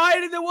 I'm gonna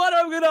hide in the water.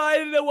 I'm gonna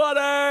hide in the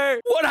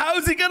water. What? How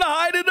is he gonna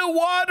hide in the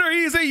water?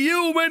 He's a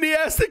human. He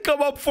has to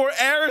come up for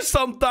air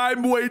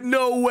sometime. Wait,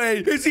 no way.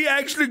 Is he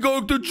actually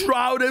going to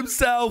drown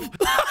himself?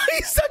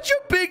 He's such a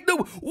big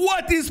noob.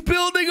 What? He's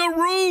building a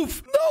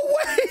roof. No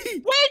way.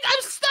 Wait,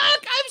 I'm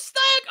stuck. I'm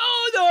stuck.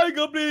 Oh, no, I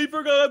completely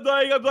forgot. I'm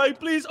dying. I'm dying.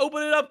 Please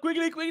open it up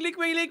quickly, quickly,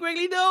 quickly,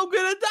 quickly. No, I'm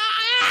gonna die.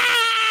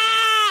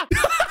 Ah!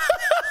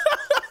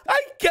 I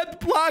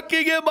kept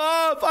blocking him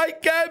off. I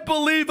can't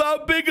believe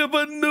how big of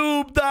a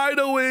noob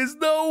Dino is.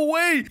 No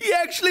way. He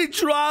actually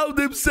drowned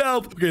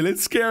himself. Okay,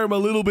 let's scare him a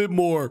little bit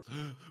more.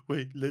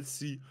 Wait, let's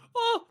see.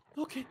 Oh,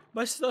 okay.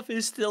 My stuff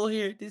is still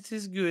here. This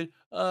is good.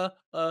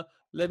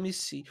 Let me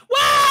see.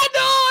 What? No,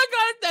 I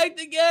got attacked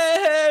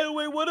again.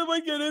 Wait, what am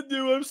I gonna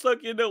do? I'm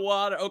stuck in the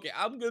water. Okay,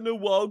 I'm gonna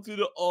walk to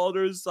the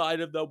other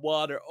side of the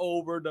water,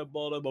 over the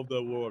bottom of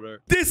the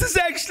water. This is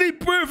actually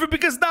perfect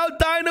because now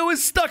Dino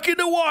is stuck in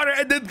the water,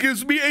 and that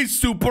gives me a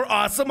super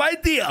awesome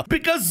idea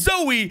because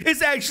Zoey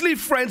is actually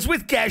friends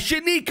with Cash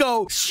and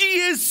Nico.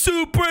 She is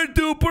super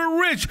duper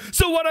rich.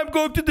 So what I'm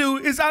going to do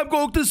is I'm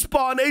going to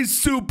spawn a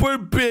super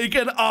big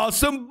and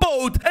awesome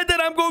boat, and then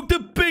I'm going to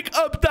pick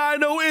up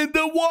Dino in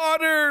the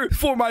water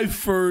for my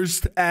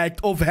first act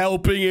of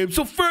helping him.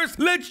 So first,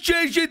 let's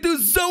change it to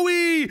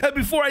Zoey. And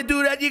before I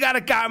do that, you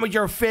gotta comment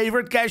your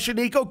favorite Cash and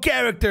Nico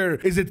character.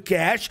 Is it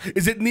Cash?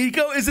 Is it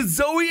Nico? Is it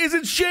Zoey? Is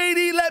it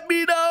Shady? Let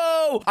me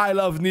know. I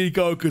love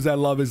Nico because I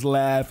love his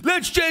laugh.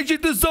 Let's change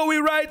it to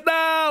Zoey right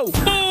now.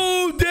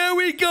 Oh, there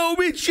we go.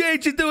 We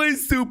changed it to a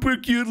super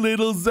cute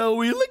little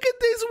Zoey. Look at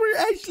this. We're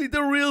actually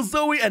the real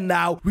Zoey. And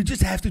now we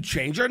just have to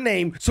change our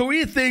name so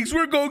he thinks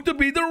we're going to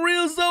be the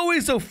real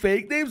Zoey. So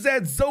fake names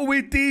at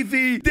Zoey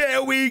TV.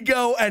 There we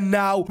go. And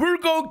now we're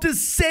going to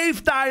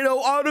save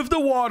Dino out of the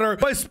water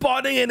by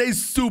spawning in a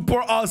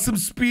super awesome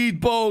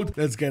speedboat.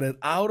 Let's get it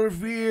out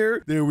of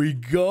here. There we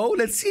go.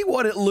 Let's see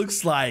what it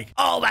looks like.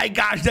 Oh my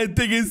gosh, that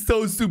thing is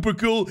so super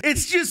cool.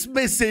 It's just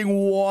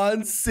missing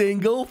one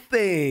single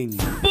thing.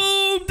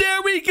 Boom,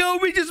 there we go.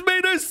 We just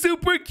made a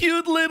super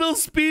cute little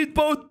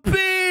speedboat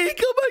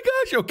big. Oh my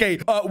gosh. Okay,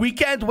 we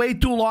can't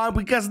wait too long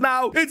because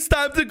now it's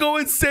time to go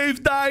and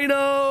save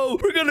Dino.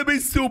 We're gonna be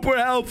super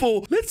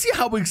helpful. Let's see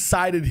how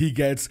excited he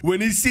gets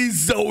when he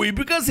sees Zoey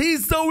because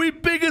he's Zoey's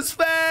biggest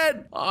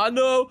fan. Oh,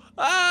 no.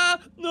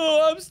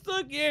 No, I'm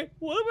stuck here.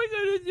 What am I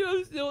going to do?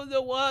 I'm still in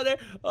the water.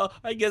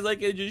 I guess I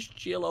can just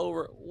chill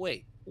over.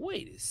 Wait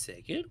a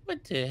second.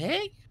 What the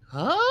heck?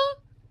 Huh?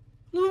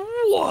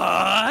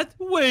 What?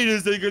 Wait a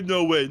second.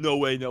 No way, no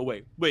way, no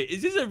way. Wait,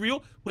 is this a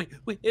real? Wait.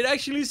 It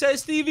actually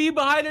says TV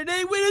behind her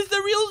name. Wait, it's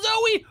the real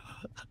Zoey.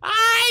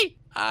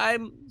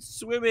 I'm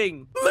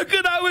swimming. Look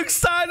at how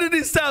excited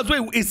he sounds.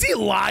 Wait, is he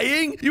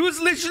lying? He was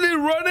literally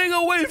running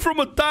away from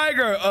a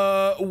tiger.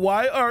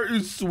 Why are you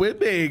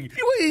swimming?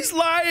 He's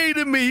lying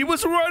to me. He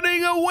was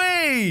running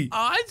away.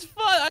 Oh, it's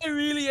fun. I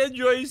really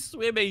enjoy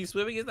swimming.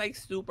 Swimming is like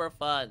super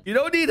fun. You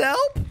don't need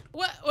help?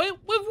 What? With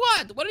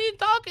what? What are you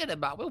talking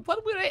about? With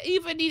what would I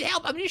even need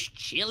help? I'm just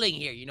chilling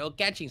here,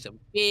 catching some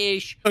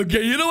fish.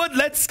 Okay, you know what?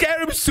 Let's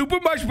scare him super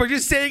much by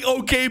just saying,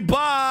 okay,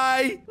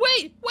 bye.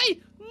 Wait,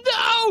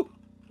 no!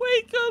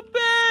 Wait, come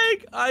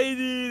back! I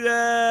need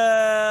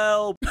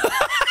help!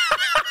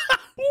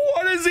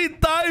 What is he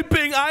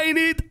typing? I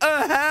need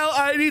help.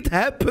 I need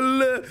help,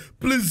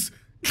 please.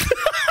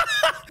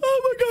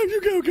 Oh my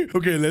gosh,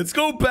 okay. Let's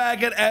go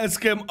back and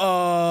ask him,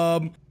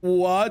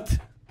 what?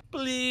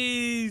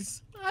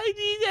 Please, I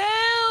need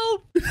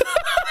help!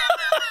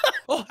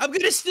 Oh, I'm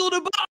gonna steal the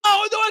boat!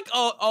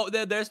 Oh,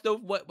 no, there's no,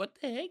 what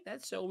the heck?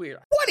 That's so weird.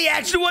 What? He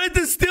actually wanted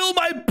to steal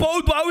my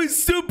boat? Wow,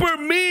 he's super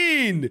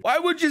mean. Why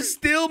would you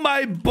steal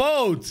my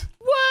boat?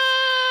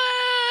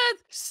 What?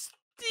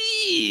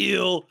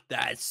 Steal?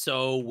 That's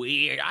so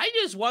weird. I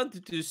just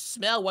wanted to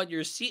smell what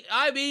you're seeing.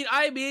 I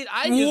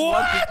just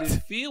wanted to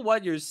feel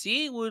what you're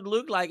seeing would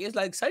look like. It's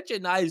like such a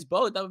nice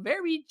boat. I'm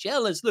very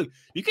jealous. Look,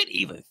 you can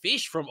even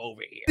fish from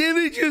over here.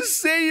 Didn't you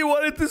say you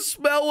wanted to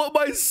smell what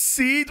my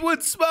seed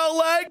would smell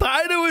like?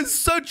 Dino is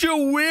such a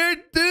weird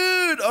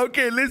dude.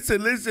 Okay,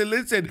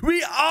 listen.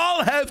 We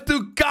all have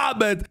to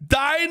comment.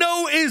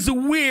 Dino is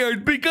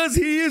weird because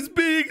he is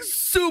being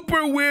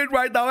super weird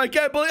right now. I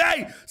can't believe.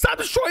 Hey, stop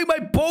destroying my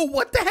boat.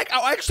 What the heck?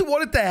 I actually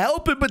wanted to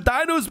help him, but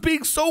Dino is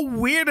being so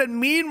weird and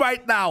mean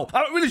right now.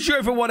 I'm not really sure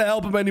if I want to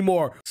help him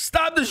anymore.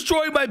 Stop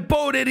destroying my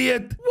boat,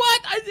 idiot.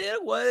 What? I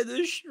didn't want to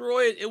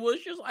destroy it. It was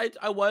just,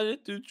 I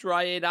wanted to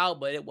try it out,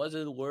 but it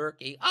wasn't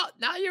working. Oh,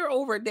 now you're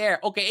over there.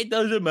 Okay, it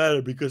doesn't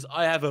matter because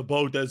I have a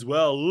boat as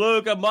well.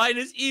 Look, mine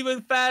is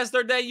even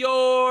faster than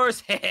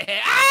yours.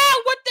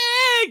 Ah, what the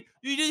heck?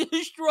 You just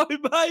destroyed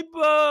my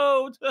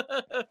boat.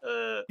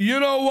 You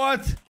know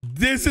what?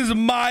 This is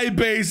my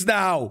base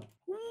now.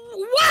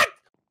 What?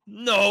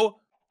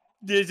 No,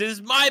 this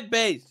is my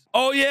base.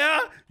 Oh,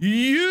 yeah?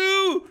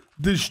 You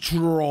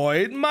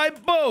destroyed my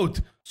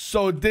boat.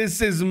 So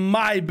this is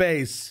my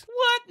base.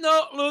 What?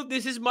 No, look,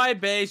 this is my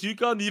base. You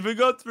can't even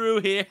go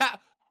through here.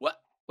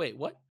 What? Wait,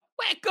 what?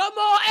 Wait, come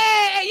on.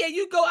 Hey,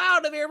 you go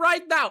out of here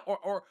right now.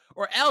 Or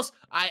else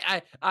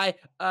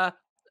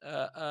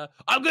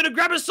I'm gonna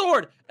grab a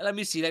sword. And let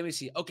me see.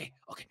 Okay,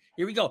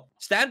 here we go.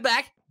 Stand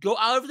back. Go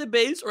out of the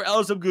base, or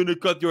else I'm gonna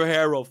cut your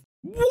hair off.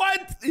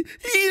 What? He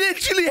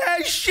literally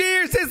has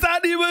shears. It's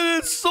not even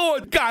a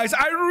sword. Guys,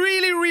 I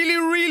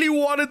really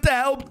wanted to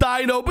help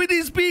Dino, but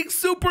he's being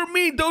super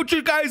mean. Don't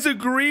you guys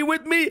agree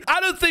with me? I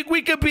don't think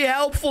we can be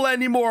helpful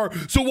anymore.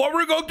 So what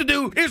we're going to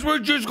do is we're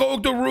just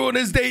going to ruin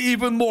his day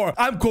even more.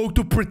 I'm going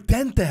to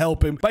pretend to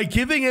help him by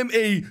giving him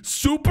a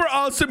super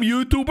awesome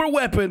YouTuber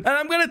weapon. And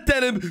I'm going to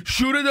tell him,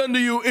 shoot it under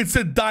you. It's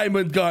a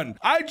diamond gun.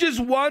 I just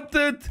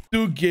wanted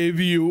to give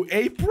you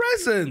a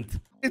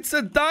present. It's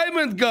a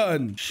diamond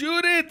gun.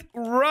 Shoot it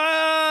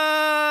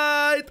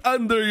right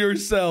under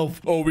yourself.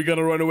 Oh, we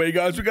gotta run away,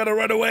 guys. We gotta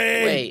run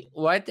away. Wait,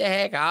 what the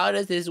heck? How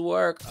does this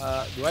work?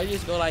 Do I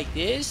just go like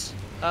this?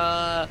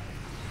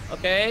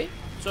 Okay.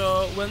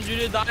 So when do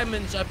the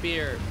diamonds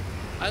appear?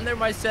 Under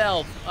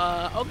myself.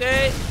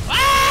 Okay.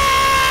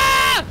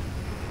 Ah!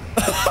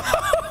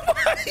 Oh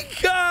my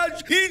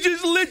gosh. He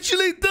just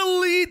literally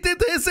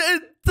deleted his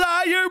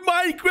entire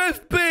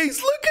Minecraft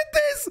base. Look at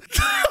this.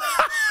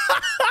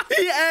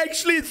 He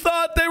actually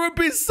thought there would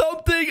be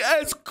something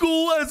as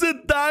cool as a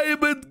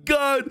diamond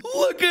gun.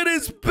 Look at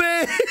his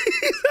base.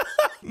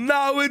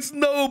 Now it's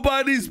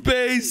nobody's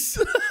base.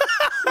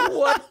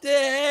 What the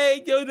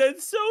heck? Yo,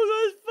 that's so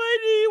not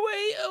funny.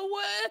 Wait,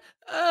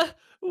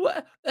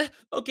 what?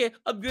 Okay,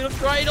 I'm gonna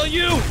try it on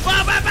you.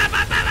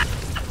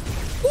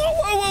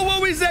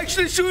 Whoa, he's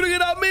actually shooting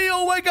it at me.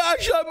 Oh my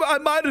gosh, I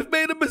might have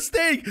made a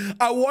mistake.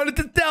 I wanted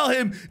to tell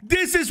him,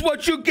 this is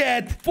what you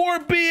get for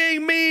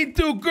being mean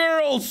to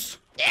girls.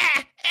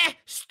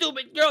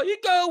 Stupid girl, you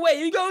go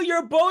away. You go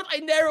your boat. I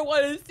never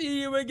want to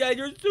see you again.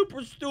 You're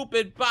super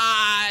stupid.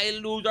 Bye,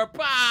 loser.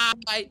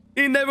 Bye.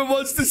 He never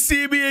wants to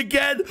see me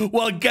again.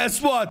 Well,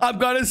 guess what? I'm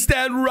gonna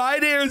stand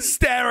right here and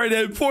stare at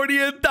him for the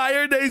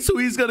entire day, so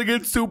he's gonna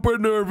get super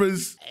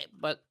nervous.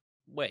 But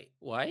wait,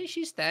 why is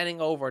she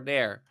standing over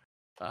there?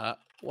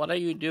 What are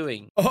you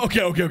doing?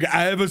 Okay.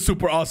 I have a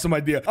super awesome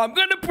idea. I'm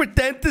gonna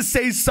pretend to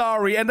say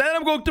sorry, and then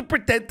I'm going to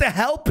pretend to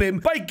help him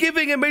by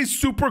giving him a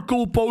super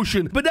cool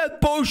potion. But that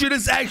potion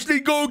is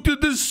actually going to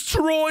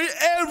destroy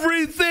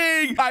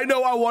everything. I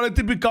know I wanted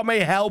to become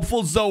a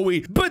helpful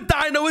Zoey, but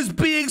Dino is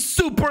being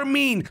super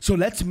mean. So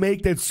let's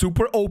make that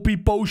super OP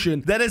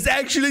potion that is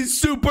actually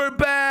super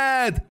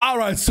bad. All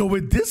right, so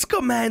with this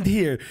command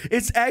here,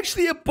 it's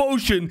actually a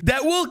potion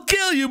that will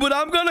kill you, but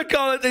I'm gonna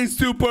call it a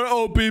super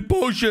OP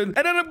potion.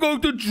 And then I'm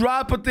going to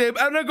drop it to him,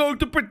 and I'm going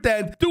to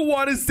pretend to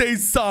want to say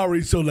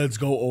sorry. So let's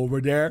go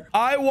over there.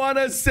 I want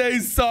to say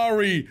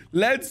sorry.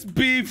 Let's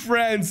be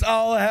friends.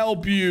 I'll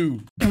help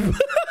you.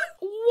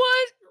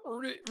 What?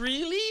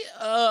 Really?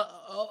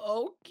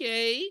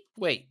 Okay.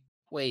 Wait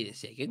a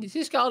second. This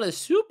is called a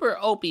super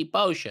OP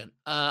potion.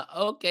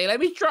 Okay, let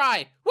me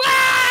try.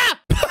 Wah!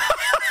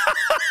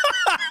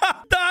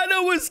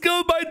 Dino was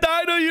killed by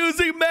Dino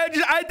using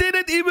magic. I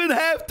didn't even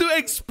have to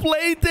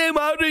explain to him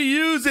how to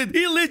use it.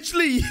 He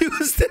literally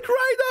used it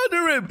right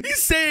under him.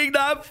 He's saying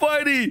not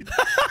funny.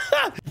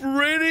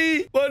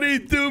 Pretty funny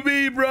to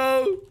me,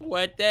 bro.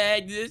 What the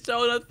heck? This is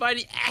so not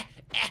funny.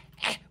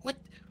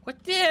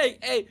 What the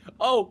heck? Hey,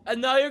 oh,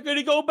 and now you're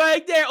gonna go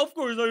back there. Of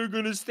course, now you're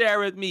gonna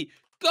stare at me.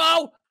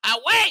 Go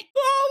away.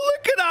 Oh,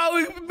 look at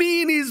how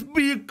mean he's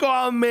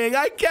becoming.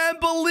 I can't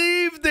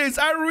believe this.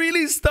 I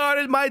really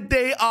started my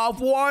day off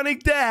wanting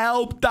to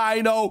help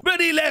Dino,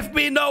 but he left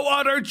me no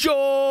other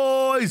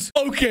choice.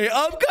 Okay,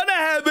 I'm gonna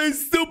have a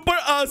super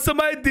awesome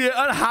idea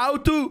on how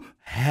to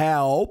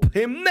help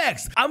him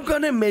next. I'm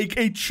gonna make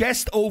a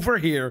chest over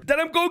here that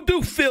I'm going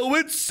to fill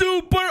with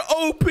super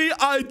OP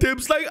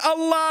items, like a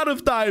lot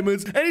of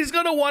diamonds, and he's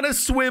gonna want to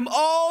swim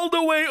all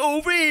the way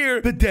over here.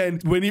 But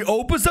then when he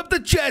opens up the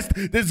chest,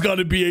 there's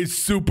gonna be a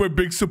super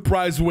big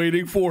surprise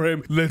waiting for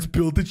him. Let's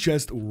build the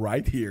chest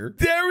right here.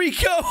 There we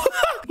go.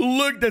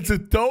 Look, that's a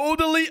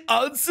totally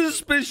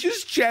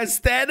unsuspicious chest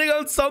standing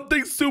on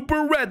something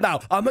super red. Now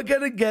I'm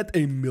gonna get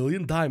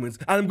 1,000,000 diamonds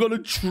and I'm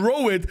gonna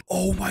throw it.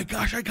 Oh my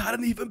gosh, I got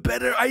an even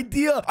better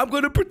idea. I'm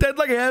going to pretend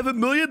like I have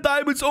 1,000,000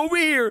 diamonds over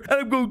here,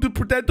 and I'm going to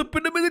pretend to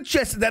put them in the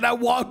chest, and then I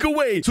walk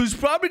away. So he's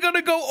probably going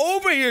to go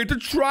over here to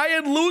try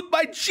and loot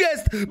my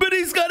chest, but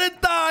he's going to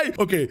die.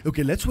 Okay,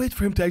 let's wait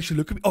for him to actually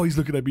look at me. Oh, he's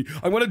looking at me.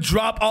 I'm going to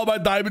drop all my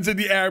diamonds in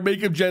the air,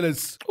 make him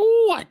jealous.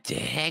 What the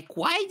heck?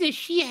 Why does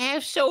she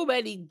have so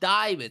many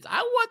diamonds?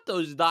 I want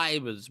those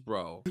diamonds,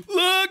 bro.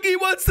 Look, he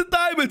wants the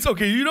diamonds.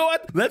 Okay, you know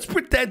what? Let's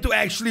pretend to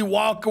actually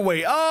walk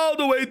away all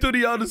the way to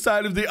the other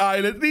side of the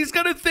island. He's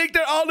going to think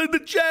they're all in the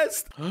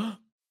chest.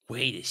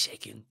 Wait a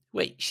second.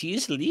 Wait,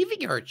 she's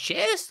leaving her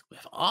chest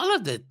with all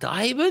of the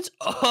diamonds?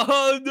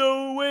 Oh,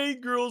 no way.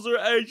 Girls are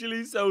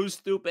actually so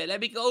stupid.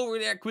 Let me go over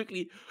there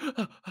quickly.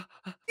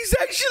 He's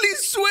actually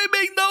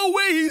swimming. No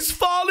way. He's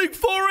falling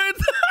for it.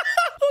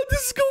 Oh,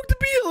 this is going to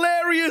be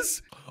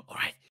hilarious. All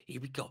right, here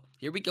we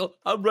go.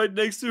 I'm right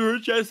next to her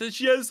chest, and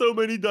she has so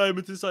many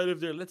diamonds inside of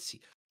there. Let's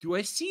see. Do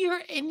I see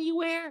her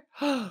anywhere?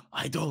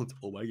 I don't.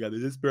 Oh, my God.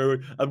 This is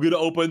perfect. I'm going to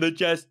open the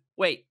chest.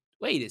 Wait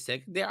a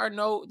second. There are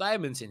no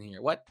diamonds in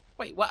here. What?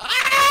 Wait, what?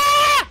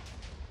 Ah!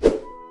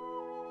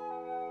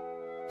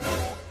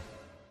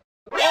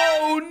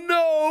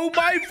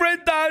 my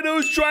friend Dino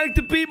is trying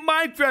to beat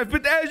Minecraft,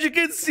 but as you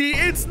can see,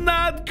 it's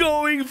not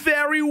going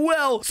very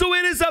well. So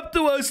it is up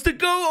to us to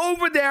go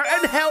over there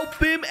and help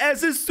him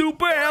as a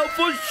super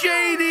helpful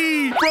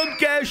Shady from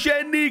Cash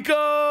and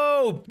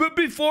Nico. But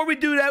before we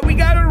do that, we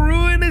gotta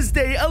ruin his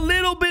day a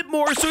little bit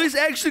more, so he's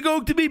actually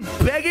going to be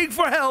begging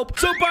for help.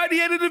 So by the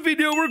end of the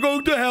video, we're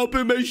going to help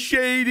him as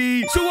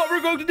Shady. So what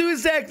we're going to do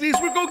exactly is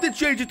we're going to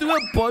change it to a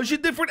bunch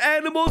of different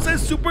animals and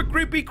super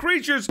creepy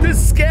creatures to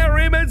scare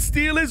him and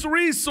steal his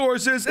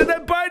resources. And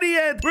then by the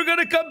end, we're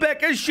gonna come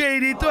back as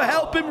Shady to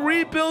help him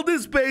rebuild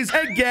his base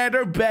and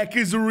gather back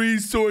his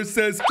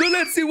resources. So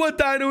let's see what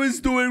Dino is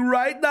doing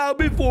right now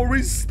before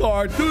we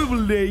start to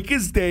make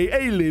his day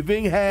a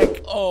living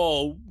heck.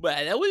 Oh,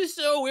 man, that was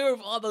so weird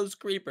with all those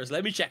creepers.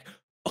 Let me check.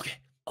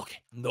 Okay,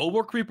 no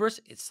more creepers.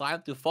 It's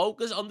time to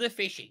focus on the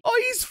fishing.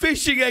 Oh, he's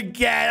fishing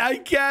again. I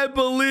can't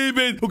believe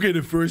it. Okay,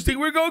 the first thing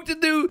we're going to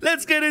do,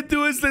 let's get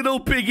into his little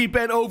piggy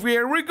pen over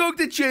here. We're going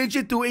to change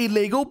it to a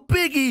Lego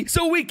piggy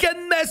so we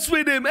can mess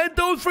with him. And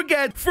don't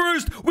forget,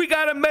 first, we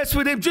gotta mess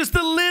with him just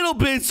a little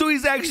bit so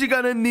he's actually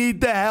gonna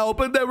need the help.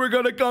 And then we're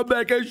gonna come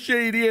back as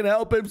Shady and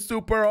help him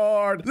super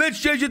hard. Let's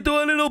change it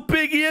to a little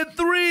piggy in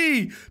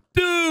 3,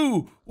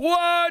 2,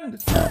 1.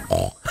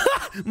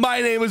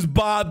 My name is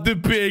Bob the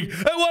Pig.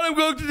 And what I'm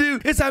going to do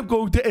is I'm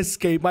going to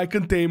escape my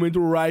containment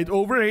right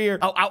over here.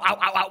 Ow, ow, ow,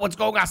 ow, ow. What's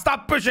going on?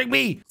 Stop pushing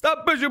me.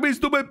 Stop pushing me,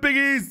 stupid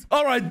piggies.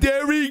 All right,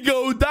 there we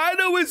go.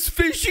 Dino is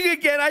fishing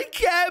again. I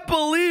can't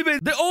believe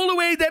it. The only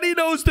way that he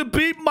knows to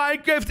beat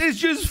Minecraft is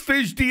just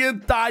fish the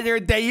entire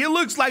day. He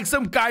looks like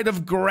some kind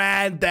of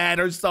granddad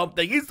or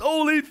something. He's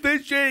only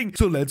fishing.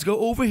 So let's go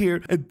over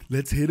here and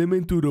let's hit him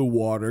into the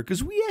water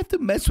because we have to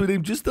mess with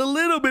him just a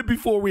little bit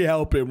before we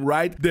help him,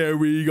 right? There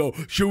we go.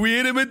 Should we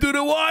hit him into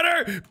the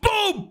water?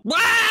 Boom!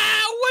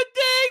 Wow! What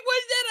the heck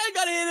was that? I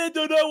got hit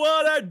into the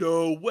water.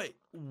 No,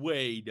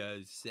 wait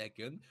a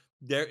second.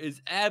 There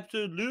is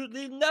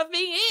absolutely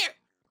nothing here.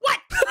 What?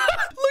 Look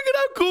at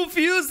how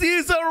confused he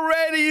is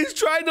already. He's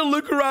trying to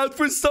look around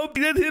for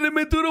something that hit him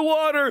into the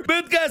water.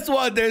 But guess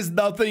what? There's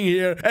nothing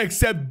here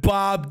except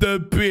Bob the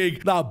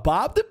Pig. Now,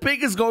 Bob the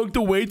Pig is going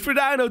to wait for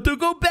Dino to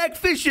go back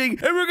fishing,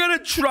 and we're going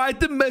to try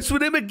to mess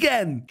with him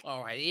again.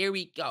 All right, here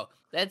we go.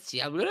 Let's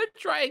see. I'm going to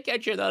try and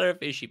catch another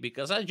fishy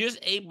because I just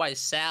ate my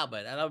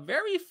salmon, and I'm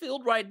very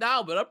filled right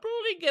now, but I'll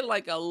probably get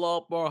like a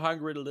lot more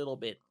hungry in a little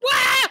bit.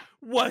 Ah!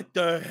 What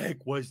the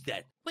heck was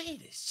that?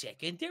 Wait a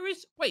second.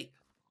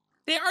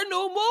 There are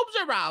no mobs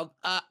around.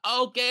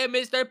 Okay,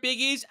 Mr.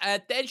 Piggies,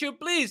 attention,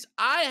 please.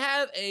 I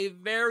have a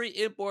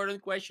very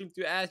important question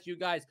to ask you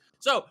guys.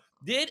 So,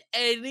 did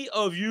any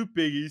of you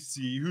piggies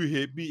see who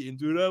hit me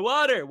into the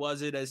water?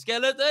 Was it a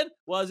skeleton?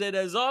 Was it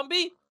a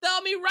zombie?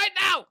 Tell me right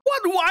now.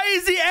 What? Why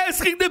is he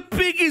asking the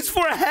piggies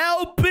for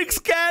help? Pigs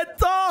can't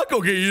talk.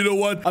 Okay, you know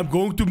what? I'm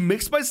going to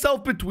mix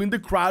myself between the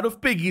crowd of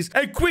piggies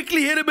and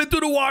quickly hit him into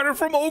the water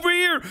from over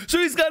here. So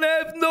he's gonna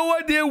have no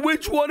idea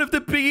which one of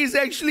the piggies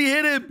actually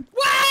hit him.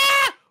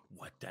 Ah!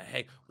 What the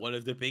heck? One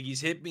of the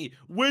piggies hit me.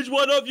 Which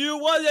one of you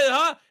was it,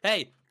 huh?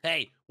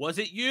 Hey, was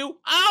it you?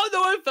 Oh,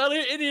 no one fell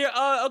in here.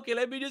 Okay,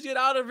 let me just get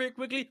out of here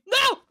quickly.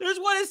 No, there's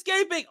one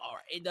escaping. All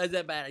right, it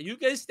doesn't matter. You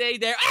can stay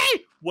there.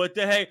 Hey, what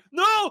the heck?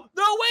 No,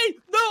 wait.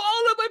 No,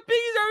 all of my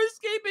piggies are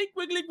escaping.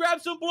 Quickly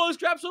grab some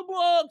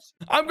blocks.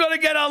 I'm gonna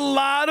get a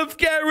lot of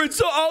carrots,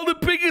 so all the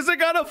piggies are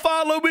gonna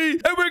follow me,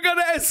 and we're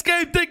gonna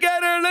escape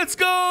together. Let's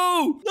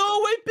go.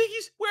 No, wait,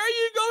 piggies. Where are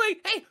you going?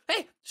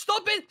 Hey,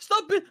 stop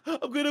it.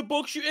 I'm gonna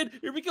box you in.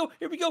 Here we go.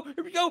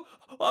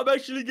 I'm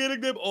actually getting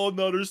them. Oh,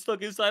 no, they're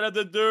stuck inside of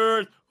the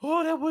dirt.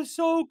 Oh, that was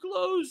so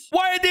close.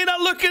 Why are they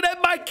not looking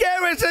at my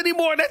carrots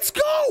anymore? Let's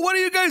go. What are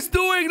you guys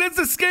doing? Let's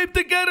escape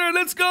together.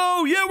 Let's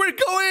go. Yeah, we're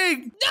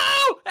going.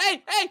 No.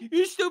 Hey,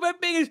 you stupid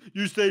piggies.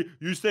 You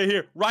stay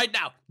here right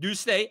now. You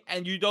stay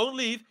and you don't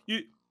leave.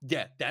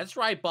 Yeah, that's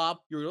right, Bob.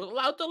 You're not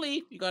allowed to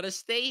leave. You gotta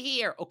stay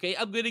here, okay?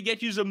 I'm gonna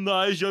get you some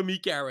nice, yummy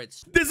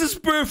carrots. This is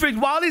perfect.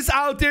 While he's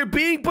out there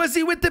being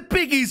busy with the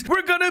piggies,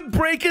 we're gonna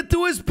break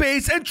into his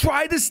base and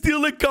try to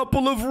steal a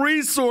couple of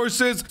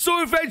resources.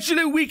 So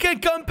eventually we can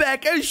come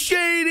back as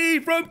Shady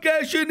from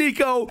Cash and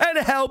Nico and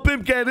help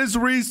him get his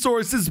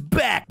resources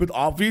back. But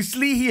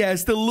obviously he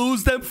has to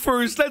lose them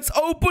first. Let's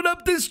open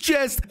up this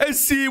chest and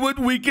see what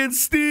we can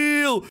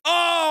steal.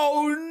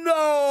 Oh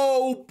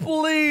no,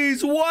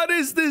 please. What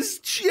is this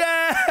chest?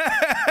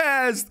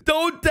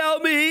 Don't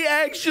tell me he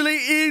actually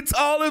eats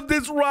all of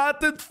this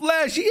rotten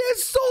flesh. He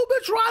has so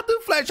much rotten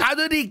flesh. How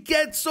did he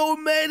get so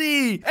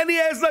many? And he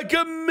has like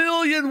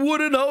 1,000,000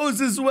 wooden hoes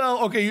as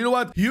well. Okay, you know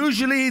what?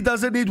 Usually he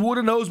doesn't need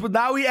wooden hoes, but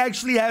now he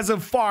actually has a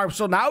farm.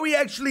 So now he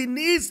actually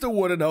needs the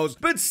wooden hoes.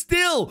 But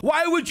still,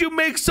 why would you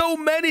make so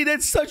many?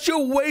 That's such a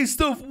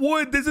waste of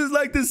wood. This is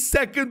like the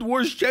second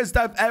worst chest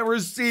I've ever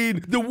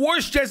seen. The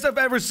worst chest I've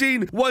ever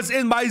seen was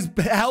in my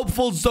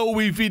helpful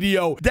Zoey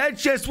video. That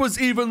chest was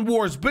even even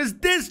worse.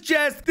 But this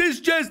chest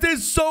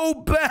is so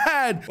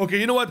bad. Okay,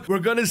 you know what? We're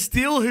gonna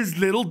steal his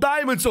little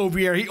diamonds over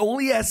here. He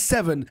only has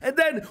 7. And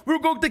then we're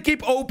going to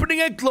keep opening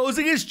and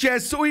closing his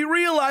chest so he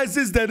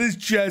realizes that his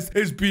chest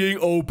is being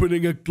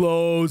opening and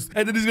closed.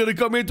 And then he's gonna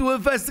come here to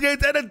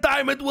investigate and a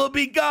diamond will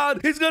be gone.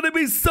 He's gonna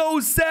be so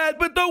sad,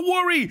 but don't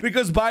worry,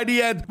 because by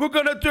the end, we're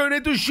gonna turn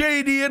into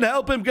Shady and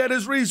help him get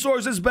his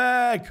resources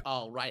back.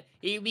 All right,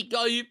 here we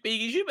go, you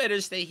piggies. You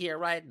better stay here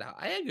right now.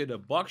 I am gonna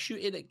box you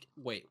in a...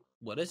 Wait,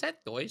 what is that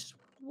noise?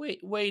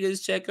 Wait a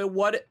second.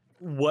 What?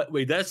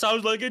 Wait, that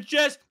sounds like a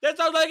chest. That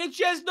sounds like a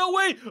chest. No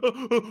way.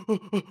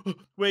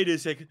 Wait a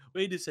second.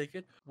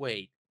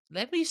 Wait.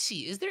 Let me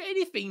see. Is there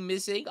anything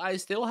missing? I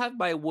still have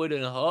my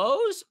wooden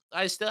hose.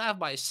 I still have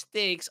my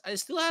sticks. I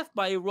still have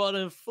my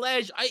rotten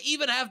flesh. I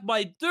even have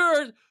my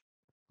dirt.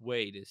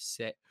 Wait a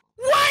sec.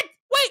 What?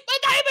 Wait, my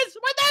diamonds!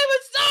 My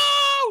diamonds!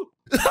 No!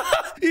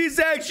 He's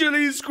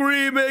actually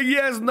screaming. He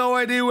has no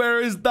idea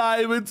where his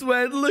diamonds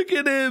went. Look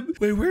at him.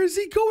 Wait, where is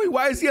he going?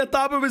 Why is he on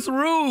top of his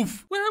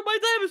roof? Where are my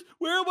diamonds?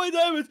 Where are my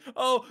diamonds?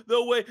 Oh,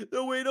 no way.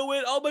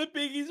 All my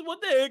piggies.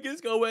 What the heck is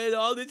going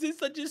on? This is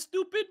such a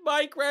stupid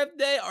Minecraft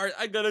day.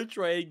 I'm gonna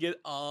try and get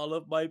all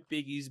of my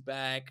piggies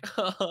back.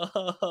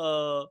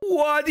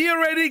 What? He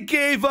already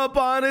gave up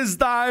on his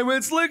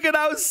diamonds. Look at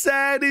how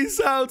sad he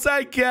sounds.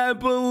 I can't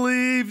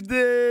believe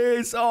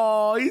this.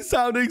 Oh, he's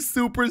sounding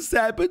super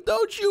sad. But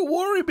don't you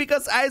worry,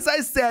 because as I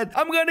said,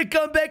 I'm gonna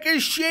come back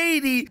as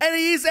Shady, and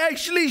he's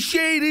actually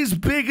Shady's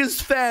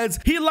biggest fans.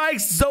 He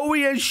likes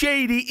Zoey and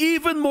Shady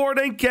even more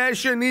than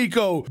Cash and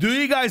Nico. Do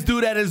you guys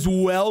do that as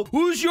well?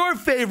 Who's your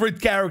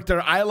favorite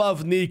character? I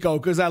love Nico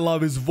because I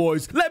love his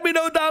voice. Let me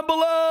know down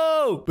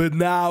below. But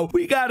now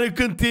we gotta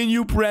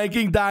continue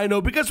pranking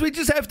Dino because we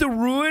just have to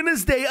ruin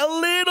his day a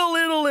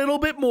little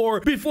bit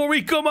more before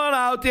we come on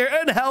out there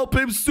and help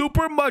him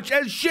super much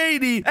as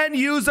Shady and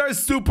use our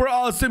super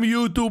awesome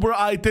YouTuber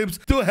items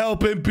to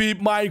help him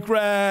beat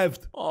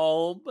Minecraft.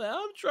 Oh, man,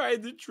 I'm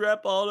trying to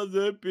trap all of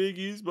the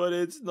piggies, but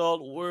it's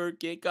not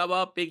working. Come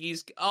on,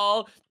 piggies.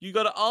 You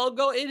gotta all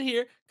go in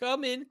here.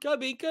 Come in.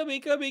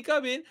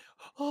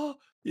 Oh,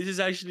 this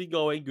is actually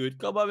going good.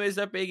 Come on,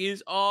 Mr.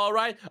 Piggies. All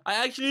right.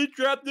 I actually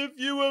trapped a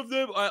few of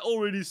them. I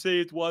already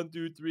saved 1,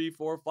 2, 3,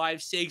 4,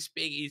 5, 6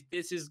 piggies.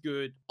 This is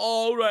good.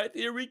 All right.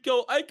 Here we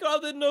go. I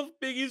caught enough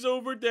piggies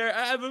over there.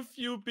 I have a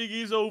few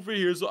piggies over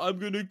here, so I'm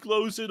going to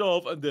close it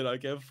off, and then I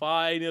can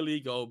finally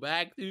go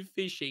back to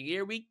fishing.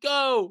 Here we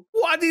go.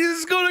 What?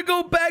 He's going to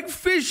go back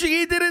fishing?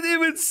 He didn't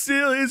even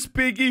seal his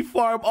piggy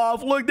farm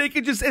off. Look, they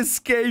could just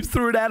escape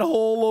through that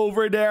hole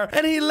over there.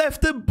 And he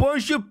left a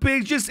bunch of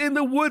pigs just in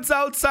the woods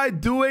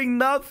outside doing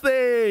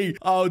nothing.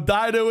 Oh,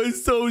 Dino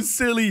is so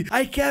silly.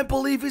 I can't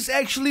believe he's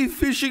actually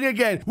fishing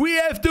again. We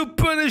have to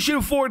punish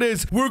him for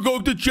this. We're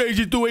going to change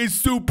it to a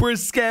super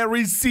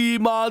scary sea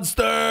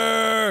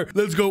monster.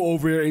 Let's go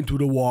over here into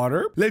the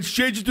water. Let's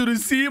change it to the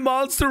sea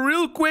monster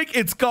real quick.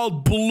 It's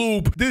called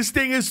Bloop. This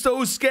thing is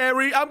so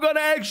scary. I'm gonna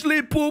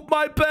actually poop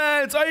my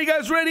pants. Are you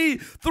guys ready?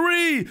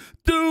 3,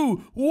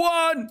 2,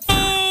 1.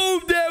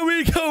 Oh, there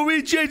we go.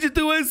 We changed it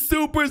to a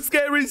super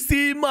scary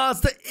sea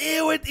monster.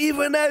 Ew, it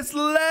even has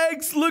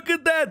legs. Look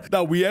at that.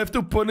 Now we have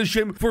to punish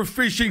him for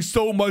fishing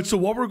so much. So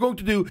what we're going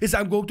to do is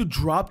I'm going to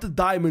drop the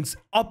diamonds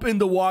up in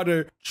the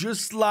water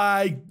just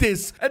like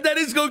this. And then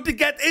he's going to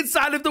get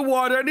inside of the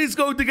water and he's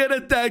going to get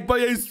attacked by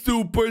a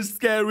super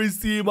scary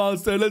sea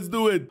monster. Let's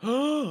do it.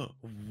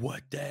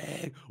 What the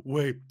heck?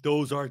 Wait,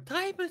 those are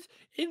diamonds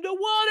in the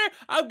water.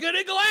 I'm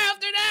gonna go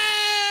after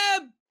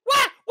them.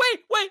 What?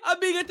 Wait, I'm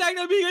being attacked.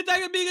 Whoa,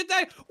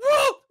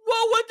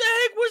 what the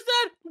heck was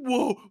that?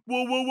 Whoa.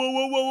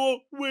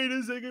 Wait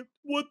a second.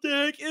 What the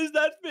heck is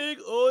that thing?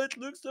 Oh, it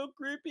looks so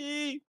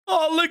creepy.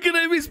 Oh, look at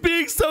him. He's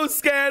being so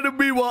scared of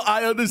me. Well,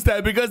 I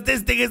understand because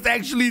this thing is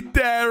actually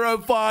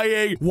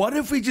terrifying. What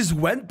if we just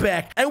went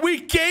back and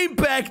we came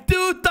back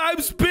 2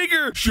 times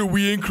bigger? Should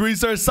we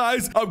increase our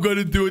size? I'm going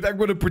to do it. I'm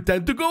going to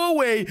pretend to go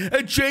away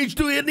and change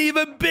to an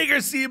even bigger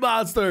sea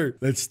monster.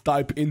 Let's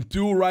type in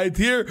 2 right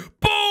here. Boom!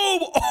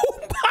 Oh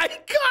my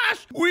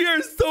gosh! We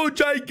are so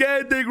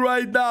gigantic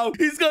right now.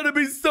 He's going to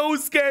be so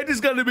scared.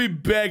 He's going to be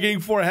begging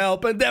for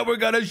help. And then we're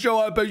going to show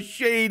up as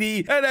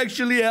Shady and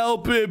actually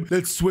help him.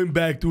 Let's swim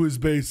back to his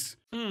base.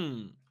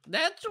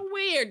 That's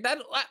weird.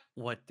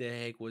 What the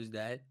heck was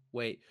that?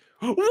 Wait.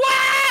 What the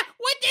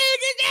heck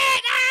is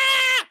that?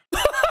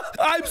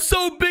 I'm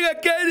so big I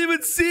can't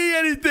even see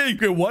anything.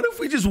 Okay, what if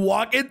we just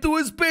walk into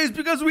his base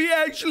because we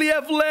actually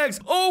have legs?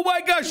 Oh my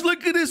gosh,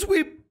 look at this.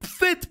 We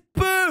fit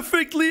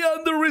perfectly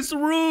under his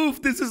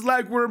roof. This is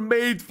like we're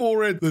made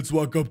for it. Let's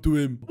walk up to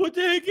him. What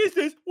the heck is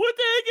this? What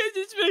the heck is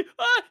this thing?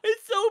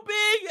 It's so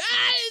big.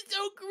 It's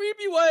so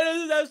creepy. Why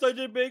does it have such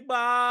a big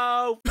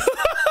mouth?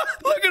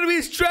 Look at him.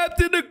 He's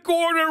trapped in the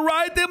corner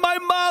right in my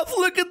mouth.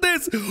 Look at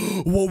this.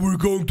 What we're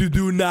going to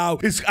do now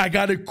is I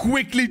gotta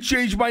quickly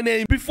change my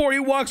name before he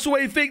walks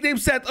away. Fake name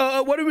set.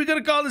 What are we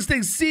gonna call this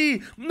thing?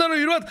 C? No,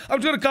 you know what?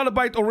 I'm just gonna call it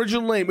by its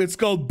original name. It's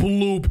called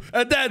Bloop.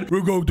 And then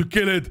we're going to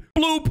kill it.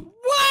 Bloop.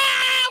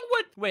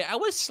 Wait, I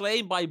was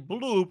slain by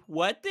Bloop.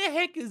 What the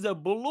heck is a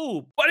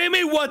Bloop? What do you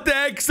mean, what the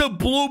heck's a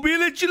Bloop? We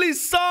literally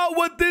saw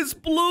what this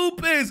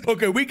Bloop is.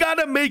 Okay, we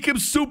gotta make him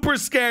super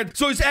scared.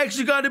 So he's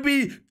actually gonna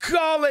be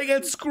calling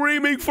and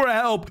screaming for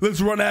help. Let's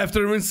run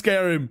after him and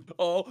scare him.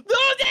 Oh, no,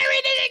 there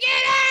it is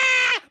again! Ah!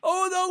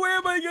 Oh, no, where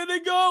am I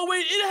gonna go?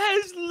 Wait,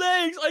 it has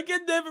legs. I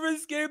can never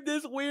escape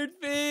this weird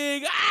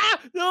thing. Ah,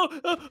 no.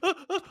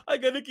 I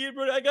gotta keep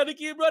running. I gotta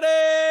keep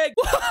running.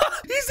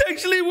 He's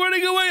actually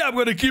running away. I'm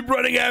gonna keep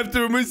running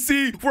after him and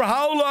see for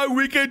how long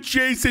we can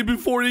chase him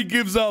before he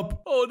gives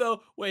up. Oh,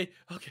 no. Wait.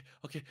 Okay.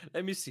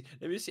 Let me see.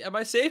 Am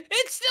I safe?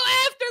 It's still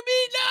after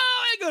me. No,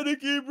 I gotta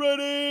keep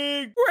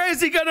running. Where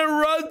is he gonna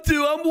run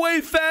to? I'm way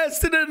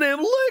faster than him.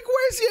 Look,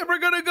 where's he ever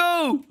gonna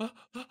go?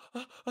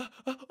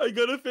 I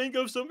gotta think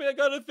of something. Where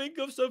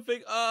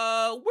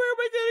am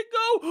I gonna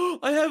go?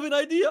 I have an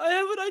idea.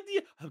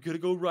 I'm gonna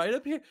go right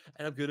up here,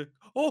 and I'm gonna.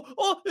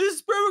 Oh, this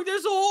is perfect.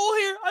 There's a hole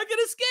here. I can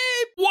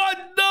escape.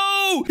 What?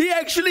 No! He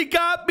actually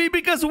got me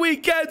because we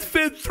can't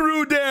fit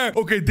through there.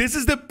 Okay, this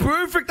is the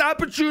perfect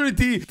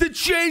opportunity to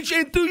change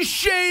into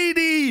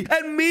Shady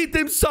and meet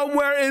him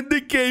somewhere in the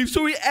cave.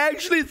 So he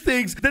actually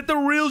thinks that the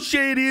real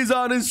Shady is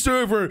on his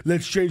server.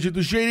 Let's change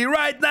into Shady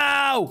right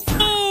now.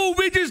 Oh,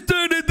 we just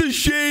turned into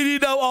Shady.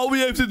 Now all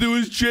we have to do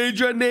is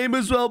change our name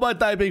as well by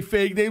typing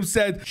fake name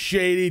set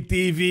Shady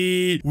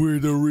TV. We're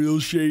the real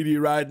Shady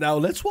right now.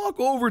 Let's walk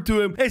over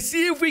to him and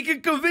see if we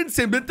can convince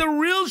him that the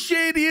real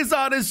Shady is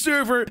on his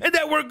server and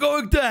that we're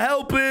going to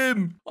help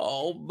him.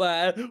 Oh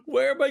man,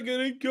 where am I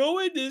gonna go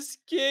in this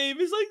cave?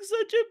 It's like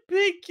such a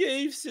big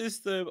cave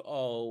system.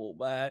 Oh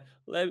man,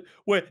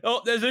 wait.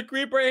 Oh, there's a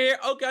creeper here.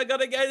 Okay, I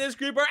gotta get this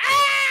creeper.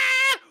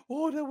 Ah!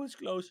 Oh, that was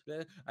close.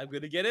 I'm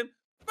gonna get him.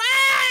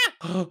 Ah!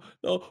 Oh,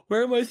 no,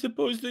 where am I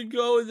supposed to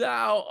go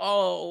now?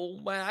 Oh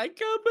man, I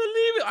can't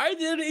believe it. I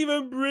didn't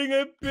even bring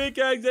a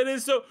pickaxe. That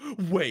is so.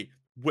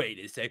 Wait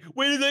a sec.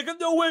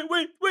 No,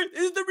 wait.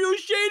 Is it the real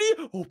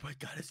Shady? Oh my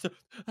god, it's so.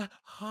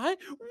 Hi?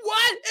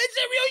 What? It's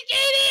the real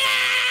Shady!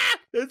 Ah!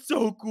 That's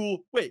so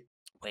cool. Wait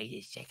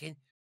a second.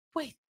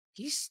 Wait,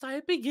 he's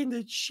typing in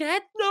the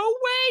chat? No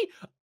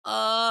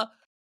way!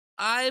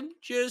 I'm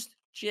just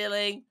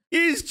chilling.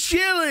 He's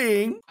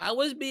chilling? I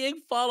was being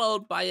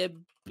followed by a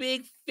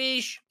big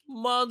fish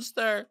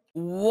monster.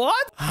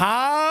 What?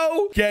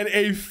 How can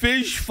a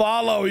fish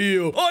follow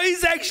you? Oh,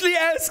 he's actually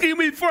asking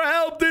me for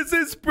help. This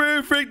is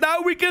perfect.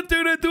 Now we can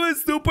turn into a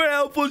super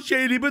helpful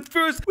Shady. But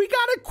first, we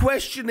gotta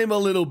question him a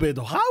little bit.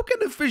 How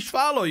can a fish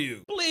follow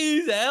you?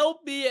 Please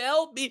help me.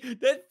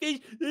 That fish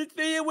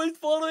was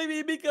following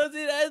me because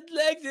it had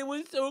legs. It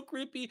was so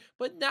creepy.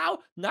 But now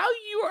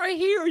you are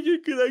here.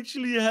 You can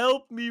actually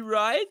help me,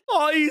 right?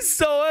 Oh, he's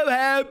so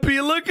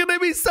happy. Look at him.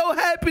 He's so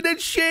happy that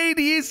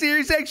Shady is here.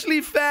 He's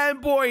actually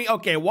fanboying.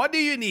 Okay, what do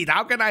you need?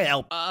 How can I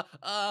help?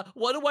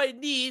 What do I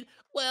need?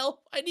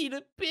 Well, I need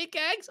a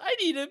pickaxe. I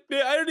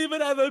don't even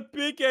have a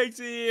pickaxe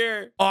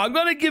here. Oh, I'm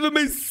gonna give him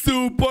a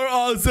super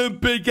awesome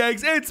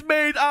pickaxe. It's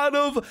made out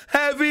of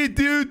heavy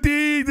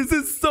duty. This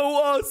is so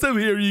awesome.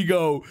 Here you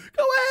go.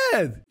 Go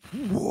ahead.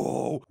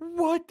 Whoa,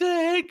 what the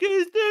heck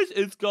is this?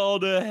 It's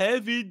called a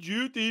heavy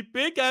duty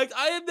pickaxe.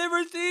 I have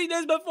never seen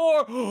this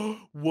before.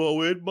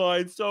 Whoa, it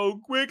mines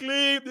so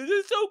quickly. This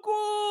is so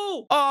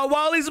cool. Oh,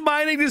 while he's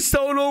mining the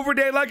stone over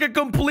there like a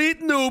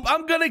complete noob,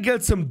 I'm gonna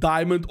get some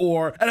diamond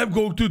ore and I'm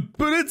going to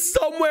put it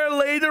somewhere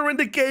later in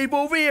the cave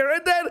over here.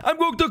 And then I'm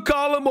going to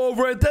call him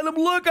over and tell him,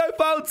 look, I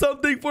found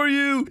something for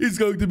you. He's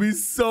going to be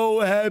so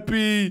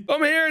happy.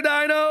 Come here,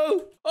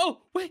 Dino.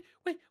 Oh, wait.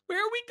 Where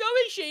are we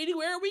going, Shady?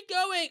 Where are we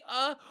going?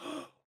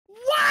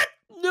 What?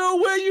 No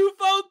way you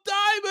found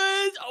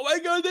diamonds! Oh my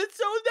god, that's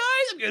so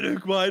nice! I'm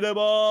gonna mine them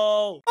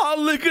all! Oh,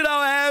 look at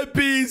how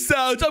happy he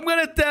sounds. I'm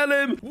gonna tell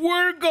him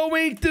we're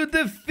going to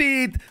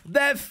defeat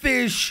that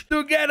fish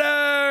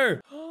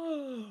together!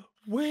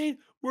 Wait,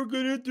 we're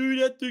gonna do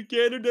that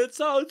together? That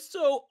sounds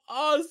so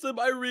awesome!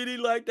 I really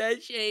like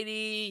that,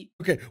 Shady!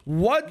 Okay,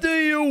 what do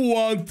you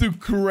want to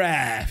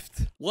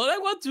craft? What I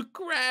want to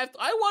craft?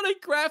 I want to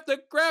craft a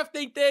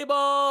crafting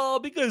table!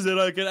 Because then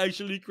I can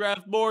actually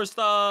craft more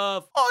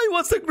stuff! Oh, he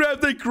wants to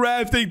craft a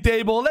crafting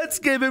table. Let's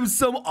give him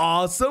some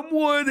awesome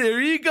wood.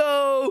 Here you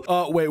go.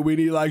 Oh, wait, we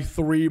need like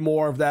 3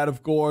 more of that,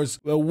 of course.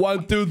 Well,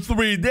 1, 2,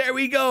 3. There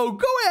we go.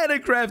 Go ahead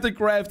and craft a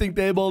crafting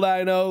table,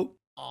 Dino.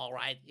 All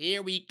right,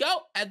 here we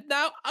go. And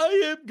now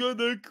I am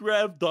gonna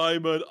craft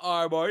diamond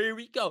armor. Here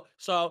we go.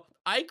 So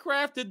I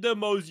crafted the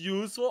most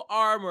useful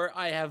armor.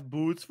 I have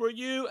boots for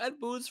you and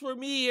boots for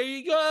me. Here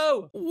you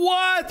go.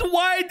 What?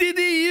 Why did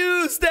he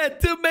use that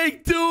to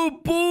make 2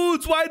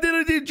 boots? Why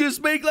didn't he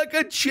just make like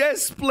a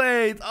chest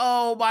plate?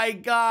 Oh my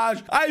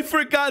gosh. I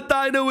forgot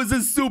Dino is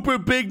a super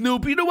big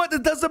noob. You know what?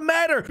 It doesn't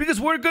matter because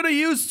we're gonna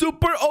use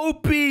super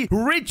OP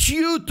rich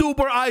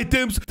YouTuber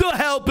items to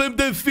help him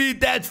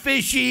defeat that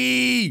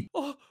fishy.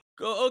 Oh,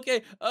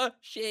 Okay,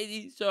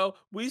 Shady, so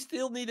we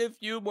still need a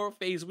few more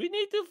things. We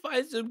need to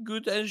find some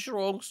good and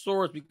strong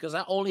swords because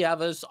I only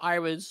have an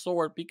iron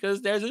sword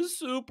because there's a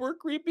super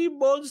creepy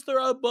monster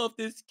above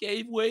this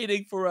cave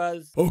waiting for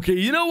us. Okay,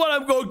 you know what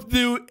I'm going to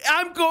do?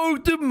 I'm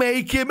going to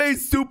make him a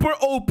super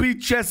OP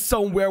chest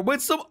somewhere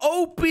with some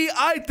OP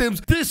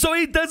items so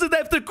he doesn't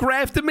have to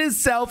craft them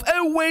himself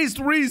and waste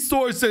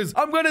resources.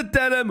 I'm going to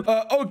tell him,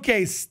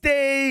 okay,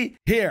 stay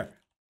here.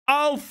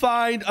 I'll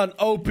find an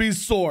OP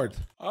sword.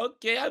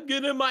 Okay, I'm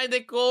gonna mine the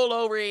coal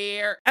over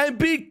here. And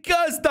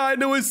because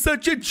Dino is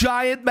such a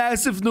giant,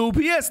 massive noob,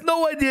 he has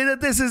no idea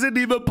that this isn't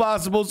even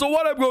possible. So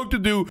what I'm going to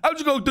do, I'm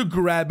just going to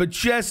grab a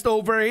chest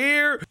over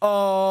here.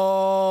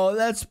 Oh,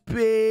 let's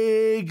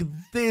pick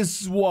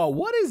this one.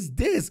 What is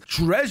this?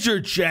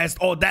 Treasure chest.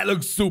 Oh, that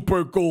looks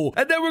super cool.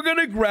 And then we're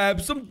gonna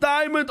grab some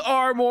diamond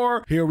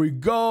armor. Here we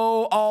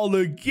go. All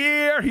the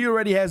gear. He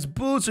already has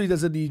boots, so he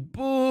doesn't need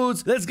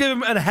boots. Let's give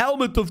him a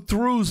helmet of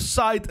true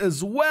sight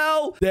as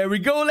well. There we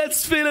go.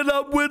 Let's fill it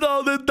up with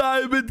all the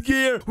diamond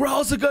gear. We're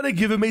also gonna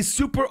give him a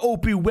super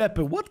OP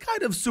weapon. What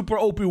kind of super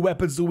OP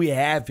weapons do we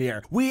have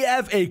here? We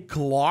have a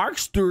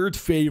Clark's third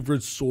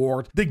favorite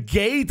sword, the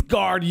Gate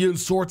Guardian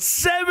sword,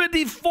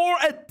 74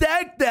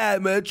 attack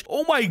damage.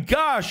 Oh my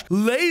gosh,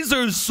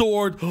 laser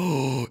sword,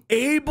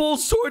 able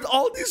sword.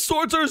 All these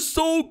swords are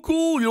so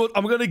cool. You know what?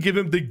 I'm gonna give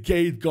him the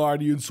Gate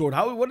Guardian sword.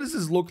 What does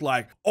this look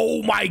like?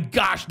 Oh my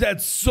gosh,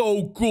 that's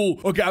so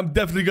cool. Okay, I'm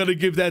definitely gonna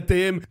give that to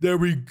him. There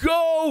we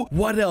go.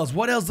 What else?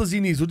 What else does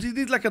he need? So do you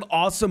need like an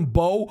awesome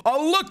bow? A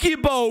lucky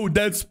bow.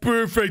 That's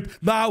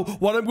perfect. Now,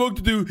 what I'm going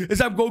to do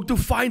is I'm going to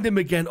find him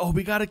again. Oh,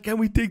 can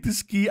we take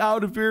this key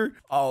out of here?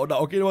 Oh, no.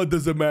 Okay, no, it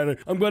doesn't matter.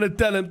 I'm going to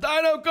tell him,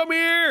 Dino, come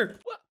here.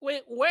 What?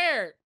 Wait,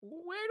 where?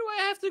 Where do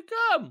I have to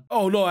come?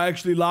 Oh, no, I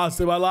actually lost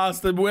him. I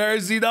lost him. Where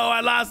is he? No,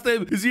 I lost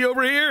him. Is he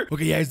over here?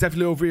 Okay, yeah, he's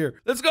definitely over here.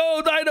 Let's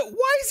go, Dino.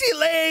 Why is he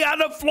laying on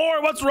the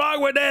floor? What's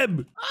wrong with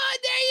him? Oh,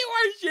 there you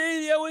are,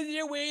 Shady. I was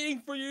here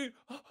waiting for you.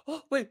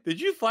 Oh, wait,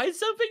 did you find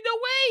something? No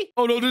way.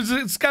 Oh, no, there's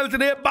a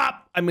skeleton here.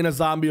 Bop. I mean, a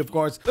zombie, of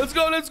course. Let's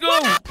go, let's go.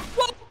 Whoa,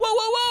 whoa,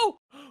 whoa, whoa.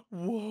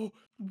 Whoa.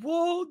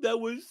 Whoa, that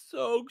was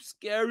so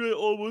scary. I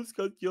almost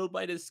got killed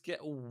by the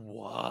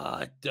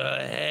What the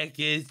heck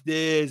is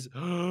this?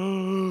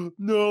 No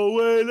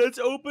way. Let's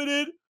open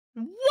it.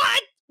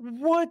 What?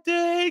 What the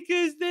heck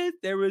is this?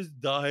 There is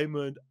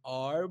diamond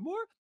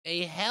armor,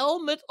 a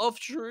helmet of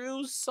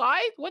true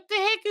sight. What the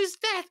heck is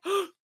that?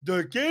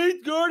 The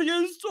Gate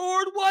Guardian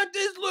sword. What?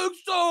 This looks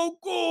so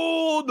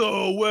cool.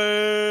 No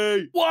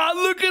way. Wow,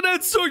 look at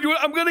that sword.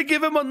 I'm going to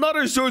give him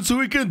another sword so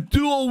he can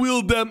dual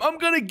wield them. I'm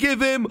going to give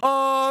him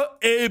a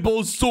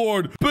able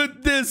sword.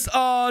 Put this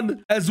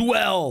on as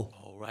well.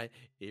 All right.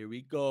 Here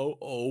we go.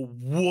 Oh,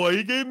 what?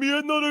 He gave me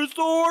another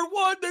sword.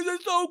 What? This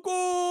is so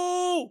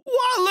cool.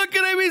 Wow, look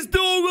at him. He's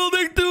dual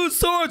wielding 2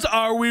 swords.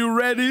 Are we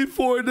ready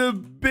for the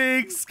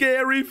big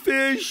scary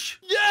fish?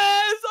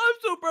 Yes, I'm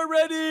super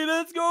ready.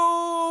 Let's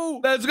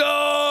go. Let's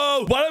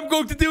go. What I'm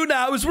going to do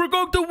now is we're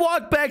going to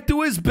walk back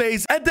to his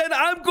base and then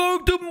I'm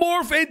going to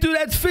morph into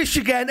that fish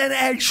again and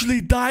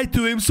actually die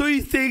to him so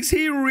he thinks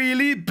he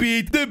really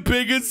beat the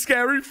biggest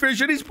scary fish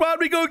and he's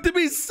probably going to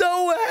be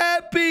so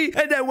happy.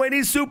 And then when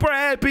he's super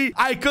happy,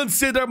 I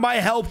consider my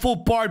helpful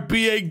part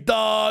being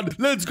done.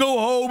 Let's go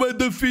home and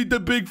defeat the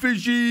big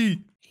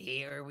fishy.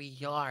 Here we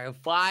are,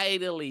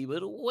 finally.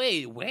 But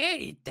wait, where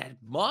did that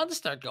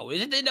monster go?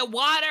 Is it in the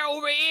water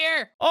over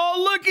here?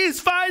 Oh, look, he's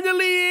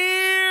finally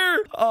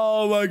here.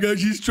 Oh my gosh,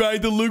 he's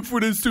trying to look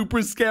for the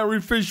super scary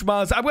fish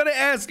monster. I'm gonna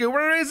ask him,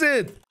 where is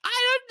it?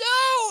 I don't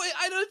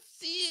know. I don't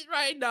see it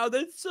right now.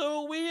 That's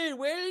so weird.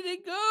 Where did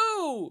it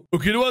go?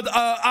 Okay, you know what?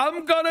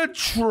 I'm gonna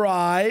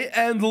try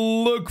and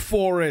look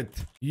for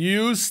it.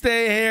 You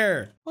stay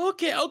here.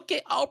 Okay.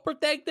 I'll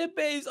protect the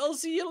base. I'll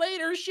see you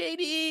later,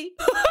 Shady.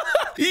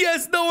 He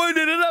has no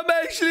idea that I'm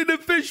actually the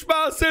fish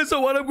monster.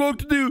 So what I'm going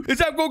to do is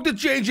I'm going to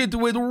change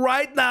into it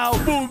right now.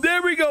 Boom,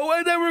 there we go.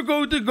 And then we're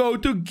going to go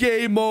to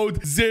game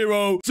mode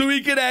 0 so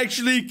he can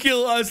actually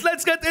kill us.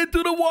 Let's get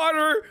into the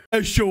water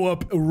and show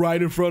up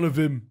right in front of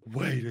him.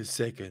 Wait a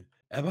second.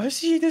 Am I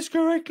seeing this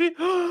correctly?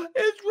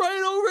 It's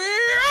right over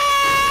here.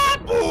 Ah!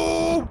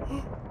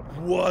 Boom.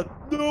 What?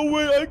 No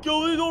way, I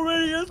killed it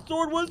already. His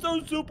sword was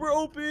so super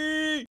OP.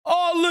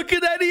 Oh, look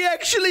at that. He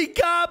actually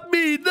got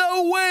me.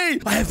 No way.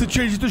 I have to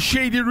change it to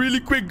Shady really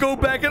quick. Go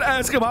back and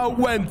ask him how it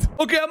went.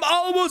 Okay, I'm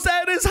almost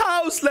at his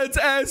house. Let's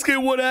ask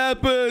him what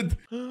happened.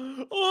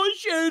 Oh,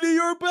 Shady,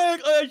 you're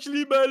back. I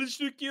actually managed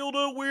to kill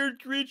the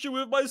weird creature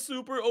with my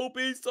super OP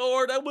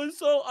sword. That was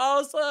so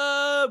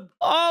awesome.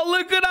 Oh,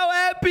 look at how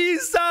happy he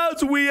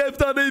sounds. We have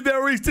done a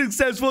very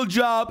successful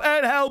job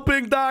at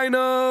helping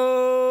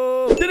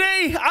Dino.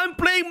 Today, I'm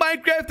playing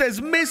playing Minecraft as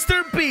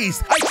Mr.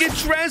 Beast. I can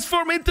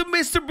transform into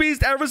Mr.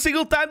 Beast every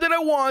single time that I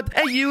want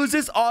and use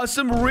his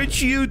awesome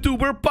rich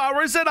YouTuber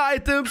powers and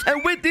items.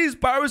 And with these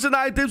powers and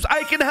items,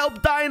 I can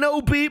help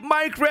Dino beat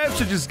Minecraft,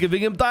 such as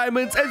giving him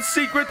diamonds and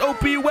secret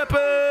OP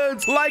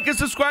weapons. Like and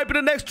subscribe in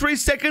the next 3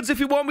 seconds if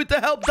you want me to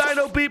help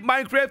Dino beat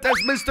Minecraft as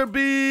Mr.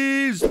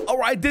 Beast. All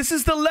right, this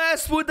is the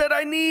last wood that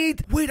I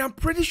need. Wait, I'm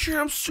pretty sure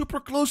I'm super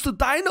close to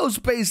Dino's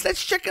base.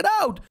 Let's check it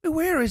out.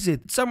 Where is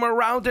it? Somewhere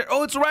around there.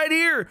 Oh, it's right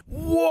here.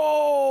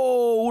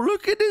 Whoa,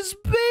 look at this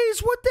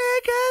base. What the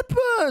heck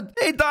happened?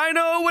 Hey,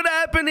 Dino, what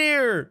happened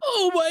here?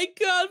 Oh my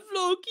god,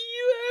 Floki,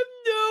 you have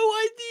no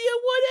idea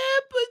what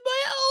happened.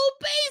 My whole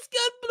base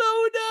got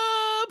blown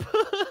up.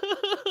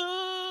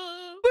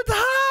 But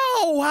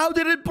how? How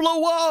did it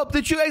blow up?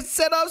 Did you guys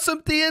set off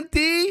some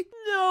TNT?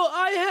 No,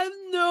 I have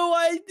no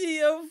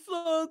idea,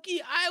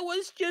 Floki. I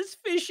was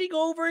just fishing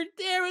over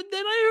there and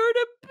then I heard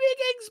a big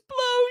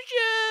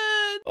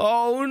explosion.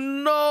 Oh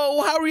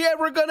no, how are you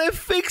ever gonna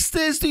fix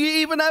this? Do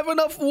you even have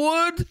enough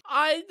wood?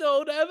 I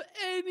don't have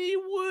any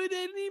wood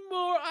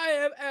anymore. I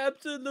have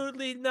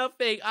absolutely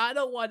nothing. I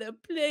don't want to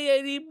play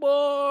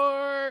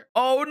anymore.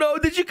 Oh no,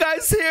 did you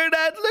guys hear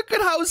that? Look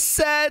at how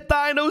sad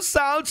Dino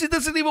sounds. He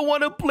doesn't even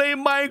want to play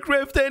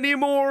Minecraft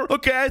anymore.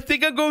 Okay, I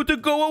think I'm going to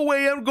go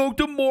away. I'm going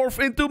to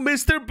morph into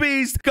Mr.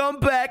 Beast. Come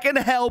back and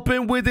help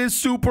him with his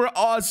super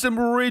awesome,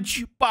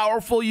 rich,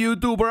 powerful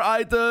YouTuber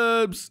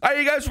items. Are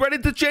you guys ready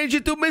to change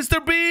into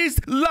Mr.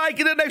 Beast? Like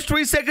in the next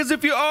 3 seconds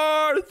if you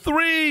are.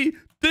 3,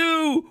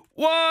 2,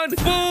 1.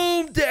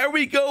 Boom! There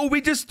we go.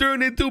 We just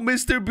turned into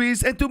Mr.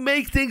 Beast. And to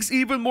make things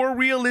even more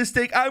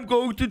realistic, I'm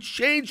going to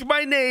change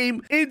my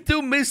name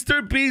into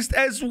Mr. Beast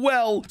as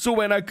well. So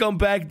when I come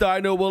back,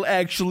 Dino will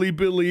actually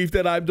believe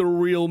that I'm the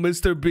real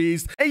Mr.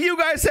 Beast. And you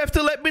guys have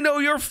to let me know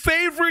your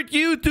favorite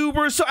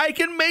YouTuber so I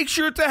can make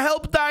sure to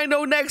help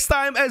Dino next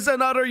time as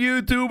another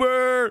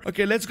YouTuber.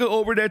 Okay, let's go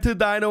over there to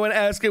Dino and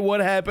ask him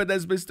what happened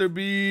as Mr.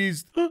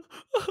 Beast. I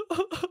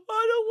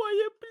don't want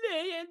to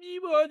play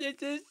anymore.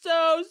 This is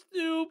so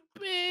stupid.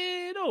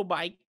 Oh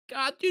my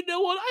god, you know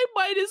what? I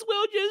might as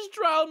well just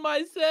drown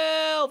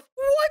myself.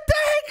 What the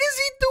heck is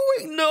he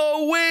doing?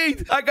 No,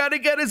 wait. I gotta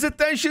get his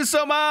attention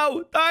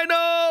somehow.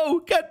 Dino,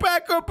 get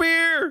back up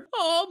here.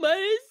 Oh man,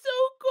 it's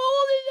so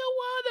cold in the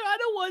water. I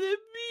don't want to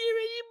be here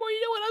anymore.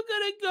 You know what? I'm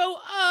gonna go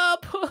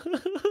up.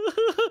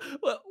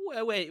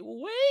 wait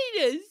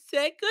a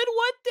second.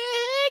 What the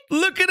heck?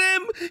 Look at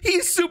him.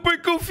 He's super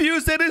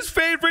confused that his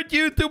favorite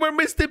YouTuber,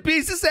 Mr.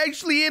 Beast, is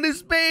actually in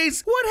his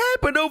base. What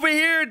happened over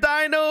here,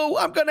 Dino?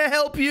 I'm gonna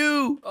help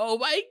you. Oh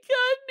my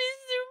god,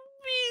 Mr.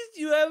 Beast,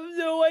 you have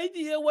no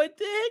idea what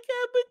the heck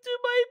happened to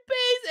my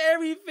base.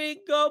 Everything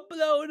got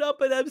blown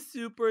up and I'm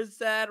super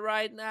sad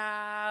right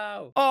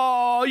now.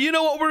 Oh, you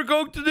know what we're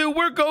going to do?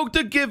 We're going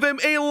to give him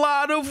a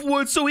lot of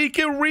wood so he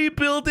can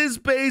rebuild his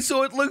base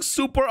so it looks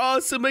super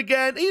awesome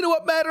again. You know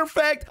what? Matter of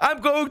fact, I'm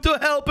going to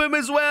help him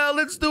as well.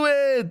 Let's do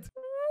it.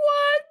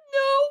 What? No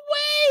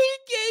way!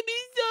 He gave me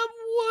some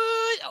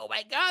wood! Oh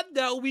my god,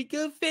 no, we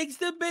can fix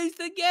the base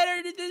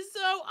together. This is so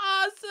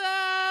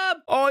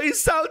awesome! Oh, he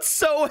sounds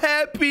so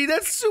happy.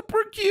 That's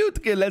super cute.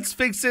 Okay, let's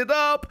fix it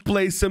up.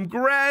 Place some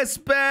grass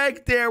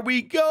back. There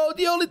we go.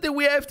 The only thing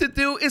we have to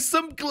do is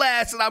some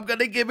glass, and I'm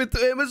gonna give it to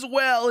him as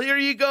well. Here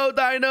you go,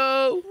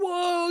 Dino.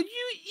 Whoa,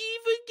 you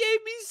even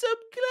gave me some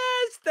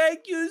glass.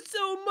 Thank you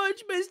so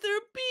much, Mr.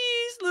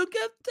 Beast. Look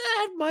at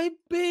that. My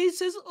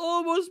base has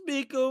almost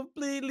been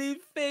completely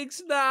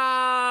fixed now.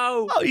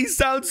 Oh, he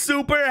sounds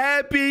super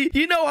happy.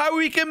 You know how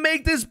we can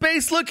make this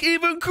base look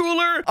even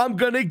cooler? I'm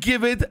gonna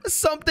give it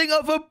something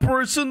of a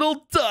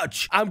personal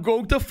touch. I'm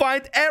going to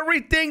find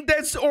everything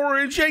that's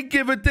orange and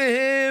give it to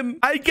him.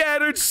 I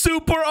gathered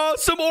super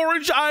awesome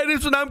orange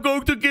items and I'm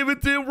going to give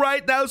it to him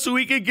right now so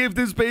he can give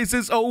this base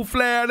his own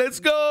flair. Let's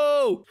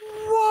go.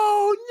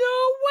 Whoa,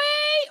 no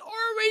way.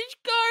 Orange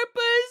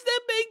carpets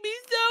that make me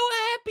so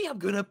happy. I'm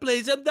gonna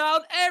place them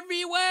down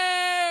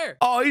everywhere.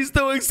 Oh, he's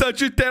doing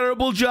such a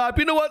terrible job.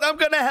 You know what? I'm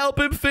gonna help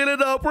him fill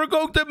it up. We're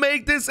going to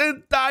make this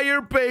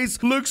entire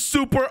base look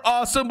super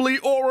awesomely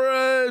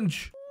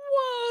orange.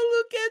 Whoa,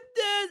 look at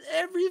that.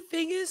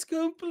 Everything is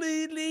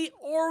completely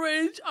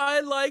orange. I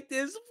like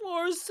this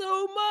floor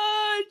so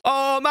much.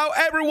 Oh, now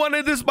everyone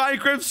in this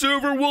Minecraft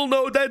server will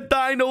know that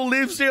Dino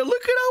lives here.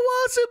 Look at how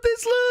awesome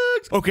this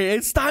looks. Okay,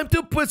 it's time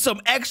to put some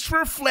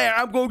extra flair.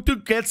 I'm going to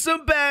get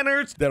some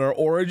banners that are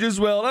orange as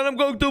well, and I'm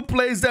going to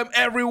place them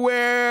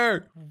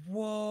everywhere.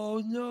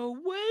 Whoa, no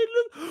way.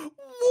 Look.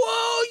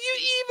 Whoa, you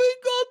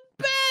even got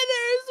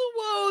banners.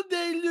 Whoa,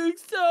 they look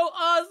so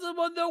awesome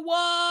on the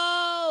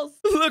walls.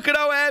 Look at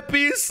how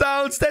happy he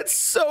sounds. That's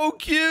so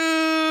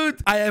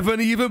cute. I have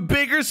an even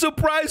bigger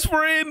surprise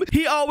for him.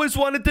 He always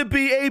wanted to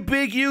be a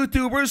big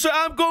YouTuber, so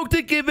I'm going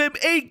to give him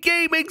a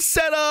gaming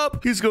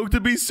setup. He's going to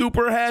be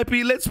super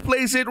happy. Let's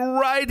place it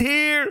right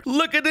here.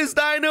 Look at this,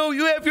 Dino.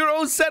 You have your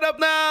own setup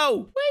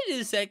now. Wait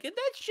a second.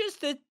 That's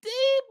just a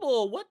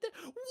table. What the?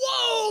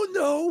 Whoa,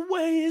 no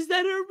way. Is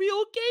that a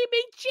real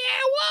gaming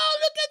chair? Whoa,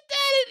 look at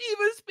that. It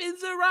even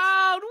spins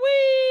around.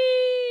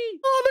 Whee!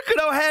 Oh, look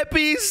at how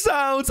happy he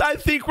sounds. I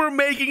think we're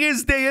making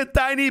his day a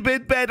tiny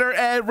bit better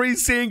every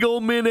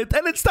single minute.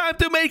 And it's time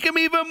to make him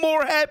even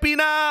more happy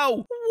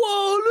now.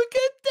 Whoa, look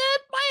at that.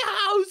 My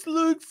house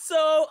looks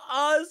so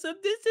awesome.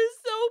 This is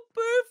so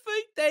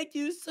perfect. Thank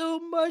you so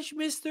much,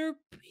 Mr.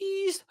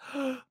 Beast.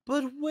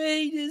 But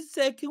wait a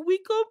second. We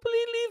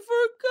completely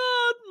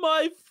forgot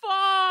my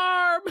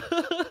farm.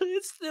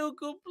 It's still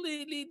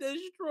completely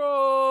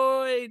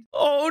destroyed.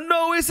 Oh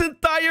no, his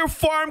entire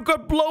farm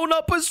got blown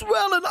up as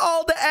well and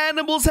all the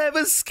animals have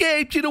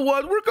escaped. You know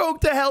what? We're going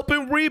to help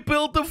him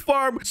rebuild the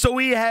farm so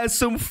he has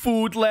some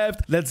food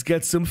left. Let's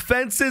get some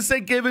fences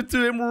and give it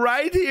to him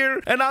right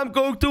here. And I'm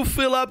going to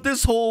fill up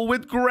this hole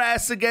with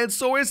grass again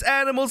so his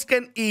animals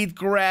can eat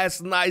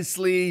grass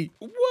nicely.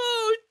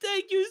 Whoa,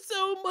 thank you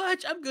so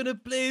much. I'm gonna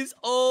place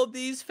all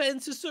these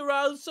fences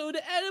around so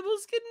the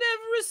animals can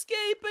never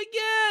escape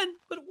again.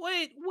 But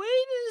wait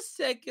a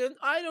second.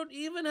 I don't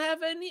even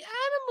have any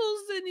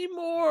animals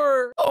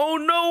anymore. Oh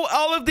no,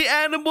 all of the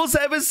animals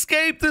have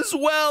escaped as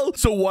well.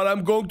 So what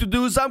I'm going to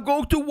do is I'm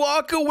going to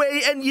walk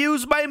away and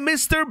use my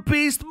Mr.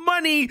 Beast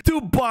money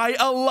to buy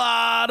a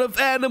lot of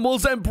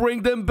animals and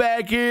bring them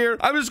back here.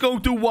 I'm just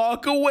going to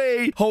walk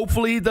away.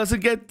 Hopefully he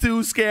doesn't get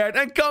too scared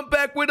and come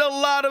back with a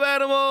lot of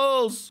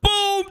animals.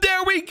 Boom,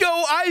 there we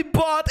go. I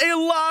bought a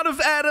lot of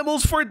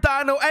animals for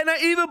Dino and I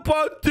even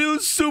bought 2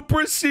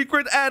 super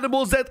secret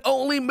animals that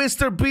only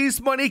Mr.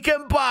 Beast money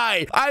can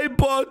buy. I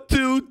bought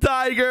 2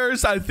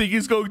 tigers. I think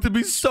he's going to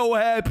be so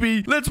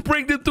happy. Let's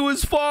bring them to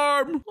his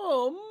farm.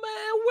 Oh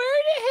man,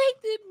 where the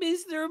heck did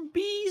Mr.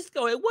 Beast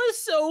go? It was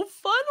so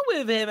fun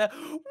with him.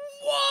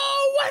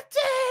 Whoa, what the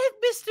heck,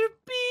 Mr.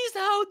 Beast?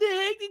 How the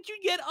heck did you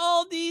get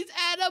all these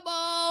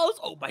animals?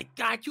 Oh my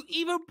god, you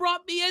even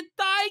brought me a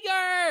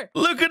tiger.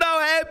 Look at how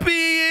happy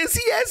he is.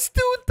 He has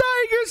 2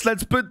 tigers.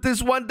 Let's put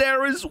this one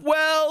there as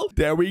well.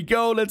 There we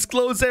go. Let's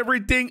close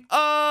everything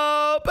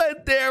up.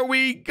 And there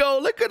we go.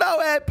 Look at how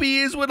happy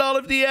he is with all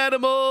of the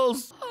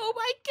animals. Oh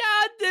my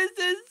god, this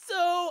is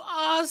so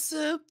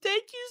awesome.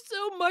 Thank you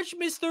so much,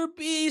 Mr.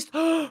 Beast.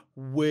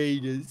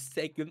 Wait a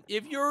second.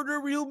 If you're the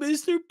real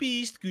Mr.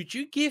 Beast, could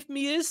you give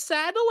me a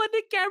saddle and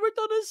a carrot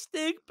on a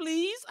stick,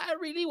 please? I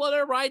really want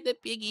to ride the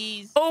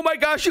piggies. Oh my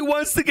gosh, he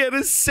wants to get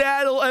a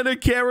saddle and a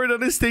carrot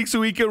on a stick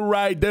so he can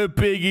ride the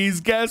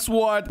piggies. Guess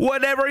what?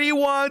 Whatever he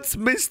wants,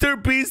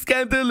 Mr. Beast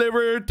can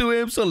deliver it to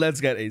him. So let's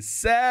get a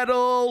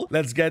saddle.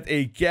 Let's get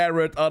a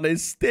carrot on a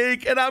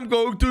stick. And I'm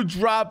going to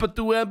drop it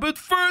to him. But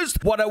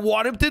first, what I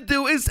want him to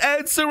do is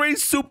answer a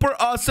super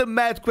awesome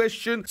math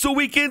question so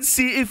we can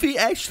see if he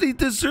actually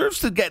deserves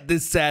to get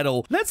this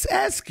saddle. Let's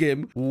ask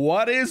him,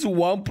 what is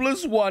 1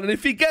 plus 1? And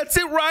if he gets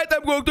it right,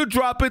 I'm going to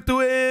drop it to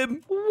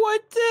him.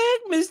 What the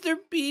heck, Mr.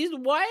 Beast?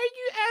 Why are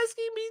you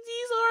asking me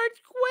these hard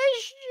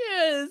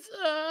questions?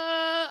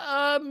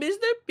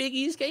 Mr.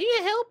 Piggies, can you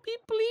help me,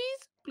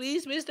 please?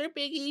 Please, Mr.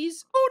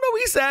 Piggies. Oh no,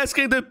 he's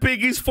asking the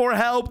piggies for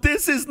help.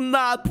 This is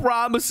not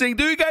promising.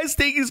 Do you guys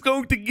think he's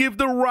going to give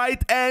the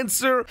right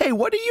answer? Hey,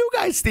 what do you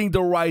guys think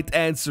the right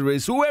answer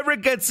is? Whoever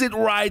gets it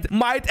right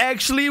might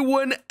actually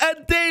win a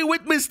day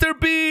with Mr.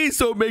 Beast.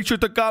 So make sure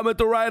to comment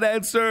the right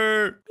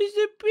answer.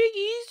 Mr.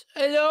 Piggies,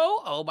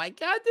 hello? Oh my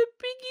god, the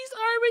piggies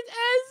aren't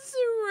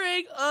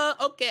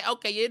answering.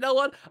 Okay, you know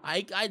what?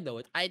 I know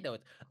it.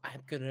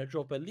 I'm gonna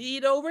drop a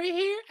lead over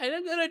here, and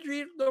I'm gonna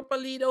drop a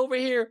lead over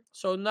here.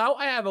 So now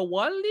I have a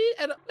 1 lead,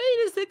 and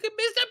wait a second,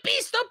 Mr.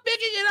 Beast, stop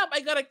picking it up.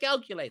 I gotta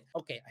calculate.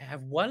 Okay, I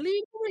have 1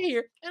 lead over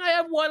here, and I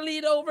have 1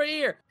 lead over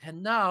here.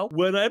 And now,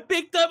 when I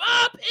pick them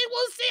up, it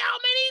will see how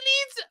many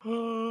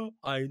leads.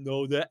 I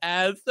know the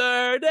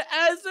answer. The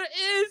answer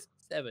is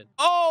 7.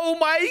 Oh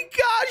my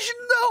gosh,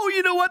 no.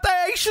 You know what?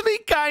 I actually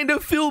kind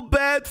of feel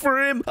bad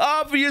for him.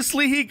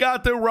 Obviously, he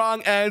got the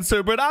wrong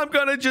answer, but I'm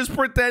gonna just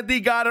pretend he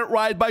got it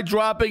right by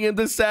dropping in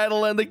the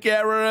saddle and the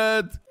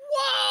carrot.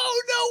 Whoa,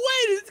 no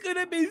way, it's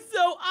gonna be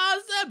so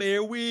awesome.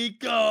 Here we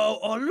go.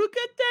 Oh, look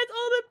at that.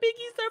 All the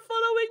piggies are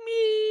following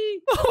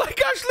me. Oh my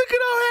gosh, look at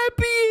how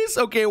happy he is.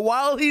 Okay,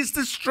 while he's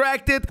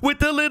distracted with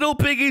the little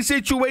piggy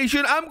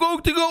situation, I'm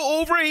going to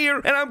go over here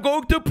and I'm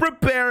going to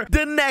prepare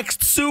the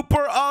next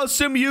super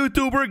awesome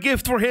YouTuber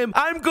gift for him.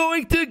 I'm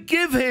going to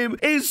give him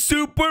a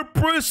super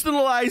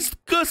personalized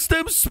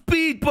custom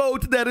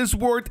speedboat that is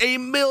worth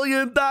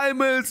 1,000,000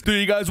 diamonds. Do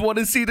you guys want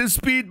to see the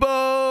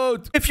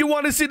speedboat? If you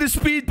want to see the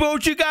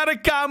speedboat, you gotta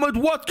comment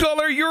what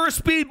color your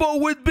speedboat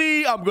would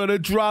be. I'm gonna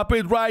drop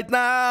it right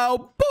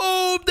now.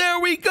 Boom, there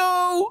we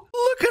go.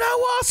 Look at how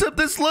awesome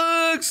this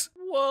looks.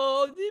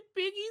 Whoa, the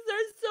piggies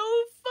are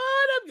so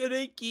fun. I'm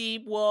gonna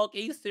keep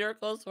walking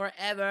circles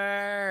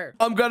forever.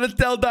 I'm gonna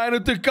tell Dino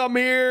to come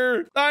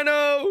here.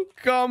 Dino,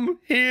 come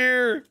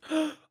here.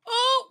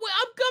 Oh, wait,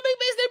 I'm coming,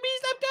 Mr.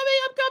 Beast. I'm coming.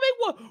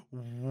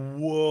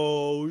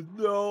 Whoa,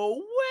 no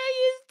way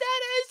is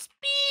that a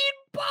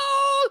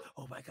speedboat?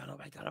 Oh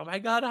my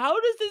god, how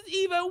does this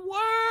even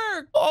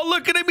work? Oh,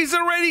 look at him. He's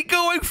already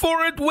going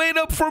for it. Wait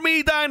up for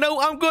me, Dino.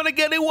 I'm gonna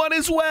get in one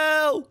as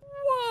well.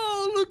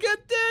 Whoa, look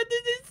at that.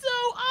 This is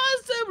so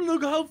awesome.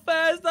 Look how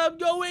fast I'm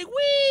going.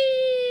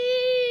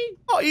 Whee!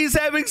 Oh, he's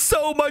having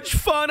so much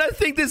fun. I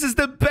think this is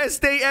the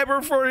best day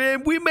ever for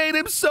him. We made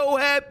him so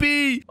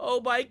happy.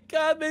 Oh my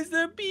god,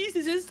 Mr. Beast,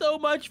 this is so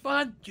much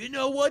fun. You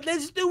know what?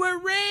 Let's do a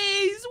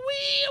race.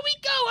 Here we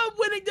go. I'm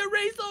winning the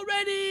race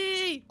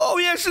already. Oh,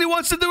 he actually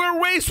wants to do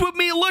a race with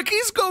me. Look,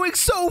 he's going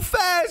so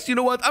fast. You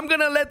know what? I'm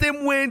gonna let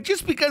him win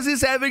just because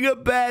he's having a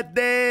bad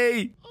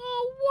day.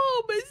 Oh,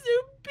 whoa,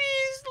 Mr.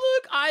 Beast,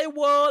 look, I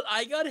won.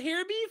 I got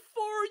here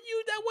before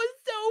you. That was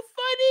so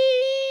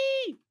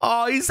funny.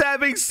 Oh, he's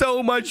having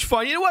so much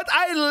fun. You know what?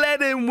 I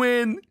let him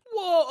win.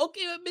 Whoa,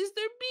 okay, but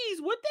Mr.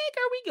 Beast, what the heck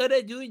are we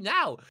gonna do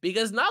now?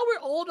 Because now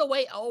we're all the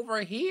way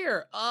over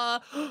here.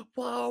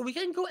 Well, we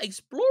can go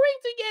exploring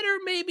together,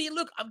 maybe.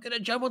 Look, I'm gonna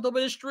jump on top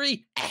of this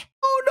tree.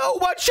 Oh no,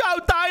 watch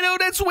out, Dino,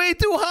 that's way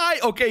too high.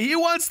 Okay, he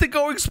wants to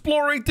go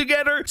exploring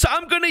together, so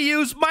I'm gonna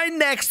use my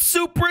next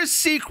super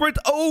secret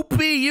OP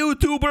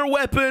YouTuber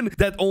weapon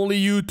that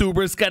only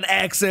YouTubers can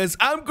access.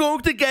 I'm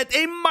going to get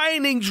a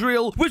mining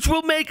drill, which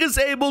will make us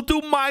able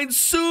to mine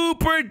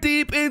super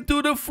deep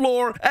into the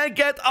floor and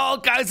get all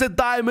kinds of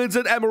diamonds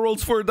and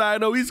emeralds for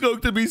Dino. He's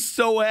going to be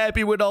so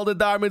happy with all the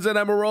diamonds and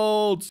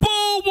emeralds.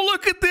 Boom,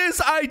 look at this.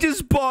 I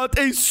just bought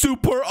a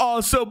super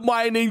awesome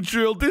mining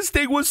drill. This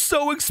thing was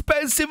so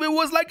expensive. It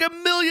was like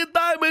 1,000,000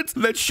 diamonds.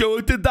 Let's show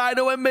it to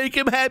Dino and make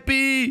him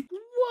happy.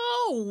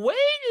 Whoa, wait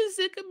a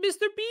second,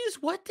 Mr. Beast.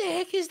 What the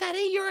heck is that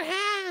in your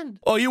hand?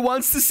 Oh, he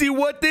wants to see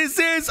what this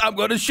is. I'm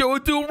going to show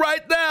it to him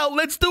right now.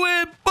 Let's do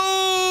it.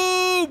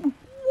 Boom.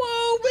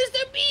 Whoa,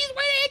 Mr. Beast,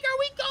 where the heck are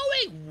we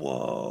going?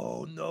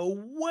 Whoa,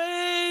 no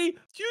way.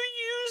 You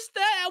used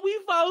that and we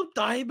found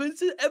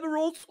diamonds and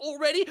emeralds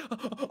already.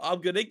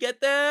 I'm gonna get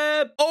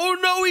them. Oh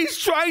no, he's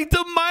trying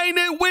to mine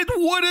it with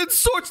wooden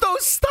swords. No,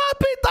 stop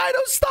it, Dino,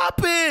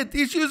 stop it.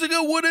 He's using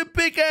a wooden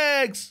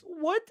pickaxe.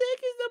 What the heck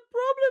is the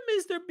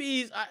problem, Mr.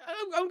 Beast?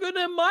 I'm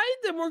gonna mine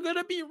them. We're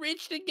gonna be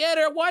rich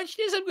together. Watch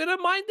this. I'm gonna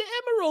mine the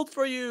emerald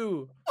for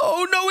you.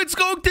 Oh no, it's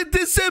going to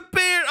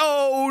disappear.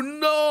 Oh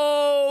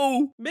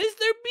no.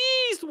 Mr.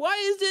 Beast, why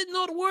is it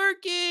not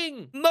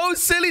working? No,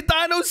 silly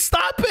Dino,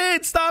 stop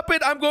it. Stop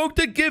it. I'm going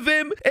to give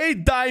him a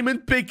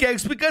diamond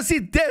pickaxe because he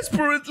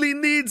desperately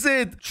needs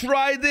it.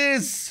 Try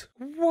this.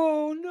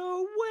 Whoa,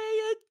 no way.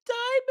 A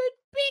diamond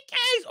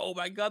pickaxe. Oh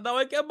my god, now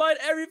I can mine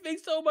everything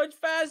so much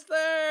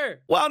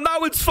faster. Well, now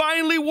it's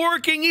finally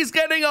working. He's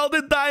getting all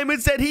the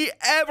diamonds that he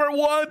ever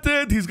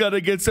wanted. He's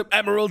gonna get some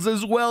emeralds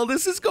as well.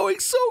 This is going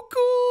so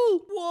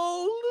cool.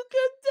 Whoa, look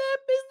at that,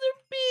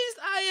 Mr. Beast.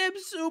 I am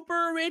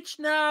super rich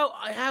now.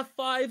 I have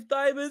 5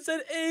 diamonds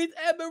and 8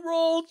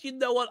 emeralds. You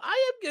know what?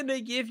 I am gonna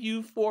give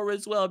you 4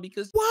 as well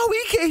because... Wow,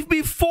 he gave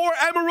me 4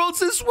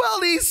 emeralds as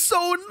well. He's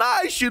so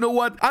nice. You know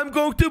what? I'm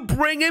going to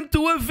bring him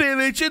to a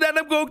village and then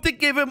I'm going to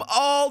give him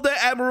all the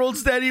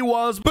emeralds that he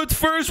wants. But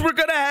first, we're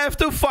gonna have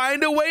to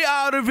find a way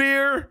out of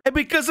here. And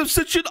because I'm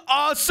such an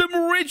awesome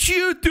rich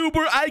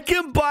YouTuber, I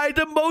can buy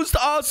the most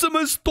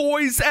awesomest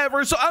toys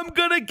ever. So I'm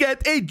gonna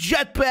get a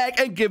jetpack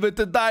and give it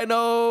to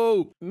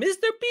Dino.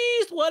 Mr.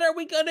 Beast, what are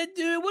we gonna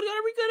do? What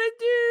are we gonna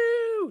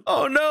do?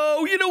 Oh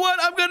no, you know what?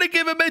 I'm gonna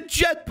give him a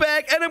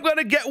jetpack and I'm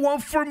gonna get one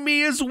for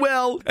me as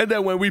well. And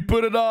then when we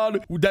put it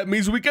on, that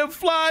means we can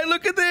fly.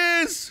 Look at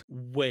this.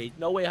 Wait,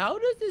 no way. How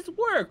does this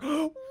work?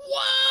 Whoa,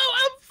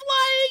 I'm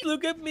flying.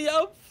 Look at me.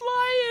 I'm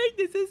flying.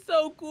 This is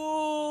so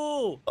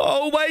cool.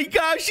 Oh my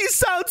gosh, he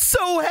sounds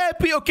so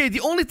happy. Okay, the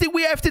only thing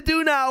we have to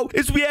do now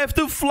is we have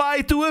to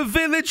fly to a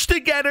village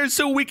together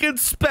so we can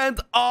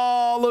spend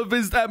all of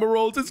his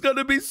emeralds. It's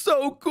gonna be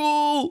so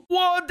cool.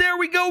 Whoa, there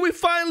we go. We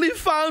finally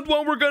found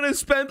one. We're gonna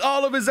spend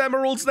all of his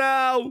emeralds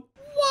now.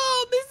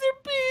 Whoa,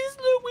 Mr. Beast,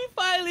 look, we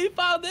finally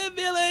found the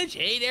village.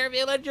 Hey there,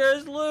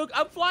 villagers. Look,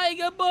 I'm flying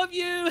above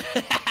you.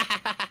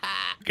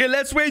 Okay,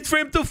 let's wait for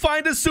him to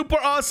find a super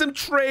awesome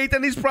trait,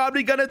 and he's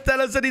probably gonna tell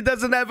us that he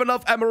doesn't have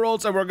enough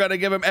emeralds, and we're gonna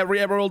give him every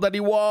emerald that he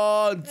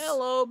wants.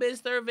 Hello,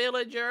 Mr.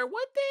 Villager.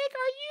 What the heck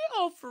are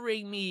you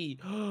offering me?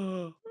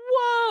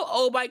 Whoa,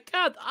 oh my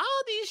god,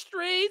 all these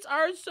traits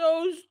are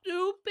so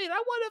stupid.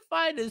 I want to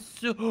find a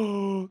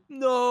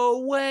no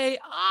way.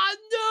 Ah,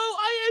 no,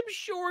 I am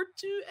short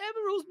 2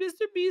 emeralds,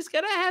 Mr. Beast.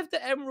 Can I have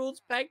the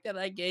emeralds back that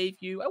I gave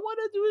you? I want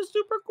to do a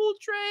super cool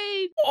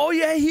trade. Oh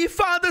yeah, he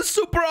found a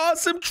super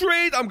awesome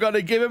trait. I'm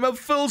gonna give him a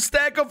full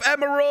stack of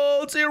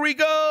emeralds. Here we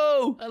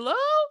go. Hello?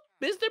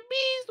 Mr.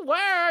 Beast, why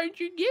aren't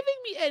you giving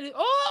me any?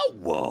 Oh,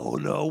 whoa,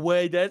 no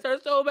way. There are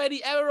so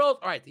many emeralds.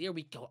 All right, here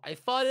we go. I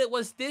thought it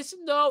was this.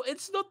 No,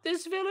 it's not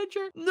this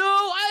villager. No,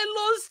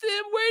 I lost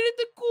him. Where did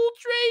the cool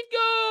trade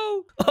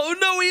go? Oh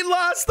no, he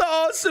lost the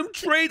awesome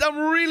trait. I'm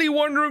really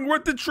wondering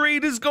what the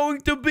trait is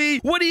going to be.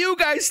 What do you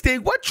guys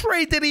think? What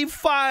trait did he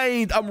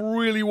find? I'm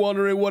really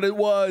wondering what it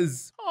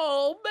was.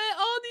 Oh, man,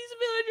 all these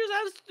villagers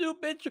have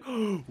stupid.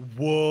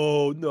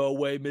 Whoa, no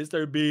way,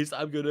 Mr. Beast.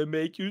 I'm gonna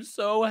make you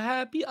so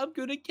happy. I'm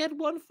gonna get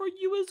one for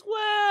you as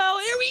well.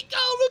 Here we go.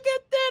 Look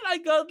at that. I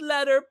got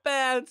leather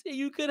pants.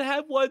 You can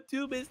have one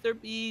too, Mr.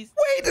 Beast.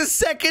 Wait a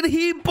second.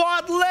 He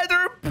bought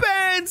leather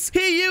pants.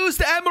 He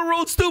used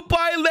emeralds to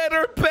buy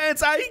leather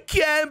pants. I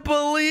can't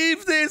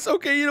believe this.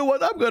 Okay, you know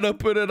what? I'm gonna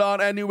put it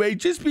on anyway,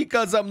 just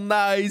because I'm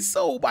nice.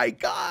 Oh my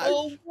gosh.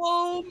 Oh,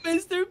 whoa,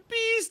 Mr.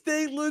 Beast.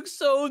 They look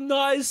so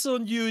nice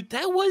on you.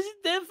 That was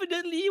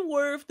definitely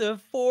worth the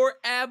 4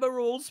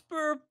 emeralds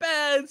per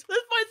pants.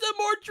 Let's find some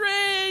more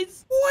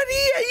trades. What?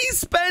 He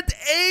spent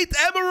 8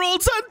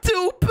 emeralds on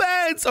 2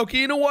 pants. Okay,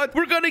 you know what?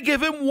 We're gonna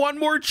give him one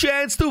more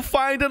chance to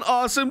find an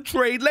awesome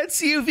trade. Let's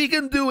see if he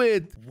can do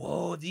it.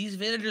 Whoa, these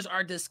villagers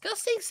are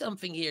discussing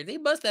something here. They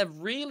must have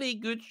really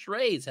good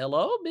trades.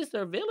 Hello,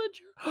 Mr.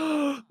 Villager?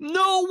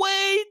 No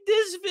way!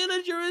 This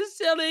villager is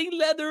selling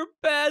leather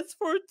pants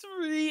for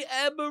 3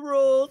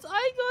 emeralds.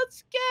 I got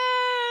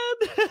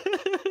scammed.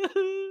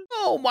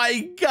 Oh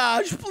my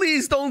gosh,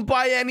 please don't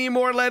buy any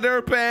more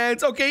leather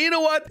pants. Okay, you know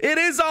what? It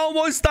is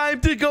almost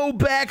time to go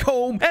back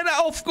home. And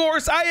of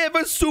course, I have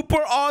a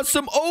super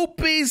awesome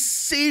OP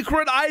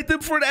secret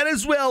item for that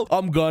as well.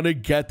 I'm gonna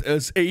get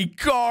us a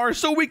car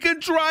so we can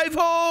drive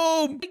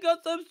home. I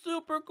got some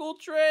super cool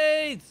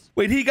trades.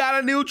 Wait, he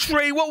got a new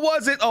trade. What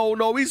was it? Oh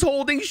no, he's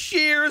holding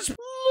shears.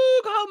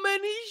 Look how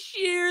many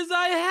shears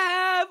I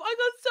have. I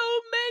got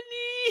so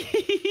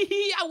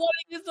many. I want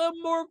to get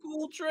some more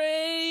cool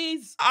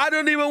trades. I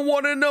don't even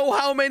want to know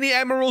how many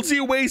emeralds he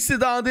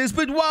wasted on this,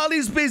 but while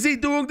he's busy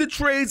doing the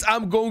trades,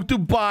 I'm going to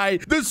buy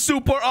the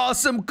super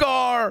awesome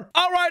car.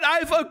 All right,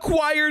 I've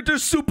acquired the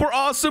super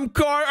awesome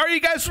car. Are you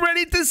guys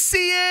ready to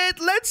see it?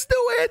 Let's do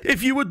it.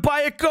 If you would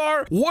buy a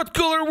car, what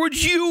color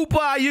would you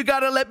buy? You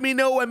gotta let me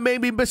know, and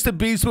maybe Mr.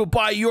 Beast will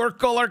buy your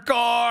color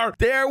car.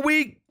 There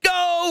we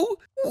go.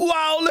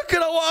 Wow, look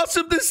at how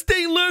awesome this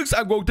thing looks.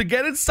 I'm going to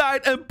get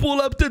inside and pull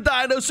up the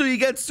dino so he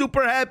gets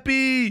super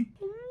happy.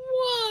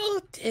 Whoa,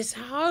 this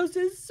house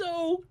is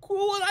so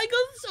cool. And I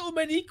got so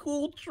many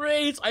cool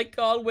trades. I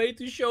can't wait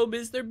to show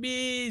Mr.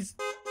 Beast.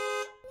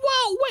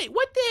 Whoa, wait,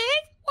 what the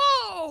heck?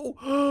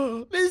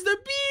 Whoa, Mr.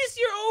 Beast,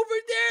 you're over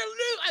there.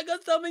 Look, I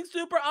got something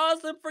super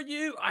awesome for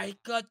you. I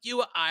got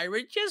you an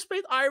iron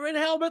chestplate, iron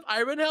helmet,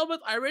 iron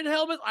helmet, iron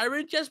helmet,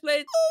 iron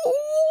chestplate.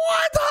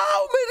 What?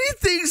 How many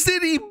things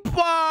did he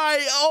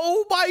buy?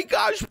 Oh my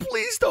gosh,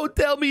 please don't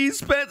tell me he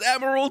spent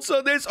emeralds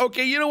on this.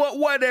 Okay, you know what?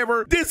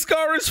 Whatever. This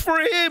car is for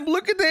him.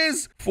 Look at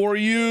this. For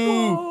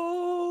you.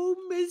 Oh,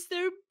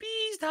 Mr.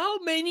 Beast, how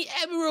many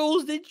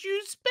emeralds did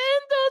you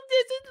spend on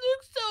this? It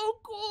looks so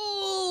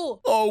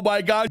cool. Oh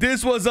my god,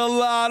 this was a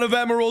lot of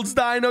emeralds,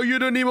 Dino. You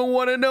don't even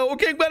want to know.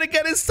 Okay, I'm gonna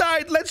get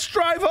inside. Let's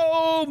drive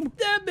home.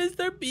 Yeah,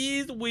 Mr.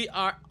 Beast, we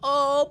are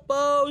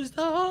almost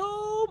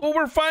home. Oh,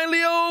 we're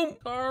finally home.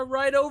 Car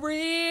right over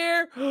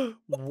here.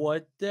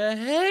 What the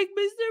heck,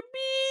 Mr.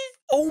 Beast?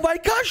 Oh my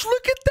gosh,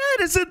 look at that.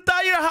 His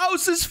entire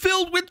house is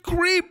filled with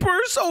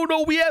creepers. Oh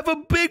no, we have a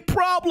big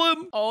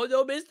problem. Oh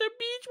no, Mr.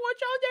 Beast,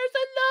 watch out. There's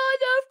a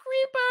lot of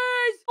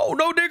creepers. Oh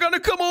no, they're gonna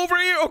come over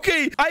here.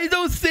 Okay, I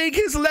don't think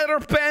his leather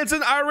pants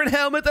and iron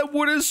helmet and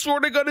wooden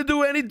sword are gonna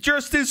do any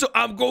justice. So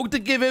I'm going to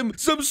give him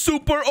some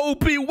super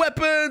OP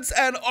weapons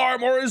and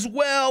armor as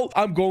well.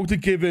 I'm going to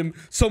give him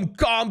some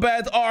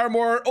combat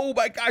armor. Oh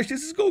my gosh,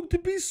 this is going to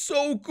be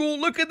so cool.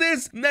 Look at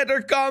this.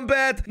 Nether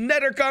combat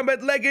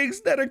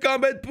leggings, nether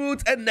combat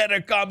boots, and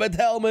nether combat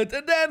helmet.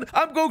 And then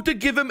I'm going to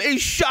give him a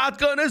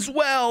shotgun as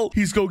well.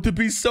 He's going to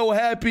be so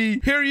happy.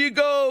 Here you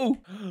go.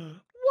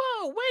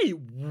 Whoa, wait.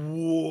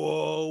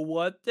 Whoa,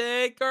 what the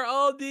heck are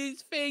all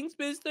these things,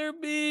 Mr.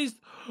 Beast?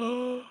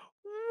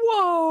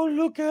 Whoa,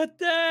 look at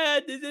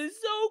that. This is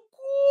so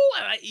cool.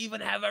 And I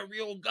even have a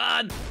real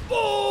gun.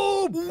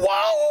 Boom! Whoa,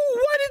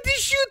 why did he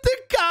shoot the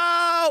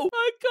cow?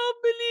 I can't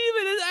believe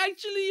it. It's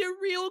actually a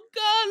real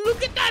gun.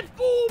 Look at that.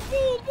 Boom,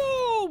 boom,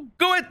 boom.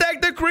 Go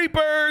attack the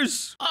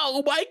creepers.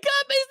 Oh my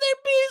god,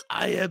 Mr. Beast.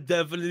 I am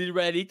definitely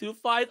ready to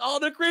fight all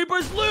the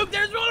creepers. Look,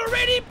 there's one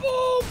already.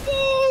 Boom,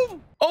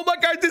 boom. Oh my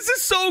god, this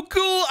is so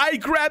cool. I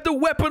grabbed a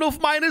weapon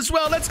of mine as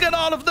well. Let's get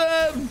all of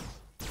them.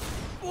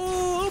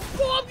 Boom,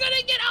 boom. I'm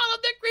gonna get all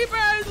of the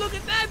creepers. Look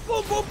at that.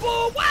 Boom, boom,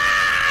 boom.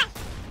 Ah!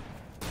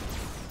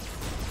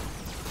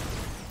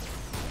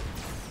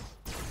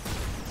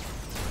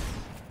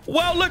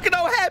 Wow, look at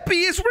how happy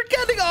he is. We're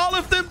getting all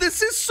of them.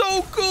 This is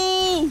so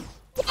cool.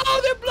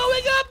 Oh, they're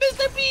blowing up,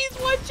 Mr. Beast.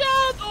 Watch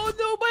out. Oh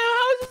no, my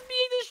house is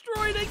being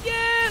destroyed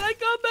again. I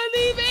can't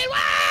believe it.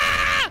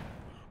 Ah!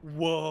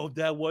 Whoa,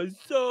 that was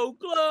so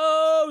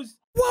close.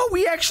 Whoa,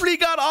 we actually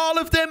got all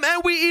of them,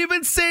 and we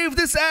even saved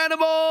his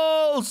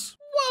animals.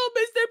 Whoa,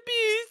 Mr.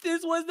 Beast,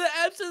 This was the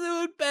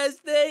absolute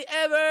best day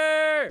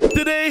ever.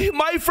 Today,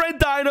 my friend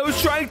Dino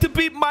is trying to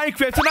beat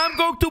Minecraft, and I'm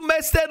going to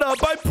mess that up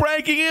by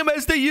pranking him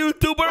as the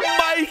YouTuber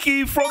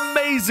Mikey from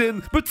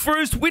Maizen. But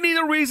first, we need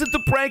a reason to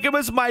prank him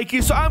as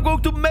Mikey, so I'm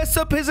going to mess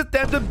up his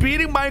attempt at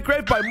beating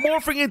Minecraft by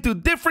morphing into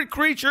different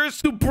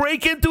creatures to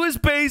break into his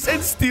base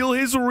and steal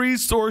his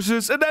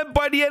resources. And then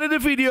by the end of the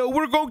video,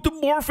 we're going to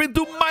morph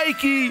into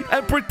Mikey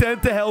and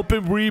pretend to help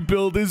him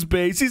rebuild his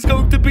base. He's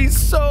going to be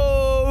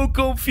so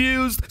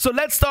confused. So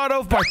let's start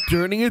off by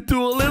turning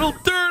into a little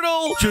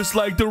turtle, just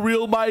like the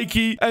real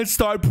Mikey, and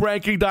start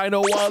pranking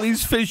Dino while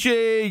he's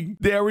fishing.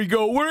 There we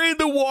go. We're in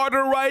the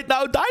water right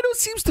now. Dino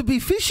seems to be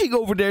fishing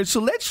over there,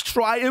 so let's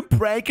try and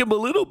prank him a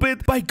little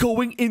bit by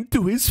going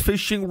into his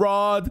fishing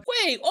rod.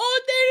 Wait,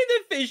 oh, there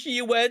the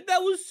fishy went.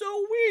 That was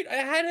so weird. I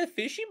had a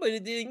fishy, but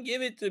it didn't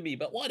give it to me.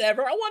 But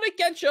whatever. I want to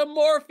catch some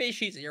more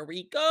fishies. Here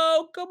we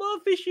go. Come on,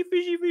 fishy,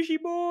 fishy, fishy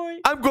boy.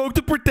 I'm going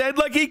to pretend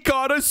like he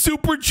caught a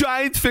super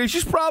giant fish.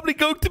 He's probably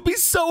going to be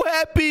so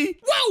happy.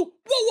 Whoa, whoa,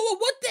 whoa,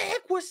 what the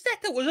heck was that?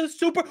 That was a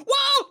super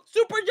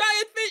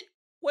giant fish.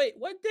 Wait,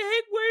 what the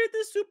heck? Where did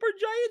the super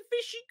giant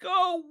fishy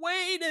go?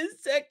 Wait a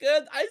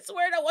second. I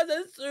swear that was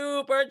a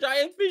super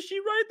giant fishy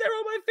right there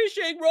on my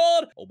fishing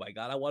rod. Oh my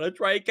god, I want to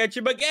try and catch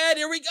him again.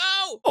 Here we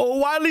go. Oh,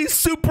 while he's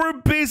super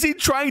busy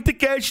trying to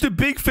catch the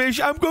big fish,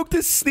 I'm going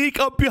to sneak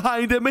up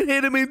behind him and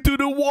hit him into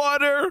the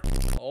water.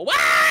 Oh,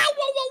 wow!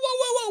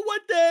 Whoa,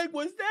 what the heck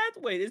was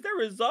that? Wait, is there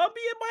a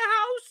zombie in my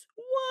house?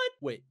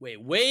 What?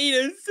 Wait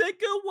a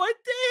second. What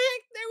the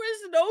heck? There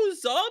is no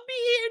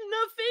zombie here,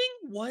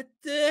 nothing? What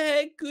the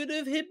heck could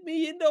have hit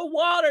me in the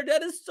water?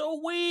 That is so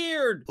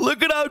weird.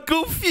 Look at how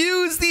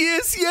confused he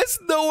is. He has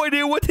no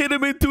idea what hit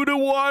him into the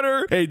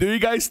water. Hey, do you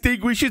guys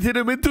think we should hit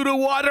him into the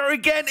water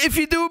again? If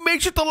you do,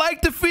 make sure to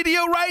like the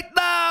video right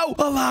now.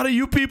 A lot of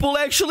you people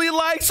actually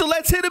like, so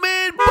let's hit him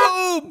in.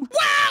 Boom!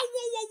 Wow!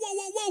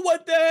 Whoa,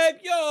 what the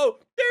heck? Yo,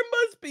 there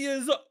must be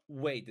a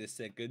wait a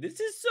second. This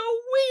is so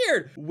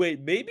weird. Wait,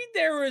 maybe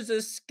there is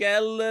a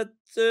skeleton?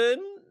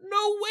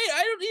 No, wait,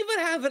 I don't even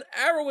have an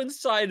arrow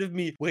inside of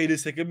me. Wait a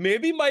second,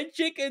 maybe my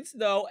chickens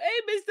know.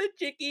 Hey, Mr.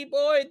 Chicky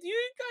Boy, do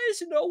you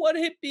guys know what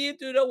hit me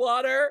into the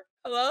water?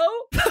 Hello?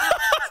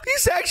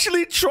 He's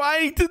actually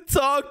trying to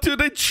talk to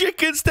the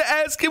chickens to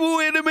ask him who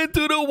hit him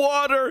into the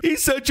water.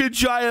 He's such a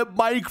giant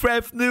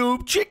Minecraft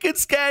noob.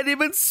 Chickens can't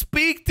even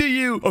speak to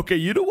you. Okay,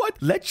 you know what?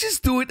 Let's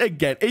just do it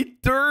again. A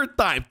third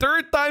time.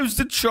 Third time's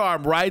the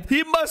charm, right?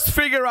 He must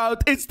figure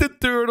out it's the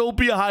turtle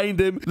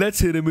behind him. Let's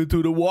hit him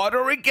into the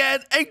water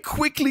again and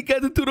quickly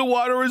get into the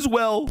water as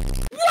well.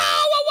 Whoa!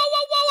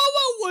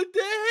 What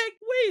the heck?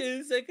 Wait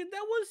a second,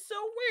 that was so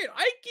weird.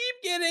 I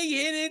keep getting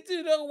hit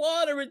into the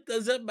water. It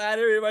doesn't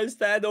matter if I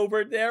stand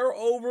over there or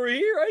over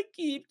here. I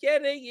keep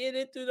getting hit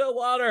into the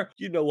water.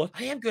 You know what?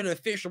 I am gonna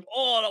fish from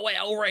all the way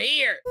over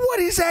here. What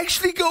is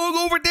actually going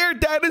over there?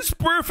 That is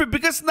perfect,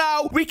 because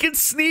now we can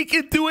sneak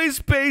into his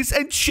base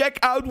and check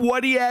out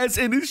what he has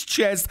in his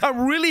chest.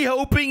 I'm really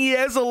hoping he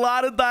has a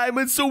lot of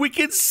diamonds so we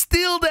can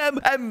steal them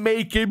and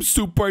make him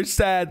super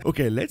sad.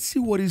 Okay, let's see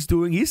what he's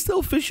doing. He's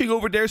still fishing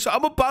over there, so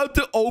I'm about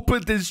to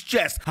open this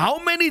chest. How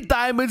many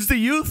diamonds do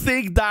you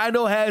think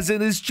Dino has in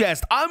his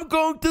chest? I'm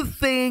going to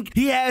think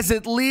he has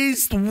at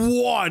least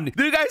one.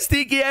 Do you guys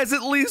think he has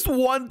at least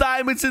one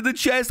diamonds in the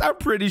chest? I'm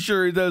pretty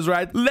sure he does,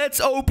 right?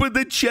 Let's open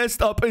the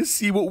chest up and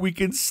see what we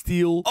can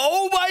steal.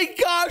 Oh my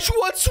gosh,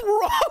 what's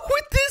wrong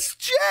with this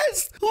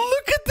chest?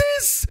 Look at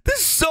this.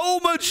 There's so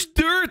much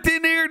dirt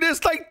in here.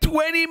 There's like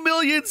 20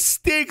 million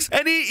sticks,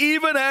 and he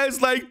even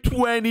has like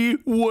 20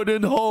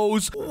 wooden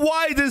hoes.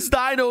 Why does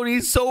Dino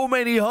need so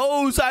many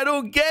hoes? I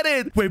don't get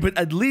it. Wait, but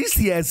at least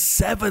he has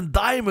 7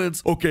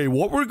 diamonds. Okay,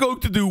 what we're going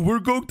to do, we're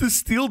going to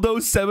steal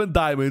those 7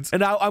 diamonds.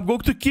 And now I'm going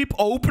to keep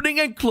opening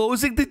and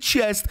closing the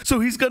chest. So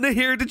he's going to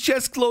hear the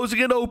chest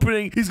closing and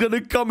opening. He's going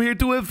to come here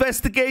to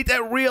investigate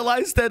and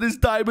realize that his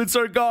diamonds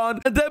are gone.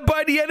 And then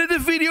by the end of the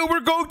video, we're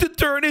going to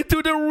turn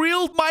into the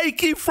real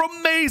Mikey from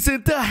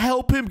Maizen to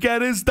help him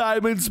get his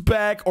diamonds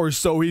back. Or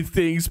so he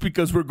thinks,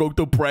 because we're going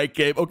to prank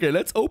him. Okay,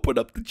 let's open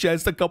up the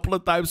chest a couple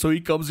of times so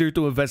he comes here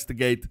to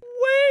investigate.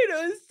 Wait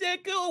a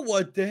second.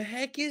 What the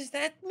heck is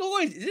that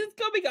noise? Is it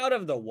coming out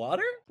of the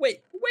water?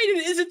 Wait,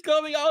 is it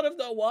coming out of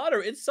the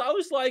water? It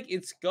sounds like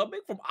it's coming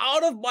from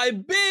out of my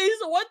base.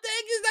 What the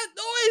heck is that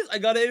noise? I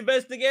gotta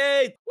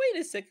investigate.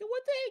 Wait a second.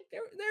 What the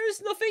heck? There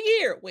is nothing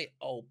here. Wait,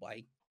 oh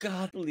my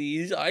god,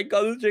 please. I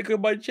gotta check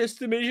on my chest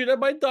to make sure that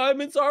my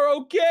diamonds are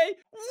okay.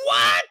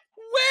 What?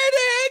 Where the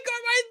heck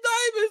are my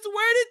diamonds?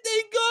 Where did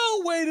they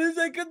go? Wait a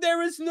second,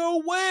 there is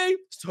no way.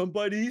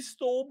 Somebody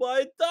stole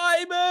my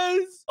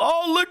diamonds.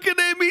 Oh, look at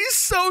him. He's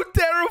so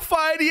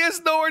terrified. He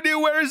has no idea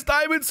where his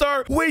diamonds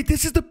are. Wait,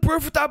 this is the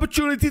perfect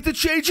opportunity to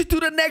change it to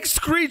the next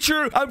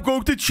creature. I'm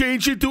going to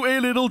change it to a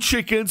little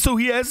chicken so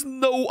he has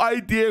no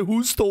idea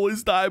who stole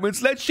his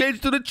diamonds. Let's change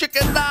to the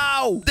chicken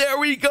now. There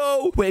we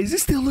go. Wait, is he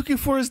still looking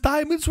for his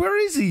diamonds? Where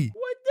is he?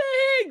 What the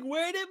heck?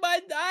 Where did my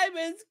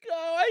diamonds go?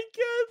 I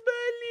can't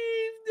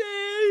believe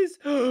this.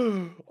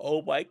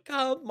 Oh my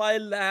god, my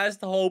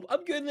last hope.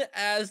 I'm gonna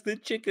ask the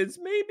chickens.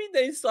 Maybe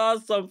they saw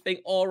something.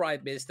 All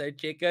right, Mr.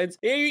 Chickens.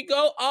 Here you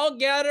go. I'll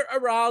gather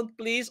around,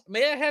 please.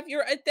 May I have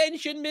your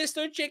attention,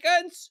 Mr.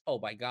 Chickens? Oh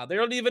my god, they're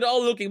not even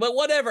all looking, but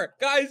whatever.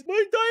 Guys,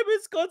 my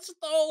diamonds got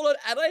stolen,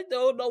 and I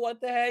don't know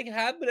what the heck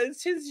happened. And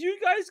since you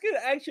guys can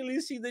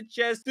actually see the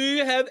chest, do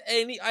you have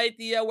any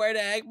idea where the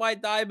heck my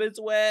diamonds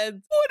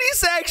went? What,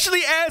 he's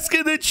actually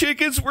asking the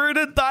chickens where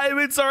the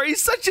diamonds are?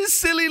 He's such a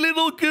silly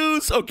little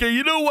goose. Okay,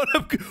 you know what?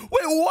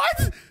 Wait,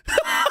 what?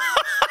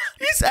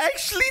 He's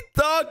actually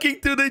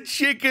talking to the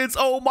chickens.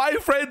 Oh, my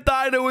friend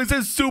Dino is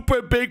a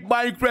super big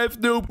Minecraft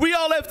noob. We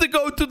all have to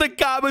go to the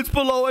comments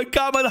below and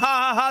comment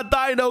ha ha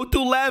ha Dino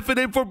to laugh at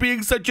him for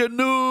being such a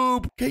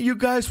noob. Can you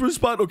guys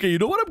respond? Okay, you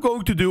know what I'm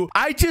going to do?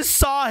 I just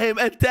saw him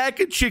attack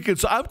a chicken,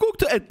 so I'm going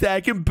to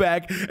attack him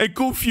back and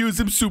confuse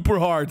him super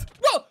hard.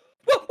 Whoa!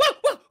 Whoa!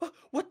 Whoa! Whoa!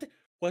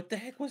 What the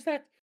heck was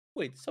that?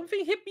 Wait,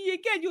 something hit me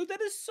again. Yo,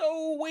 that is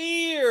so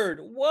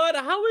weird. What?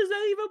 How is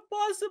that even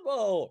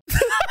possible?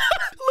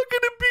 Look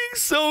at him being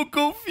so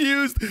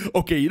confused.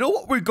 Okay, you know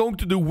what we're going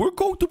to do? We're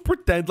going to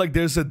pretend like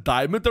there's a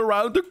diamond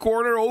around the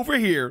corner over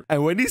here.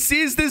 And when he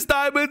sees this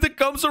diamond that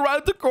comes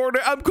around the corner,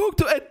 I'm going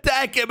to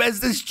attack him as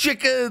this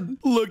chicken.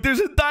 Look,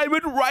 there's a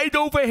diamond right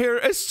over here.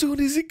 As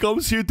soon as he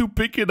comes here to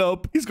pick it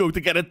up, he's going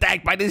to get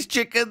attacked by this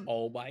chicken.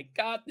 Oh my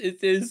god,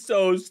 this is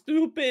so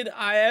stupid.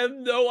 I have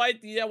no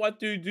idea what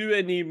to do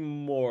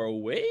anymore.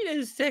 Wait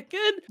a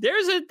second.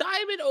 There's a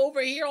diamond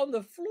over here on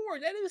the floor.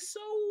 That is so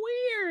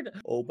weird.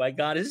 Oh my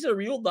god, is this a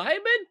real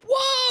diamond?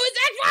 Whoa, is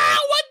that? Wow,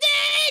 what the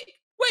heck?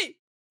 Wait,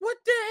 what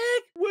the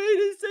heck? Wait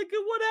a second,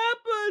 what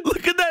happened?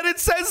 Look at that. It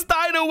says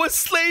Dino was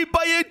slain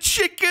by a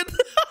chicken.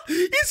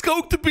 He's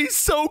going to be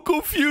so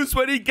confused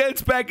when he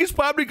gets back. He's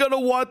probably going to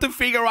want to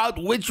figure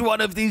out which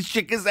one of these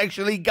chickens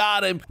actually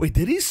got him. Wait,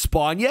 did he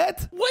spawn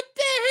yet? What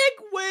the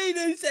heck? Wait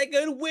a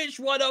second. Which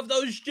one of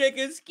those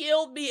chickens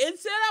killed me? It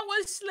said I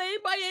was slain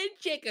by a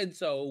chicken.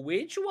 So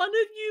which one of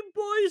you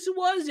boys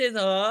was it,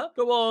 huh?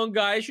 Come on,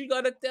 guys. You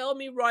gotta tell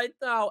me right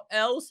now.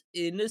 Else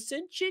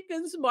innocent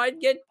chickens might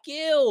get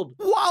killed.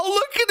 Wow,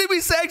 look at him.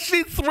 He's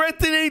actually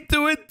threatening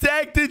to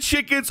attack the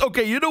chickens.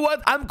 Okay, you know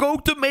what? I'm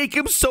going to make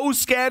him so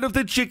scared of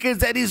the chickens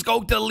that he's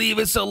going to leave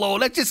us alone.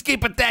 Let's just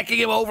keep attacking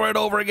him over and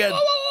over again. Whoa,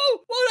 whoa, whoa.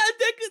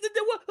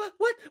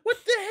 What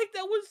the heck?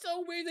 That was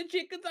so weird. The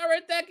chickens are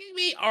attacking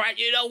me. All right,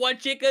 you know what,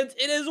 chickens?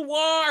 It is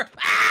war.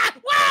 Ah!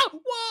 Whoa!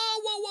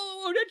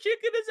 Whoa! The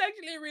chicken is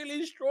actually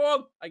really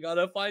strong. I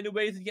gotta find a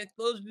way to get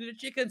closer to the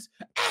chickens.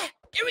 Ah!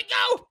 Here we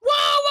go!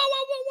 Whoa!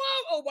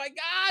 Oh my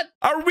god!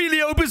 I really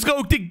hope he's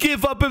going to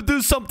give up and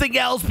do something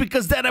else,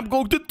 because then I'm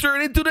going to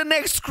turn into the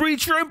next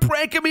creature and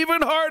prank him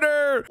even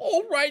harder.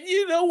 Alright,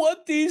 you know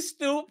what? These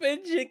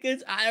stupid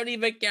chickens, I don't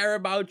even care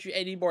about you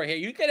anymore here.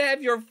 You can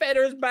have your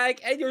feathers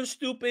back and your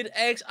stupid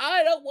eggs.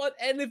 I don't want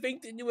anything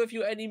to do with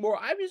you anymore.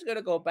 I'm just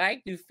gonna go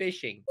back to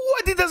fishing.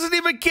 What? He doesn't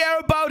even care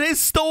about his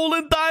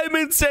stolen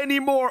diamonds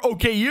anymore.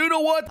 Okay, you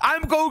know what?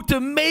 I'm going to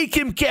make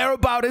him care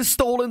about his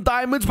stolen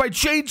diamonds by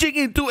changing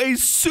into a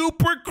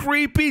super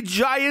creepy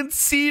giant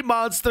sea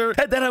monster,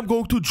 and then I'm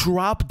going to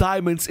drop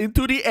diamonds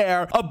into the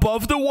air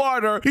above the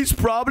water. He's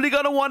probably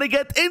gonna want to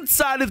get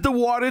inside of the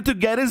water to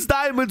get his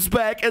diamonds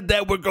back, and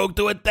then we're going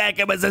to attack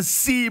him as a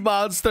sea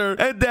monster.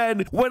 And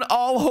then when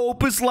all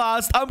hope is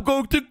lost, I'm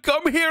going to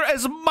come here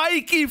as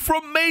Mikey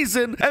from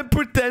Maizen and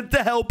pretend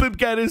to help him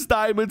get his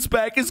diamonds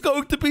back. It's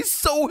going to be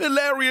so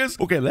hilarious.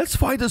 Okay, let's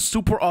find a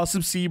super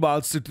awesome sea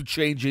monster to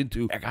change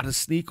into. I gotta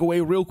sneak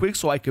away real quick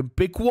so I can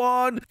pick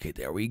one. Okay,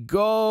 there we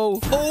go.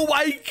 Oh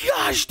my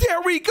gosh,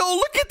 there we go.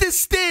 Look at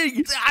this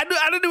thing. I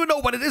don't even know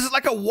what it is. It's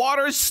like a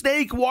water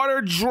snake, water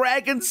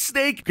dragon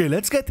snake. Okay,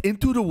 let's get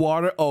into the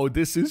water. Oh,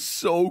 this is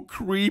so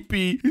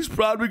creepy. He's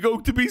probably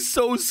going to be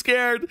so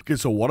scared. Okay,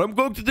 so what I'm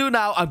going to do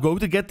now, I'm going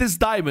to get this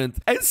diamond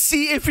and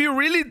see if he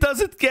really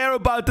doesn't care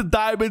about the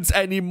diamonds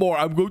anymore.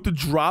 I'm going to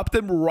drop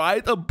them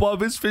right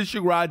above his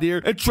fishing rod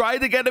here and try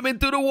to get him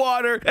into the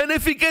water. And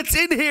if he gets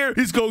in here,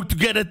 he's going to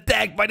get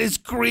attacked by this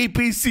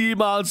creepy sea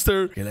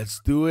monster. Okay, let's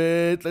do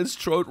it. Let's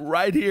throw it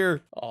right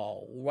here.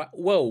 Oh,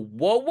 whoa.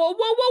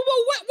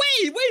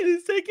 Wait a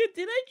second.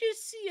 Did I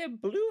just see a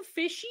blue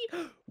fishy?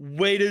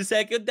 Wait a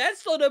second.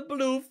 That's not a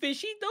blue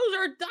fishy. Those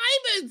are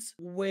diamonds.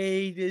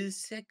 Wait a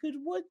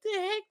second. What the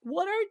heck?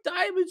 What are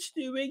diamonds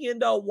doing in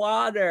the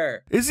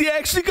water? Is he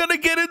actually gonna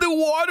get in the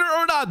water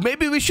or not?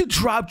 Maybe we should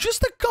drop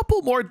just a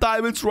couple more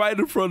diamonds right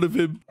in front of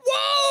him.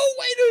 Whoa,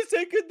 wait a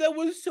second. That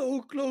was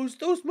so close.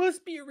 Those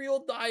must be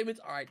real diamonds.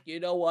 All right, you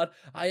know what?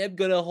 I am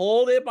gonna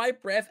hold in my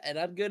breath and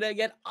I'm gonna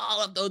get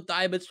all of those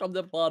diamonds from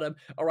the bottom.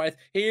 All right,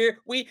 here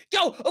we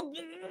go.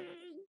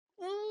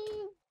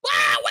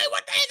 Wow, wait,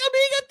 what the heck? I'm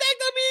being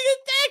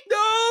attacked.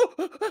 No!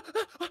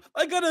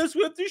 I gotta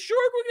swim to shore.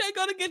 I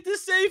gotta get to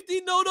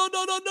safety. No.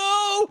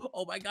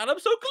 Oh my god, I'm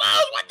so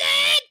close. What the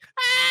heck?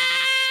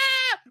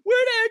 Ah!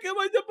 Where the heck am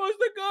I supposed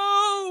to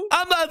go?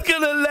 I'm not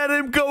gonna let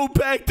him go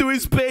back to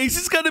his base.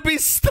 He's gonna be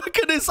stuck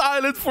on this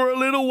island for a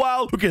little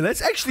while. Okay,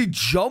 let's actually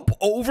jump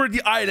over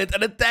the island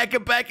and attack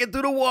him back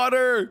into the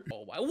water.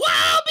 Oh my, wow,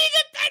 I'm being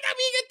attacked.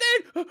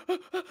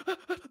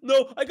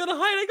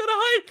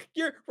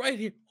 here, right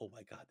here. Oh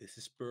my god, this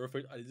is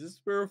perfect. This is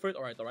perfect.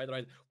 All right.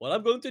 What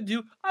I'm going to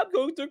do, I'm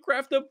going to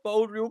craft a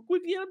boat real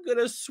quickly. I'm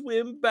gonna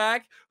swim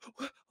back.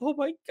 Oh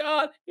my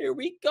god, here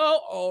we go.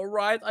 All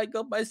right, I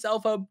got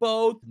myself a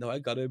boat. Now I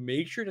gotta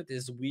make sure that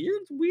this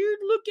weird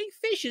looking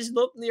fish is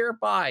not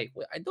nearby.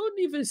 Wait, I don't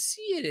even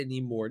see it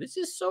anymore. This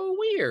is so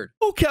weird.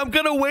 Okay, I'm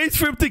gonna wait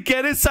for him to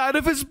get inside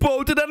of his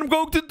boat, and then I'm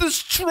going to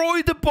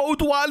destroy the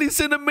boat while he's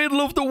in the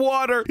middle of the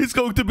water. He's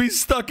going to be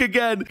stuck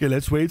again. Okay,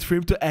 let's wait for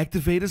him to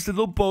activate his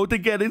little boat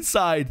and get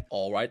inside.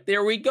 All right,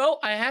 there we go.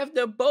 I have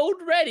the boat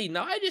ready.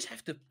 Now I just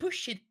have to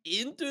push it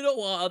into the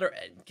water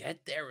and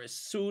get there as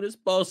soon as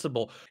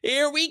possible.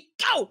 Here we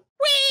go.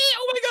 Whee!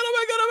 Oh my god, oh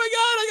my god, oh my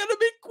god. I gotta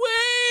be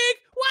quick.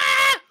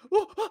 Wah!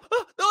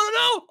 No.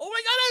 Oh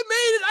my god, I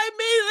made it.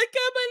 I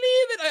can't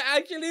believe it. I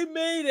actually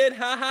made it.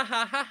 Ha ha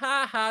ha ha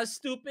ha ha.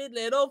 Stupid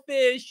little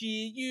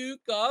fishy. You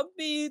can't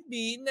beat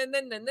me. Na na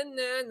na na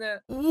na na.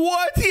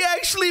 What? He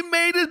actually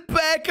made it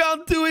back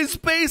onto his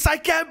base. I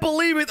can't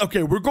believe it.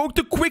 Okay, we're going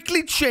to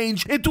quickly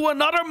change into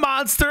another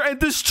monster and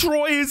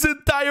destroy his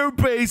entire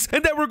base.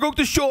 And then we're going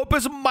to show up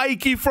as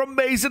Mikey from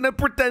Maizen and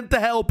pretend to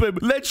help him.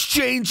 Let's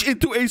change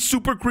into a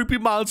super creepy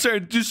monster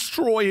and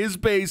destroy his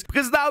base.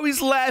 Because now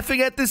he's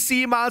laughing at the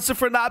sea monster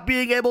for not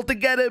being able to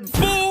get him.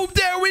 Boom!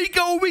 There we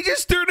go. We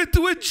just turned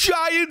into a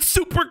giant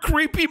super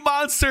creepy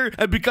monster.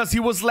 And because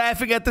he was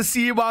laughing at the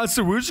sea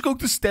monster, we're just going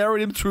to stare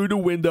at him through the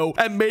window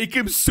and make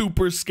him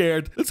super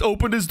scared. Let's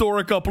open this door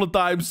a couple of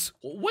times.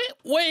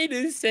 Wait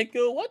a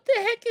second. What the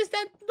heck is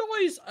that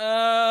noise?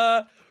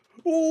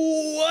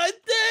 What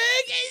the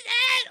heck is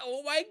that?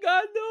 Oh my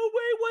god, no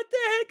way. What the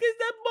heck is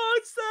that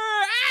monster?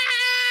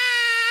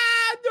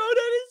 No,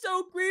 that is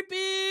so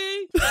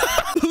creepy.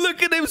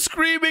 Look at him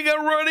screaming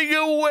and running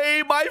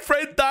away. My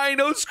friend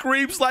Dino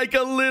screams like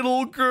a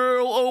little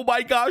girl. Oh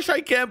my gosh,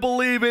 I can't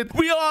believe it.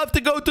 We all have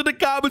to go to the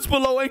comments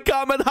below and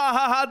comment, ha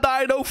ha ha,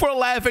 Dino, for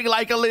laughing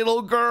like a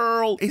little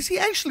girl. Is he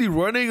actually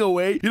running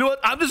away? You know what?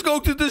 I'm just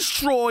going to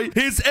destroy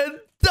his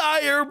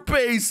entire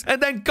base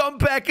and then come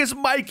back as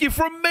Mikey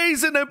from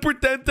Maizen and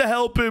pretend to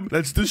help him.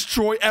 Let's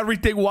destroy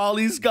everything while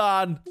he's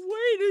gone.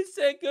 Wait a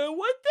second.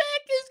 What the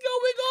heck is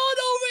going on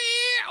over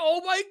here?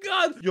 Oh my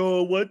god.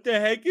 Yo, what the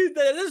heck is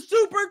that? It's a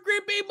super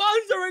creepy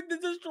monster and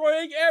it's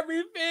destroying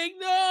everything.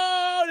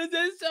 No,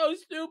 this is so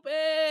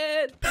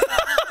stupid.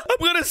 I'm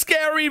gonna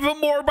scare even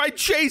more by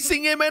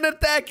chasing him and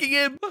attacking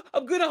him.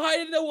 I'm gonna hide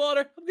in the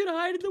water.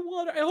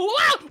 Whoa, no,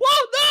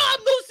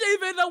 I'm not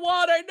safe in the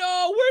water.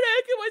 No, where the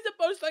heck am I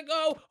supposed to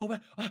go? Oh my,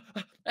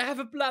 I have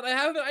a plan. I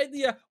have an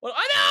idea. Well,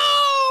 I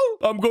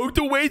know. I'm going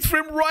to wait for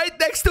him right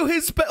next to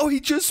his bed. Oh, he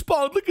just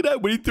spawned. Look at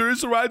that. When he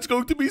turns around, he's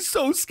going to be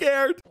so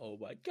scared. Oh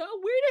my god,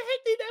 where the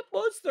heck did that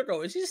monster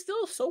go? Is he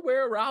still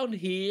somewhere around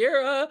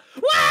here? No.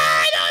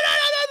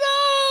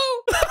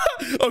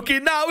 Okay,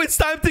 now it's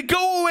time to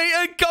go away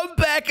and come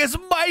back as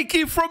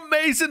Mikey from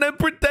Maizen and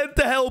pretend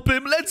to help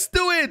him. Let's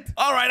do it.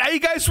 All right, are you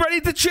guys ready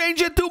to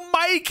change into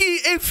Mikey?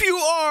 If you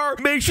are,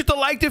 make sure to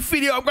like the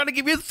video. I'm going to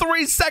give you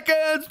 3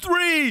 seconds.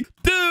 3,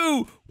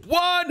 2,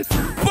 1.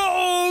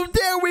 Boom!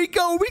 There we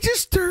go. We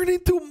just turned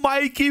into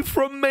Mikey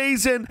from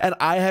Maizen. And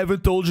I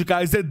haven't told you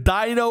guys that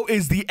Dino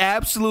is the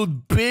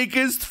absolute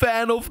biggest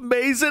fan of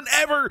Maizen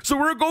ever. So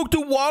we're going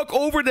to walk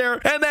over there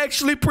and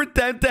actually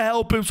pretend to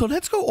help him. So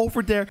let's go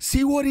over there,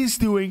 see what he's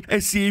doing,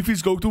 and see if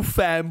he's going to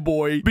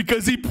fanboy.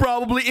 Because he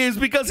probably is,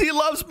 because he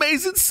loves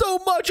Maizen so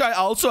much. I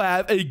also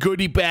have a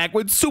goodie bag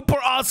with super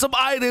awesome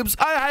items.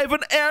 I have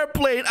an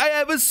airplane. I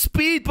have a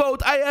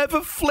speedboat. I have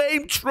a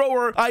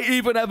flamethrower. I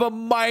even have a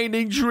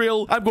mining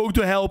drill. I'm going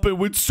to help him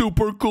with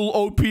super cool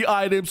OP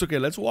items. Okay,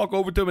 let's walk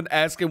over to him and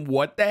ask him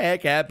what the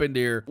heck happened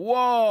here.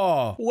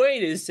 Whoa.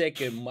 Wait a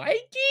second,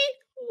 Mikey?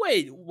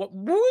 Wait,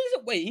 who is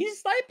it? Wait,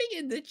 he's typing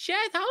in the chat.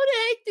 How the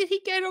heck did he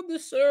get on the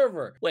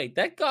server? Wait,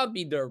 that can't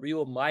be the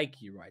real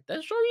Mikey, right?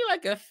 That's probably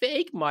like a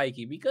fake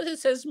Mikey because it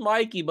says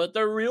Mikey, but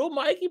the real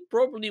Mikey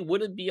probably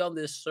wouldn't be on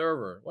this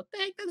server. What the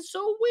heck? That's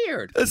so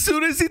weird. As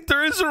soon as he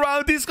turns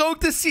around, he's going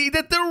to see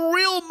that the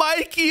real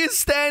Mikey is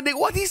standing.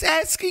 What? He's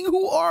asking,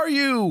 who are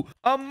you?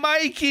 I'm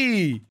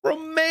Mikey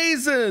from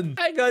Maizen.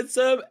 I got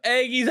some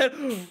eggies. What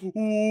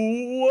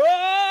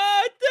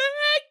the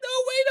heck? No,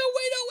 wait.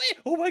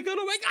 Oh my god,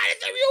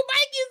 it's a real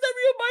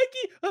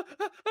Mikey.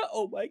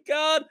 Oh my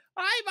god.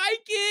 Hi,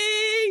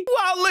 Mikey.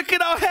 Wow, look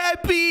at how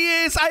happy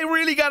he is. I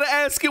really gotta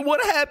ask him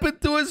what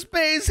happened to his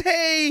base.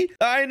 Hey,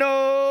 I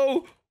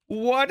know.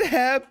 What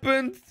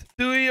happened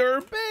to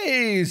your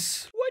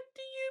base? What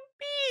do you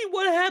mean?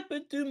 What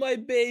happened to my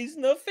base?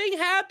 Nothing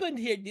happened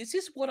here. This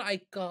is what I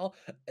call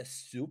a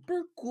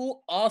super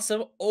cool,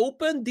 awesome,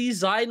 open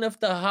design of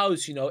the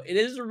house. You know, it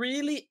is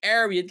really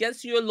airy. It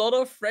gets you a lot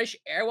of fresh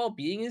air while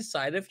being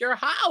inside of your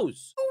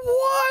house.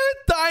 What?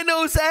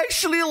 Dino's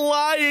actually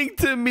lying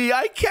to me.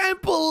 I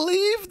can't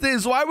believe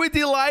this. Why would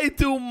he lie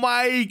to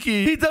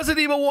Mikey? He doesn't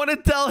even want to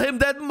tell him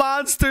that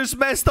monsters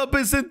messed up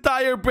his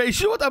entire base.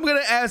 You know what? I'm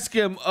gonna ask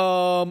him.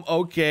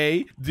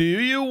 Okay. Do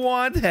you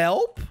want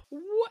help?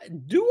 What?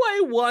 Do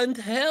I want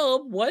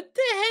help? What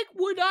the heck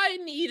would I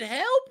need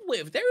help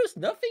with? There is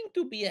nothing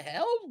to be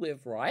helped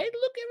with, right?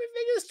 Look,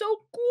 everything is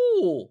so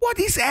cool. What?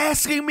 He's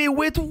asking me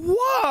with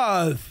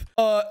what?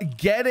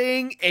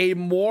 Getting a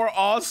more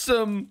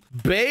awesome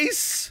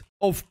base?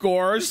 Of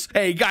course.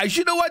 Hey, guys,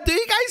 you know what? Do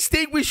you guys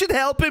think we should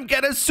help him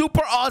get a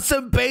super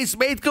awesome base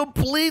made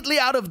completely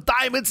out of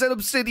diamonds and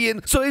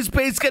obsidian so his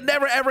base can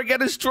never ever get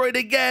destroyed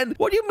again?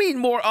 What do you mean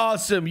more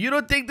awesome? You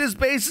don't think this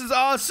base is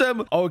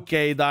awesome?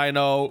 Okay,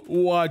 Dino,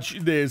 watch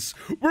this.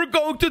 We're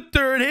going to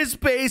turn his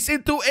base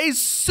into a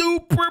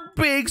super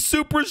big,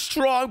 super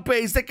strong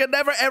base that can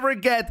never ever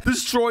get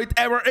destroyed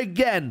ever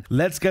again.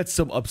 Let's get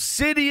some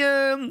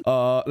obsidian.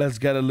 Let's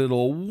get a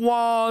little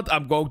wand.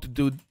 I'm going to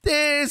do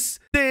this,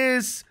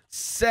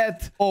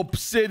 set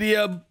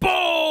obsidian,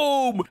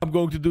 boom. I'm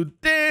going to do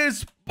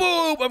this,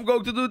 boom. I'm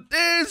going to do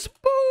this,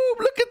 boom.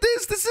 Look at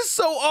this. This is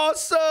so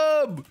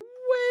awesome.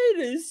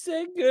 Wait a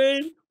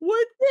second.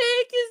 What the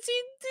heck is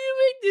he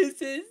doing?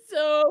 This is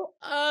so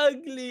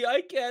ugly.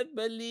 I can't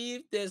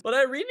believe this. But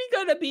I really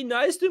gotta be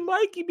nice to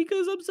Mikey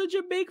because I'm such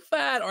a big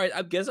fan. All right,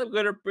 I guess I'm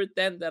gonna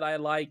pretend that I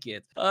like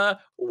it.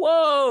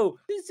 Whoa.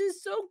 This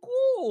is so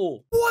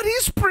cool. What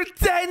is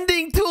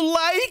pretending to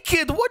like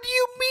it? What do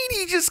you mean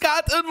he just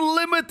got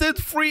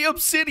unlimited free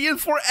obsidian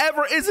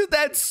forever? Isn't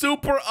that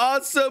super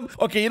awesome?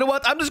 Okay, you know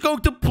what? I'm just going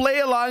to play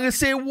along and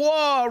say,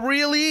 whoa,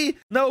 really?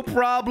 No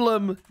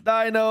problem,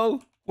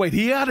 Dino. Wait,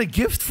 he had a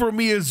gift for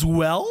me as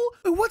well?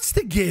 What's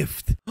the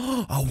gift?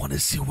 Oh, I want to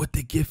see what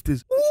the gift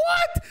is.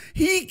 What?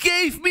 He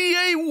gave me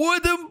a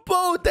wooden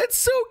boat. That's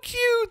so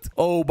cute.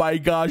 Oh my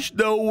gosh,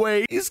 no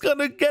way. He's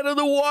gonna get in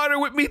the water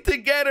with me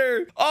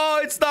together.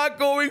 Oh, it's not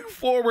going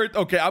forward.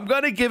 Okay, I'm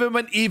gonna give him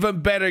an even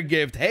better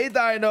gift. Hey,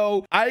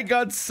 Dino, I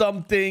got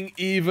something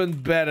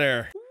even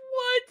better.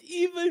 What?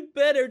 Even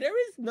better?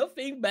 There is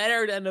nothing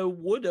better than a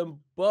wooden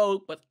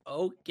boat, but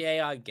okay,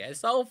 I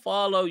guess I'll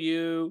follow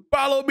you.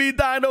 Follow me,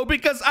 Dino,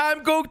 because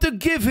I'm going to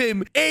give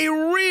him a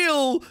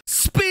real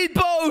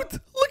speedboat.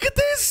 Look at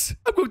this.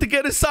 I'm going to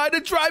get inside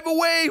and drive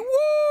away.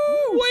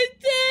 Woo! What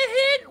the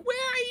heck? Where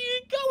are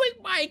you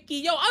going, Mikey?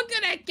 Yo, I'm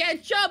gonna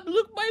catch up.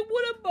 Look, my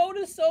wooden boat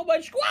is so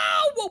much.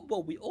 Whoa, whoa, whoa.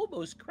 We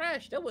almost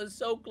crashed. That was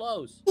so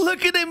close.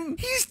 Look at him.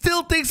 He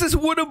still thinks his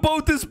wooden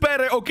boat is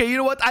better. Okay, you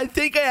know what? I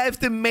think I have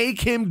to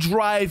make him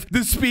drive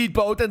the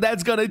speedboat, and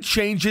that's gonna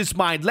change his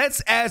mind.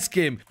 Let's ask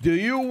him. Do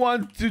you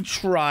want to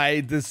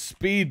try the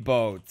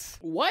speedboat?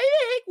 Why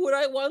the heck would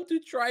I want to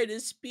try the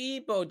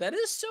speedboat? That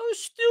is so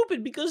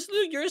stupid because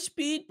look, your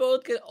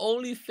speedboat can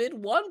only fit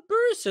one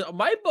person.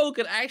 My boat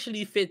can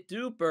actually fit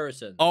two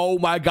persons. Oh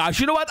my gosh.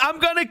 You know what? I'm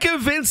gonna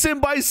convince him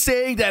by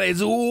saying that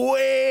it's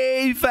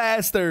way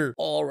faster.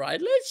 All right,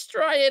 let's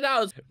try it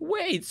out.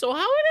 Wait, so how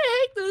the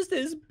heck does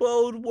this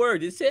boat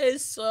work? This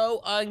is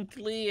so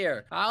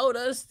unclear. How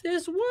does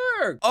this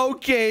work?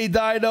 Okay,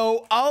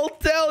 Dino, I'll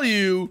tell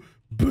you.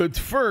 But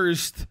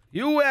first,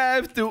 you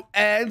have to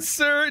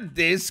answer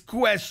this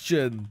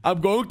question. I'm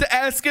going to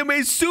ask him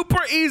a super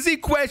easy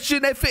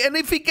question. And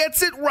if he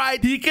gets it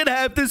right, he can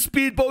have the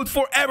speedboat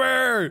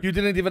forever. You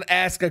didn't even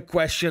ask a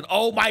question.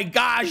 Oh my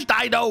gosh,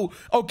 Dino.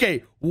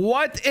 Okay,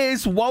 what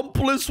is 1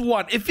 +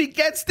 1? If he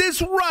gets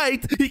this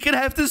right, he can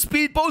have the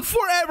speedboat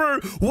forever.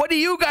 What do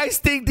you guys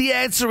think the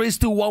answer is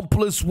to 1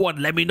 +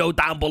 1? Let me know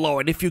down below.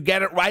 And if you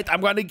get it right,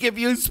 I'm going to give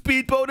you a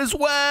speedboat as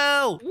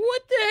well.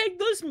 What the heck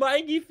does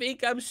Mikey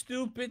think I'm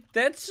stupid?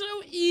 That's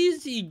so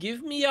easy.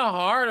 Give me a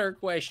harder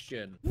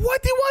question.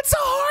 What? He wants a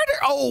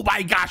harder? Oh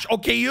my gosh.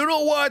 Okay, you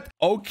know what?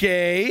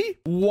 Okay.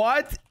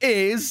 What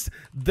is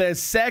the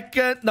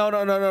second?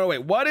 No,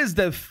 wait. What is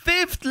the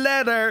 5th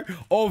letter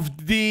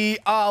of the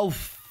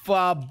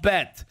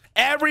alphabet?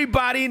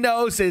 Everybody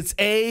knows it's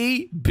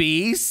A,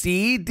 B,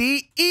 C,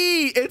 D,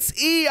 E.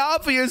 It's E,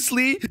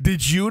 obviously.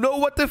 Did you know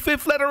what the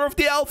 5th letter of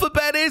the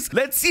alphabet is?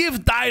 Let's see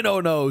if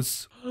Dino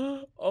knows.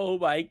 Oh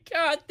my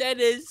god, that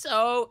is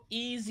so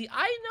easy.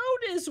 I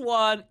know this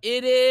one.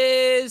 It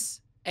is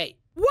A.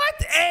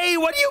 What? A?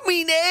 What do you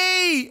mean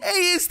A? A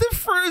is the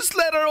 1st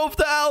letter of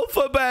the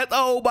alphabet.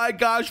 Oh my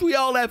gosh, we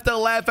all have to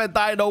laugh at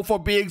Dino for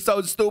being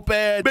so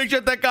stupid. Make sure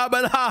to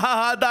comment, ha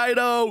ha ha,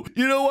 Dino.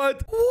 You know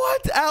what?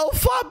 What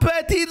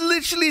alphabet? He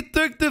literally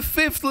took the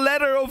 5th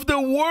letter of the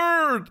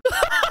word.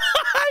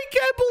 I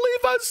can't believe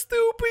how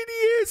stupid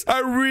he is. I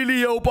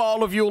really hope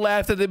all of you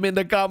laughed at him in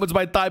the comments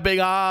by typing,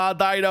 ha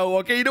ha, Dino.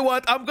 Okay, you know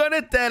what? I'm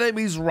gonna tell him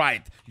he's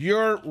right.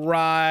 You're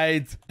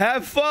right.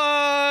 Have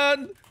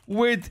fun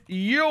with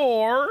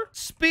your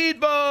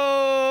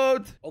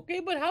speedboat. Okay,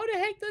 but how the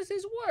heck does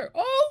this work?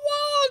 Oh,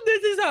 wow,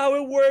 this is how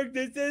it works.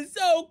 This is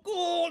so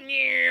cool.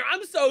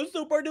 I'm so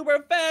super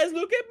duper fast.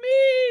 Look at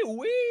me.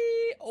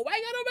 Wee. Oh my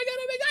god, oh my god,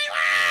 oh my god.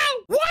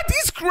 Wow. What?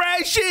 He's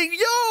crashing.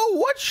 Yo,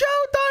 watch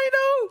out,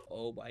 Dino.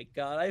 Oh my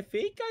god, I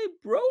think I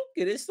broke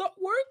it. It's not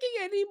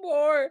working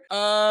anymore.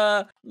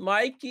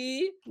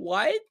 Mikey,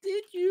 why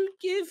did you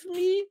give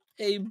me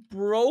a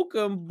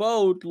broken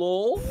boat,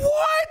 lol?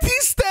 What?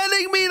 He's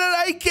telling me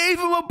that I gave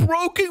him a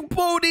broken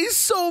boat. He's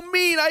so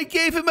mean. I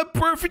gave him a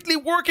perfectly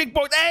working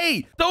boat.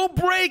 Hey, don't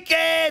break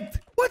it.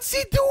 What's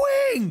he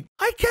doing?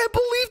 I can't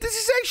believe this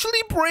is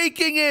actually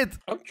breaking it.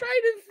 I'm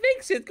trying to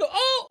fix it.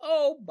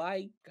 Oh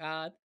my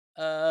God.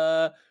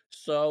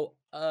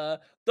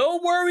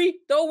 Don't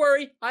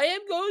worry. I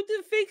am going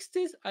to fix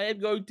this.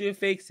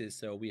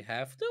 So we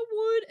have the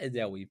wood, and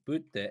then we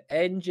put the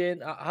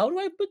engine. How do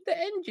I put the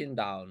engine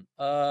down?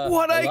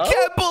 What? Hello? I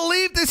can't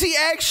believe this. He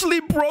actually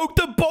broke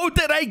the boat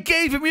that I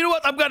gave him. You know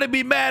what? I'm gonna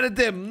be mad at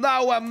him.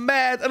 Now I'm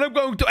mad, and I'm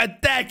going to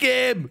attack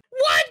him.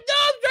 What? No,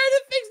 I'm trying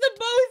to fix the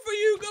boat for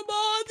you. Come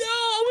on. No,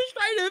 I was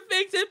trying to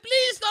fix it.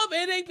 Please stop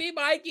hitting me,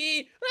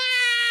 Mikey.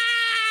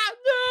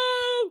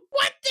 No.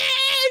 What the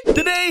heck?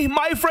 Today,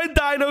 my friend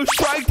Dino's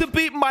trying to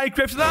beat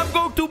Minecraft, and I'm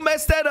going to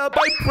mess that up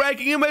by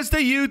pranking him as the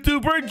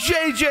YouTuber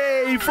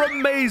JJ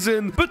from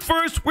Maizen. But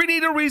first, we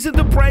need a reason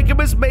to prank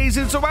him as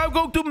Maizen, so I'm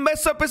going to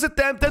mess up his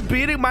attempt at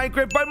beating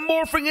Minecraft by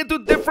morphing into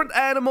different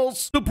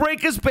animals to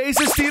break his base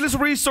and steal his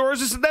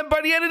resources, and then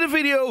by the end of the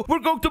video, we're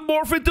going to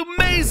morph into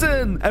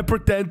Maizen and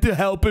pretend to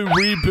help him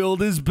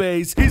rebuild his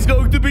base. He's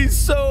going to be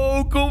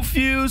so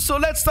confused, so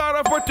let's start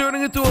off by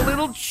turning into a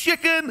little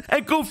chicken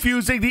and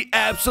confusing the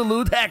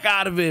absolute heck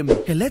out of him.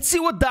 Okay, let's see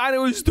what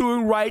Dino is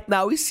doing right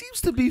now. He seems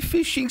to be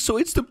fishing, so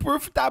it's the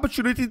perfect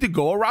opportunity to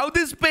go around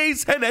his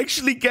base and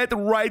actually get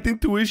right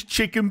into his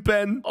chicken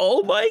pen.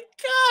 Oh my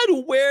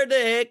God, where the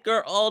heck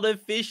are all the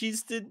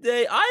fishies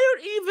today? I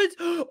don't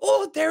even...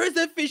 Oh, there is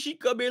a fishy.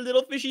 Come here,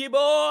 little fishy boy.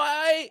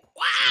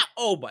 Wow.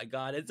 Oh my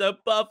God, it's a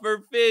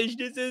puffer fish.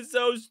 This is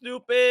so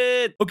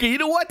stupid. Okay, you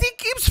know what? He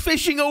keeps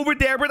fishing over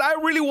there, but I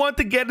really want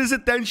to get his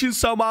attention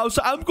somehow,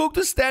 so I'm going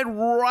to stand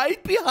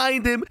right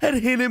behind him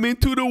and hit him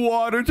into the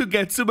water to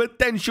get some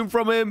attention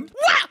from him.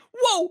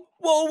 Whoa.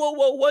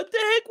 What the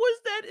heck was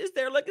that? Is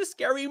there like a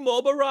scary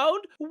mob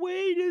around?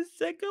 Wait a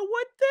second.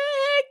 What the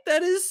heck?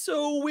 That is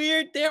so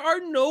weird. There are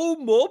no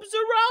mobs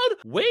around.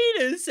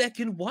 Wait a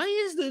second. Why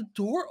is the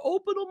door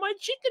open on my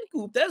chicken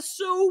coop? That's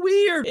so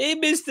weird. Hey,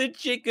 Mr.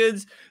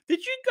 Chickens.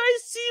 Did you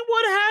guys see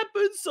what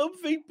happened?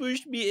 Something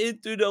pushed me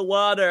into the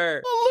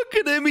water. Oh,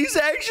 look at him. He's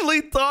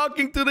actually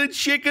talking to the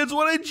chickens.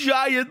 What a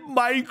giant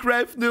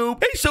Minecraft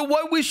noob. Hey, so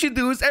what we should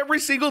do is every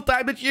single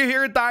time that you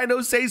hear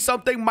Dino say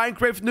something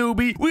Minecraft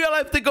newbie, we all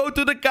have to go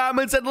to the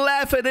comments and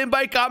laugh at him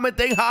by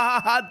commenting, ha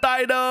ha ha,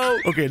 Dino.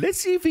 Okay, let's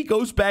see if he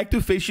goes back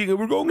to fishing, and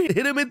we're going to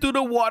hit him into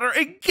the water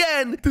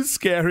again to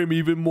scare him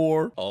even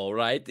more. All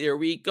right, here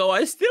we go.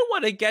 I still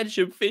want to catch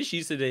some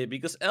fishies today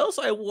because else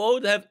I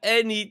won't have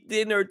any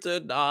dinner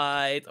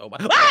tonight. Oh my.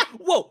 Ah!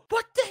 Whoa,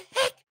 what the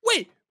heck?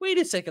 Wait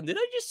a second. Did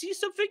I just see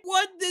something?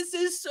 What? This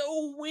is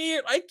so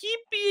weird. I keep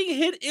being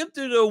hit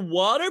into the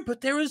water, but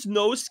there is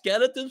no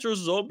skeletons or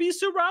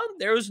zombies around.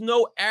 There is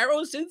no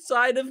arrows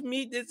inside of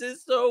me. This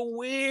is so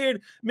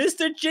weird.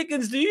 Mr.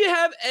 Chickens, do you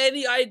have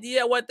any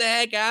idea what the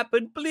heck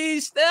happened?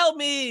 Please tell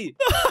me.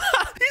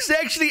 He's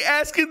actually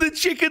asking the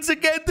chickens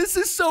again. This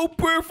is so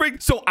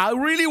perfect. So I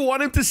really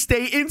want him to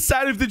stay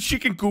inside of the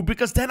chicken coop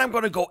because then I'm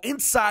going to go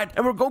inside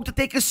and we're going to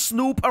take a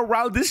snoop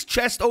around this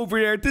chest over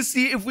here to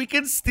see if we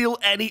can steal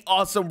any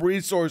awesome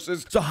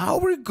resources. So how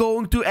are we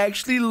going to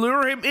actually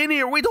lure him in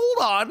here? Wait,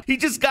 hold on. He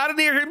just got in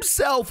here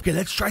himself. Okay,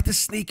 let's try to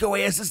sneak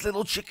away as this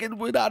little chicken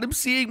without him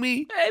seeing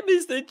me. Hey,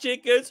 Mr.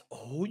 Chickens.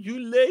 Oh, you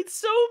laid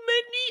so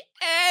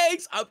many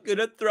eggs. I'm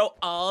gonna throw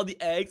all the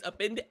eggs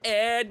up in the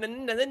air.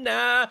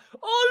 Na.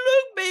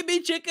 Oh, look,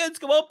 baby chickens.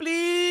 Come on,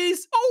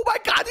 please. Oh my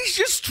God, he's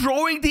just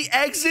throwing the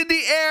eggs in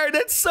the air.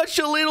 That's such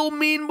a little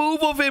mean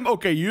move of him.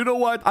 Okay, you know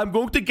what? I'm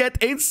going to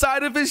get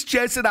inside of his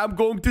chest and I'm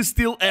going to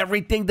steal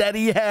everything that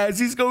he has.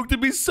 He's going to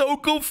be so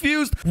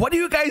confused. What do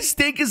you guys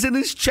think is in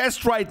his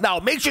chest right now?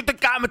 Make sure to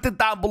comment it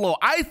down below.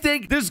 I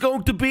think there's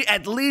going to be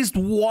at least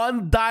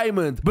one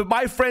diamond, but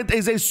my friend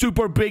is a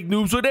super big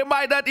noob, so there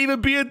might not even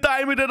be a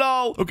diamond at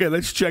all. Okay,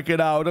 let's check it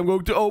out. I'm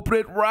going to open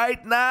it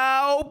right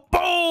now.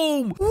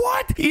 Boom!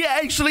 What? He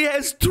actually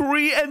has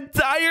 3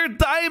 entire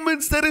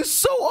diamonds. That is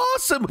so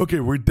awesome. Okay,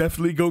 we're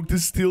definitely going to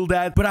steal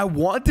that, but I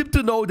want him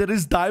to know that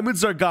his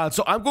diamonds are gone,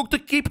 so I'm going to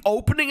keep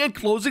opening and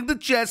closing the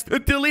chest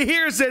until he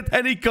hears it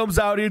and he comes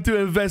out here to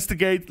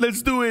investigate.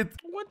 Let's do it.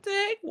 What the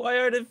heck? Why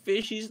are the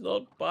fishies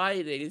not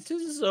biting? This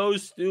is so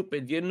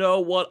stupid. You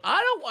know what?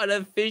 I don't want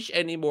to fish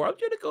anymore. I'm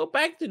gonna go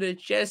back to the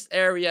chest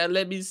area.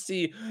 Let me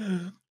see.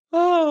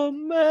 Oh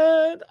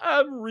man,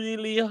 I'm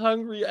really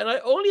hungry and I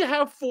only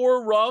have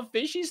 4 raw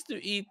fishies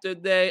to eat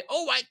today.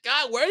 Oh my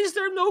God, where is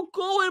there no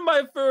coal in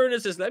my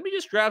furnaces? Let me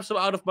just grab some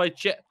out of my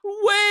chest.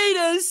 Wait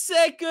a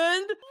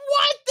second.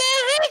 What the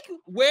heck?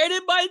 Where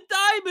did my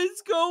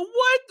diamonds go?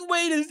 What?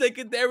 Wait a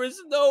second. There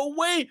is no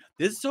way.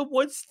 Did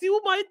someone steal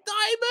my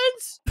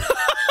diamonds?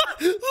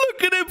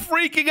 Look at him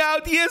freaking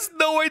out. He has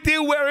no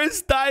idea where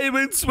his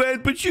diamonds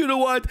went. But you know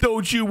what?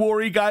 Don't you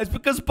worry, guys,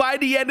 because by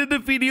the end of the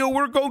video,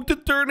 we're going to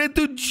turn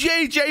into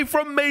JJ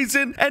from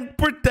Maizen and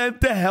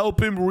pretend to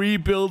help him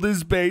rebuild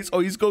his base. Oh,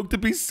 he's going to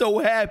be so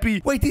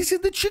happy. Wait, he's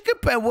in the chicken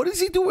pen. What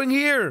is he doing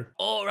here?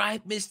 All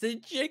right,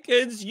 Mr.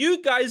 Chickens,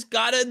 you guys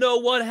gotta know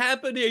what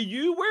happened here.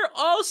 You were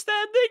all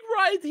standing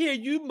right here.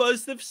 You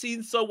must have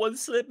seen someone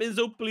slipping,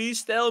 so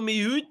please tell me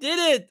who did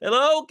it.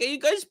 Hello? Can you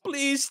guys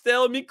please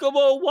tell me? Come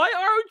on, why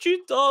aren't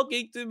you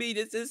talking to me?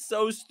 This is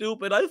so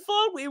stupid. I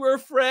thought we were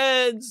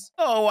friends.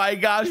 Oh my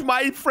gosh,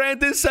 my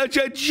friend is such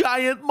a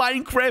giant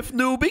Minecraft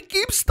noob. He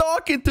keeps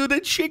talking to the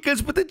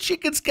chickens, but the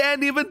chickens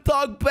can't even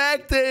talk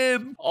back to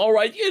him. All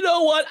right, you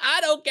know what?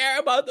 I don't care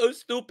about those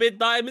stupid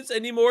diamonds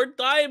anymore.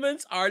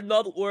 Diamonds are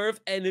not worth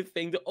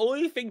anything. The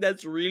only thing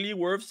that's really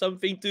worth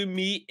something to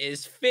me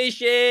is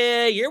fishing.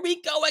 Here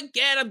we go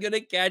again. I'm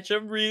gonna catch a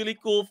really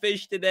cool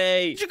fish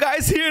today. Did you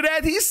guys hear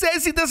that? He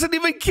says he doesn't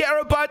even care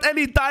about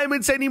any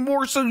diamonds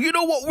anymore. So you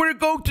know what we're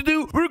going to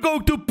do? We're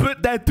going to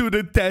put that to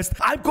the test.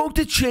 I'm going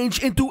to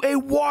change into a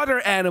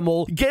water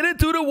animal, get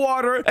into the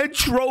water, and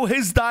throw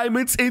his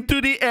diamonds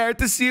into the air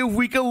to see if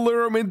we can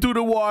lure him into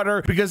the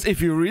water. Because if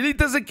he really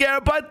doesn't care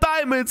about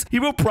diamonds, he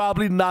will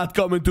probably not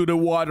come into the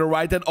water,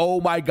 right? And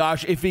oh my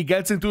gosh, if he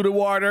gets into the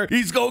water,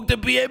 he's going to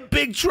be in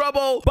big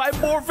trouble by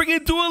morphing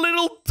into a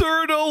little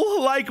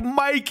turtle like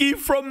Mikey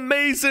from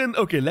Maizen.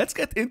 Okay, let's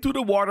get into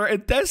the water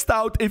and test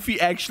out if he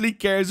actually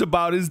cares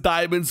about his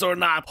diamonds or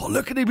not. Oh,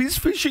 look at him. He's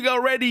fishing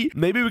already.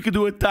 Maybe we could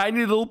do a tiny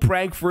little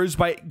prank first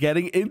by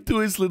getting into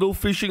his little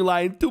fishing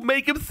line to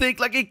make him think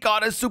like he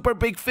caught a super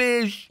big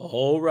fish.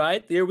 All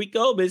right, here we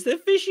go, Mr.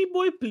 Fishy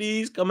Boy.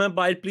 Please come and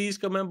bite. Please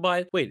come and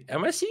bite. Wait,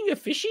 am I seeing a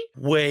fishy?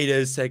 Wait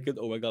a second.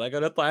 Oh my god, I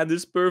gotta time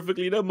this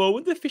perfectly. The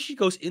moment the fishy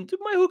goes into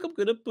my hook, I'm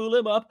gonna pull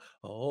him up.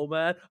 Oh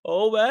man.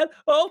 Oh man.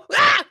 Oh.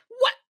 Ah!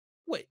 What?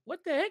 Wait, what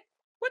the heck?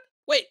 What?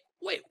 Wait.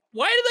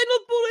 Why did I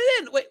not pull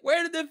it in? Wait,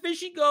 where did the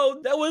fishy go?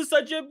 That was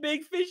such a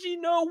big fishy.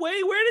 No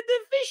way. Where did the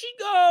fishy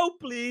go?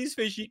 Please,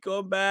 fishy,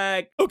 come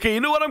back. Okay, you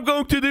know what I'm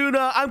going to do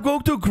now? I'm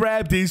going to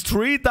grab these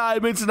 3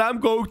 diamonds and I'm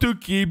going to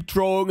keep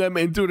throwing them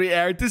into the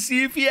air to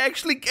see if he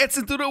actually gets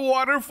into the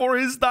water for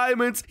his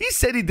diamonds. He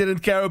said he didn't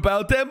care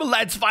about them.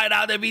 Let's find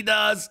out if he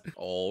does.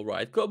 All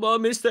right, come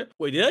on, mister.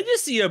 Wait, did I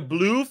just see a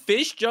blue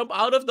fish jump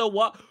out of the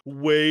water?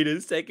 Wait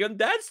a second.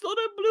 That's not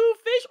a blue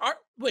fish.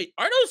 Wait,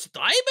 are those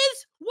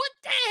diamonds? What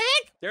the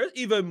heck? There's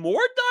even more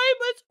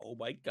diamonds? Oh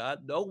my god,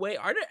 no way.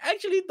 Are there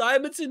actually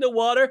diamonds in the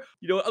water?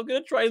 You know what? I'm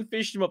gonna try and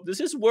fish them up. Does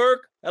this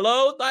work?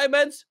 Hello,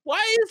 diamonds?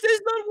 Why is this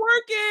not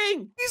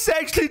working? He's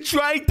actually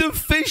trying to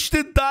fish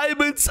the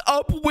diamonds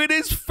up with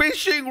his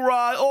fishing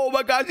rod. Oh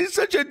my gosh, he's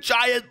such a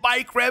giant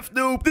Minecraft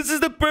noob. This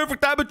is the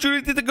perfect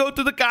opportunity to go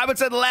to the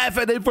comments and laugh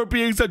at him for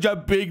being such a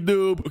big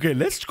noob. Okay,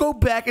 let's go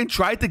back and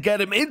try to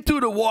get him into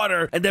the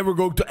water. And then we're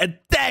going to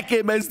attack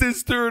him as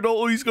this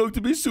turtle. He's going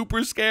to be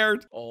super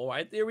scared. All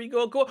right, there we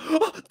go. Go.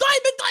 Oh,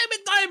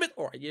 diamond.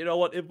 All right, you know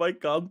what? If I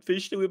can't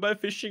fish with my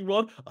fishing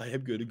rod, I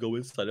am going to go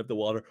inside of the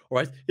water. All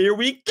right, here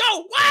we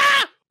go.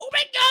 Ah! Oh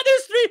my god,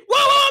 there's 3.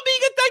 Whoa, I'm being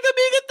attacked.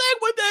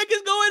 What the heck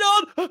is going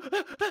on?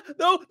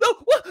 No.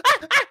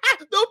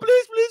 No,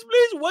 please.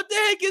 What the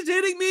heck is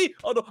hitting me?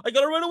 Oh no, I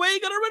gotta run away.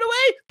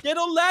 Get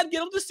on land,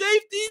 get on to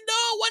safety.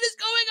 No, what is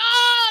going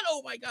on?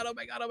 Oh my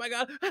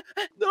god.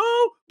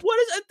 No, what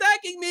is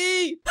attacking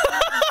me?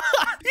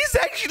 He's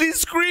actually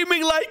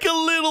screaming like a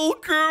little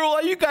girl.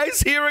 Are you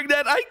guys hearing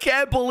that? I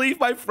can't believe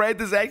my friend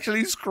is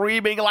actually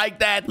screaming like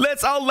that.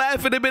 Let's all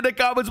laugh at him in the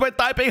comments by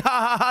typing ha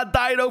ha ha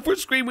Dino for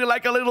screaming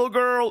like a little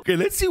girl. Okay,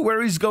 let's see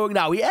where he's going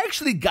now. He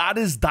actually got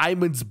his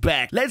diamonds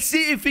back. Let's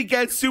see if he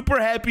gets super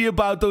happy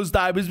about those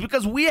diamonds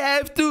because we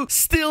have to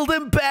steal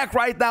them back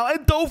right now.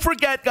 And don't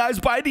forget, guys,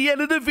 by the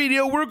end of the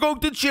video, we're going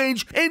to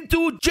change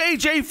into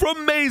JJ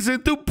from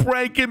Maizen to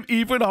prank him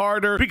even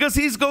harder because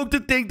he's going to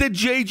think that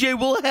JJ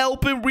will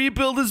help him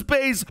rebuild his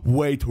base.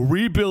 Wait,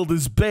 rebuild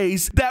his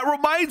base? That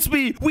reminds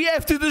me, we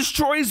have to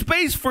destroy his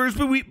base first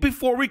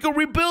before we can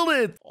rebuild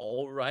it.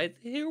 All right,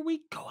 here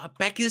we go. I'm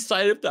back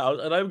inside of the house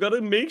and I'm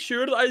gonna make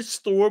sure that I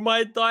store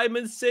my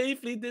diamonds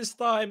safely this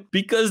time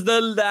because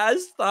the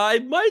last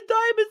time my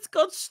diamonds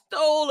got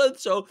stolen.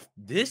 So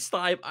this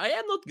time I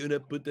am not gonna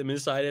put them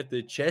inside of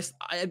the chest.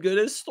 I am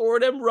gonna store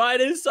them right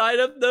inside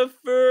of the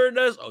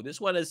furnace. Oh, this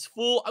one is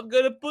full. I'm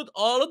gonna put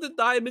all of the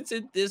diamonds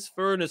in this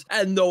furnace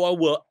and no one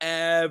will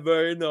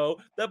ever know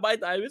that my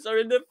diamonds are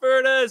in the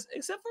furnace,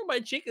 except for my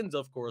chickens,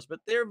 of course, but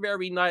they're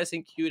very nice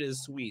and cute and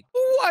sweet.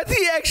 What?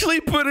 He actually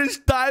put his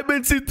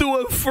diamonds into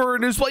a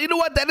furnace? Well, you know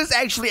what? That is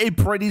actually a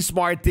pretty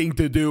smart thing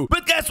to do.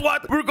 But guess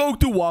what? We're going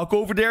to walk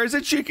over there as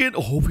a chicken.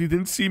 Oh, hope he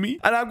didn't see me.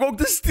 And I'm going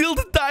to steal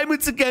the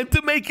diamonds again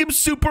to make him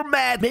super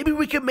mad. Maybe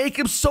we can make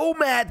him so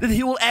mad that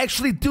he will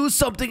actually do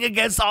something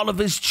against all of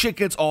his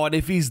chickens. Oh, and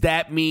if he's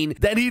that mean,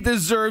 then he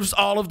deserves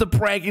all of the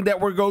pranking that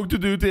we're going to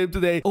do to him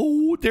today.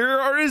 Oh, there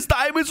are his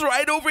diamonds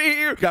right over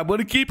here. Okay, I'm going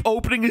to keep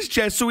opening his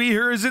chest so he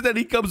hears it and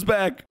he comes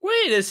back.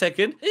 Wait a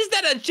second. Is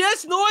that a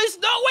chest noise?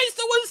 No, wait,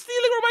 someone's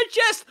stealing from my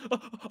chest.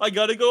 I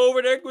gotta go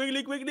over there quickly.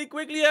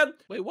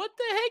 Wait, what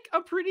the heck?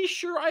 I'm pretty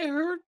sure I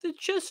heard the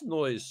chest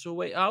noise. So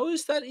wait, how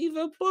is that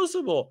even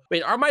possible?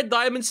 Wait, are my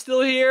diamonds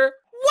still here?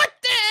 What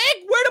the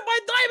heck? Where did my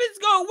diamonds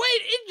go?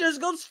 Wait, it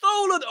got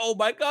stolen. Oh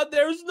my god,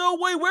 there's no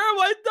way. Where are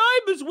my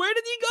diamonds? Where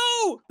did he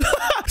go?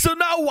 So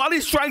now while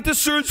he's trying to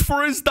search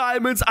for his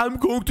diamonds, I'm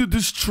going to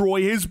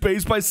destroy his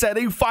base by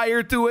setting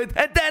fire to it.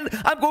 And then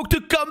I'm going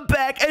to come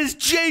back as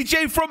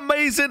JJ from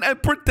Maizen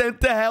and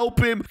pretend to help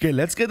him. Okay,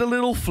 let's get a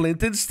little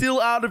flint and steel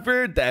out of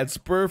here. That's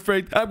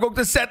perfect. I'm going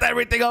to set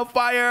everything on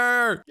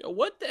fire. Yo,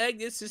 what the heck?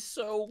 This is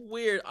so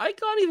weird. I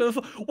can't even...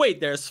 Wait,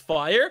 there's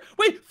fire?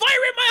 Wait,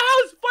 fire in my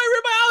house! Fire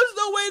in my house!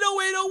 No way, no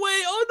way, no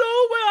way! Oh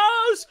no, my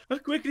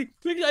house! Quickly,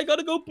 quickly, I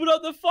gotta go put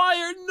out the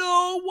fire.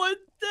 No, what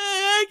the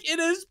heck? It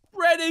is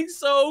spreading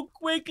so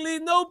quickly.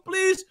 No,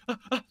 please.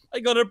 I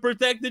gotta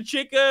protect the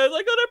chickens.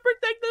 I gotta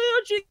protect the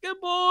little chicken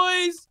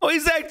boys. Oh,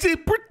 he's actually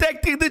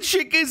protecting the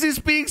chickens. He's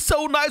being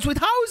so nice. Wait,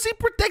 how is he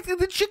protecting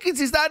the chickens?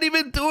 He's not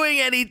even doing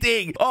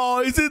anything.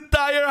 Oh, his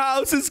entire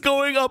house is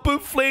going up in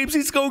flames.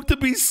 He's going to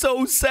be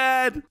so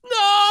sad.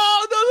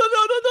 No,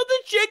 the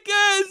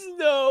chickens.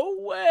 No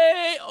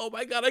way. Oh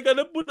my god, I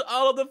gotta put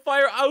all of the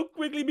fire out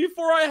quickly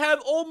before I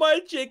have all my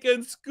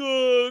chickens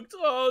cooked.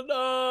 Oh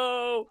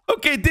no.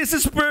 Okay, this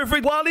is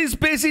perfect. While he's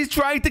busy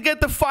trying to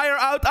get the fire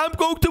out, I'm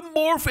going to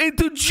morph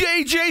into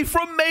JJ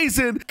from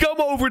Maizen. Come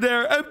over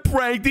there and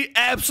prank the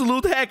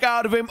absolute heck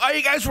out of him. Are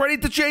you guys ready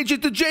to change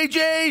into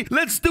JJ?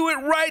 Let's do it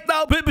right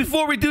now. But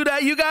before we do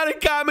that, you gotta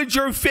comment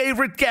your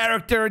favorite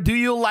character. Do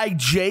you like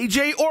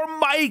JJ or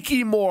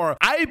Mikey more?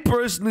 I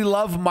personally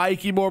love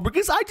Mikey more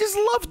because I just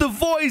love the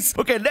voice.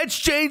 Okay, let's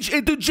change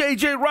into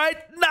JJ right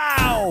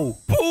now.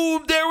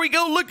 Boom, there we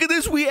go. Look at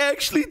this. We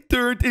actually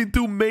turned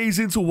into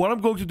Maizen. So what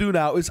I'm going to do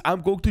now is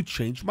I'm going to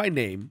change my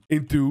name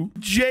into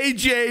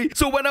JJ.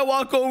 So when I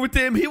walk over to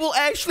him, he will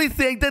actually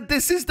think that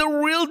this is the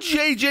real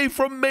JJ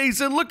from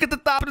Maizen. Look at the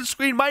top of the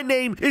screen. My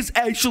name is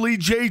actually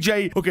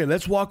JJ. Okay,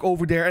 let's walk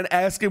over there and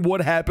ask him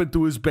what happened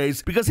to his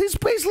base because his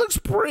base looks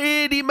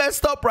pretty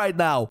messed up right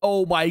now.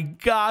 Oh my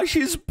gosh,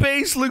 his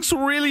base looks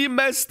really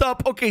messed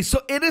up. Okay,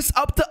 so it is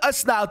up to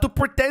us now to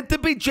pretend to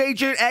be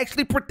JJ and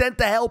actually pretend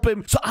to help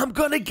him. So I'm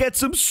gonna get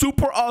some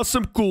super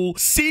awesome, cool,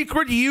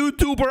 secret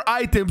YouTuber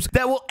items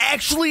that will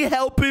actually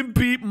help him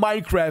beat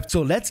Minecraft.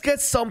 So let's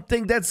get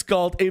something that's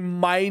called a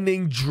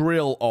mining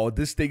drill. Oh,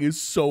 this thing is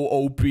so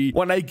OP.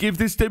 When I give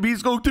this to him,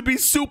 he's going to be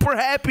super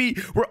happy.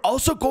 We're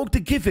also going to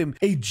give him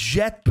a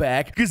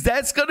jetpack because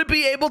that's gonna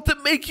be able to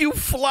make you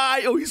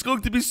fly. Oh, he's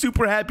going to be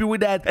super happy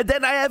with that. And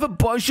then I have a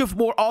bunch of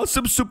more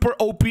awesome super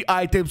OP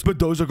items, but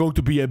those are going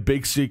to be a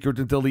big secret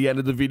until the end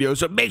of the video.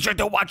 So make sure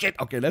to watch it.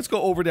 Okay, let's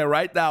go over there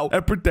right now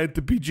and pretend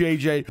to be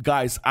JJ.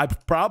 Guys, I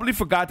probably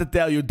forgot to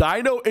tell you,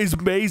 Dino is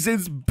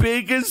Maizen's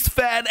biggest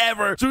fan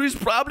ever. So he's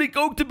probably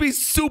going to be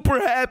super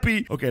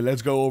happy. Okay,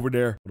 let's go over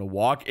there. I'm gonna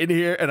walk in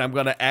here and I'm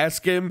gonna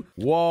ask him,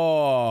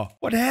 whoa,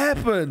 what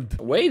happened?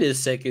 Wait a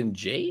second,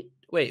 Jade.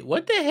 Wait,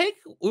 what the heck?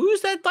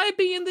 Who's that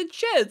typing in the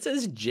chat? It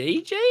says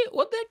JJ?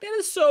 What the heck? That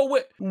is so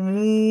weird.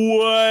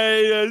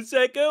 Wait a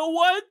second.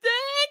 What the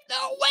heck?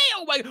 No way.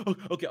 Oh my god.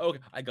 Okay.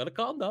 I gotta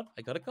calm down.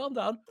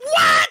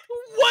 What?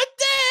 What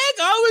the heck?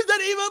 How is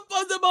that even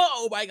possible?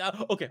 Oh my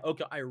god. Okay.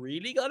 I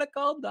really gotta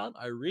calm down.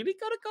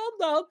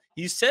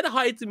 He said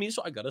hi to me,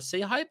 so I gotta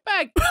say hi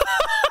back.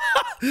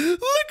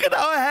 Look at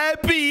how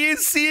happy he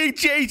is seeing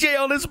JJ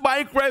on his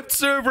Minecraft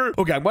server.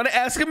 Okay, I'm gonna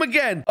ask him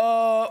again.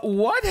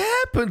 What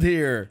happened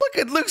here? Look,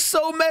 it looks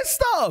so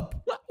messed up.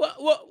 What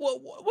do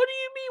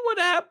you mean what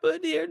happened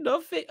here?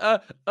 Nothing.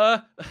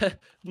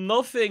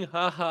 Nothing.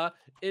 Haha.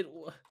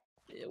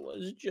 It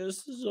was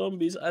just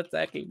zombies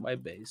attacking my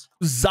base.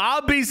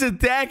 Zombies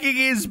attacking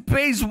his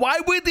base? Why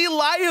would he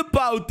lie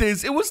about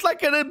this? It was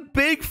like a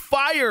big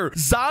fire.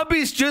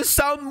 Zombies just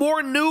sound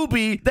more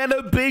newbie than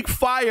a big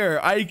fire.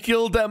 I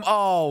killed them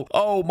all.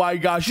 Oh my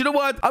gosh. You know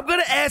what? I'm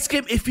gonna ask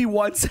him if he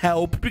wants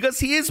help because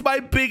he is my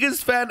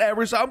biggest fan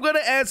ever. So I'm gonna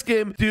ask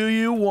him, do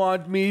you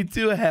want me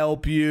to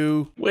help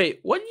you? Wait,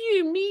 what do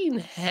you mean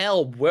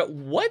help?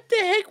 What the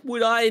heck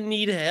would I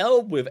need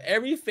help with?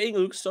 Everything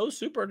looks so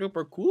super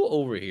duper cool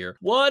over here.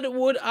 What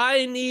would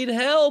I need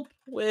help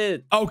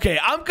with? Okay,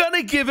 I'm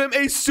gonna give him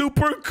a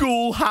super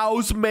cool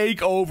house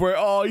makeover.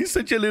 Oh, he's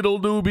such a little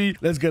newbie.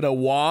 Let's get a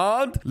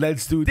wand.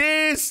 Let's do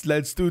this.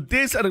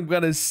 And I'm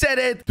gonna set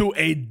it to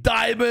a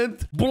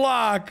diamond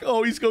block.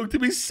 Oh, he's going to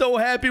be so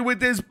happy with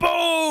this.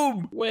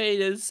 Boom!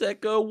 Wait a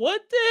second.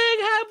 What the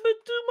heck happened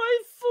to my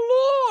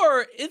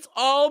floor? It's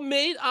all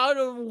made out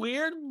of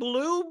weird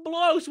blue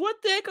blocks.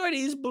 What the heck are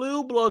these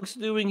blue blocks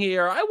doing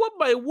here? I want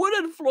my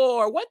wooden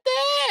floor. What the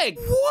heck?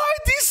 What?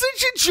 He's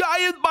such a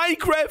giant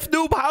Minecraft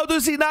noob. How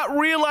does he not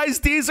realize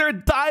these are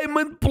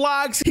diamond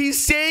blocks?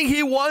 He's saying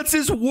he wants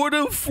his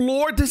wooden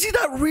floor. Does he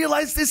not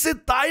realize this is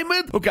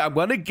diamond? Okay, I'm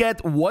gonna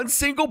get one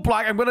single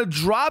block. I'm gonna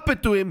drop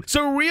it to him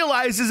so he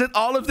realizes that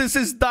all of this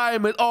is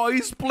diamond. Oh,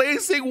 he's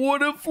placing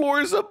wooden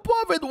floors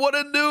above it. What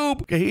a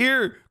noob. Okay,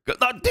 here.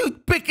 No,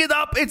 dude, pick it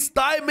up. It's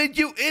diamond,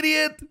 you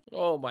idiot.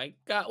 Oh my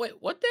god. Wait,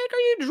 what the heck are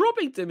you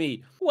dropping to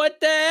me? What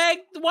the heck?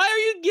 Why are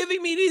you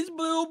giving me these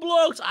blue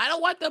blocks? I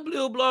don't want the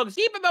blue blocks.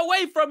 Keep them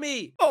away from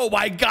me. Oh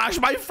my gosh,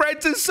 my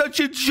friend is such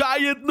a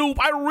giant noob.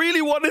 I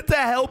really wanted to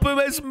help him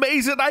as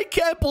Maizen. I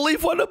can't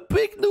believe what a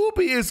big noob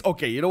he is.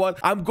 Okay, you know what?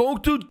 I'm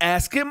going to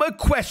ask him a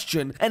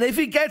question. And if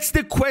he gets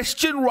the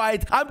question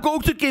right, I'm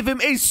going to give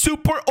him a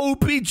super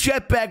OP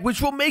jetpack,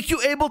 which will make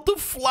you able to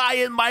fly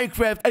in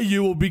Minecraft. And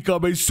you will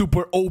become a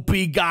super OP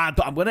god.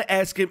 I'm going to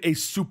ask him a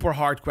super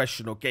hard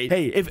question, okay?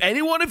 Hey, if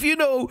any one of you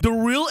know the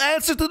real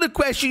answer to the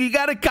question, you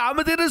got to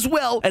comment it as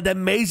well. And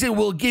then Maizen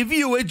will give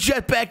you a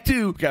jetpack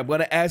too. Okay, I'm going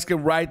to ask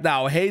him right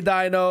now. Hey,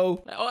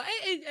 Dino. Oh,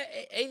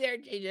 hey there,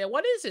 JJ.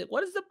 What is it?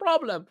 What is the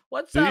problem?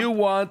 What's up? Do you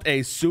want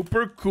a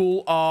super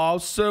cool,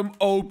 awesome,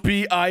 OP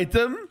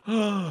item?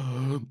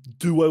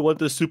 Do I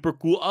want a super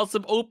cool,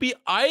 awesome, OP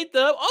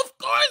item? Of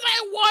course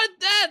I want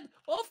that!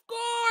 Of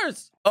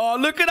course! Oh,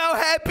 look at how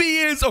happy he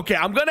is. Okay,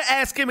 I'm gonna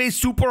ask him a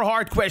super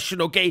hard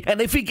question, okay? And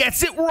if he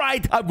gets it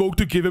right, I'm going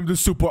to give him the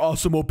super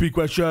awesome OP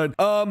question.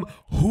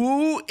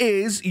 Who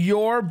is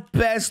your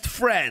best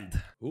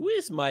friend? Who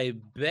is my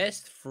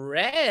best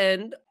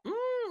friend?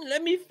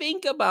 Let me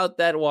think about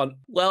that one.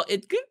 Well,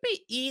 it could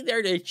be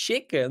either the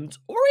chickens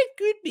or it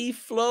could be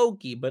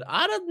Floki, but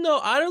I don't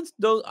know. I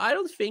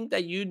don't think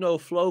that you know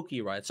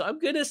Floki, right? So I'm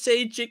gonna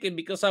say chicken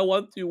because I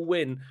want to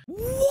win.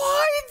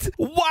 What?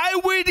 Why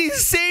would he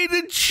say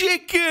the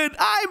chicken?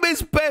 I'm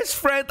his best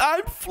friend.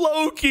 I'm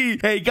Floki.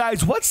 Hey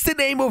guys, what's the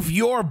name of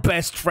your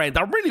best friend?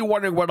 I'm really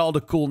wondering what all the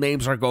cool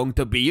names are going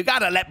to be. You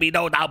gotta let me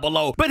know down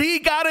below. But he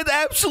got it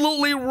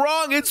absolutely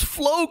wrong. It's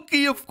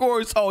Floki, of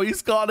course. Oh,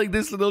 he's calling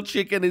this little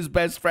chicken his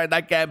best friend.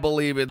 I can't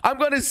believe it. I'm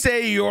gonna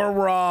say you're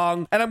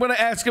wrong, and I'm gonna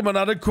ask him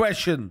another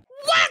question.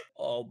 What?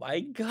 Oh my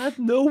god,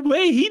 no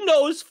way. He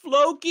knows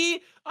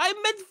Floki. I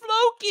meant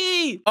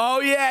Floki. Oh,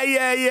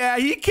 yeah.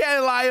 He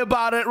can't lie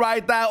about it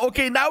right now.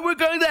 Okay, now we're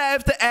going to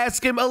have to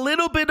ask him a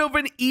little bit of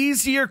an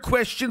easier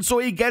question so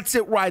he gets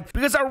it right.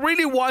 Because I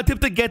really want him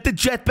to get the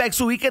jetpack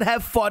so he can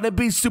have fun and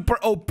be super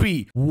OP.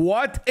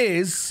 What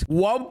is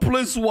 1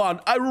 + 1?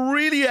 I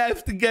really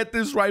have to get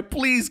this right.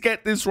 Please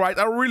get this right.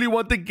 I really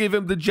want to give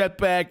him the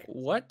jetpack.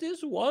 What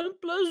is 1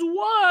 +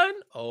 1?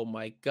 Oh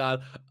my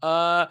god.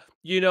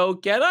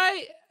 Can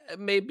I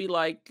maybe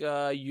like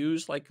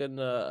use like an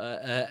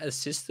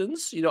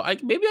assistance?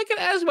 Maybe I can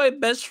ask my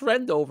best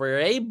friend over here.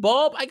 Hey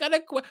Bob, I got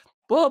a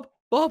Bob,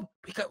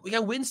 we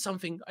can win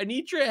something. I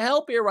need your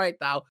help here right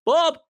now.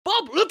 Bob,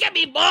 look at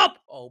me, Bob.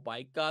 Oh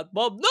my god,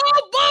 Bob. No,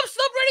 Bob,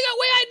 stop running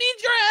away. I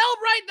need your help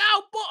right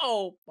now.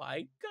 Oh my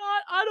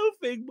god, I don't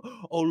think.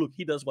 Oh look,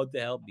 he does want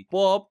to help me.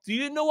 Bob, do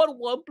you know what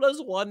 1 +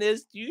 1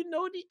 is? Do you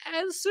know the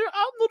answer?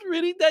 I'm not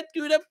really that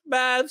good at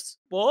maths.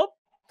 Bob,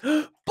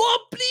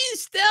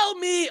 please tell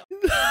me.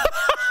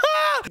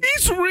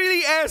 He's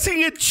really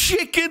asking a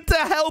chicken to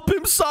help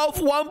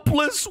himself 1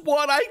 +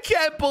 1. I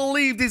can't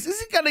believe this. Is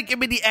he gonna give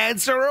me the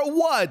answer or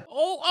what?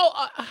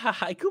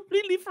 I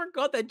completely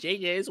forgot that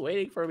JJ is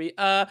waiting for me.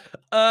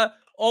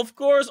 Of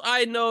course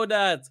I know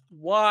that.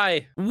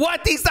 Why?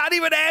 What? He's not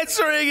even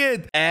answering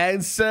it.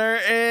 Answer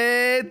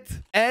it.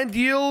 And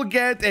you'll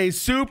get a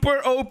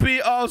super OP,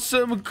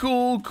 awesome,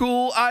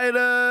 cool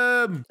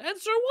item.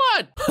 Answer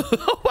what?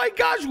 Oh my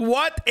gosh,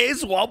 what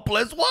is 1 +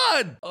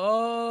 1?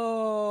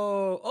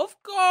 Oh,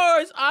 of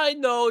course I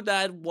know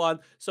that one.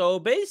 So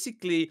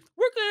basically,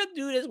 we're gonna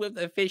do this with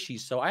a fishy.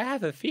 So I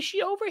have a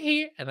fishy over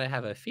here and I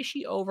have a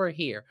fishy over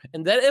here.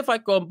 And then if I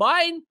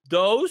combine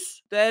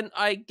those, then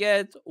I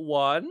get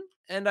 1.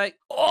 And I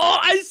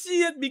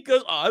see it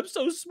because I'm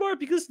so smart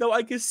because now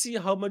I can see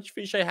how much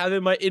fish I have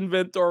in my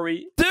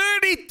inventory.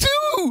 32!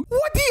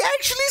 What? He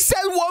actually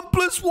said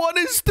 1 + 1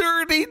 is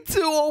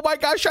 32. Oh my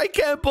gosh, I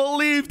can't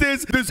believe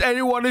this. Does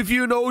anyone of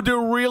you know the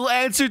real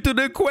answer to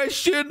the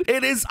question?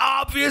 It is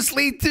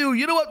obviously 2.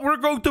 You know what? We're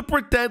going to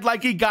pretend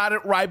like he got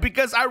it right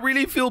because I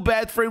really feel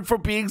bad for him for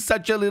being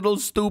such a little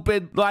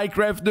stupid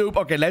Minecraft noob.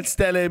 Okay, let's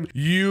tell him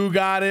you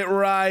got it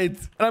right.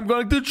 And I'm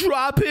going to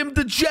drop him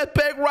the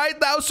jetpack right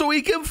now so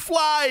he can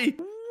fly.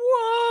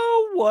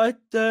 Whoa, what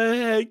the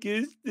heck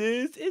is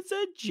this? It's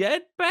a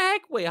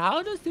jetpack? Wait,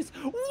 how does this...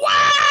 Wow!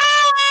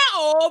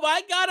 Oh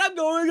my god, I'm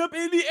going up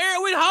in the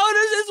air. Wait, how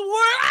does this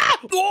work? Ah!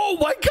 Oh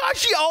my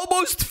gosh, he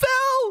almost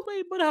fell.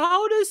 Wait, but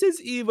how does this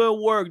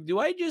even work? Do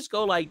I just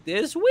go like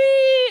this?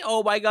 Whee!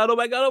 Oh my god, oh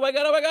my god, oh my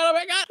god, oh my god, oh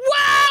my god.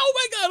 Wow! Oh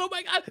my god, oh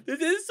my god.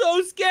 This is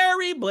so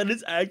scary, but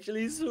it's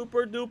actually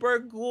super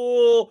duper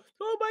cool.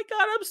 Oh my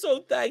god, I'm so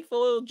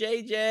thankful,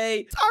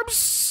 JJ. I'm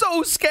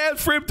so scared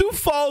for him to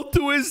fall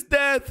to his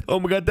death. Oh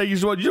my god, thank you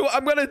so much.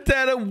 I'm gonna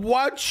tell him,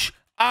 watch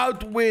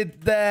out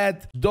with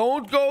that.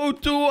 Don't go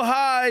too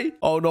high.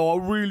 Oh, no,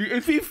 really.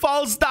 If he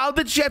falls down,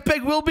 the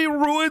jetpack will be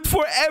ruined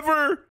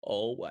forever.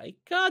 Oh, my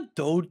God.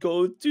 Don't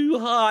go too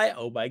high.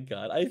 Oh, my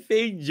God. I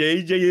think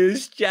JJ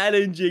is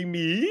challenging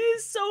me. He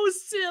is so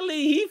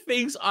silly. He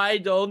thinks I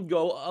don't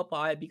go up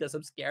high because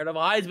I'm scared of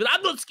heights. But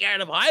I'm not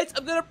scared of heights.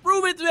 I'm going to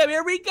prove it to him.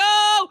 Here we go.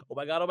 Oh,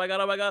 my God. Oh, my God.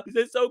 Oh, my God.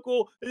 This is so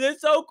cool. This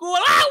is so cool.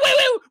 Ah,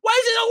 wait.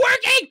 Why is it not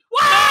working?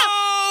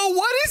 Oh,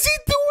 what is he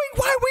doing?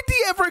 Why would he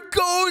ever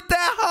go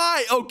that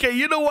high? Okay,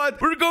 you know what?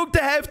 We're going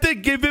to have to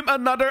give him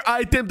another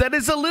item that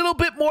is a little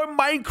bit more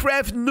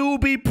Minecraft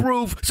newbie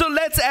proof. So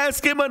let's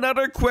ask him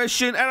another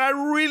question. And I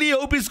really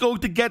hope he's going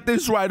to get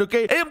this right,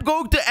 okay? I'm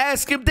going to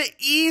ask him the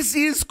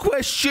easiest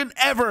question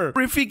ever.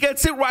 If he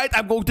gets it right,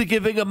 I'm going to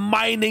give him a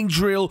mining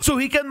drill so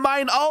he can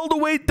mine all the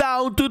way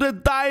down to the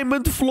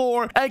diamond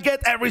floor and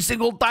get every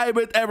single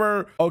diamond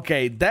ever.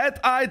 Okay, that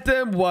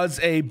item was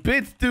a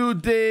bit too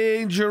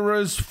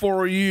dangerous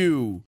for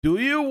you. Do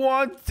you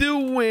want to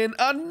win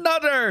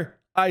another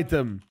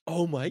item?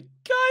 Oh my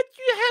God,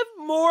 you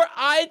have more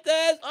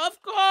items,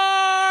 of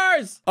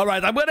course. All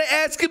right, I'm gonna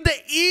ask him the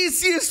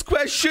easiest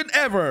question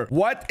ever.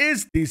 What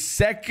is the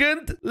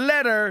second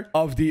letter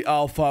of the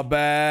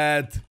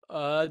alphabet?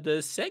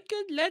 The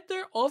second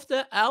letter of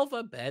the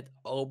alphabet.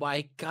 Oh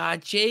my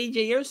God,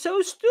 JJ, you're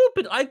so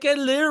stupid. I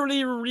can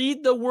literally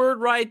read the word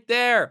right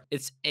there.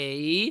 It's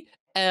A.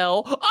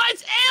 L. Oh,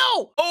 it's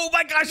L! Oh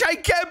my gosh, I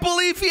can't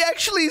believe he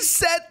actually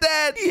said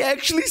that. He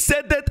actually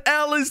said that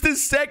L is the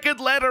second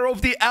letter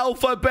of the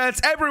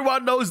alphabet.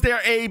 Everyone knows their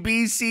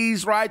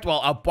ABCs, right? Well,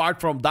 apart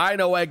from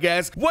Dino, I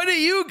guess. What do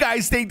you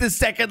guys think the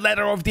second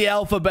letter of the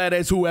alphabet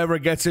is? Whoever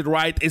gets it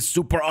right is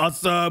super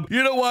awesome.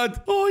 You know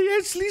what? Oh, he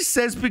actually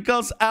says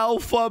because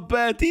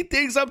alphabet. He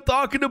thinks I'm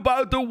talking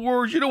about the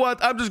word. You know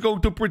what? I'm just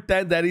going to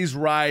pretend that he's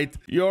right.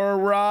 You're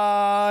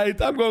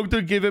right. I'm going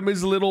to give him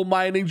his little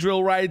mining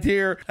drill right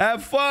here.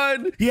 Have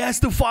fun. He has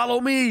to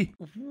follow me.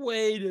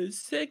 Wait a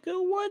second.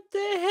 What the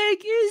heck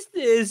is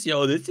this?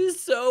 Yo, this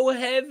is so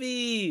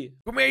heavy.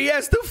 Come here. He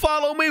has to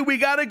follow me. We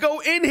gotta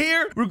go in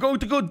here. We're going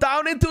to go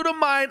down into the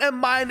mine and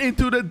mine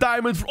into the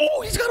diamond.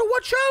 Oh, he's gotta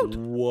watch out.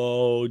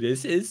 Whoa,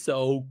 this is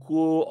so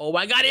cool. Oh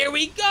my God, here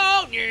we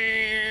go.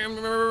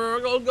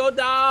 We're gonna go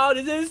down.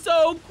 This is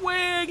so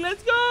quick.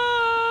 Let's go.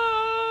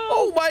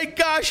 Oh my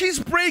gosh, he's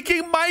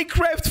breaking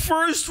Minecraft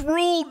first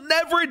rule.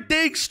 Never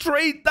dig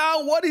straight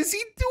down. What is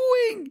he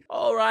doing?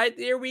 All right,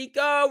 here we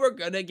go. We're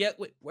gonna get...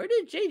 Wait, where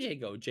did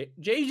JJ go?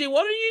 JJ,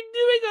 what are you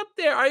doing up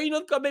there? Are you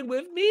not coming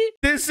with me?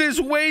 This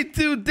is way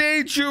too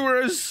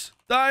dangerous.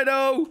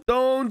 Dino,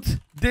 don't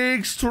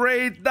dig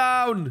straight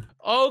down.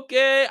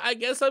 Okay, I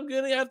guess I'm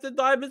gonna have the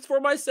diamonds for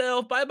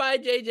myself. Bye-bye,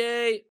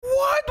 JJ.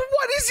 What?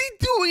 What is he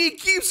doing? He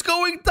keeps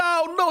going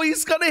down. No,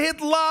 he's gonna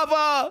hit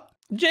lava.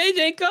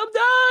 JJ, come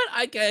down!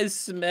 I can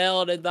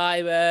smell the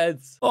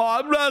diamonds. Oh,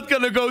 I'm not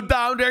gonna go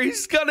down there.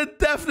 He's gonna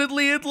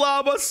definitely hit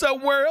lava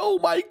somewhere. Oh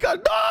my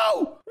God,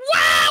 no!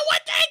 Wow,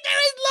 what the heck?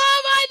 There is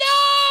lava!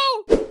 No!